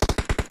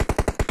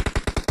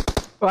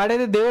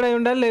వాడైతే దేవుడై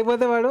ఉండాలి,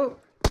 లేకపోతే వాడు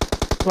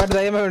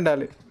దయ్యమై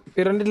ఉండాలి. ఈ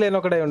రెండింటిలో లేని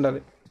ఒకడై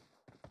ఉండాలి.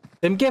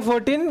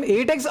 MK14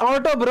 8x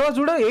ఆటో బ్రో,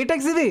 చూడు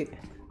 8x ఇది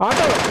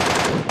auto.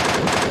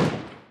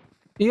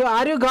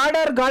 Are you God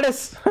are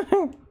goddess?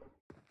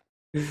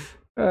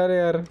 అరే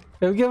యార్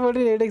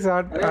MK14 8x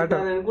ఆటో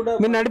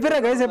మీరు నడిపిరా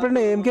గైస్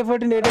ఎప్పుడైనా?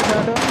 MK14 8x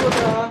ఆటో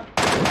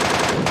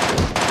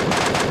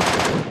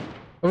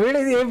వీడు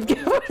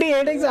MK14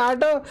 8x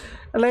ఆటో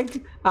లైక్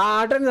ఆ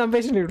ఆటోని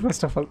చంపేసింది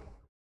ఫస్ట్ ఆఫ్ ఆల్.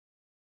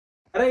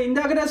 అరే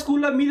ఇందాకనే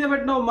స్కూల్లో మీద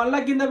పెట్టినావు, మళ్ళా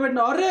కింద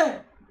పెట్టినావు. అరే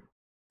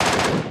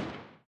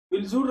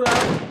వీళ్ళు చూడరా,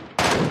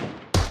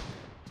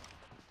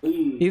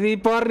 ఇది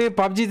పవర్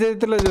PUBG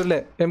చరిత్రలో చూడలే.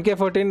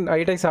 MK14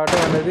 8x ఆటో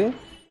అనేది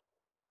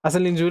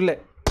అసలు నేను చూడలే.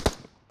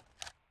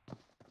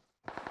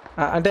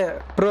 అంటే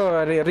ప్రో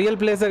రియల్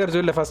ప్లేస్ దగ్గర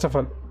చూడలే ఫస్ట్ ఆఫ్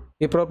ఆల్.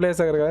 ఈ ప్రో ప్లేస్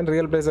దగ్గర కానీ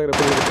రియల్ ప్లేస్ దగ్గర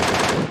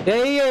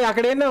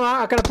అక్కడ ఏందమ్మా,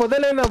 అక్కడ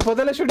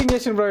పొదలో షూటింగ్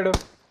చేసిన బ్రో.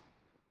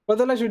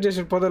 పొదల్లో షూట్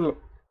చేసిన పొదల్లో.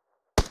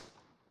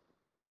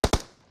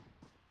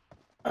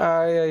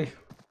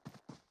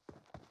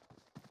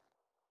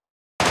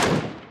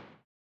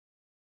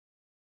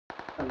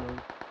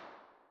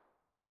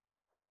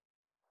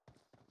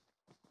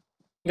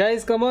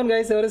 గైస్ కమాన్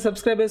గైస్, ఎవరు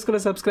సబ్స్క్రైబ్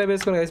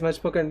చేసుకోండి గైస్,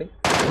 మర్చిపోకండి.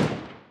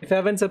 If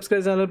haven't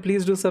subscribe channel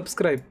please do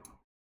subscribe.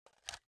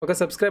 ఒక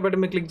సబ్స్క్రైబ్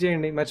బటన్ మీద క్లిక్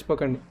చేయండి,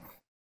 మర్చిపోకండి.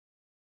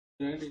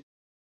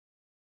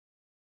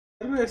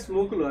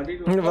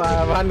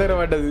 వాళ్ళ దగ్గర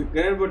పడ్డది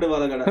నేను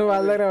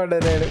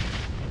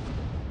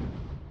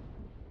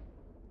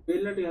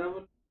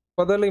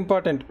పొదలు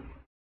ఇంపార్టెంట్.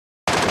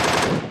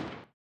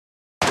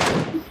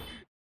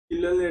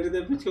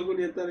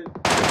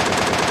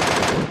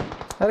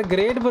 అరే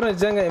గ్రేట్ బ్రో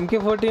నిజంగా.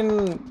 MK14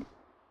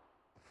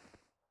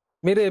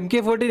 మీరు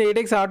MK14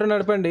 8x ఆటో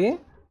నడపండి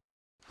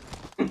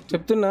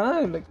చెప్తున్నా.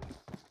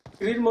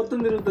 స్క్రీన్ మొత్తం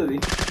తిరుగుతుంది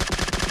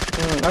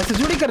అసలు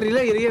చూడు ఇక్కడ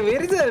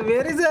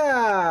వేర్ ఇస్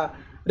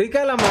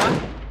రికాల్ అమ్మా.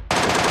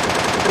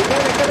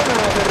 రికాల్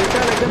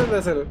ఎక్కడ ఉంది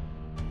అసలు?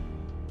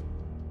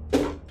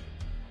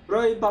 బ్రో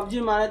ఈ PUBG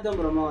మానేద్దాం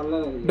బ్రో, మా వల్ల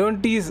don't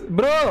tease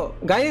bro.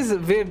 Guys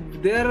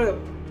they are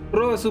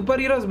bro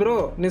super heroes bro.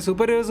 నేను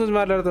సూపర్ హీరోస్ గురించి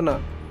మాట్లాడుతున్నా,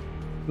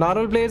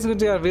 నార్మల్ ప్లేయర్స్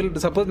గురించి. వీళ్ళు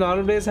సపోజ్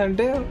నార్మల్ ప్లేయర్స్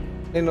అంటే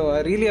నేను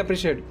రియలీ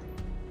అప్రిషియేట్.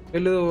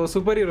 వీళ్ళు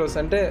సూపర్ హీరోస్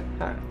అంటే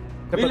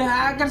వీళ్ళు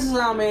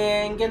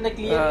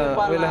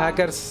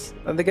హ్యాకర్స్,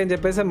 అందుకని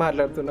చెప్పేసి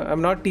మాట్లాడుతున్నా.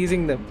 I'm not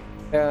teasing them.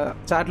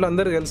 చాట్లో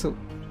అందరూ తెలుసు.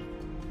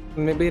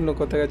 మేబీ నువ్వు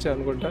కొత్తగా వచ్చావు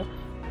అనుకుంటా,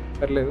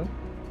 పర్లేదు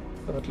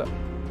అట్లా.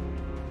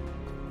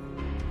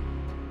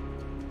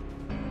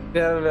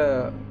 They are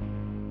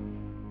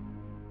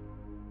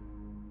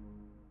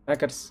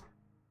hackers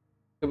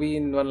to be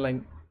in one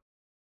line.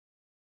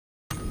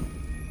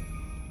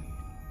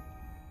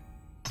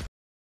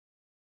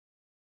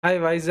 Hi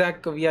Vizag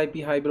VIP,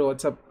 hi bro,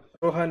 what's up?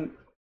 Rohan,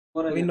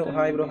 Vino,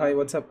 hi bro, hi,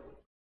 what's up?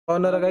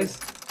 Honor guys.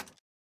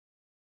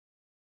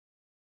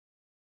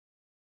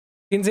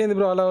 Skins ఏంది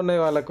బ్రో అలా ఉన్నాయి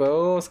వాళ్ళకు?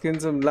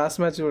 స్కిన్స్ లాస్ట్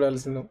మ్యాచ్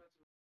చూడాల్సింది.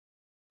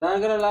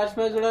 దానికన్నా లాస్ట్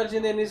మ్యాచ్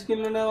చూడాల్సింది. ఎన్ని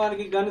స్కిన్లు ఉన్నాయి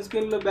వానికి? గన్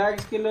స్కిన్లు, బ్యాగ్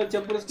స్కిన్లు,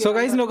 చెప్పులు స్కిన్. సో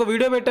గైస్ నేను ఒక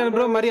వీడియో పెట్టాను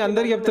బ్రో, మరి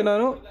అందరికి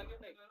చెప్తున్నాను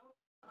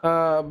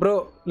బ్రో,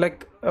 లైక్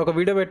ఒక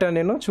వీడియో పెట్టాను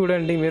నేను,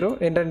 చూడండి మీరు.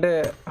 ఏంటంటే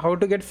how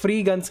to get free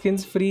gun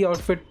skins, free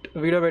outfit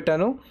video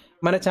పెట్టాను.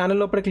 మన ఛానల్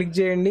లోపల క్లిక్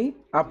చేయండి,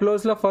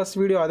 అప్లోడ్స్లో ఫస్ట్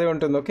వీడియో అదే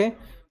ఉంటుంది. ఓకే,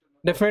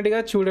 డెఫినెట్గా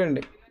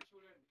చూడండి,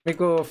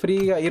 మీకు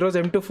ఫ్రీగా ఈరోజు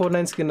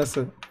M249 స్కిన్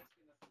వస్తుంది.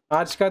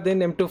 आज का दिन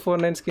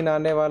M249 स्किन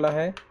आने वाला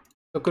है,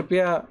 तो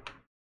कृपया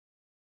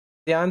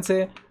ध्यान से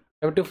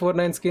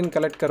M249 स्किन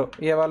कलेक्ट करो.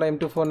 ये वाला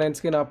M249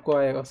 स्किन आपको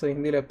आएगा. సో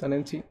హిందీలో చెప్తాను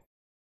నుంచి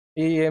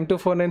ఈ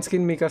M249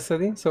 స్కిన్ మీకు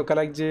వస్తుంది. సో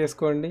కలెక్ట్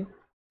చేసుకోండి.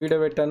 వీడియో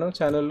పెట్టాను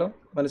ఛానల్లో,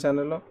 మన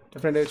ఛానల్లో,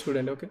 డెఫినెట్గా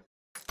చూడండి. ఓకే,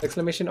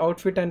 ఎక్స్క్లమేషన్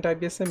అవుట్ఫిట్ అని టైప్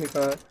చేస్తే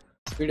మీకు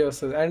వీడియో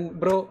వస్తుంది. And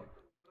bro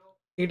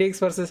KTX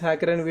versus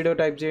hacker అని వీడియో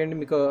టైప్ చేయండి,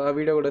 మీకు ఆ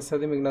వీడియో కూడా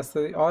వస్తుంది, మీకు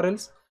నచ్చుతుంది. Or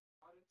else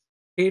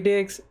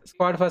KTX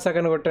squad first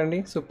second కొట్టండి,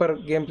 సూపర్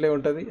గేమ్ ప్లే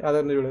ఉంటుంది,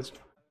 అదన్నీ చూడొచ్చు.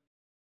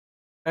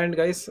 అండ్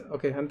గైస్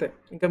ఓకే అంతే,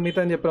 ఇంకా మిగతా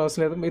అని చెప్పిన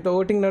అవసరం లేదు. మిగతా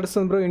ఓటింగ్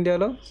నడుస్తుంది బ్రో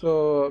ఇండియాలో. సో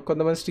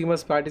కొంతమంది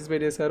స్ట్రీమర్స్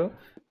పార్టిసిపేట్ చేశారు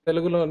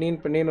తెలుగులో,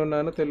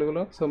 నేనున్నాను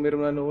తెలుగులో. సో మీరు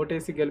నన్ను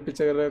ఓటేసి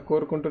గెలిపించగల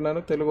కోరుకుంటున్నాను.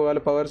 తెలుగు వాళ్ళ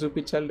పవర్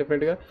చూపించాలి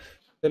డెఫినెట్గా.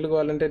 తెలుగు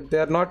వాళ్ళంటే they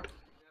are not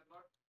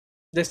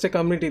just a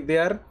community, they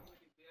are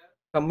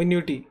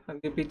community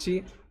అని చెప్పించి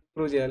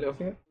ప్రూవ్ చేయాలి.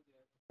 Okay,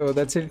 so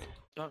that's it.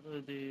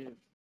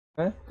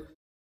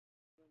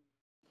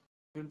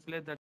 We'll play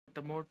that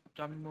the mode,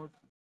 jump mode.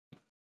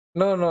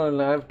 No,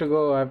 I have to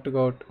go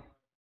out.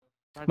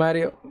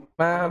 Mario,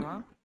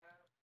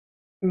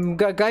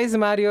 guys,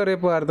 Mario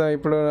రేపు ఆడదాం,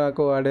 ఇప్పుడు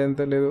నాకు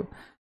ఆడేంత లేదు.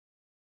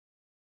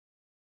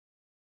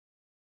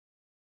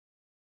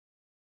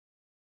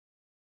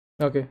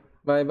 Okay,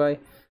 bye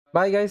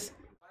guys.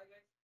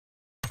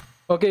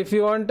 Okay, if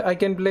you want I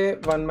can play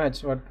one match.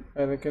 What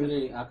I reckon.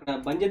 అక్కడ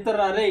బంద్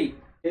చేస్తారా రే?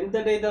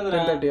 10:30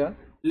 అవుతుందిరా. 10:30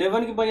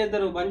 11కి బంద్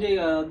చేస్తారు, బంద్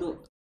చేయదు.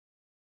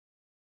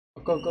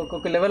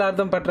 ఒక్కొక్క లెవెల్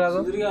ఆడదాం పట్టరాదు.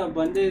 సుధీర్గా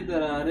బంద్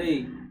చేస్తారా రే?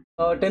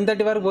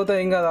 10:30 వరకు పోతా,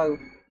 ఏం కాదు, ఆగు.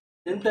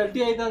 10:30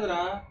 అవుతుందిరా.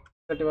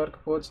 10:30 వరకు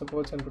పోవచ్చు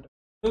అనుకుంటా.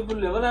 ఇప్పుడు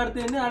లెవెల్ ఆడితే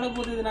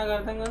ఆడకపోతుంది, నాకు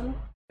అర్థం కాదు.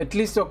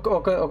 అట్లీస్ట్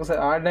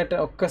ఒకసారి ఆడినట్టు,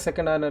 ఒక్క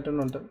సెకండ్ ఆడినట్టు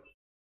ఉంటుంది.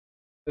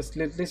 Just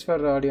at least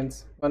for audience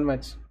one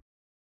match.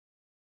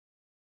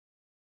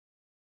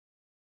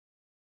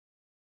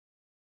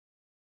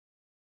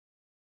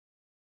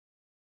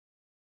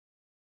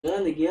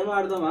 Game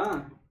ఆడదామా?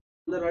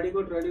 అందరు రెడీ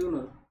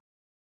ఉన్నారు.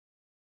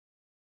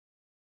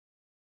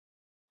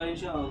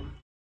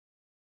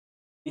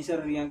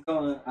 ఈసారి ఇంకా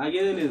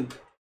ఆగేదే లేదు.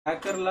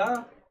 హ్యాకర్లా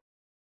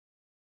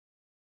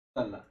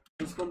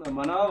చూసుకుందాం,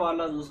 మన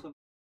వాళ్ళ చూసుకుందాం.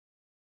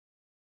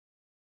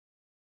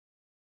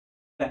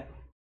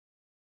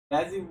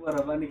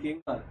 నీకేం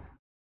కాదు.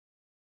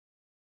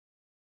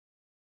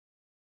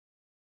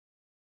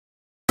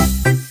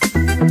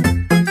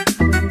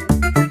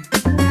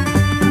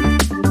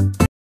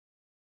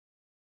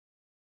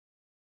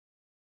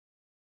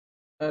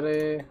 అరే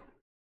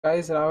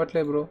గైస్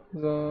రావట్లే బ్రో,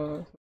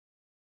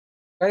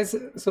 గైస్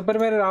సూపర్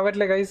మ్యారీ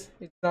రావట్లే guys,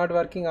 it's not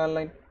working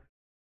online.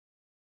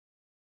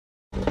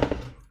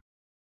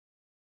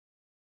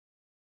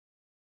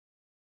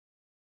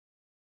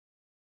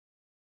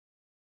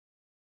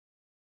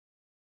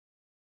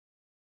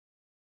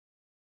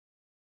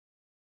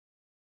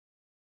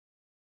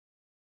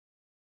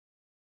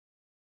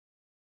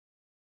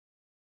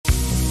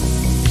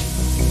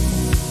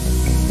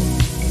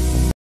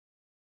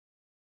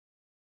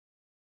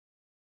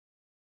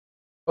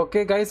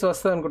 Okay guys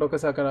వస్తుంది అనుకుంటా,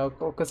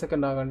 ఒక్క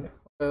సెకండ్ ఆగండి,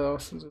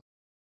 వస్తుంది.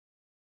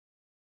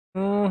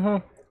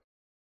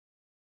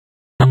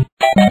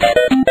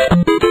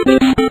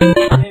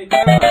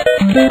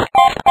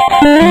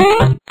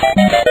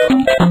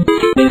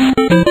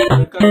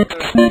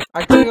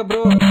 యాక్చువల్గా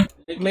బ్రో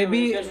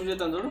మేబీ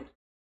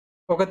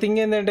ఒక థింగ్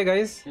ఏంటంటే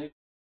గైస్,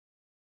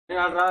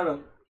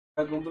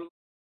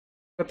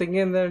 ఒక థింగ్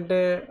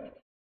ఏంటంటే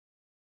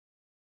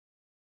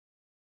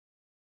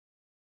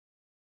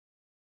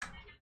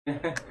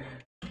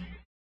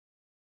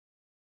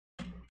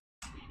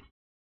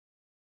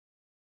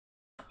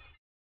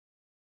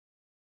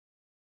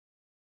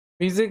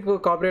మ్యూజిక్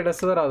కాపీరైట్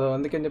వస్తుందో రాదో,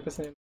 అందుకని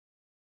చెప్పేసి నేను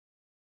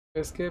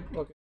ఎస్కేప్.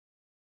 ఓకే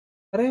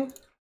అరే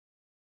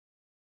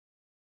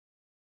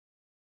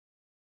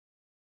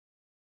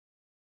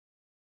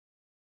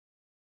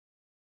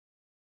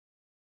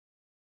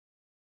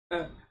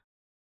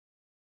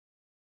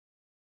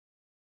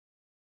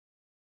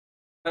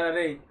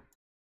అరే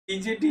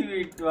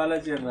టీజీటీవీ వాళ్ళ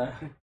చెర్రా.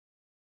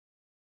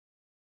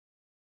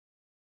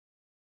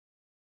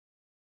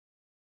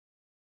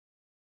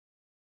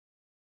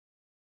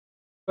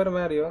 సూపర్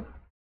మ్యారియో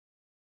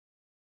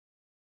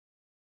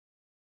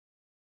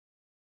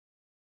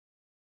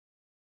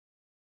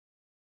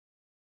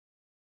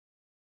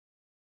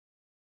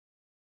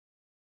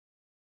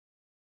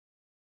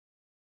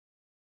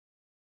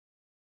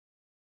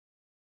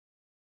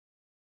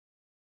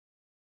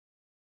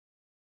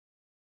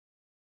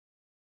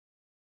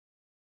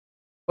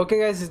ఓకే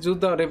గైస్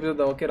చూద్దాం, రేపు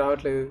చూద్దాం. ఓకే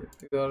రావట్లేదు,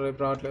 రేపు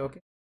రావట్లేదు. Okay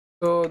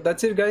so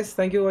that's it guys,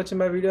 thank you watching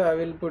my video. I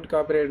will put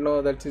copyright, no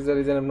that's is the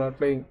reason I'm not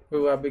playing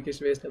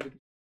application, waste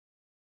application.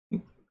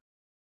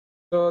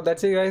 So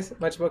that's it guys,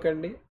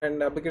 మర్చిపోకండి. And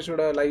application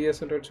కూడా live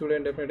చేస్తుంటాడు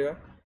చూడండి డెఫినెట్గా,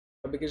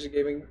 application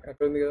gaming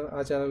అక్కడ ఉంది కదా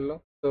ఆ ఛానల్లో.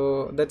 So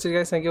that's it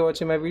guys, thank you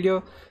watching my video.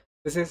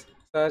 This is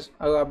Sahaj.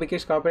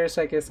 Application copyright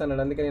strike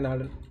వేస్తాను, అందుకే నేను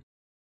ఆడను.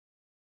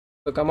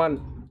 So come on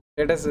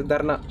let us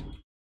dharna.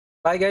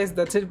 Bye guys,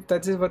 that's it.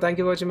 Thank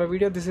you for watching my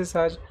video. This is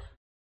Sahaj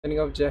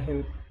signing off. Jai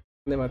Hind.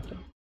 Vande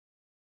Mataram.